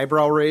does an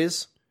eyebrow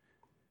raise.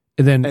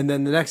 And then the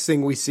next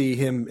thing we see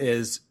him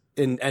is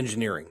in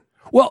engineering.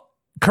 Well,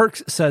 Kirk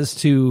says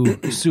to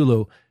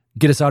Sulu,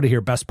 get us out of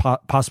here, best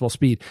possible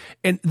speed.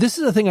 And this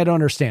is the thing I don't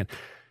understand.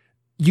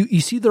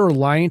 You see the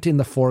Reliant in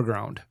the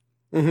foreground.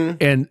 Mm-hmm.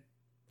 And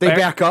they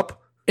back up.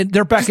 And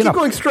they're backing up. Keep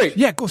going straight.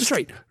 Yeah, go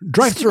straight.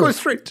 Drive through it.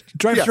 Straight.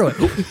 Drive through it.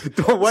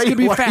 It's going to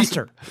be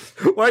faster.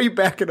 Why are you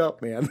backing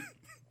up, man?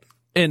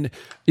 And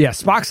yeah,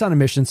 Spock's on a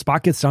mission.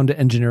 Spock gets down to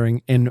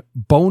engineering, and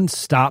Bone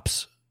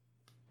stops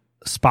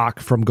Spock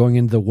from going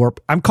into the warp.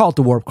 I'm calling it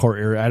the warp core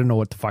area. I don't know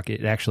what the fuck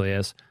it actually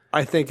is.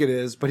 I think it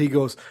is, but he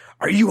goes,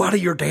 "Are you out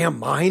of your damn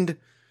mind?"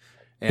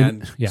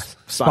 And yes,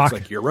 Spock's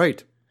like, "You're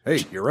right.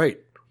 Hey, you're right.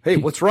 Hey,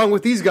 what's wrong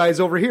with these guys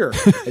over here?"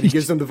 And he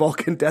gives them the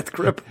Vulcan death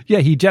grip. Yeah,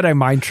 he Jedi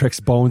mind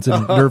tricks Bones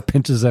and nerve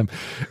pinches him.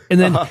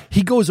 And then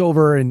he goes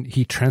over and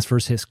he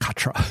transfers his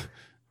Katra.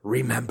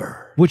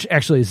 Remember. Which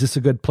actually, is this a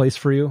good place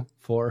for you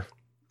for?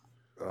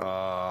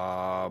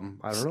 I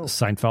don't know.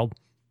 Seinfeld?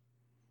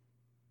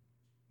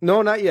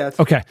 No, not yet.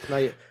 Okay. Not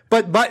yet.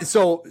 But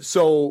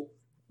so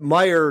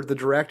Meyer, the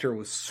director,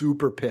 was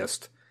super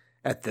pissed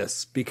at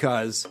this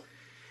because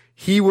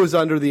he was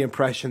under the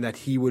impression that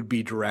he would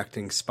be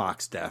directing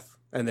Spock's death.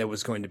 And that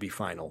was going to be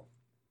final.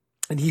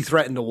 And he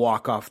threatened to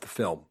walk off the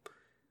film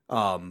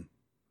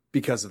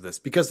because of this.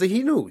 Because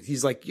he knew.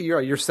 He's like,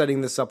 you're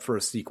setting this up for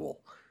a sequel.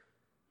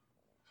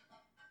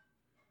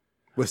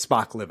 With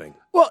Spock living.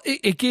 Well,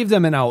 it gave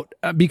them an out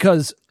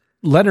because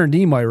Leonard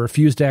Nimoy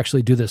refused to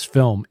actually do this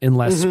film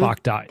unless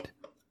Spock died.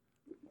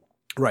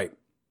 Right.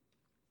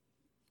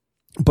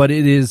 But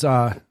it is...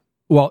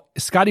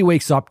 Scotty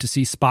wakes up to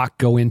see Spock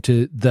go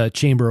into the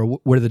chamber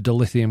where the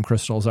dilithium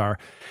crystals are,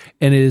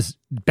 and it is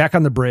back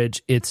on the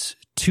bridge. It's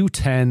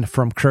 2:10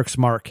 from Kirk's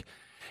mark,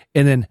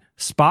 and then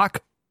Spock,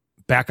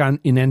 back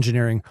in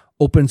engineering,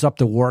 opens up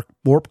the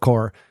warp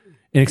core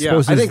and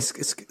exposes... Yeah, I think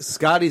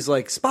Scotty's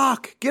like,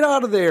 "Spock, get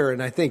out of there!"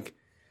 And I think,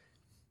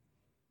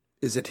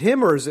 is it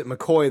him or is it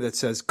McCoy that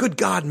says, "Good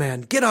God,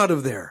 man, get out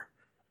of there"?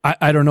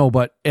 I don't know,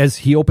 but as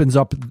he opens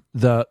up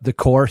the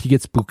core, he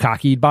gets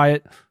bukkakied by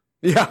it.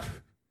 Yeah.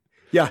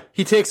 Yeah,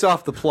 he takes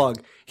off the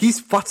plug.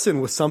 He's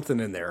futzing with something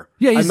in there.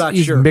 Yeah, I'm not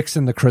he's sure.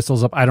 Mixing the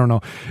crystals up. I don't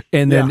know.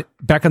 And then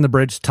back on the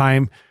bridge,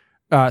 time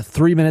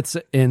 3 minutes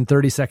and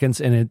 30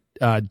 seconds, and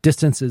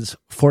distance is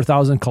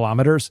 4,000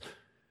 kilometers.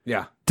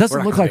 Yeah.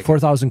 Doesn't look like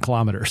 4,000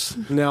 kilometers.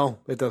 No,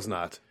 it does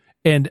not.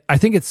 And I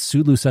think it's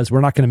Sulu says,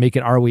 "We're not going to make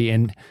it, are we?"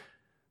 And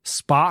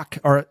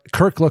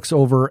Kirk looks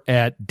over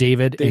at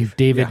David, and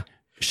David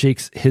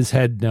shakes his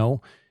head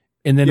no.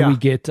 And then we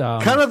get...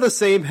 kind of the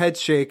same head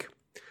shake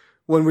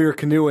when we were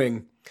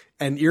canoeing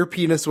and Ear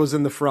Penis was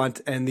in the front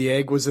and the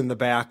egg was in the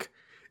back.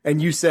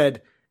 and you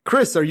said,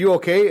 Chris, are you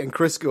okay? And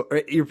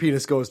your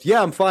penis goes,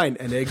 yeah, I'm fine.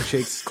 And Egg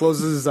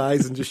closes his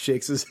eyes and just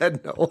shakes his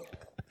head no.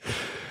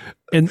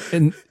 And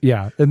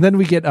then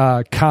we get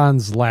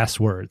Khan's last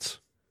words.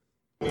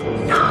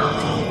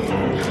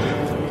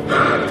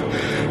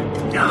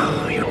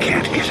 No, you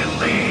can't get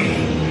away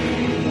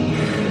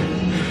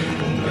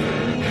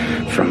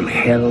from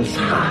hell's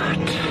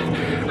heart.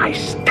 I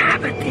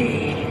stab at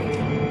thee.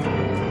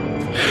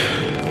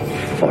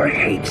 For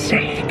hate's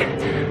sake,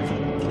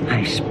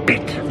 I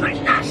spit my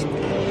last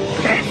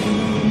breath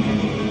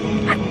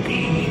at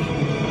thee.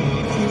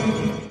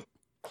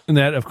 And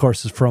that, of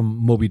course, is from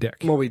Moby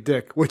Dick. Moby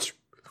Dick, which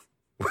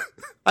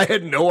I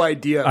had no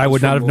idea. I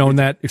would not have known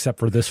that except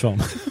for this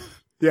film.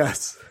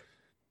 Yes.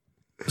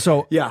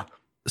 So yeah,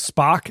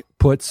 Spock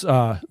puts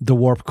the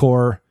warp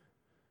core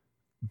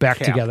back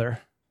Cap. together.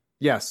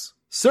 Yes.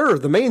 Sir,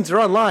 the mains are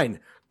online.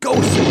 Go,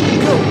 sir,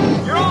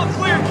 go. You're all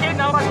clear, kid.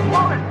 Now let's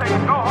blow this thing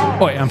and go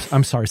home. Oh, wait,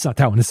 I'm sorry. It's not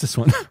that one. It's this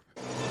one.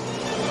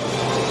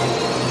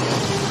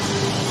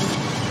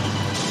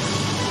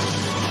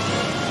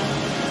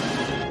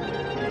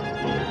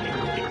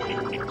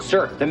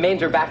 Sir, the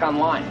mains are back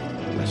online.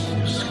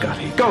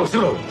 Scotty, go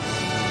through.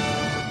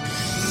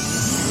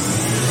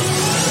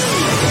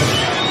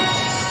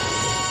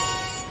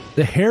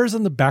 The hairs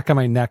on the back of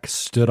my neck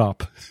stood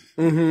up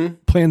Mm-hmm.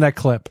 playing that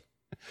clip.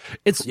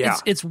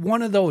 It's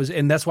one of those,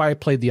 and that's why I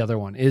played the other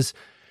one. It's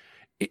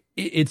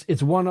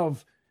one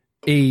of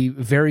a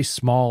very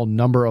small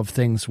number of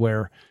things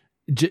where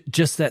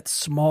just that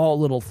small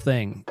little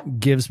thing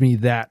gives me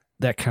that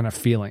kind of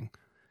feeling.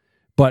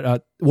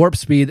 But warp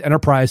speed,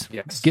 Enterprise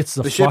gets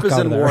the ship fuck is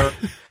out in of there.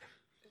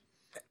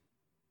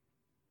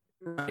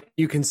 warp.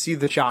 You can see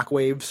the shock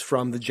waves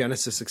from the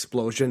Genesis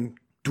explosion.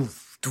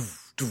 Doof,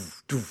 doof,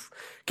 doof, doof.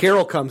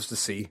 Carol comes to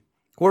see.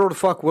 Where the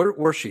fuck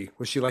was she?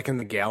 Was she like in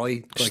the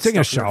galley? She's Like taking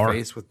a stuffed in her shower.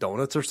 face with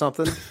donuts or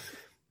something?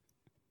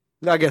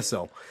 I guess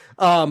so.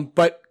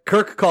 But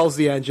Kirk calls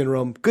the engine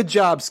room. Good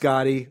job,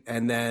 Scotty.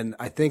 And then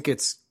I think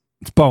it's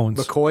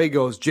Bones. McCoy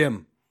goes,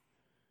 Jim,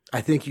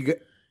 I think you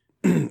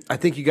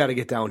got to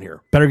get down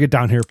here. Better get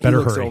down here. Better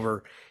he looks hurry.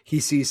 over. He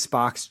sees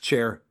Spock's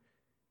chair.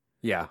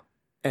 Yeah.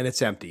 And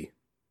it's empty.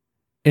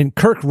 And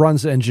Kirk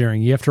runs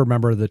engineering. You have to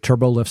remember the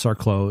turbo lifts are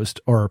closed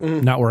or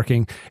not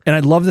working. And I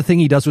love the thing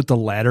he does with the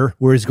ladder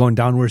where he's going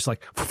down, where it's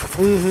like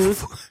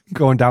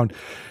going down.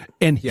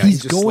 And Yeah, he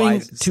he's just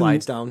going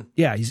slides down.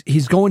 Yeah,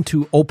 he's going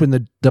to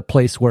open the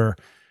place where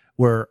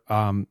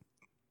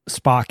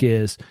Spock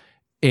is,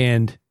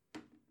 and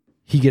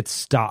he gets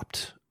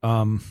stopped.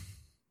 Fuck,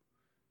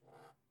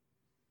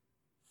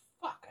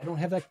 I don't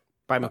have that.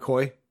 By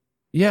McCoy?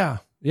 Yeah,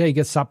 he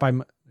gets stopped by,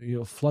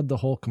 you'll flood the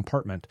whole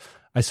compartment.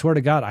 I swear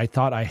to God, I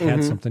thought I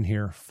had something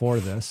here for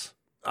this.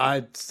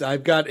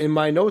 I've got in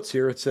my notes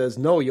here, it says,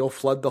 no, you'll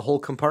flood the whole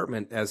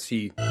compartment as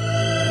he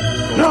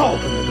goes No!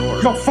 to open the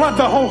door. You'll flood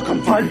the whole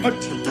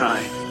compartment.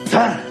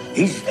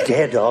 He's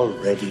dead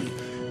already.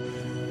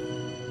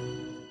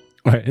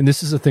 All right, and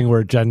this is the thing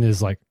where Jen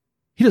is like,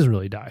 he doesn't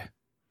really die.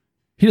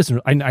 He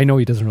doesn't. I know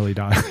he doesn't really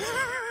die.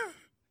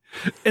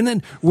 And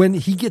then when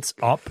he gets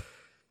up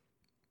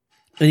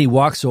and he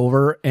walks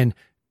over and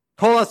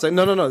hold on a second.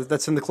 No,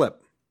 that's in the clip.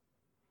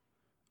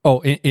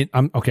 Oh,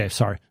 I'm okay.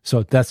 Sorry.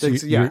 So that's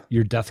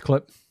your death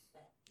clip.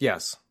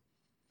 Yes.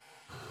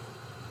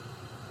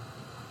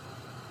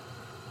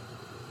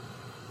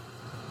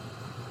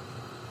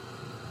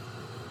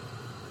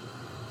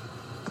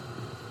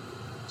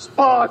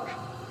 Spock!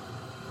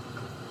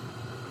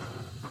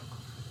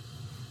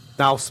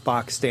 Now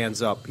Spock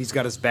stands up. He's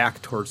got his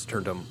back towards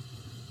Turnham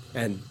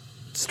and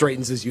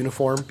straightens his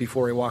uniform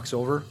before he walks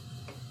over.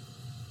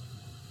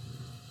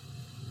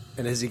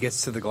 And as he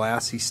gets to the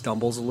glass, he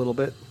stumbles a little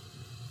bit.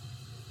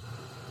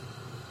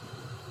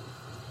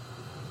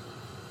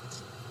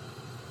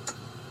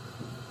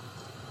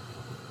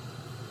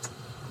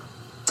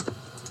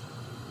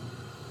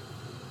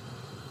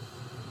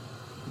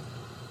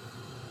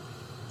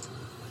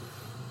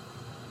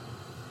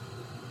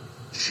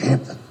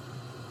 Ship.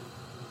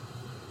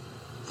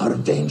 Out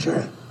of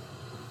danger.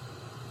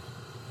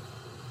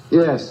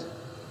 Yes.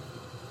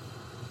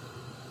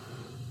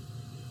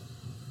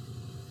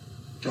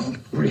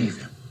 Don't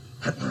grieve,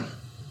 Admiral.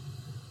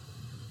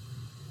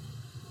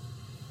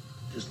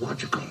 It is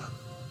logical.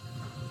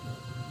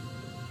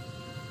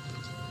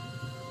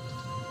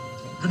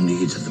 The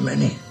needs of the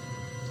many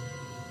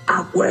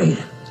outweigh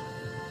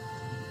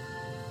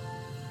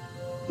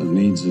The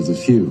needs of the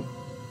few.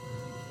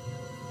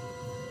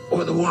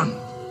 or the one.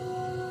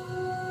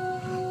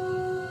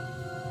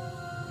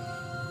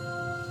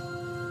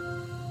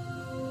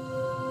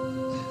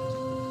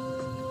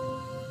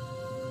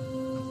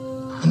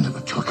 I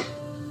never took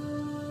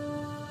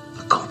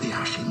the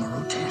Kobayashi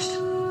Maru test.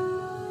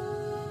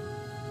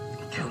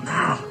 Until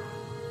now.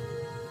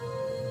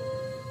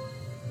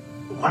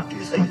 What do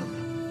you think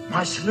of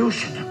my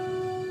solution?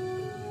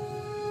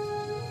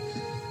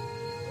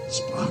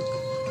 Spock.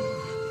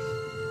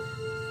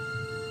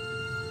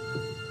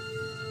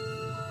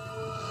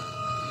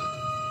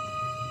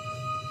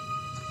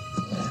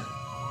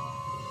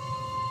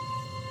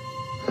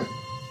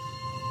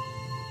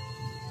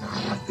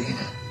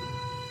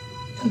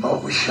 and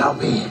always shall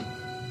be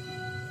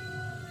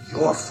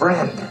your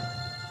friend.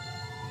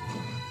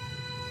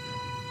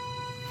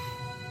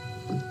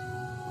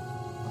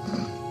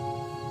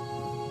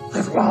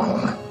 Live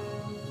long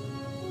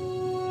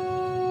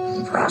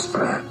and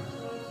prosper.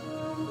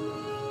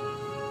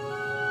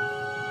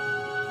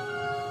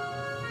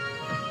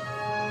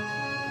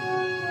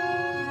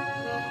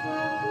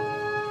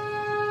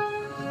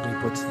 He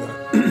puts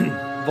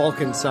the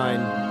Vulcan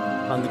sign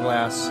on the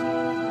glass.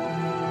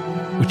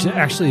 Which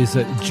actually is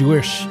a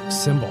Jewish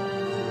symbol.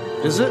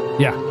 Is it?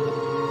 Yeah.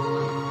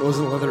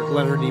 Wasn't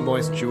Leonard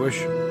Nimoy Jewish?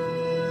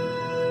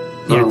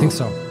 Yeah, I think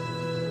so.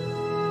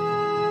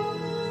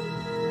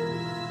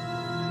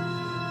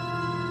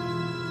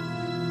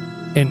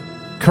 And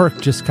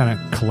Kirk just kind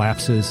of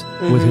collapses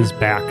with his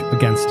back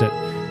against it.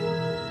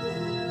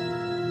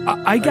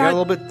 I got a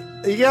little bit.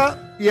 Yeah.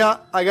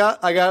 I got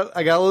a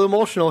little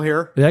emotional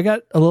here. I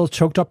got a little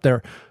choked up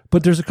there.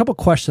 But there's a couple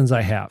questions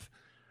I have.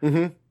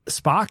 Mm-hmm.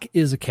 Spock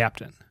is a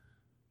captain.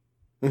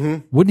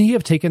 Mm-hmm. Wouldn't he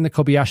have taken the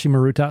Kobayashi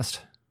Maru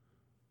test?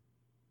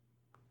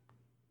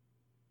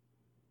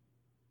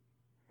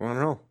 I don't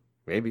know.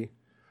 Maybe.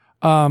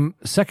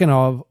 Second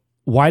of,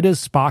 why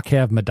does Spock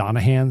have Madonna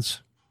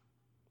hands?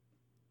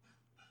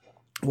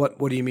 What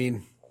do you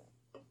mean?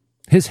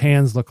 His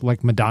hands look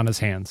like Madonna's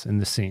hands in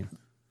this scene.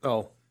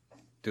 Oh,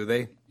 do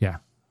they? Yeah.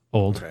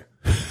 Old. Okay.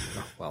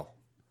 Oh, well,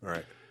 all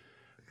right.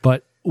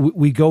 But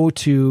we go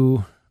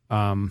to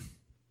the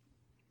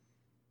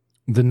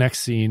next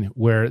scene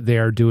where they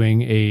are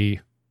doing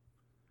a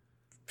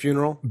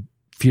funeral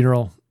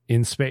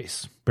in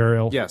space,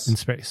 burial in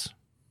space.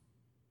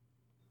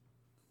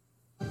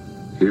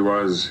 He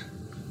was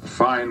a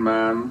fine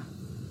man,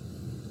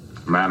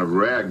 a man of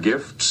rare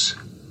gifts.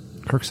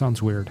 Kirk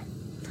sounds weird.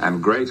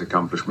 And great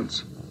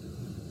accomplishments.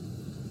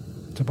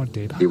 It's about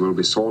Data. He will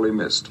be sorely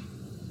missed.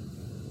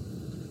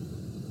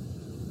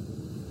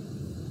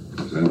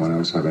 Does anyone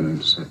else have anything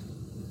to say?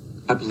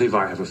 I believe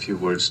I have a few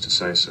words to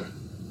say, sir.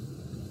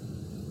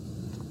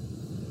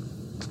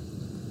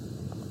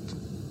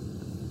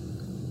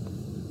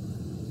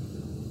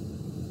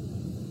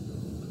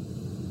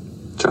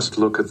 Just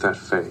look at that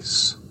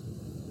face.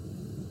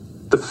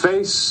 The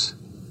face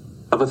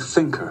of a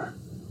thinker,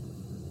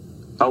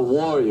 a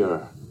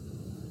warrior,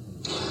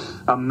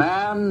 a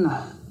man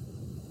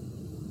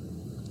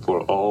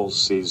for all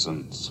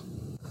seasons.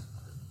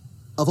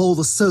 Of all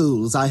the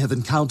souls I have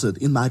encountered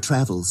in my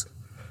travels,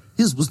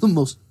 his was the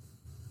most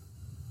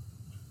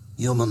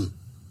human.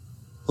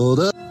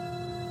 Order.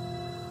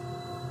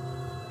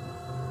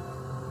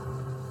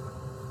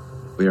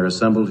 We are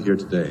assembled here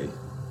today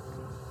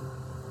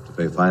to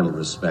pay final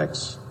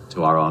respects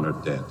to our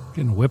honored dead.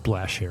 Getting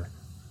whiplash here.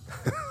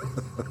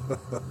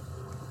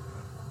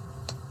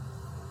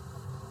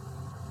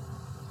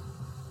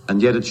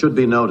 And yet it should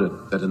be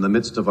noted that in the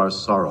midst of our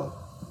sorrow,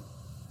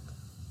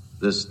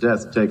 this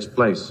death takes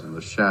place in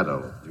the shadow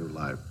of new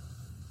life,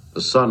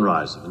 the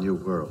sunrise of a new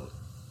world,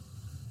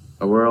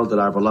 a world that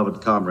our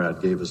beloved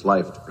comrade gave his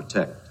life to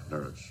protect and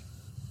nourish.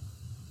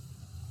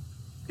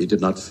 He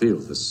did not feel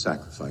this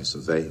sacrifice a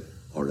vain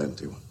or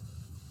empty one,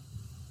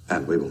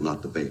 and we will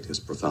not debate his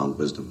profound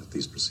wisdom at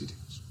these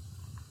proceedings.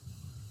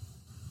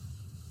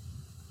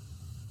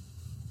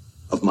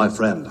 Of my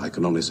friend, I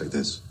can only say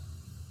this.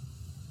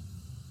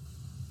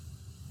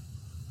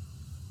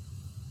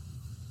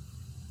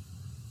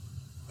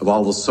 Of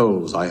all the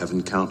souls I have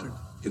encountered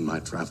in my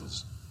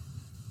travels,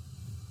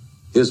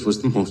 his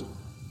was the most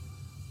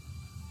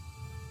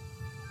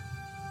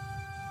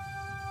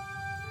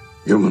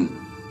human.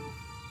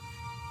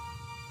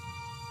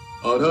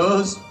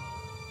 Orders.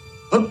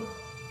 Up.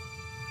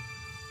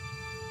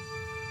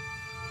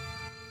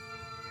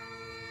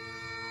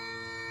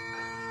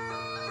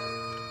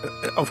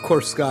 Of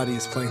course, Scotty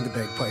is playing the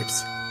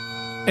bagpipes.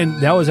 And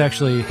that was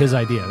actually his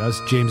idea. That was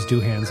James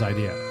Doohan's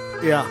idea.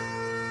 Yeah.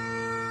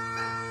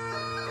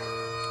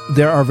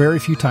 There are very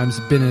few times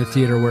I've been in a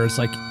theater where it's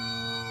like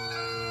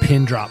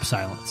pin drop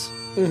silence.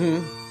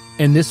 Mm-hmm.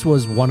 And this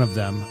was one of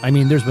them. I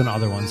mean, there's been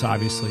other ones,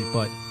 obviously,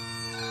 but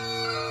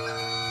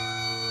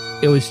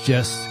it was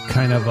just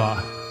kind of a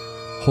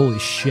holy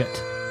shit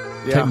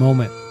type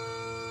moment.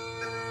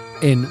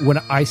 And when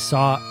I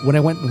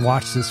went and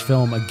watched this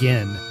film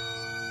again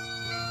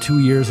 2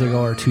 years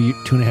ago or two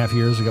and a half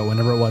years ago,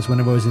 whenever I was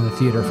in the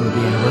theater for the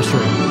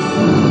anniversary,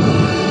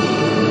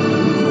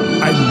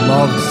 I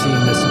loved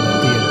seeing this in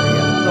the theater again.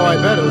 Oh, I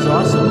bet it was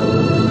awesome.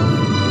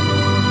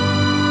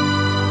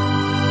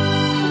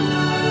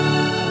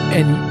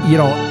 And, you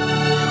know,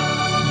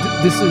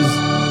 this is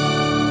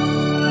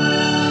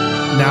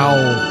now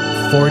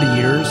 40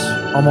 years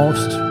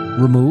almost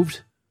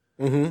removed.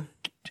 Mm-hmm.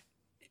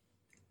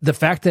 The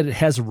fact that it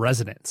has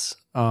resonance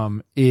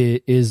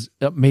is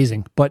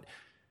amazing. But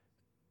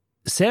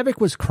Saavik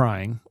was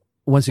crying,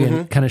 once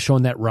again, kind of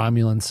showing that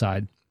Romulan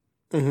side.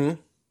 Mm-hmm.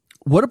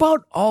 What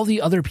about all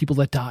the other people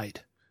that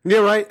died? Yeah,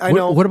 right. I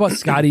know. What about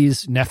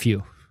Scotty's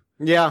nephew?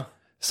 Yeah.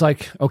 It's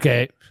like,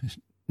 okay,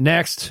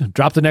 next,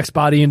 drop the next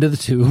body into the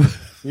tube.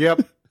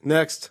 Yep.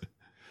 Next.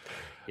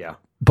 Yeah.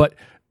 But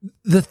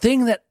the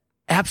thing that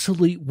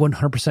absolutely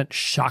 100%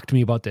 shocked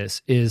me about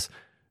this is,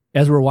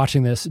 as we're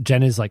watching this,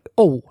 Jen is like,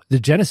 oh, the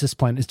Genesis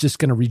planet is just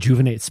going to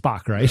rejuvenate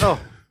Spock, right? Oh,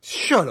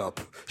 shut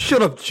up.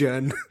 Shut up,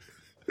 Jen.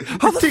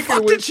 How the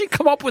fuck did she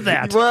come up with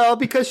that? Well,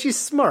 because she's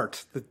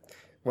smart.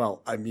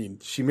 Well, I mean,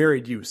 she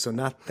married you, so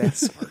not that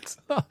smart.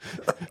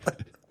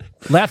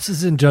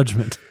 Lapses in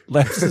judgment.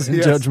 Lapses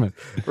in judgment.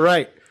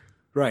 Right.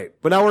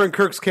 But now we're in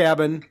Kirk's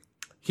cabin.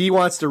 He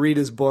wants to read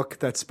his book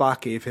that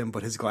Spock gave him,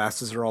 but his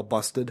glasses are all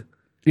busted.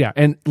 Yeah,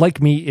 and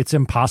like me, it's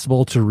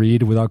impossible to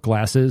read without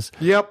glasses.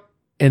 Yep.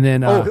 And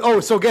then...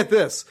 so get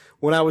this.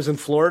 When I was in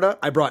Florida,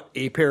 I brought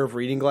a pair of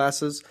reading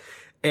glasses,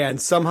 and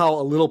somehow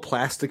a little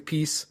plastic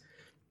piece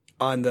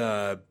on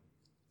to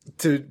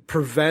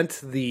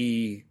prevent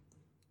the...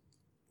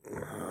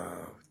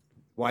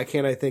 why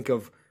can't I think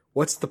of...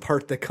 What's the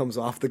part that comes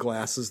off the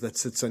glasses that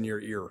sits on your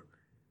ear?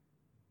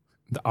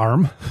 The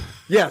arm?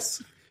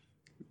 Yes.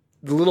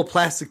 The little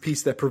plastic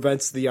piece that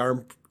prevents the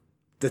arm,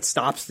 that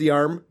stops the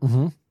arm,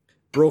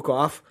 broke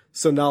off.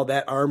 So now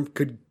that arm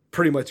could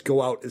pretty much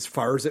go out as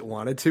far as it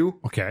wanted to.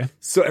 Okay.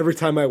 So every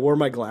time I wore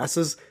my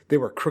glasses, they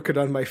were crooked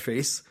on my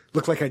face.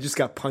 Looked like I just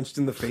got punched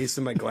in the face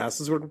and my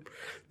glasses were...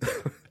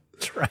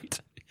 That's right.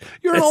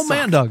 You're an old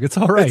man, Doug. It's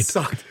all right.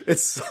 It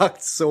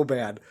sucked so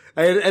bad.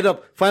 I ended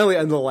up, finally,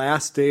 on the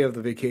last day of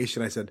the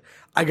vacation, I said,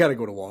 I got to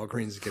go to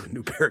Walgreens and get a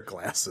new pair of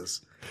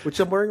glasses, which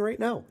I'm wearing right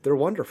now. They're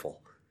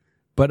wonderful.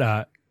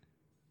 But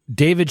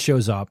David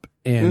shows up,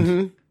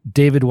 and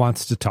David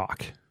wants to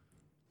talk.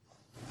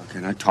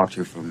 Can I talk to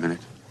you for a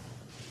minute?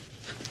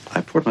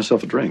 I poured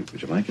myself a drink.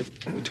 Would you like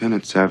it?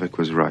 Lieutenant Savick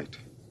was right.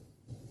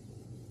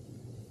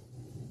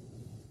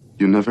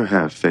 You never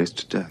have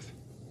faced death.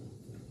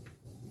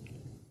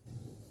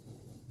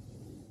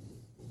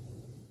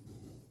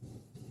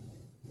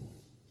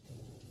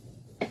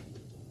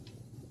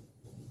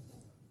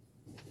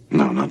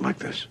 No, not like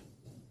this.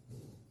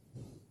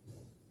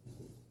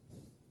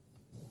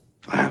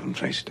 I haven't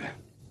faced death.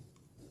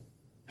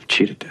 I've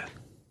cheated death.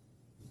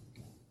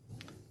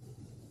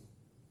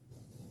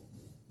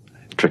 I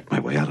tricked my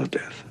way out of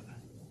death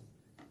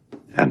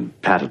and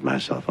patted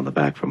myself on the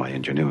back for my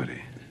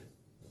ingenuity.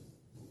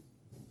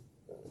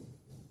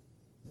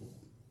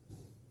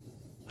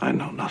 I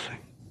know nothing.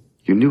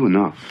 You knew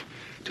enough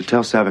to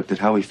tell Savick that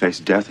how he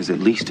faced death is at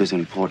least as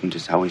important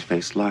as how he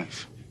faced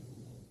life.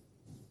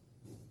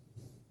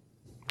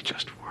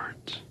 Just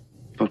words.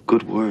 But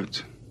good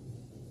words.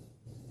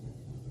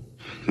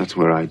 That's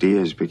where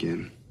ideas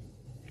begin.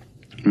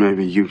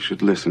 Maybe you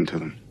should listen to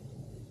them.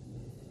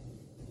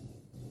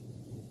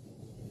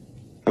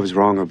 I was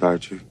wrong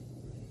about you.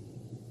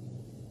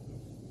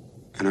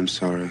 And I'm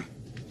sorry.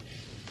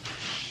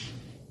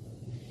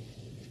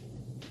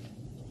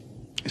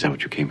 Is that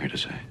what you came here to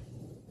say?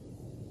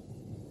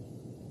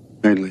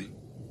 Mainly.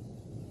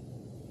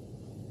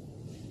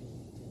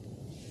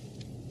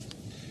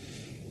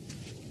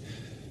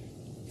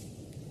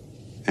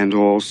 And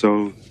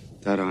also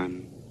that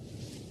I'm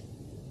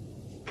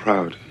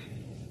proud.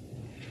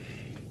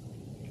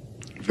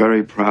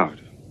 Very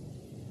proud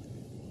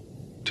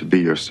to be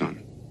your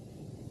son.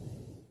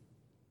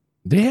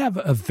 They have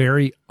a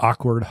very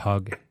awkward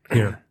hug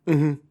here.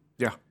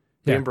 Yeah.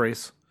 The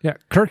embrace. Yeah.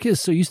 Kirk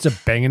is so used to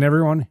banging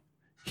everyone.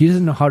 He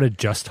doesn't know how to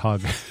just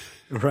hug.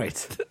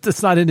 Right.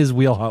 That's not in his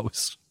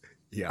wheelhouse.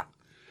 Yeah.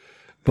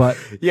 But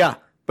yeah.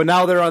 But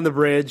now they're on the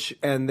bridge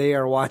and they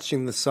are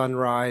watching the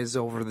sunrise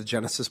over the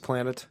Genesis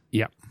planet.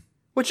 Yeah.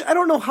 Which I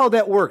don't know how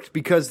that worked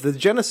because the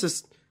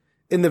Genesis,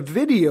 in the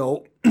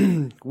video,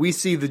 we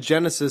see the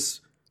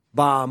Genesis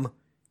bomb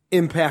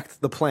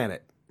impact the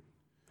planet.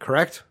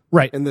 Correct?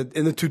 Right. In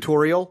the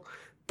tutorial.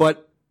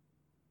 But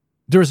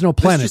there was no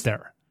planet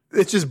there.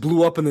 It just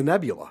blew up in the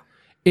nebula.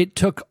 It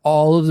took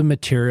all of the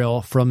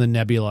material from the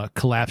nebula,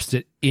 collapsed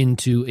it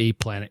into a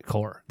planet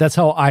core. That's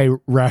how I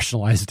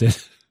rationalized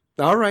it.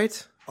 All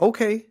right.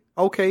 Okay.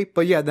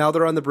 But yeah, now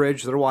they're on the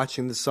bridge. They're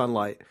watching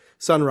the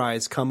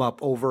sunrise come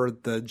up over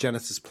the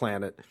Genesis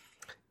planet.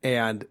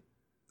 And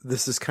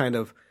this is kind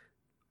of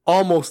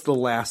almost the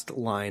last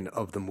line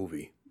of the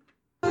movie.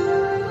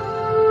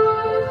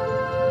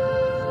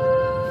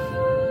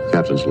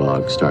 Captain's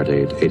log,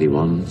 stardate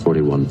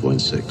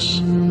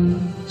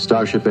 8141.6.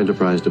 Starship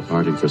Enterprise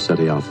departing for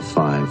SETI Alpha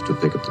 5 to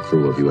pick up the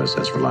crew of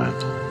USS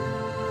Reliant.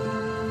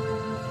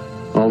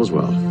 All is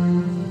well.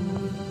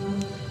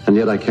 And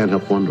yet I can't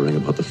help wondering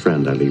about the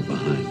friend I leave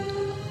behind.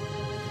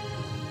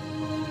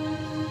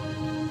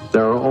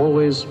 There are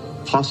always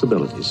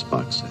possibilities,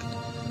 Spock said.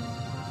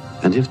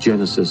 And if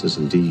Genesis is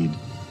indeed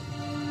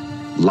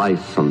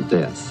life from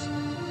death,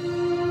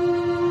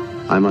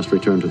 I must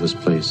return to this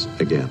place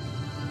again.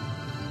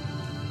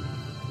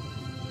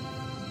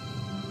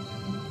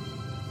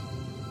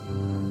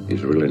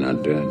 He's really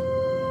not dead.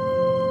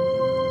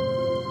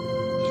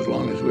 As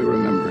long as we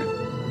remember him.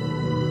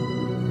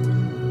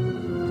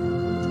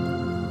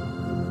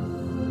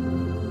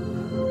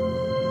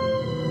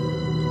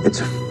 It's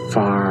a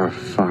far,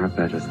 far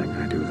better thing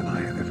I do than I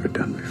have ever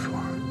done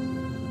before.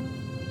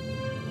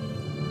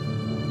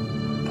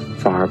 A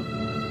far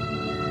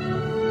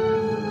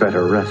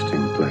better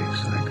resting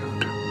place I go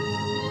to.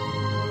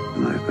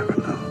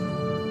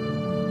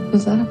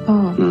 Was that a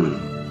poem?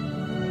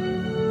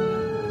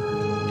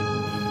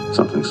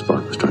 Something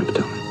Spock was trying to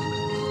tell me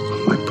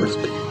on my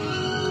birthday.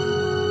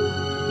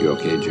 You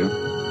okay, Jim?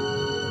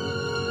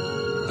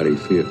 How do you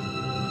feel?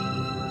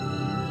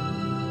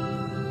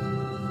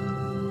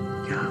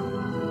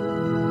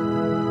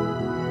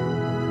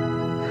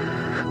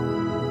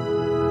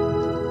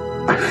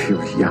 I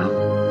feel young.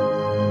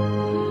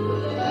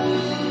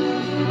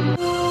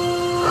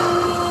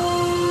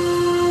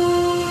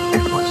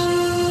 It was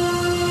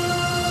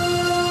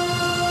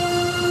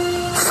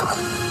fun.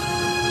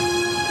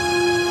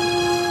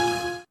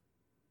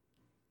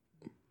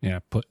 Yeah,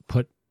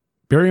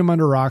 bury him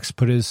under rocks,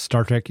 put his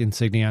Star Trek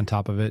insignia on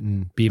top of it,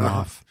 and beam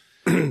off.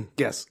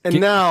 Yes. And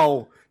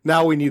now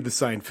we need the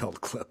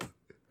Seinfeld clip.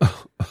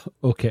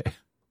 Okay.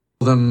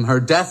 Her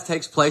death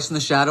takes place in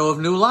the shadow of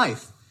new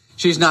life.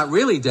 She's not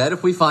really dead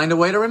if we find a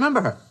way to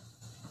remember her.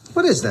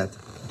 What is that?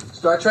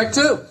 Star Trek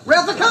II.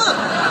 Wrath of Khan!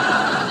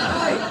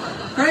 Hey,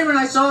 Kramer and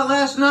I saw it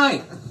last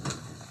night.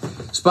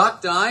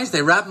 Spock dies,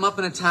 they wrap him up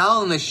in a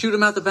towel, and they shoot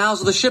him out the bowels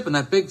of the ship in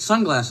that big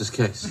sunglasses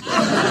case. It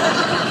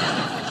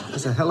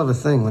was a hell of a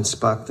thing when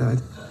Spock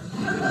died.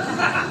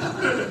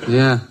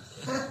 Yeah.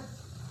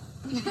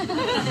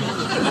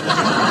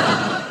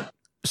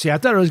 See, I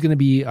thought it was going to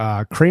be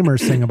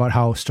Kramer's thing about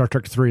how Star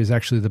Trek 3 is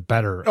actually the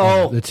better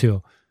of the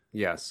two.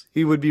 Yes,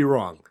 he would be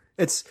wrong.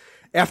 It's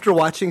after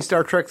watching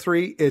Star Trek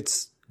 3,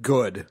 it's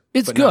good.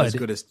 It's but good.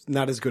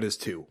 Not as good as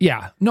 2.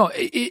 Yeah, no,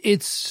 it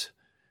is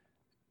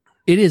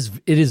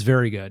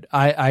very good.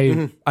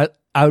 I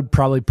would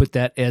probably put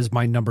that as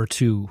my number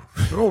 2.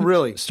 Oh,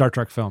 really? Star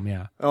Trek film,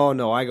 yeah. Oh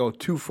no, I go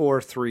 2,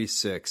 4, 3,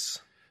 6.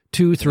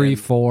 2, 3,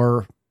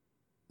 4,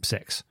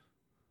 6.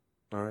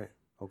 All right.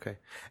 Okay.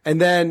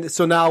 And then,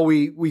 so now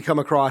we come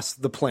across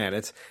the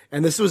planet,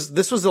 and this was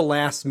the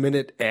last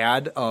minute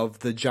ad of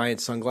the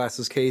giant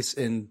sunglasses case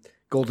in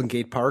Golden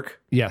Gate Park.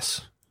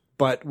 Yes.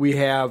 But we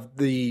have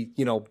the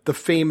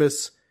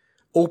famous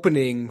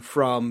opening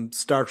from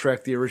Star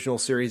Trek, the original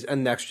series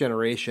and Next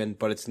Generation,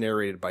 but it's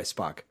narrated by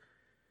Spock.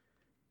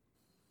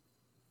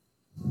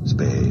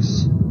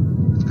 Space.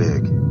 It's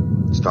big.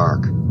 It's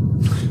dark.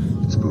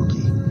 It's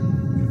spooky.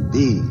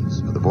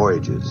 These are the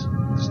voyages.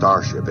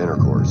 Starship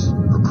Intercourse.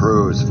 Her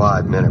crew's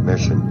 5-minute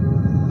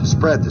mission to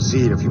spread the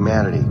seed of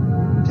humanity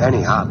to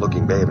any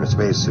hot-looking babe in a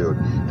spacesuit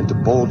and to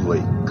boldly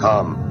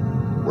come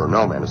where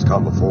no man has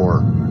come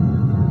before.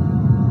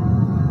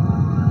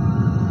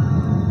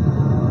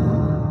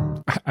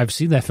 I've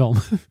seen that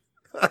film.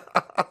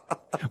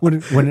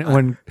 when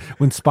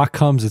Spock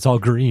comes, it's all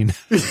green.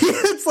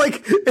 It's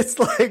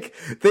like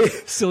they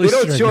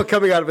don't show it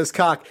coming out of his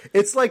cock.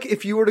 It's like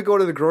if you were to go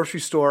to the grocery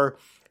store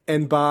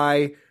and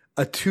buy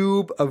a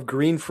tube of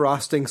green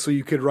frosting so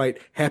you could write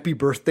 "Happy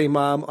Birthday,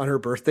 Mom" on her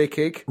birthday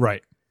cake.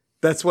 Right.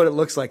 That's what it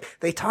looks like.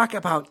 They talk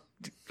about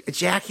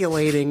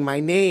ejaculating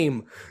my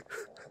name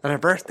on a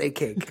birthday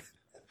cake.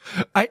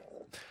 I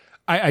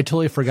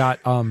totally forgot.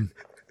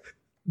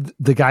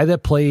 The guy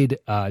that played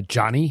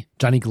Johnny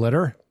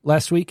Glitter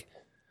last week.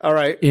 All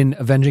right. In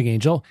Avenging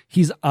Angel,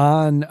 he's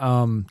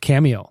on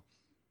Cameo.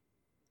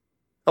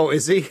 Oh,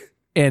 is he?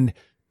 And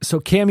so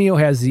Cameo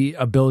has the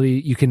ability,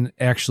 you can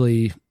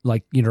actually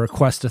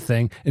request a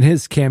thing, and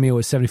his Cameo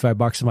is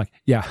 $75. I'm like,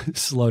 yeah,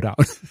 slow down.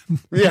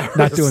 Yeah,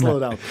 not doing slow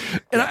that. Down.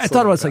 And I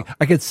thought it was like,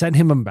 I could send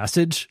him a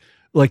message,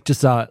 like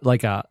just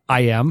like a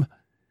IM,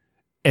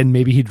 and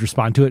maybe he'd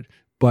respond to it.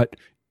 But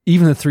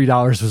even the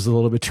 $3 was a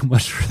little bit too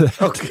much for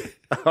that. Okay.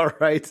 All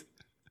right.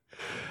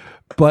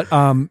 But,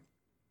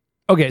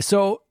 okay.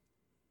 So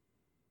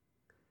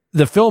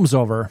the film's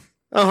over.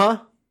 Uh-huh.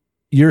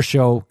 Your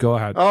show. Go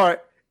ahead. All right.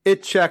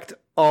 It checked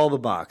all the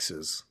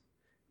boxes.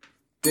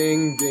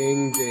 Ding,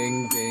 ding,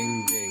 ding,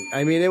 ding, ding.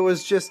 I mean,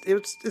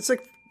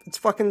 it's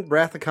fucking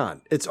Wrath of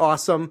Khan. It's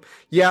awesome.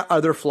 Yeah, are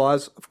there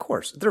flaws? Of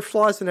course. There are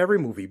flaws in every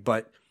movie,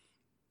 but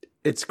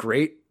it's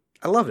great.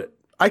 I loved it.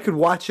 I could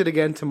watch it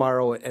again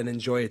tomorrow and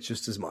enjoy it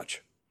just as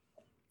much.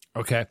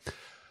 Okay.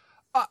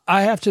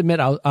 I have to admit,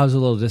 I was a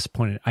little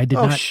disappointed. I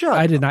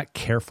did not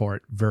care for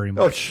it very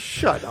much. Oh,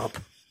 shut up.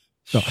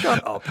 No,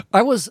 shut up.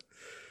 I was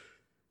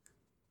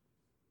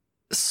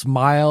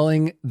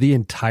smiling the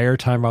entire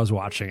time I was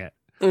watching it.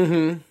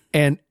 Mm-hmm.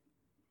 And,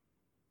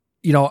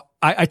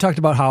 I talked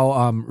about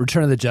how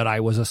Return of the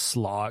Jedi was a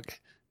slog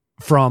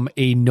from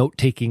a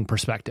note-taking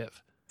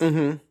perspective.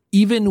 Mm-hmm.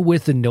 Even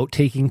with the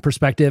note-taking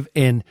perspective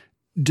and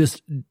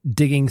just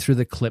digging through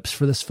the clips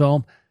for this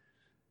film,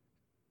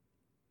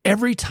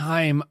 every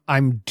time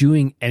I'm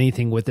doing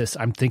anything with this,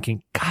 I'm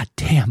thinking, God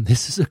damn,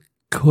 this is a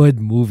good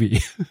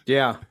movie.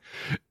 Yeah.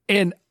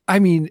 And I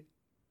mean,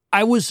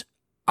 I was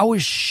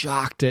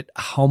shocked at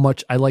how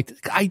much I liked it.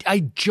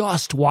 I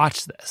just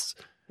watched this.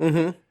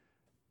 Mm-hmm.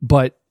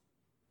 But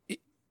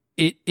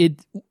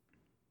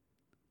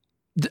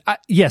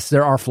yes,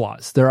 there are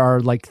flaws. There are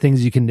like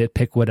things you can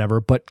nitpick,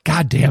 whatever, but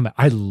God damn it,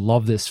 I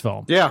love this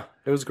film. Yeah,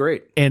 it was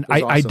great. And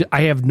awesome.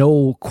 I have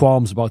no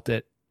qualms about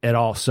that at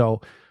all.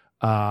 So,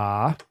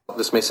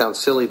 this may sound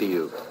silly to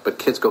you, but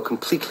kids go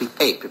completely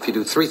ape if you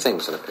do 3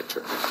 things in a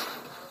picture: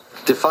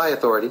 defy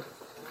authority,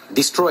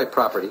 destroy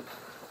property,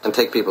 and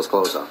take people's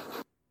clothes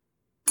off.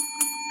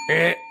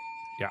 Yeah.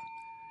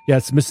 Yeah,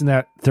 it's missing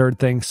that third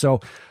thing. So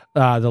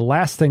the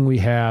last thing we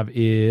have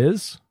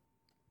is...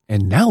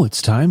 And now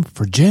it's time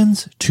for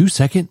Jen's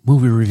 2-second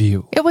movie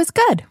review. It was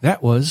good.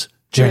 That was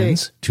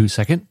Jen's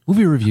 2-second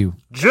movie review.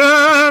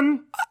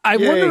 Jen! I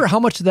wonder how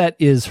much of that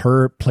is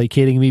her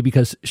placating me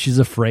because she's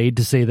afraid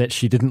to say that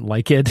she didn't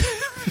like it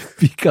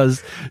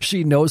because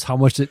she knows how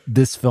much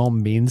this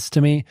film means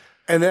to me.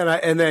 And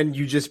then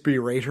you just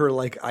berate her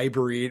like I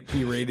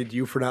berated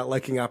you for not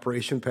liking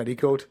Operation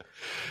Petticoat.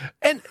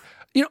 And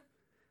you know,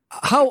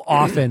 how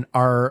often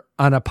on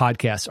a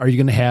podcast are you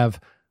going to have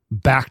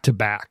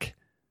back-to-back,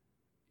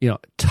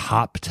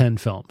 top 10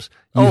 films?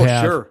 You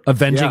have sure.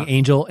 Avenging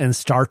Angel and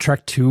Star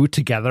Trek 2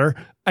 together.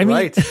 I mean,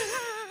 right.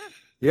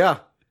 Yeah.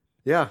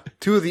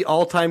 Two of the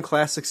all-time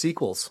classic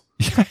sequels.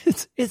 Yeah,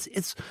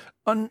 it's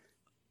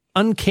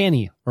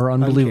uncanny or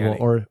unbelievable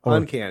or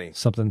uncanny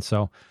something.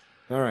 So,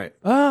 all right.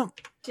 What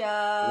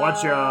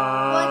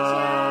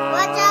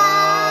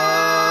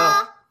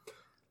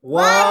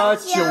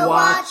you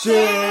watching?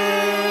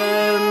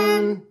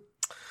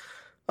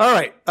 All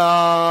right.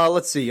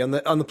 Let's see. On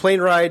the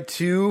plane ride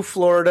to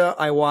Florida,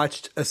 I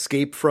watched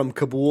Escape from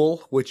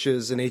Kabul, which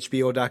is an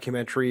HBO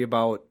documentary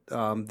about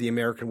the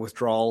American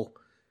withdrawal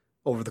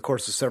over the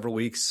course of several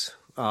weeks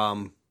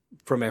from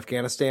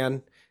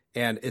Afghanistan.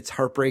 And it's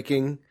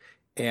heartbreaking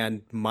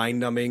and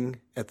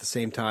mind-numbing at the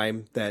same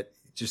time that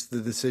just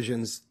the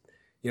decisions.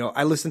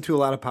 I listen to a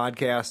lot of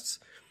podcasts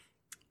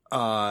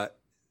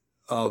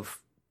of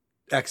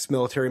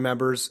ex-military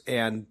members,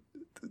 and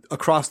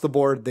across the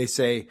board, they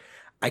say,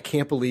 I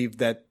can't believe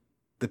that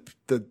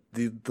the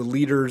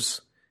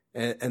leaders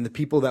and the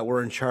people that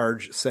were in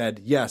charge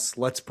said, yes,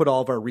 let's put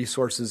all of our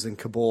resources in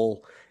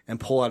Kabul and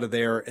pull out of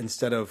there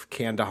instead of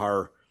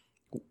Kandahar.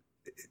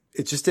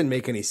 It just didn't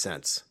make any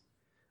sense,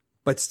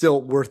 but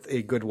still worth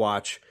a good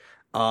watch.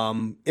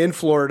 In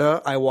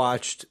Florida, I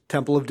watched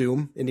Temple of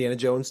Doom, Indiana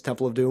Jones,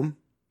 Temple of Doom.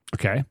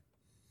 Okay.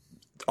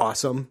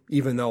 Awesome,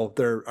 even though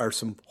there are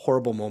some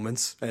horrible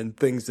moments and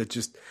things that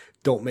just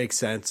don't make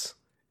sense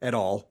at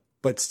all,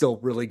 but still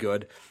really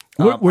good.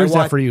 Where's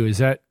that for you? Is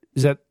that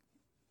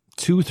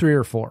 2, 3,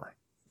 or 4?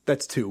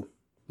 That's 2.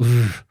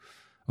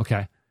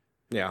 Okay.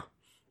 Yeah.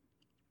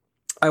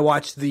 I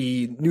watched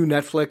the new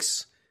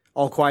Netflix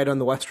All Quiet on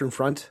the Western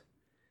Front.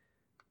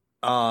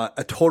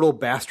 A total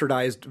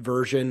bastardized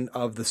version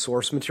of the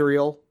source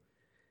material,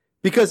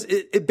 because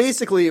it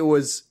basically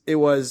was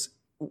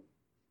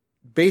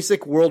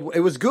basic world.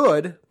 It was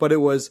good, but it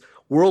was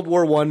World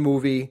War I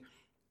movie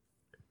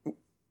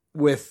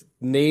with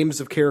names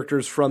of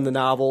characters from the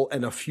novel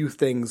and a few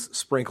things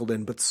sprinkled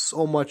in, but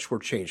so much were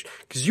changed.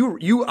 Because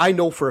I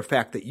know for a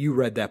fact that you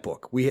read that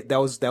book. That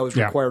was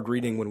required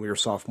reading when we were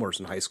sophomores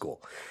in high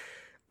school.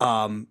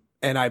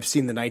 And I've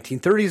seen the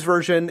 1930s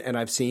version, and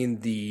I've seen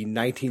the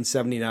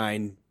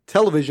 1979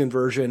 television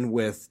version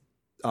with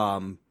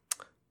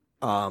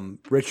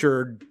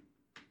Richard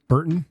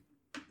Burton.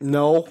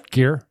 No.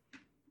 Gere.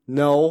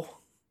 No.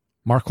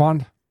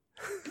 Marquand.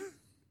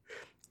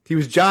 He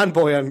was John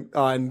Boy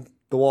on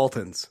The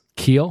Waltons.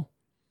 Keel.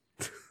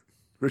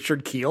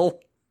 Richard Keel.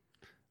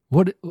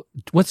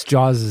 What's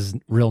Jaws'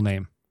 real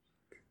name?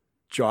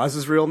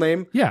 Jaws' real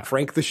name? Yeah.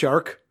 Frank the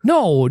Shark?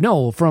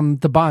 No, from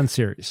the Bond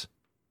series.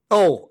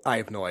 Oh, I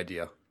have no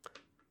idea.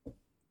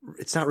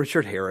 It's not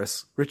Richard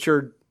Harris.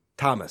 Richard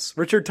Thomas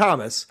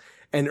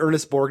and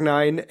Ernest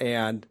Borgnine.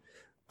 And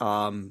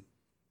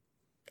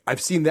I've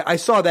seen that. I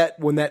saw that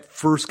when that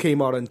first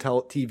came out on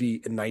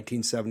TV in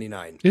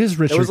 1979. It is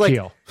Richard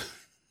Keel.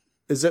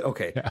 Is it?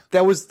 Okay. Yeah.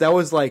 That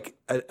was like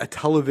a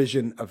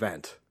television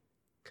event.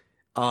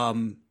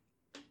 And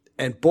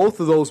both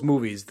of those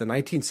movies, the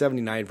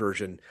 1979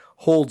 version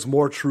holds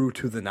more true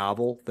to the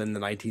novel than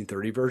the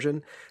 1930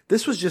 version.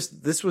 This was just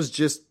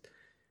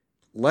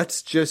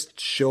let's just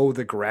show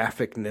the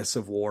graphicness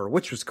of war,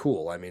 which was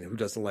cool. I mean, who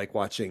doesn't like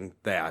watching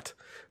that?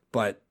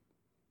 But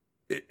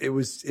it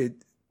was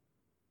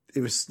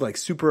like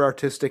super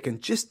artistic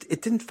and just,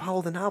 it didn't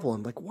follow the novel.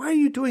 I'm like, why are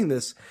you doing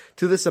this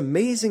to this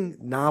amazing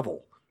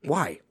novel?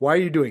 Why are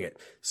you doing it?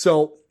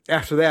 So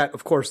after that,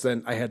 of course,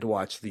 then I had to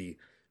watch the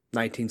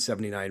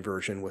 1979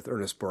 version with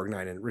Ernest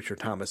Borgnine and Richard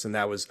Thomas. And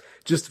that was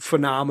just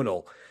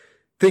phenomenal.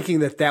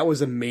 Thinking that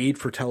was a made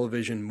for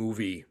television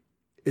movie.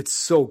 It's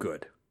so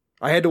good.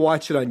 I had to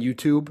watch it on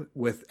YouTube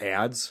with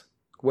ads,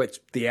 which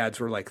the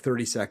ads were like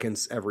 30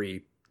 seconds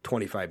every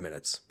 25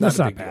 minutes. That's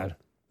not bad.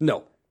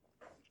 No.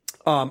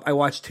 I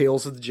watched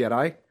Tales of the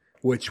Jedi,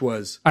 which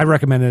was... I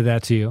recommended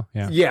that to you.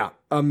 Yeah. Yeah.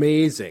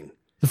 Amazing.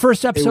 The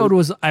first episode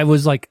I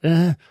was like,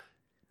 but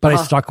I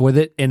stuck with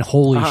it, and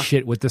holy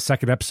shit, with the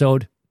second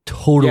episode,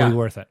 totally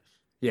worth it.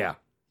 Yeah.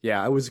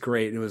 Yeah. It was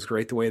great. It was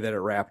great the way that it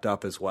wrapped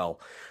up as well.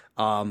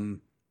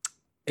 Andor.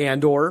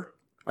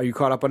 Are you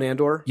caught up on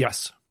Andor?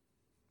 Yes.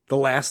 The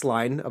last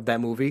line of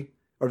that movie,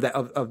 or that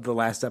of the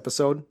last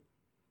episode.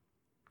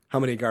 How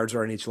many guards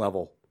are on each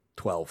level?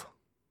 12.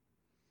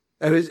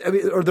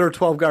 Or there are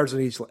 12 guards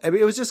on each.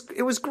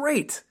 It was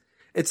great.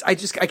 I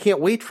can't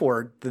wait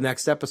for the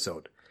next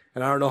episode.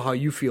 And I don't know how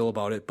you feel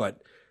about it,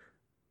 but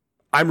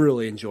I'm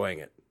really enjoying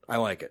it. I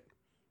like it.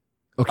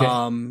 Okay.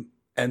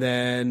 And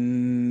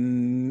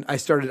then I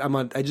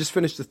just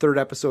finished the 3rd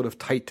episode of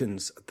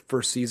Titans, the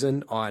 1st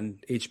season on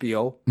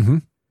HBO. Mm-hmm.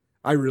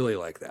 I really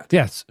like that.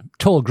 Yes.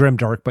 Total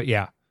grimdark, but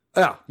yeah.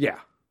 Yeah.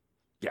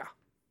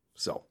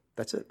 So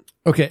that's it.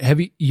 Okay. Have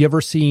you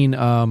ever seen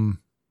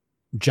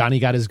Johnny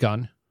Got His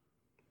Gun?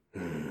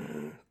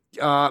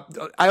 I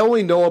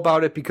only know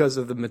about it because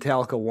of the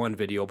Metallica 1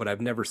 video, but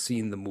I've never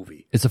seen the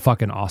movie. It's a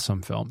fucking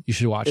awesome film. You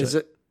should watch it. Is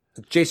it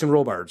Jason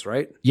Robards,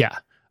 right? Yeah.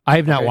 I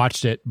have not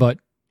watched it, but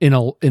in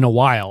a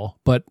while,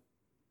 but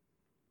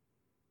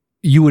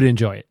you would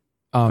enjoy it.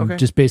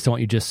 Just based on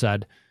what you just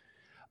said.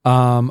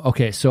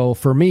 Okay. So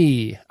for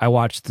me, I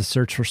watched The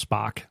Search for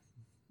Spock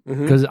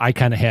because I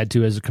kind of had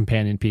to as a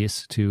companion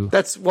piece to.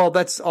 That's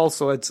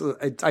also,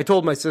 I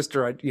told my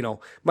sister,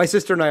 my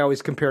sister and I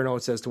always compare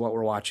notes as to what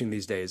we're watching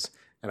these days.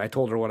 And I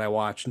told her what I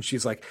watched, and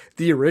she's like,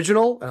 the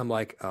original? And I'm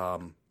like,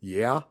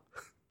 yeah.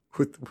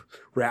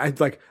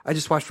 I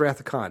just watched Wrath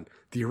of Khan.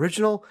 The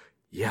original?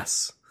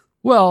 Yes.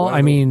 Well,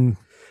 I mean,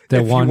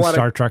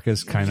 Star Trek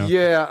is kind of.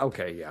 Yeah,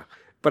 okay, yeah.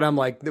 But I'm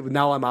like,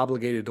 now I'm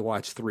obligated to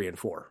watch 3 and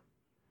 4.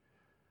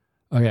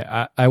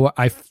 Okay,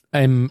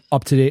 I'm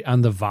up to date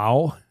on The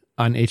Vow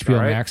on HBO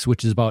Max,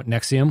 which is about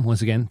NXIVM,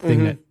 once again,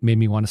 thing that made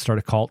me want to start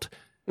a cult.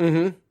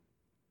 Mm-hmm.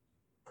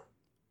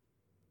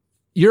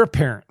 You're a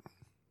parent.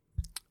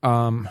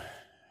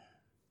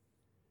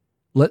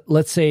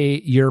 Let's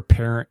say your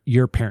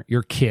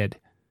kid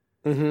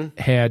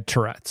had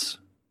Tourette's.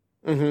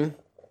 Mm-hmm.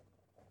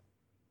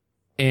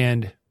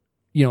 And,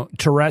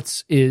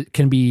 Tourette's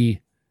can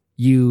be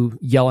you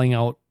yelling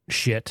out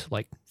shit,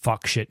 like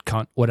fuck, shit,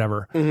 cunt,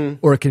 whatever. Mm-hmm.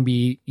 Or it can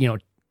be,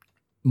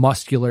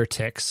 muscular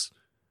tics.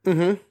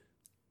 Mm-hmm.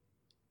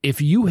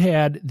 If you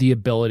had the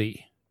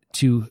ability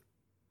to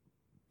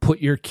put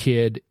your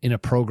kid in a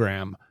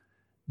program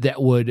that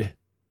would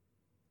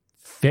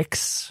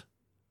fix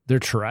their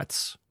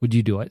Tourette's, would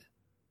you do it?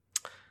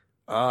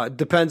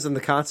 Depends on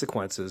the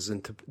consequences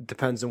and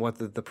depends on what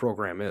the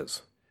program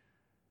is.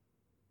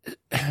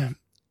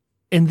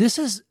 And this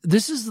is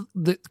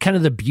the kind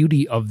of the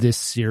beauty of this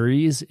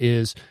series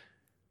is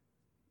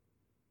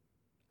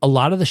a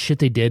lot of the shit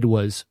they did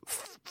was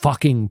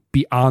fucking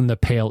beyond the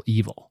pale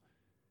evil.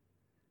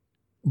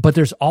 But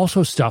there's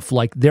also stuff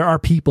like there are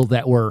people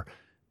that were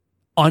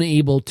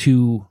unable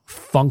to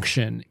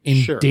function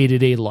in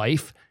day-to-day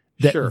life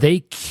that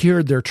they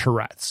cured their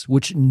Tourette's,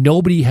 which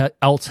nobody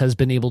else has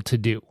been able to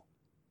do.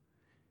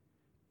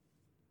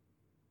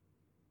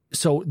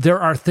 So there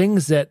are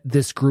things that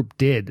this group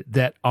did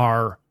that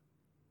are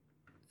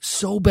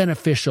so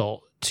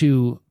beneficial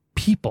to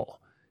people.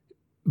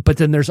 But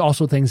then there's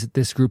also things that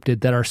this group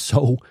did that are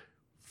so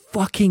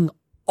fucking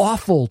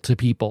awful to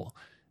people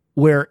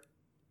where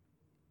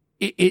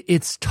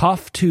it's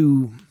tough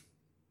to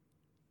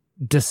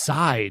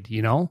decide,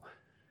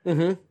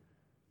 Mm-hmm.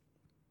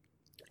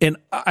 And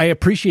I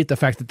appreciate the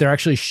fact that they're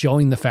actually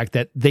showing the fact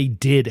that they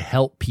did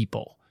help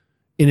people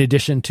in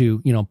addition to,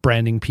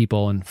 branding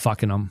people and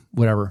fucking them,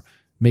 whatever,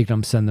 making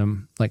them send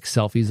them like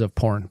selfies of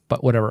porn,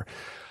 but whatever.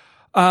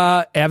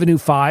 Avenue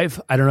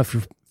 5. I don't know if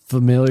you're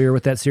familiar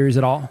with that series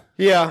at all.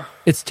 Yeah.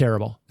 It's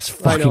terrible. It's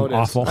fucking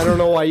awful. I don't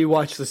know why you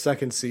watched the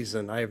 2nd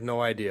season. I have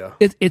no idea.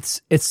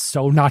 It's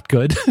so not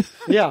good.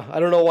 Yeah. I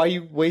don't know why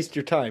you waste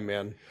your time,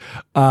 man.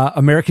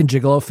 American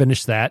Gigolo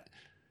finished that.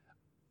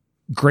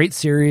 Great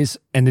series,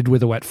 ended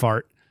with a wet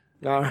fart.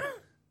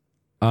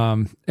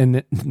 And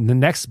the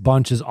next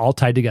bunch is all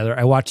tied together.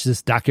 I watched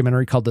this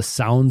documentary called The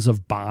Sounds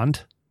of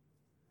Bond.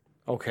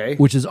 Okay.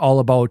 Which is all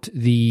about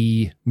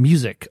the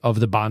music of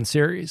the Bond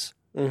series.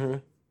 Mm-hmm.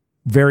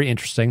 Very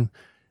interesting.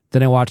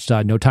 Then I watched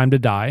No Time to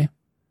Die,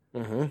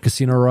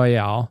 Casino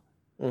Royale,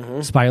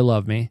 Spy Who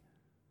Loved Me,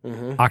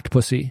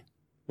 Octopussy,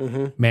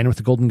 Man with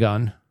the Golden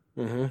Gun.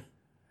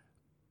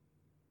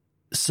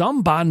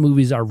 Some Bond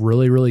movies are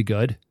really, really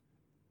good,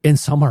 and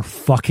some are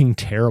fucking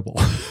terrible.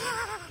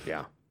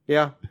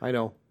 Yeah, I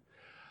know.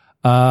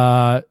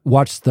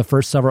 Watched the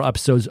first several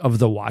episodes of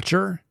The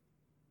Watcher.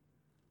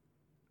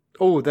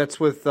 Oh, that's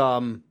with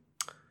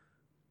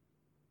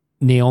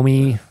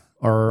Naomi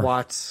or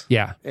Watts.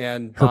 Yeah.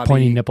 And her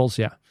pointy nipples.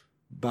 Yeah.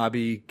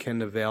 Bobby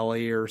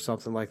Cannavale or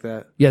something like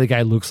that. Yeah. The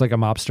guy looks like a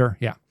mobster.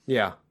 Yeah.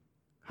 Yeah.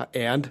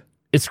 And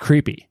it's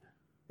creepy.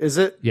 Is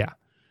it? Yeah.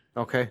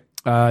 Okay.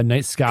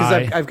 Night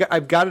Sky. Because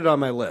I've got it on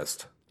my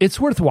list. It's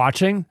worth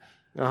watching.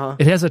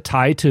 It has a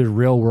tie to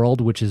Real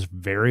World, which is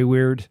very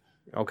weird.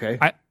 Okay.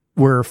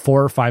 We're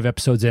 4 or 5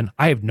 episodes in.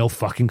 I have no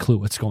fucking clue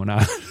what's going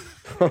on.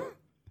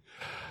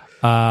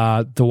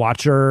 The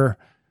Watcher,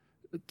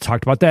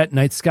 talked about that.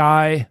 Night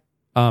Sky,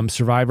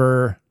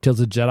 Survivor, Tales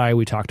of the Jedi,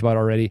 we talked about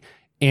already.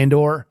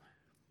 Andor.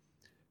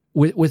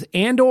 With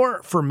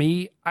Andor, for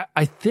me,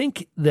 I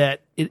think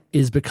that it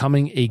is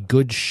becoming a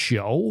good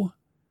show,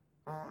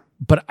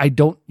 but I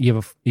don't. You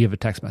have a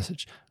text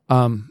message.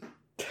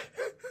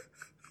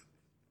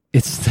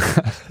 It's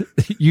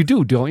you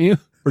do, don't you?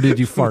 Or did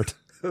you fart?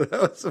 That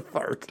was a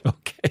fart.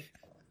 Okay.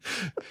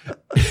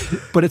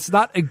 But it's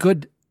not a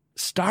good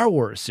Star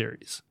Wars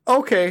series.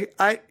 Okay.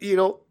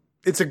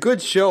 it's a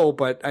good show,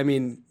 but I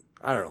mean,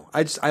 I don't know.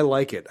 I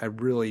like it. I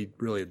really,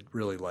 really,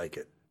 really like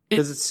it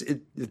because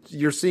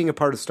you're seeing a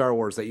part of Star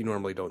Wars that you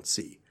normally don't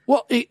see.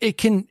 Well, it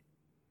can.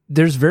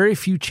 There's very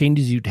few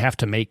changes you'd have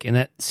to make, and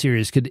that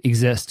series could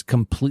exist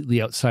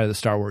completely outside of the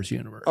Star Wars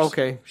universe.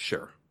 Okay,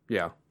 sure,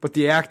 yeah, but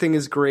the acting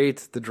is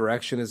great. The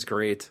direction is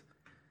great.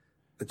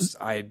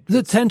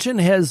 The tension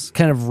has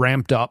kind of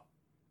ramped up,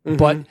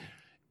 but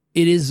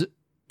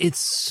it's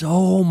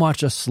so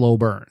much a slow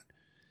burn.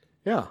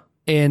 Yeah,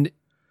 and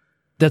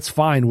that's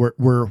fine.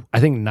 We're I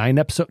think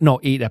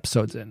 8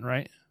 episodes in,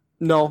 right?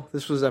 No,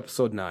 this was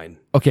episode 9.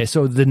 Okay,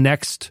 so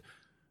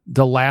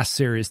the last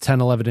series, 10,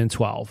 11, and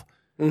 12,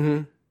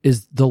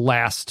 is the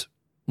last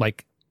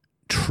like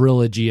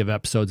trilogy of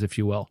episodes, if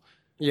you will.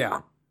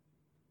 Yeah.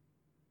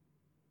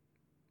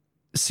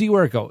 See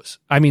where it goes.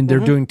 I mean, they're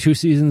doing 2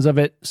 seasons of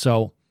it,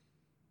 so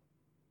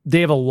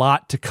they have a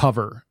lot to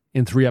cover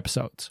in 3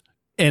 episodes.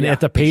 And at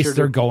the pace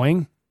they're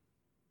going,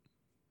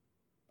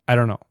 I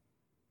don't know.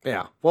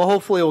 Yeah. Well,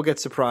 hopefully we'll get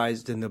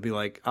surprised and they'll be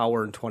like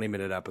hour and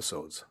 20-minute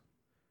episodes.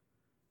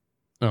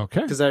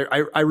 Okay. Because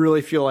I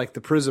really feel like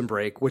the Prison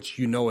Break, which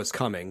you know is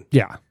coming,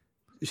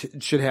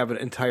 should have an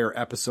entire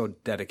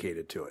episode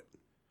dedicated to it.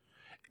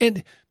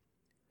 And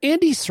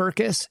Andy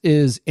Serkis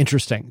is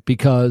interesting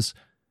because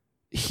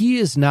he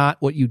is not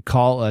what you'd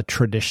call a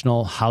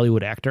traditional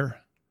Hollywood actor.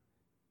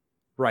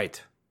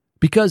 Right.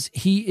 Because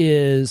he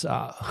is,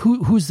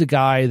 who's the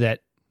guy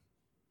that,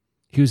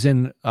 he was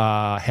in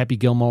Happy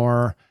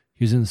Gilmore,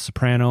 he was in The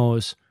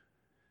Sopranos,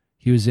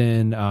 he was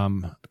in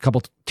a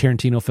couple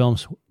Tarantino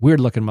films, weird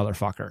looking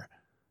motherfucker.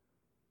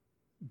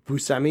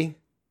 Buscemi?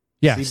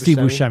 Yeah, Steve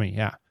Buscemi,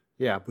 yeah.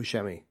 Yeah,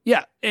 Buscemi.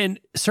 Yeah, and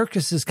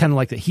Serkis is kind of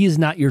like that. He is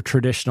not your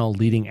traditional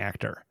leading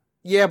actor.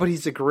 Yeah, but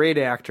he's a great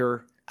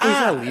actor. He's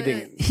not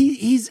leading.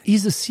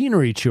 He's a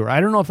scenery chewer.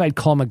 I don't know if I'd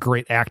call him a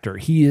great actor.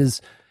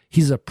 He's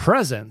a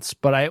presence,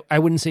 but I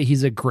wouldn't say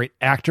he's a great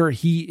actor.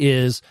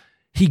 He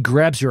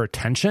grabs your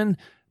attention,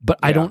 but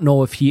I don't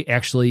know if he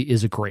actually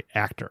is a great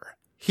actor.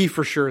 He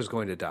for sure is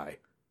going to die.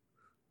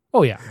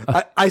 Oh yeah.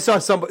 I saw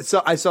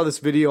this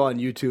video on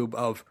YouTube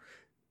of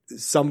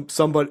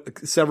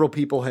several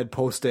people had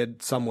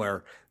posted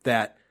somewhere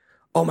that,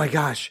 oh my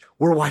gosh,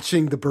 we're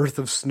watching the birth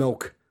of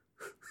Snoke.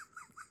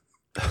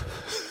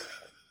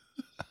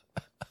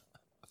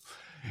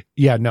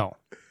 Yeah, no.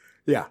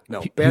 Yeah,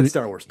 no. Bad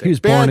Star Wars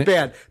take.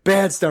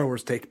 Bad Star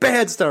Wars take.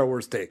 Bad Star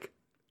Wars take.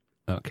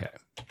 Okay.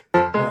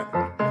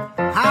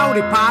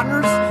 Howdy,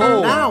 partners.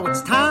 Now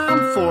it's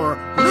time for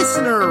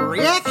Listener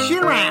Reaction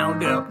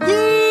Roundup.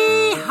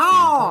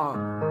 Yee-haw!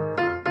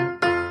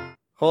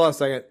 Hold on a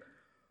second.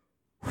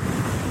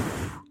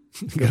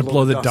 You gotta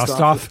blow the dust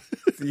off.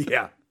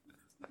 Yeah.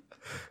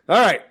 All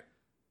right.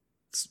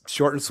 It's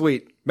short and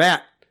sweet.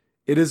 Matt,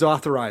 it is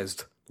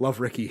authorized. Love,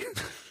 Ricky.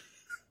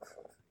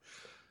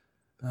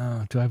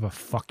 Do I have a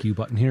fuck you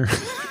button here?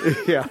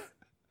 Yeah.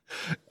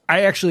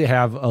 I actually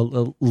have a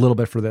little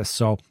bit for this.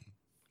 So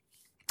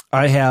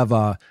I have,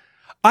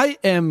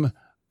 I'm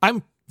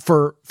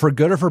for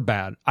good or for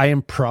bad, I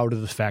am proud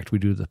of the fact we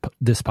do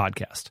this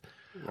podcast.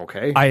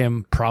 Okay. I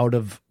am proud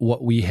of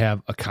what we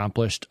have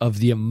accomplished, of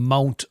the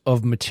amount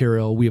of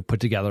material we have put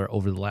together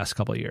over the last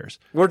couple of years.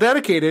 We're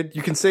dedicated.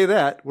 You can say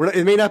that.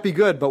 It may not be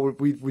good, but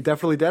we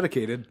definitely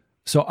dedicated.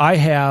 So I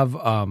have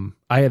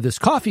this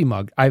coffee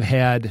mug I've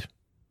had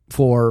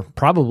for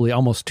probably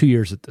almost 2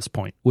 years at this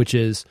point, which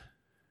is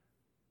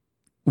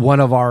one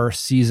of our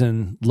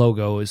season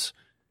logos.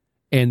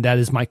 And that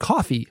is my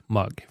coffee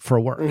mug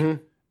for work.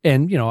 Mm-hmm.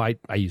 And, you know, I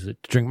use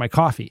it to drink my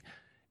coffee.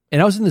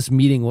 And I was in this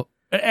meeting.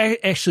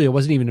 Actually, it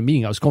wasn't even a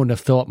meeting. I was going to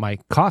fill up my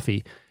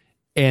coffee.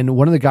 And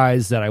one of the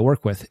guys that I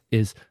work with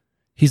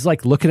he's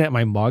like looking at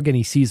my mug and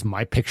he sees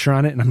my picture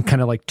on it. And I'm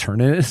kind of like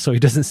turning it so he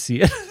doesn't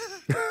see it.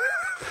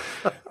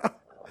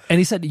 And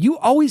he said, you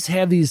always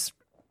have these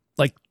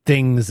like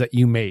things that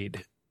you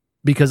made,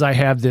 because I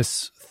have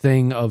this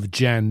thing of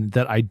Jen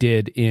that I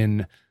did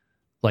in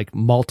like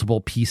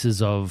multiple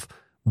pieces of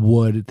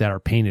wood that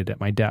are painted at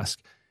my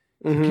desk.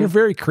 Mm-hmm. You're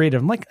very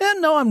creative. I'm like,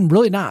 no, I'm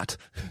really not.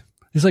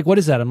 He's like, what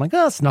is that? I'm like,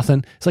 oh, it's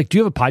nothing. It's like, do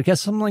you have a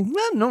podcast? I'm like,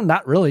 no,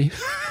 not really.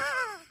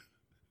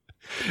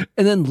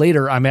 And then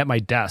later I'm at my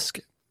desk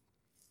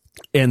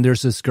and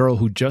there's this girl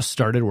who just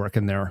started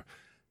working there a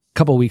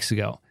couple of weeks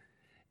ago.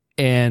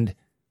 And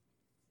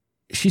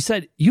she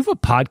said, you have a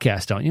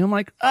podcast, don't you? I'm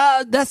like,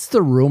 that's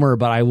the rumor,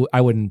 but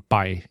I wouldn't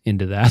buy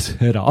into that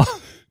at all.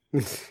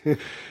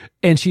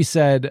 And she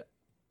said,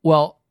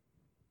 well,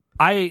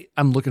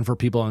 I'm looking for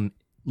people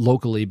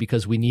locally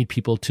because we need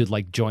people to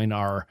like join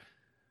our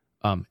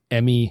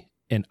Emmy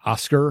and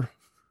Oscar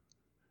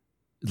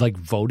like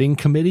voting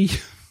committee.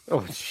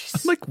 Oh,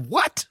 jeez. I'm like,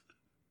 what?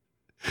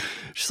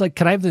 She's like,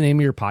 can I have the name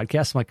of your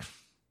podcast? I'm like,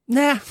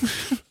 nah,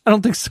 I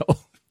don't think so.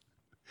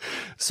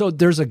 So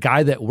there's a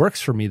guy that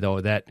works for me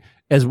though, that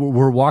as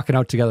we're walking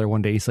out together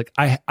one day, he's like,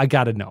 I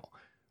got to know,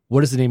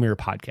 what is the name of your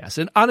podcast?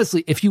 And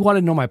honestly, if you want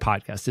to know my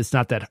podcast,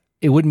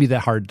 it wouldn't be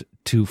that hard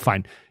to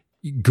find.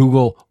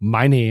 Google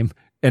my name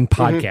and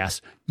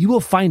podcast, you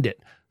will find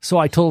it. So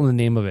I told him the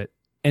name of it.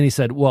 And he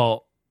said,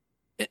 well,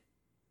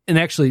 and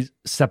actually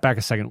step back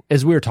a second.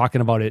 As we were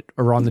talking about it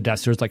around the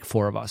desk, there's like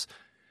 4 of us.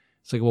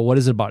 It's like, well, what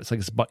is it about? It's like,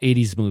 it's about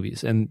 80s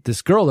movies. And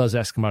this girl that was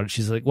asking about it,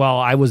 she's like, well,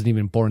 I wasn't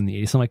even born in the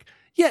 80s. I'm like,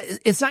 yeah,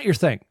 it's not your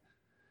thing.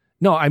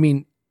 No, I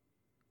mean,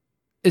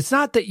 it's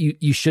not that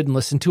you shouldn't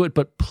listen to it,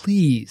 but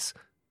please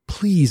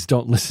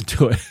don't listen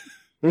to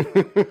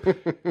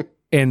it.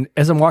 And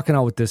as I'm walking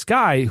out with this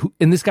guy,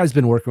 and this guy's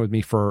been working with me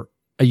for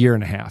a year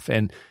and a half,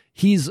 and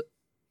he's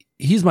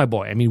my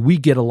boy. I mean, we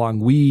get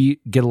along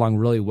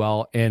really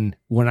well. And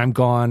when I'm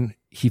gone,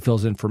 he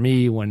fills in for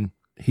me. When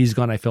he's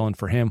gone, I fill in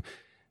for him.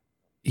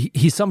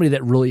 He's somebody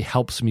that really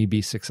helps me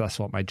be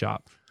successful at my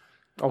job.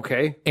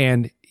 Okay.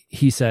 And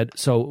he said,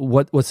 so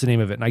what's the name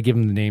of it? And I give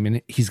him the name,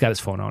 and he's got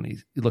his phone on. He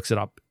looks it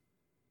up.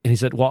 And he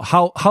said, well,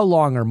 how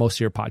long are most of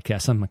your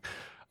podcasts? I'm like,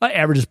 my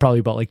average is probably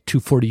about like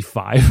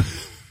 245.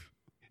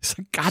 He's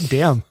like, God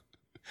damn.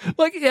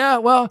 Like, yeah,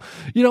 well,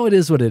 it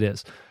is what it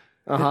is.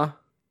 Uh-huh.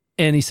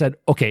 And he said,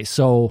 okay,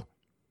 so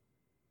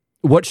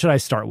what should I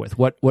start with?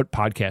 What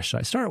podcast should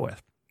I start with?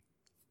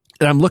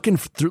 And I'm looking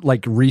through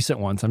like recent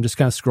ones. I'm just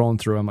kind of scrolling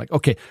through. I'm like,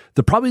 okay,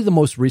 probably the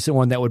most recent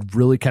one that would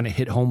really kind of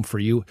hit home for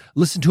you,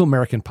 listen to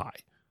American Pie.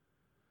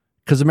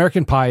 Because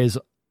American Pie is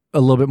a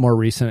little bit more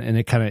recent, and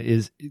it kind of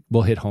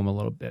will hit home a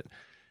little bit.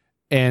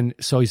 And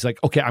so he's like,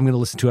 okay, I'm going to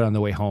listen to it on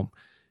the way home.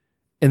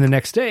 And the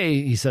next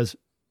day he says,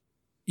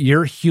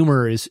 your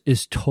humor is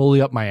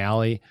totally up my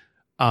alley.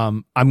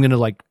 I'm going to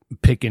like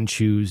pick and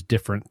choose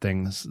different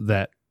things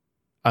that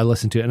I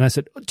listen to. And I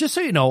said, just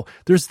so you know,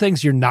 there's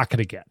things you're not going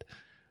to get.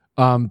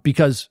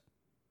 Because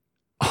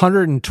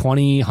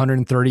 120,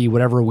 130,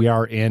 whatever we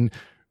are in,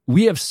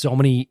 we have so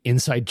many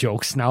inside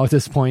jokes now at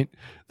this point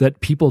that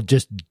people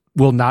just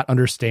will not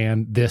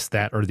understand this,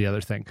 that, or the other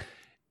thing.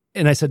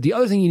 And I said, the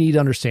other thing you need to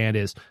understand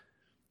is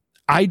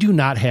I do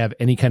not have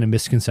any kind of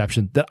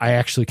misconception that I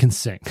actually can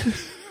sing.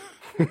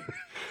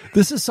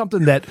 This is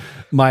something that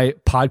my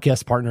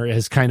podcast partner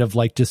has kind of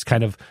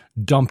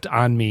dumped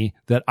on me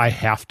that I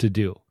have to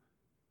do.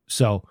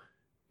 So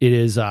it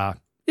is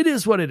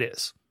what it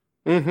is.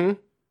 Mm-hmm.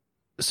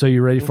 So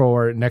you ready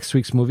for next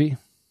week's movie?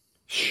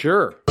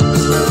 Sure.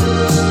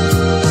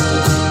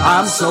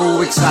 I'm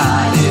so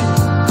excited,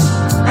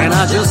 and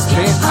I just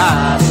can't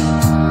hide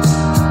it.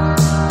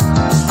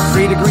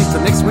 3 degrees to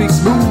next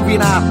week's movie,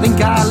 and I think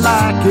I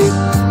like it.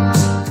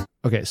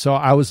 Okay, so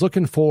I was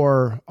looking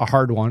for a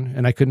hard one,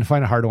 and I couldn't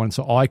find a hard one,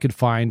 so all I could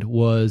find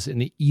was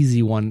an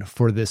easy one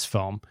for this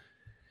film.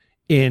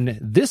 In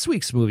this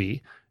week's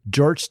movie,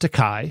 George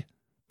Takei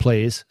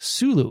plays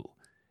Sulu.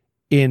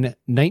 In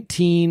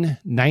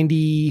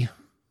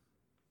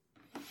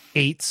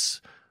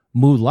 1998's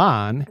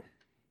Mulan,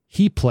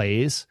 he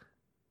plays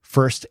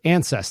First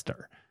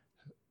Ancestor.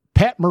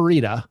 Pat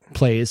Morita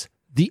plays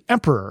the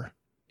Emperor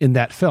in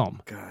that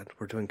film. God,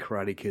 we're doing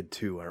Karate Kid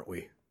 2, aren't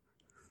we?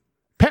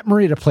 Pat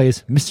Morita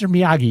plays Mr.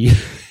 Miyagi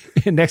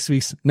in next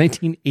week's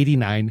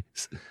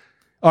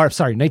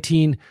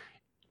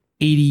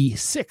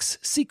 1986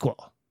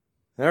 sequel.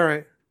 All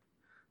right.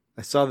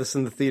 I saw this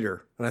in the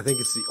theater, and I think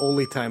it's the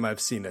only time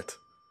I've seen it.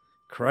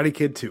 Karate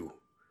Kid 2.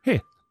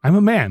 Hey, I'm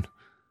a man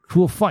who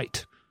will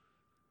fight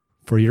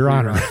for your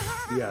honor.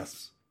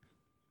 Yes.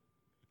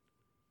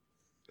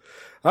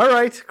 All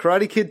right,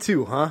 Karate Kid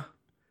 2, huh?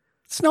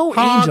 It's no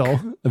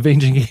Angel,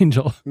 Avenging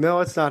Angel. No,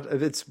 it's not.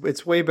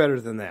 It's way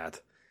better than that.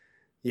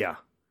 Yeah.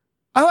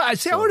 I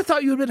would have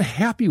thought you would have been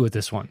happy with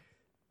this one.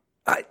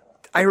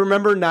 I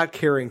remember not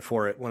caring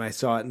for it when I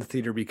saw it in the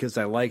theater because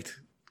I liked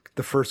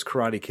the first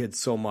Karate Kid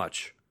so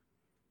much.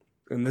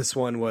 And this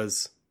one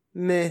was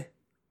meh.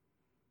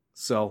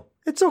 So,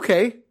 it's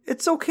okay.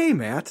 It's okay,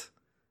 Matt.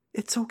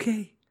 It's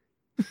okay.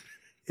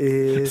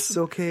 It's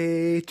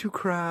okay to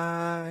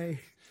cry.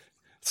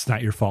 It's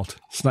not your fault.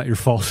 It's not your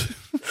fault.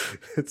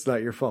 It's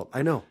not your fault.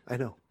 I know.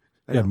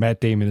 Yeah,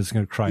 Matt Damon is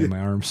going to cry in my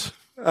arms.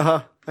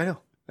 Uh-huh. I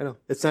know.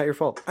 It's not your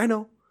fault. I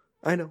know.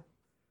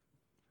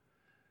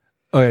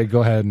 Okay,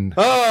 go ahead and...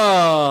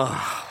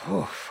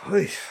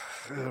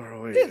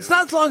 It's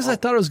not as long as I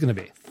thought it was going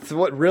to be.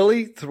 What,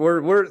 really?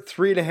 We're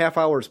 3.5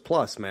 hours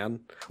plus,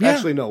 man. Yeah.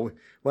 Actually, no.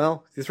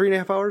 Well,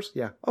 3.5 hours?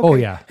 Yeah. Okay. Oh,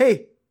 yeah.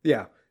 Hey,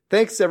 yeah.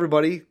 Thanks,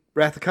 everybody.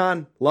 Wrath of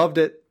Khan. Loved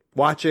it.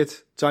 Watch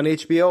it. It's on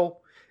HBO.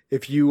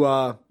 If you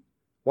want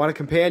a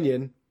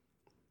companion,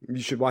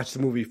 you should watch the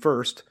movie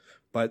first.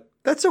 But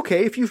that's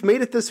okay. If you've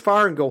made it this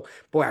far and go,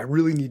 boy, I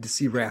really need to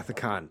see Wrath of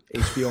Khan,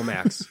 HBO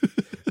Max.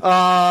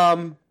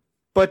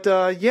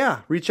 Yeah,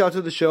 reach out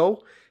to the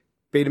show,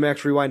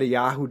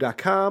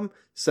 BetamaxRewind@yahoo.com.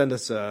 Send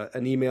us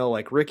an email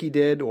like Ricky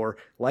did, or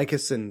like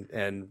us and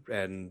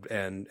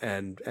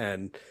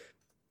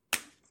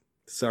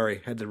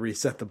sorry, had to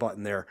reset the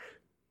button there.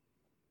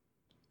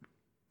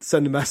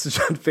 Send a message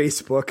on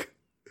Facebook.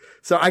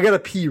 So I gotta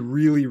pee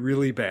really,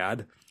 really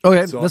bad.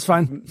 Okay, so, that's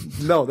fine.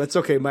 No, that's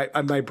okay.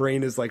 My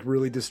brain is like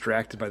really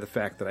distracted by the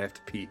fact that I have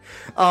to pee.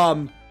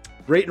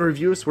 Rate and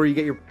review us where you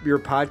get your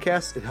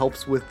podcasts. It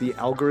helps with the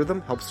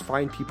algorithm, helps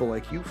find people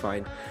like you,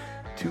 find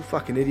two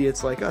fucking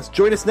idiots like us.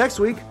 Join us next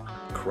week,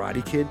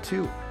 Karate Kid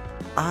 2.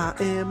 I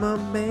am a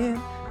man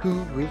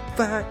who will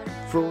fight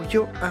for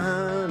your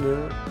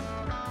honor.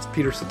 It's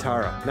Peter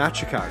Cetera, not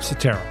Chicago.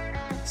 Cetera.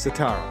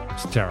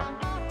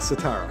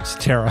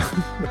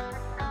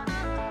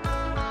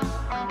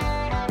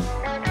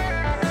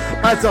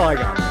 That's all I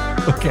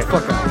got. Okay.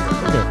 Fuck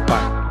off. Okay,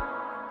 bye.